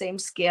size, same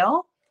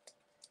scale,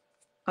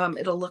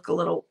 it'll look a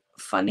little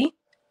funny.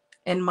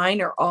 And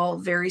mine are all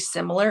very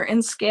similar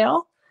in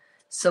scale.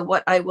 So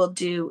what I will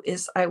do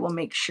is I will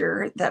make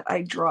sure that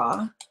I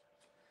draw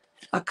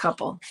a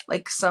couple,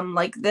 like some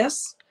like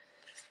this,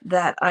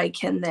 that I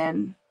can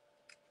then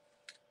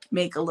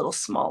make a little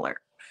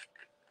smaller.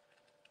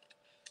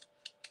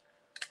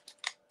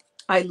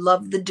 I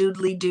love the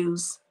doodly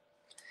doos.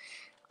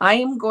 I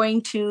am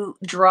going to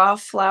draw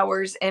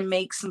flowers and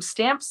make some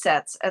stamp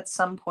sets at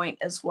some point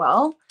as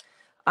well.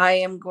 I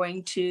am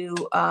going to,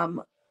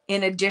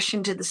 in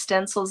addition to the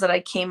stencils that I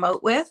came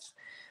out with,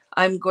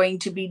 I'm going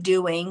to be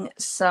doing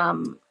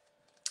some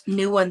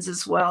new ones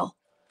as well.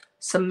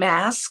 Some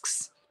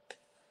masks.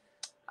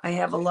 I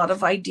have a lot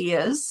of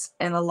ideas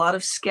and a lot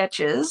of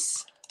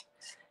sketches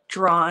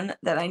drawn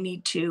that I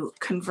need to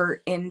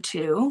convert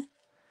into.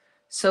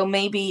 So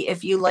maybe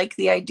if you like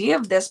the idea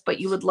of this, but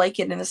you would like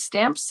it in a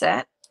stamp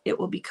set, it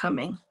will be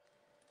coming.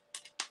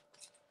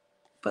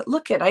 But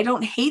look at, I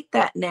don't hate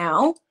that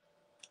now.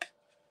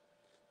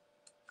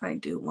 I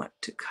do want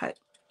to cut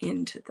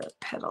into the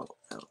petal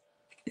though.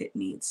 It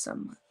needs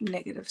some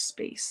negative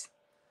space.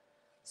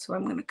 So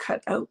I'm going to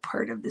cut out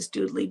part of this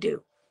doodly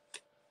doo.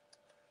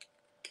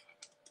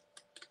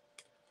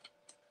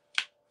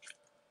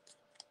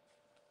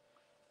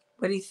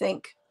 What do you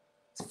think?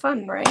 It's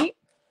fun, right?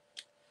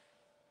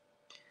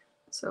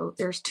 So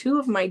there's 2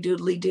 of my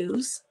doodly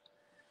doos.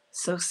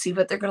 So see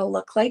what they're going to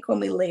look like when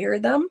we layer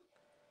them.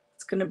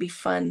 It's going to be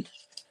fun.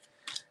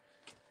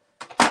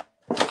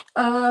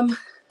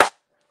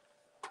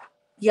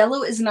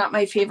 Yellow is not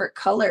my favorite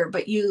color,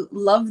 but you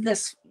love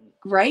this,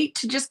 right?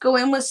 To just go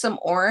in with some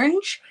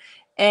orange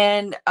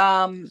and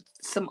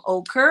some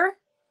ochre.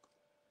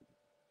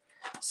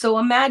 So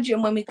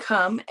imagine when we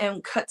come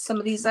and cut some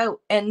of these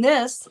out. And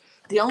this,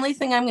 the only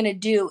thing I'm going to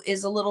do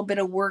is a little bit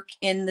of work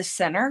in the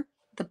center,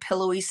 the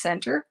pillowy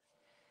center.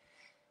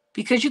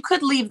 Because you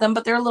could leave them,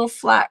 but they're a little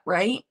flat,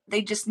 right?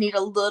 They just need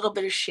a little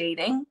bit of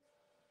shading.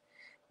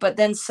 But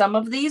then some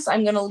of these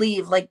I'm going to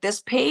leave, like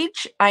this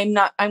page. I'm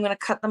going to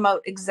cut them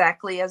out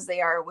exactly as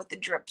they are with the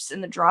drips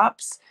and the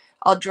drops.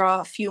 I'll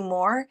draw a few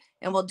more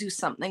and we'll do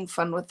something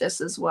fun with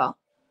this as well.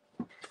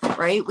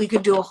 right? We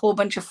could do a whole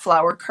bunch of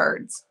flower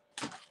cards.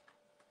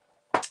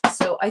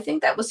 So I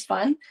think that was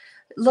fun.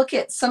 Look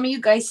at some of you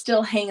guys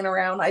still hanging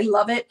around. I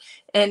love it.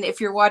 And if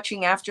you're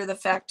watching after the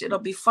fact, it'll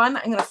be fun.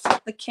 I'm going to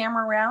flip the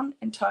camera around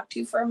and talk to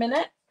you for a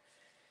minute.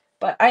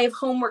 But I have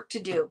homework to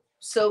do.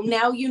 So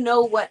now you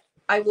know what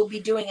I will be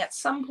doing at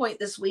some point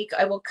this week.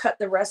 I will cut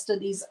the rest of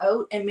these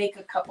out and make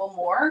a couple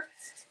more.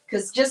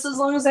 Because just as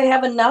long as I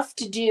have enough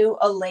to do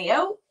a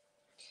layout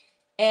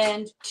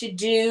and to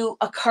do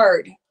a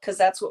card, because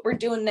that's what we're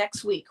doing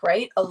next week,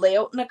 right? A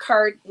layout and a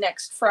card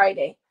next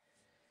Friday.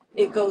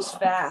 It goes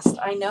fast.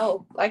 I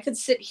know. I could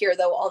sit here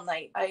though all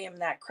night. I am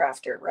that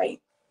crafter, right?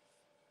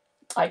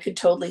 I could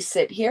totally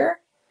sit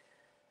here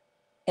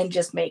and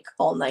just make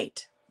all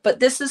night. But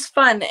this is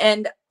fun,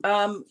 and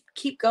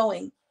keep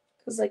going,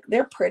 because like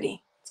they're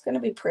pretty. It's gonna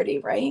be pretty,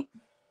 right?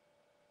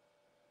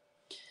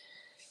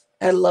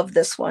 I love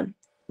this one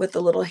with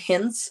the little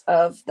hints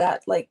of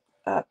that like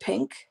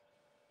pink.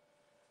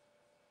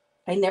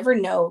 I never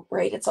know,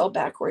 right? It's all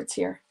backwards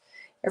here.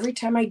 Every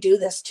time I do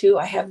this too,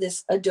 I have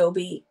this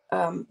Adobe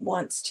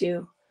wants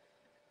to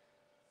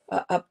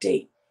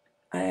update.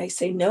 I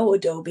say, no,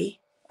 Adobe,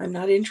 I'm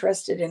not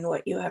interested in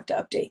what you have to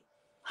update.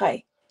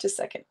 Hi, just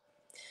a second.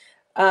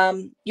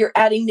 You're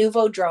adding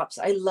Nouveau drops.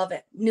 I love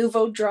it.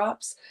 Nouveau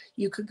drops.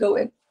 You could go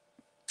in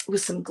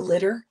with some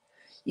glitter.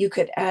 You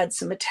could add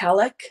some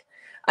metallic.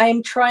 I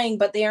am trying,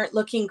 but they aren't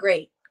looking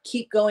great.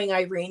 Keep going,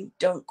 Irene.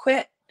 Don't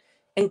quit,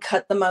 and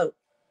cut them out.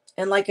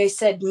 And like I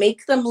said,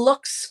 make them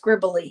look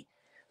scribbly.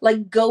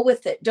 Like, go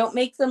with it. Don't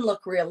make them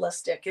look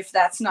realistic if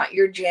that's not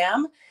your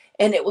jam.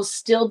 And it will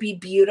still be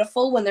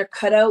beautiful when they're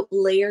cut out,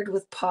 layered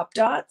with pop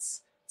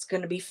dots. It's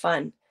going to be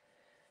fun,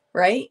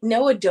 right?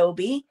 No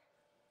Adobe.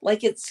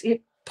 Like it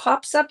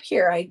pops up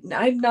here.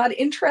 I'm not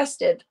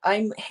interested.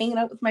 I'm hanging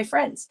out with my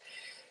friends.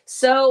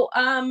 So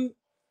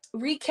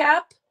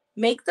recap,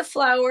 make the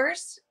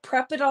flowers,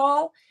 prep it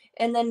all.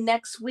 And then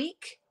next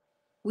week,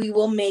 we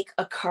will make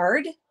a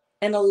card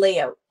and a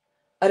layout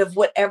out of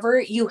whatever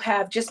you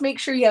have. Just make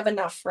sure you have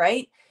enough,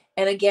 right?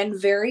 And again,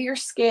 vary your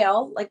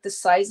scale, like the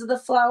size of the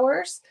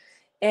flowers.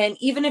 And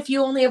even if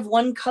you only have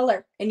one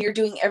color and you're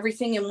doing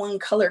everything in one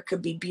color,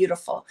 could be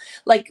beautiful.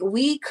 Like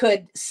we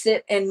could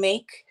sit and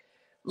make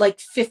like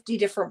 50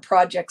 different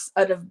projects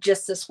out of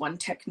just this one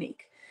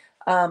technique.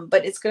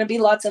 But it's going to be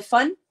lots of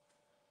fun.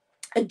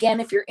 Again,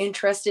 if you're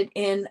interested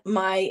in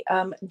my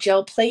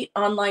gel plate,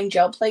 online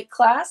gel plate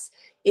class,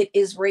 it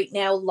is right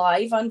now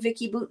live on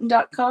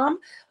VickiBooten.com.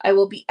 I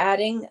will be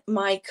adding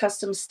my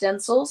custom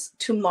stencils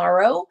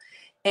tomorrow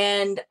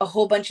and a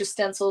whole bunch of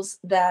stencils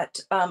that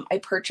I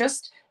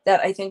purchased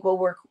that I think will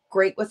work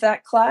great with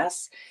that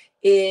class.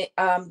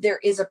 There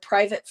is a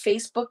private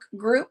Facebook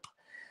group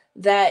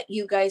that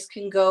you guys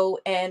can go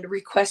and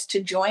request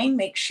to join.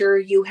 Make sure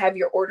you have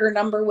your order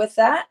number with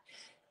that.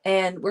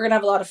 And we're going to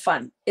have a lot of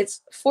fun.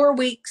 It's 4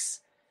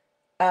 weeks,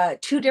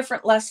 2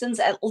 different lessons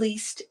at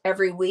least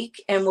every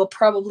week. And we'll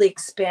probably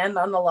expand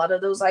on a lot of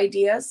those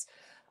ideas.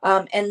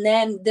 And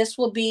then this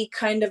will be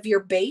kind of your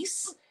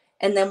base.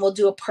 And then we'll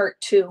do a part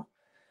 2,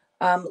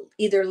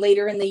 either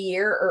later in the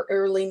year or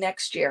early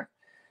next year,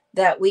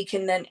 that we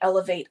can then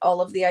elevate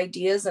all of the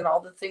ideas and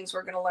all the things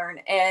we're going to learn.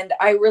 And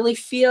I really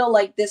feel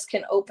like this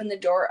can open the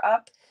door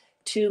up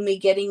to me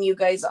getting you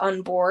guys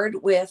on board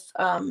with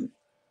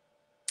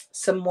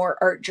some more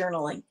art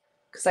journaling,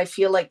 because I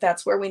feel like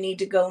that's where we need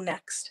to go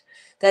next.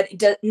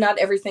 Not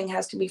everything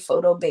has to be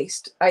photo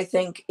based. I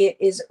think it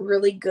is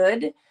really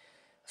good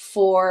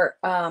for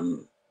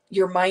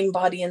your mind,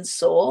 body, and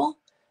soul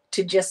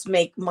to just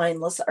make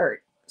mindless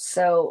art.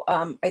 So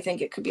I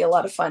think it could be a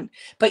lot of fun.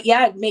 But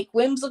yeah, make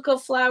whimsical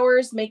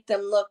flowers, make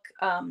them look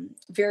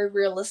very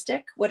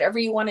realistic, whatever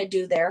you want to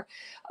do there.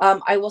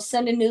 I will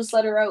send a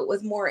newsletter out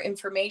with more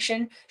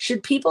information.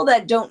 Should people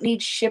that don't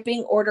need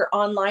shipping order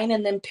online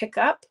and then pick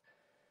up?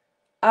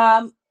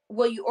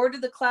 Well, you order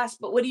the class,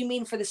 but what do you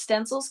mean for the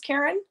stencils,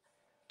 Karen?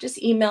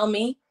 Just email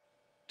me.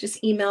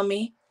 Just email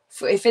me.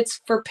 If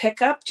it's for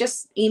pickup,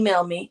 just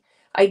email me.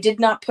 I did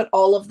not put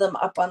all of them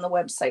up on the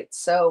website,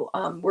 so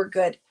we're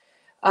good.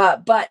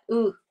 But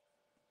for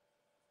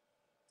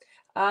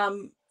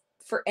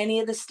any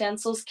of the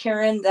stencils,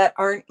 Karen, that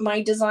aren't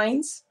my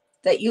designs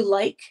that you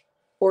like,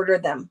 order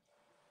them.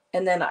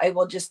 And then I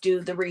will just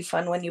do the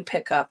refund when you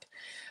pick up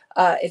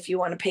if you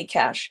want to pay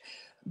cash.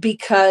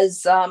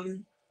 Because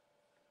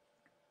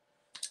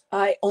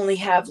I only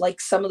have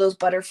like some of those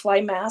butterfly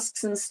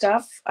masks and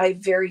stuff. I have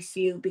very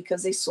few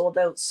because they sold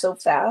out so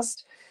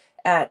fast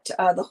at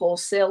the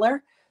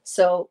wholesaler.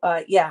 So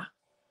yeah,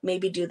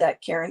 maybe do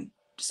that, Karen.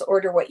 Just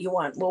order what you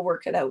want. We'll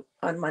work it out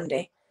on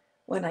Monday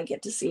when I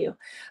get to see you.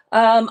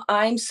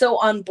 I'm so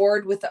on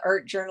board with the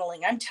art journaling.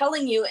 I'm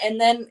telling you. And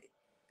then,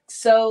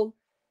 so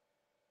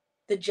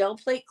the gel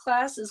plate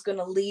class is going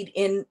to lead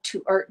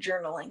into art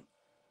journaling.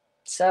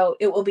 So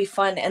it will be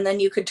fun. And then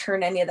you could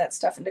turn any of that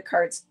stuff into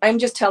cards. I'm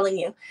just telling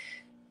you,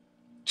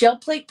 gel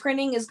plate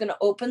printing is going to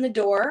open the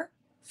door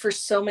for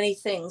so many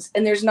things.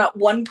 And there's not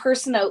one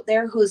person out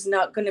there who is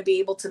not going to be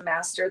able to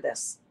master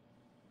this.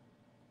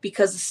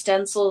 because the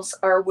stencils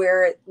are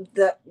where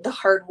the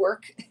hard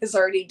work is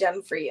already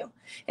done for you.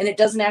 And it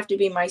doesn't have to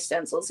be my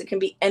stencils. It can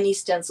be any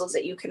stencils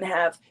that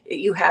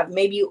you have.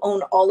 Maybe you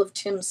own all of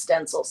Tim's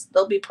stencils.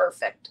 They'll be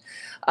perfect.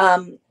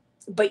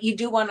 But you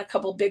do want a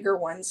couple bigger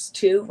ones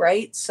too,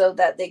 right? So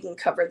that they can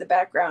cover the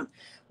background.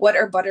 What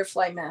are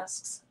butterfly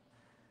masks?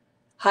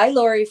 Hi,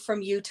 Lori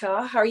from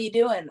Utah. How are you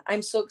doing?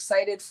 I'm so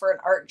excited for an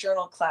art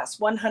journal class.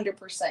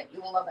 100%.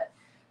 You will love it.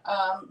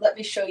 Let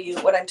me show you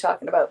what I'm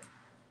talking about.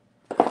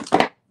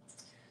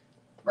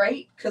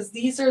 Right? Because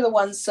these are the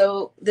ones.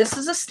 So this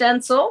is a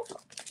stencil.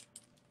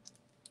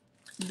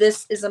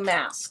 This is a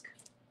mask,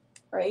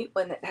 right?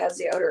 When it has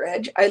the outer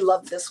edge. I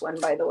love this one,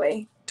 by the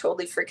way.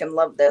 Totally freaking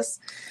love this.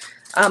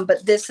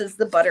 But this is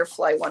the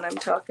butterfly one I'm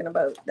talking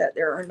about that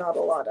there are not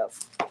a lot of.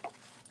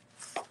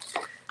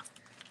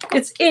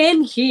 It's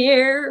in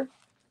here.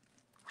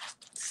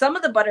 Some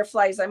of the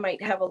butterflies I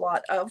might have a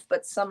lot of,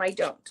 but some I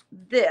don't.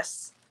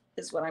 This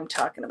is what I'm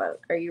talking about.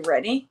 Are you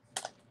ready?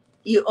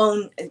 You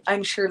own,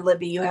 I'm sure,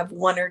 Libby, you have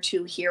one or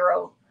two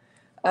hero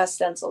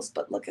stencils,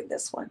 but look at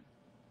this one.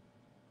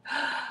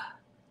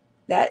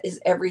 That is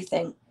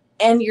everything.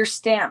 And your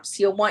stamps.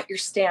 You'll want your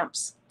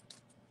stamps.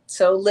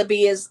 So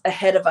Libby is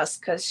ahead of us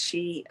because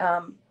she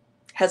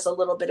has a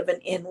little bit of an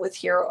in with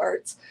Hero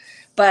Arts.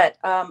 But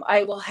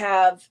I will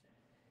have,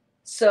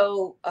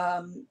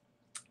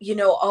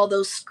 all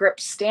those script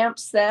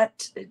stamps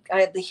that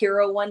I have, the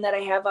hero one that I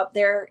have up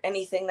there,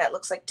 anything that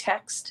looks like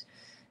text,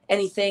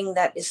 anything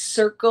that is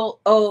circle.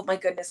 Oh my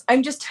goodness.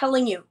 I'm just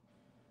telling you,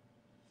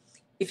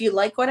 if you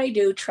like what I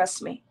do,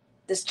 trust me,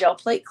 this gel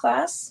plate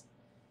class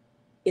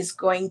is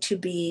going to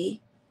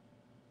be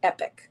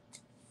epic.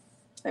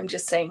 I'm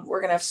just saying,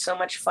 we're going to have so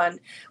much fun.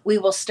 We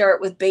will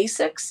start with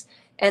basics,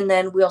 and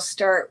then we'll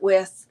start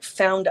with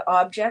found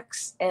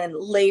objects and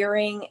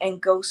layering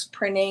and ghost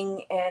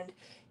printing and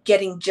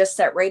getting just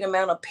that right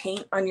amount of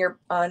paint on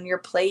your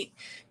plate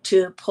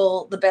to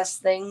pull the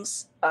best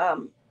things.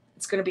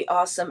 It's going to be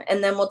awesome.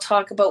 And then we'll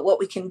talk about what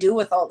we can do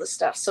with all this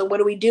stuff. So what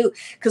do we do?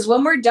 Because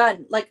when we're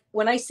done, like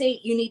when I say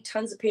you need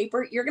tons of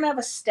paper, you're going to have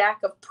a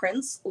stack of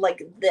prints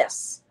like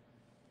this.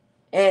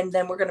 And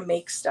then we're going to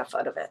make stuff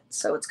out of it.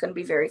 So it's going to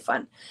be very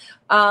fun.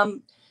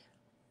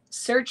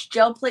 Search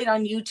gel plate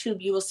on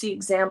YouTube. You will see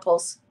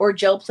examples, or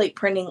gel plate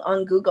printing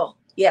on Google.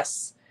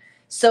 Yes.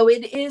 So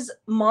it is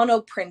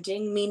mono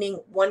printing, meaning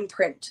one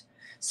print.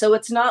 So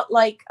it's not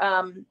like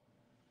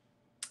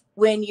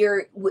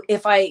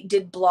if I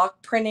did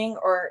block printing,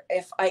 or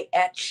if I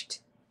etched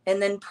and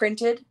then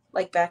printed,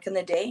 like back in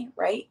the day,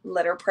 right?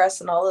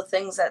 Letterpress and all the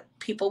things that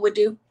people would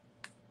do.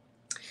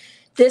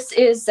 This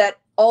is that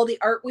all the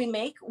art we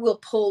make will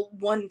pull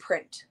one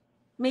print.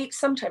 Maybe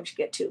sometimes you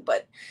get two,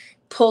 but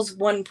pulls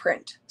one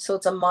print. So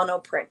it's a mono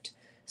print.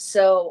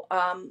 So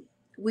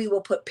we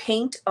will put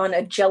paint on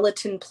a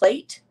gelatin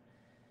plate,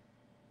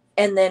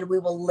 and then we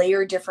will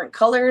layer different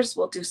colors.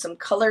 We'll do some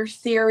color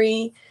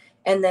theory,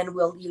 and then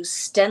we'll use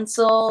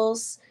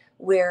stencils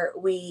where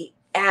we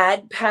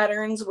add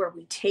patterns, where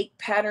we take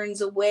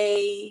patterns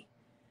away,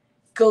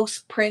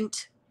 ghost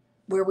print,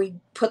 where we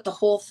put the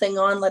whole thing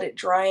on, let it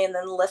dry, and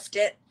then lift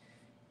it.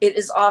 It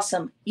is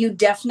awesome. You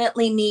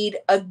definitely need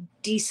a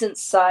decent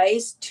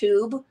size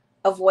tube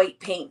of white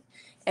paint.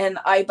 And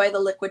I buy the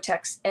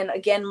Liquitex. And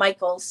again,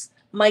 Michael's,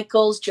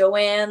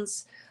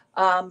 Joann's,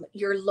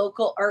 your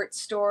local art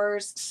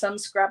stores, some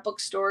scrapbook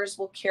stores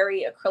will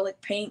carry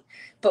acrylic paint,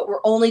 but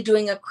we're only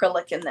doing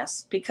acrylic in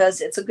this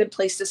because it's a good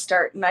place to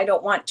start. And I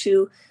don't want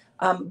to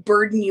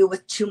burden you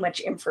with too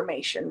much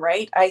information,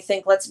 right? I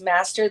think let's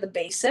master the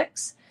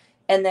basics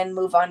and then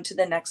move on to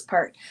the next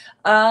part.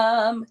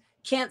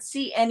 Can't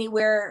see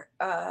anywhere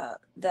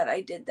that I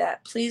did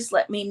that. Please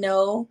let me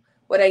know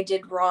what I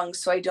did wrong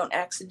so I don't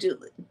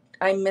accidentally.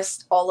 I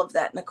missed all of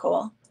that,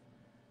 Nicole.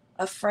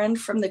 A friend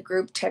from the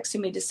group texted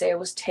me to say I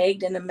was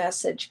tagged in a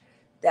message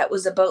that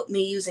was about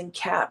me using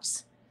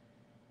caps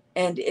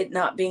and it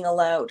not being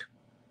allowed.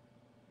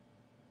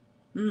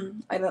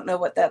 I don't know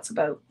what that's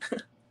about.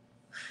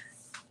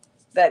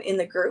 That in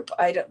the group,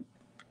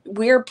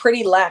 we're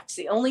pretty lax.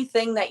 The only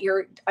thing that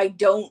I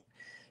don't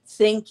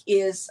think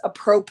is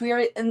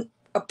appropriate in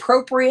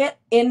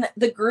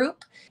the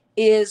group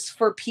is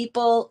for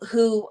people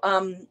who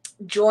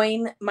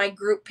join my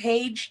group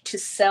page to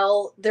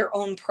sell their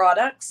own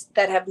products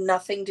that have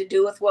nothing to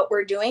do with what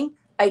we're doing.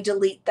 I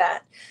delete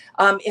that.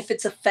 If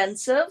it's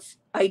offensive,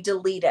 I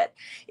delete it.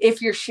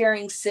 If you're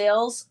sharing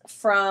sales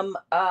from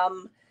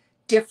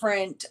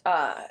different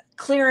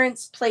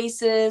clearance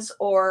places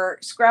or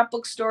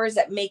scrapbook stores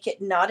that make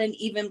it not an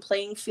even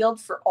playing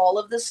field for all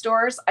of the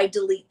stores, I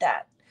delete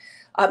that.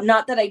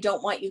 Not that I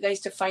don't want you guys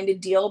to find a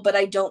deal, but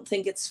I don't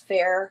think it's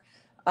fair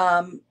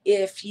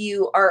if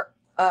you are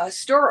a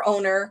store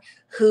owner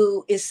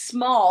who is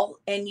small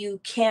and you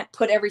can't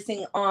put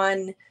everything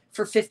on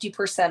for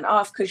 50%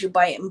 off because you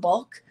buy it in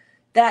bulk.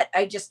 That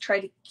I just try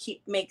to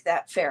make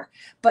that fair.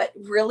 But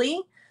really,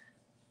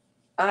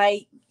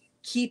 I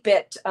keep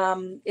it,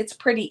 it's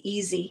pretty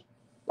easy.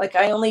 Like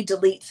I only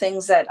delete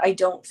things that I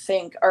don't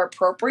think are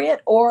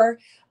appropriate, or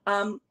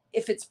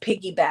if it's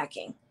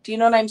piggybacking. Do you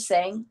know what I'm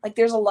saying? Like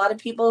there's a lot of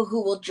people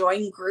who will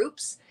join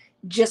groups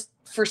just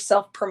for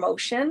self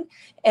promotion.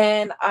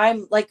 And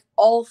I'm like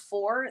all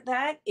for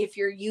that if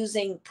you're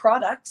using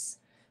products,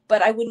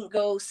 but I wouldn't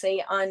go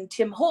say on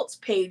Tim Holt's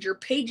page or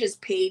Paige's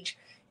page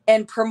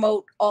and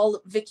promote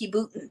all Vicky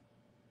Boutin.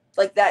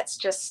 Like that's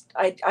just,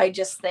 I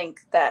just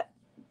think that,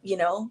 you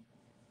know,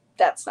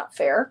 that's not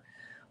fair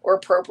or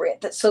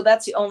appropriate. So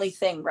that's the only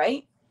thing,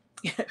 right?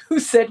 Who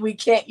said we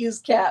can't use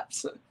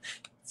caps?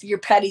 So your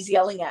Patty's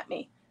yelling at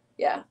me.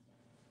 Yeah,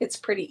 it's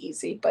pretty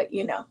easy, but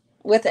you know,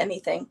 with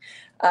anything,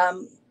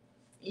 um,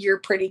 you're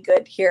pretty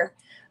good here.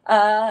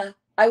 I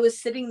was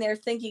sitting there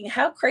thinking,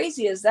 how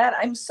crazy is that?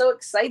 I'm so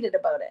excited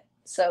about it.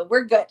 So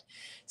we're good.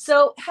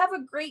 So have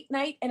a great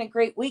night and a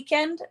great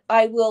weekend.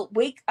 I will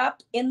wake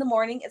up in the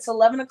morning. It's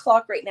 11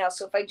 o'clock right now.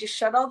 So if I just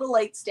shut all the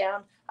lights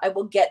down, I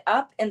will get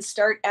up and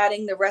start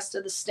adding the rest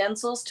of the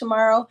stencils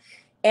tomorrow.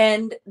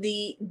 And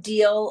the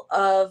deal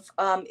of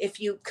if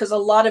you, because a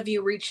lot of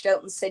you reached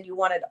out and said you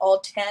wanted all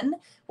 10.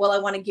 Well, I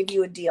want to give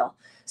you a deal.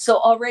 So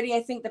already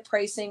I think the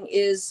pricing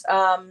is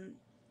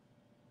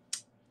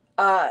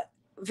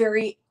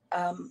very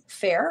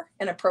fair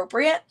and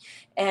appropriate.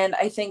 And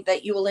I think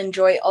that you will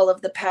enjoy all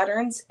of the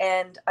patterns.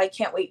 And I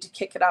can't wait to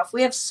kick it off.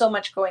 We have so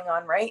much going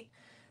on, right?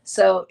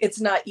 So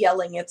it's not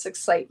yelling, it's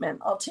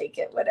excitement. I'll take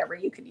it, whatever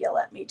you could yell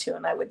at me too,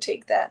 and I would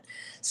take that.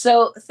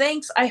 So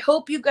thanks. I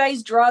hope you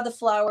guys draw the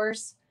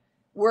flowers,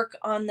 work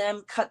on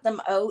them, cut them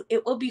out.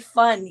 It will be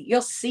fun.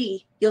 You'll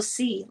see. You'll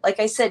see. Like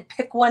I said,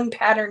 pick one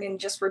pattern and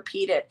just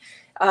repeat it.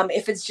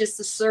 If it's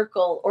just a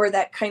circle or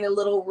that kind of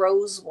little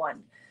rose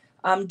one.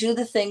 Do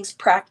the things,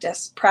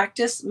 practice.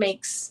 Practice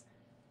makes,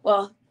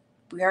 well,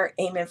 we aren't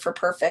aiming for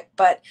perfect,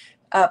 but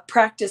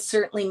practice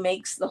certainly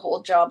makes the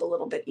whole job a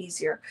little bit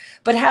easier.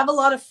 But have a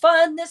lot of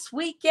fun this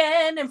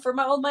weekend. And for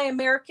all my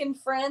American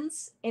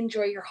friends,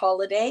 enjoy your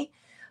holiday.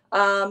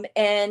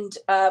 And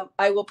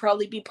I will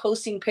probably be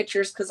posting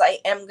pictures because I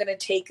am going to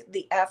take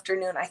the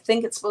afternoon. I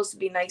think it's supposed to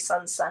be nice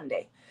on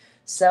Sunday.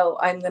 So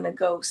I'm going to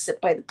go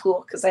sit by the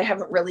pool because I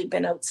haven't really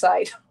been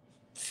outside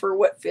for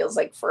what feels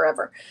like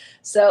forever.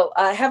 So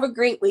have a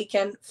great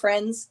weekend,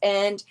 friends.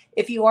 And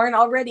if you aren't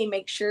already,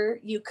 make sure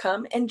you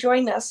come and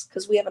join us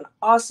because we have an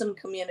awesome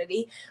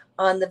community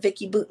on the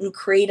Vicky Boutin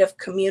Creative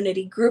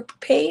Community Group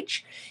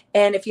page.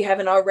 And if you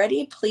haven't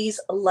already, please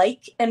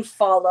like and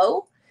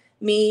follow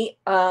me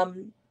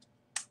on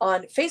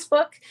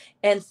Facebook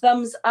and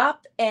thumbs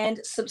up and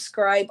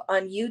subscribe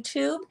on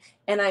YouTube.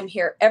 And I'm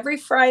here every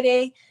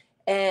Friday.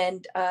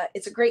 And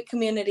it's a great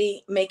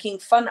community making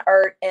fun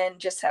art and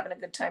just having a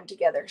good time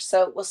together.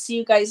 So we'll see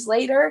you guys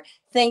later.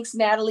 Thanks,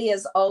 Natalie,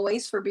 as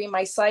always, for being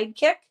my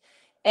sidekick.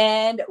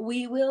 And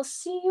we will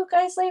see you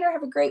guys later.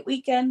 Have a great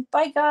weekend.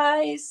 Bye,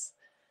 guys.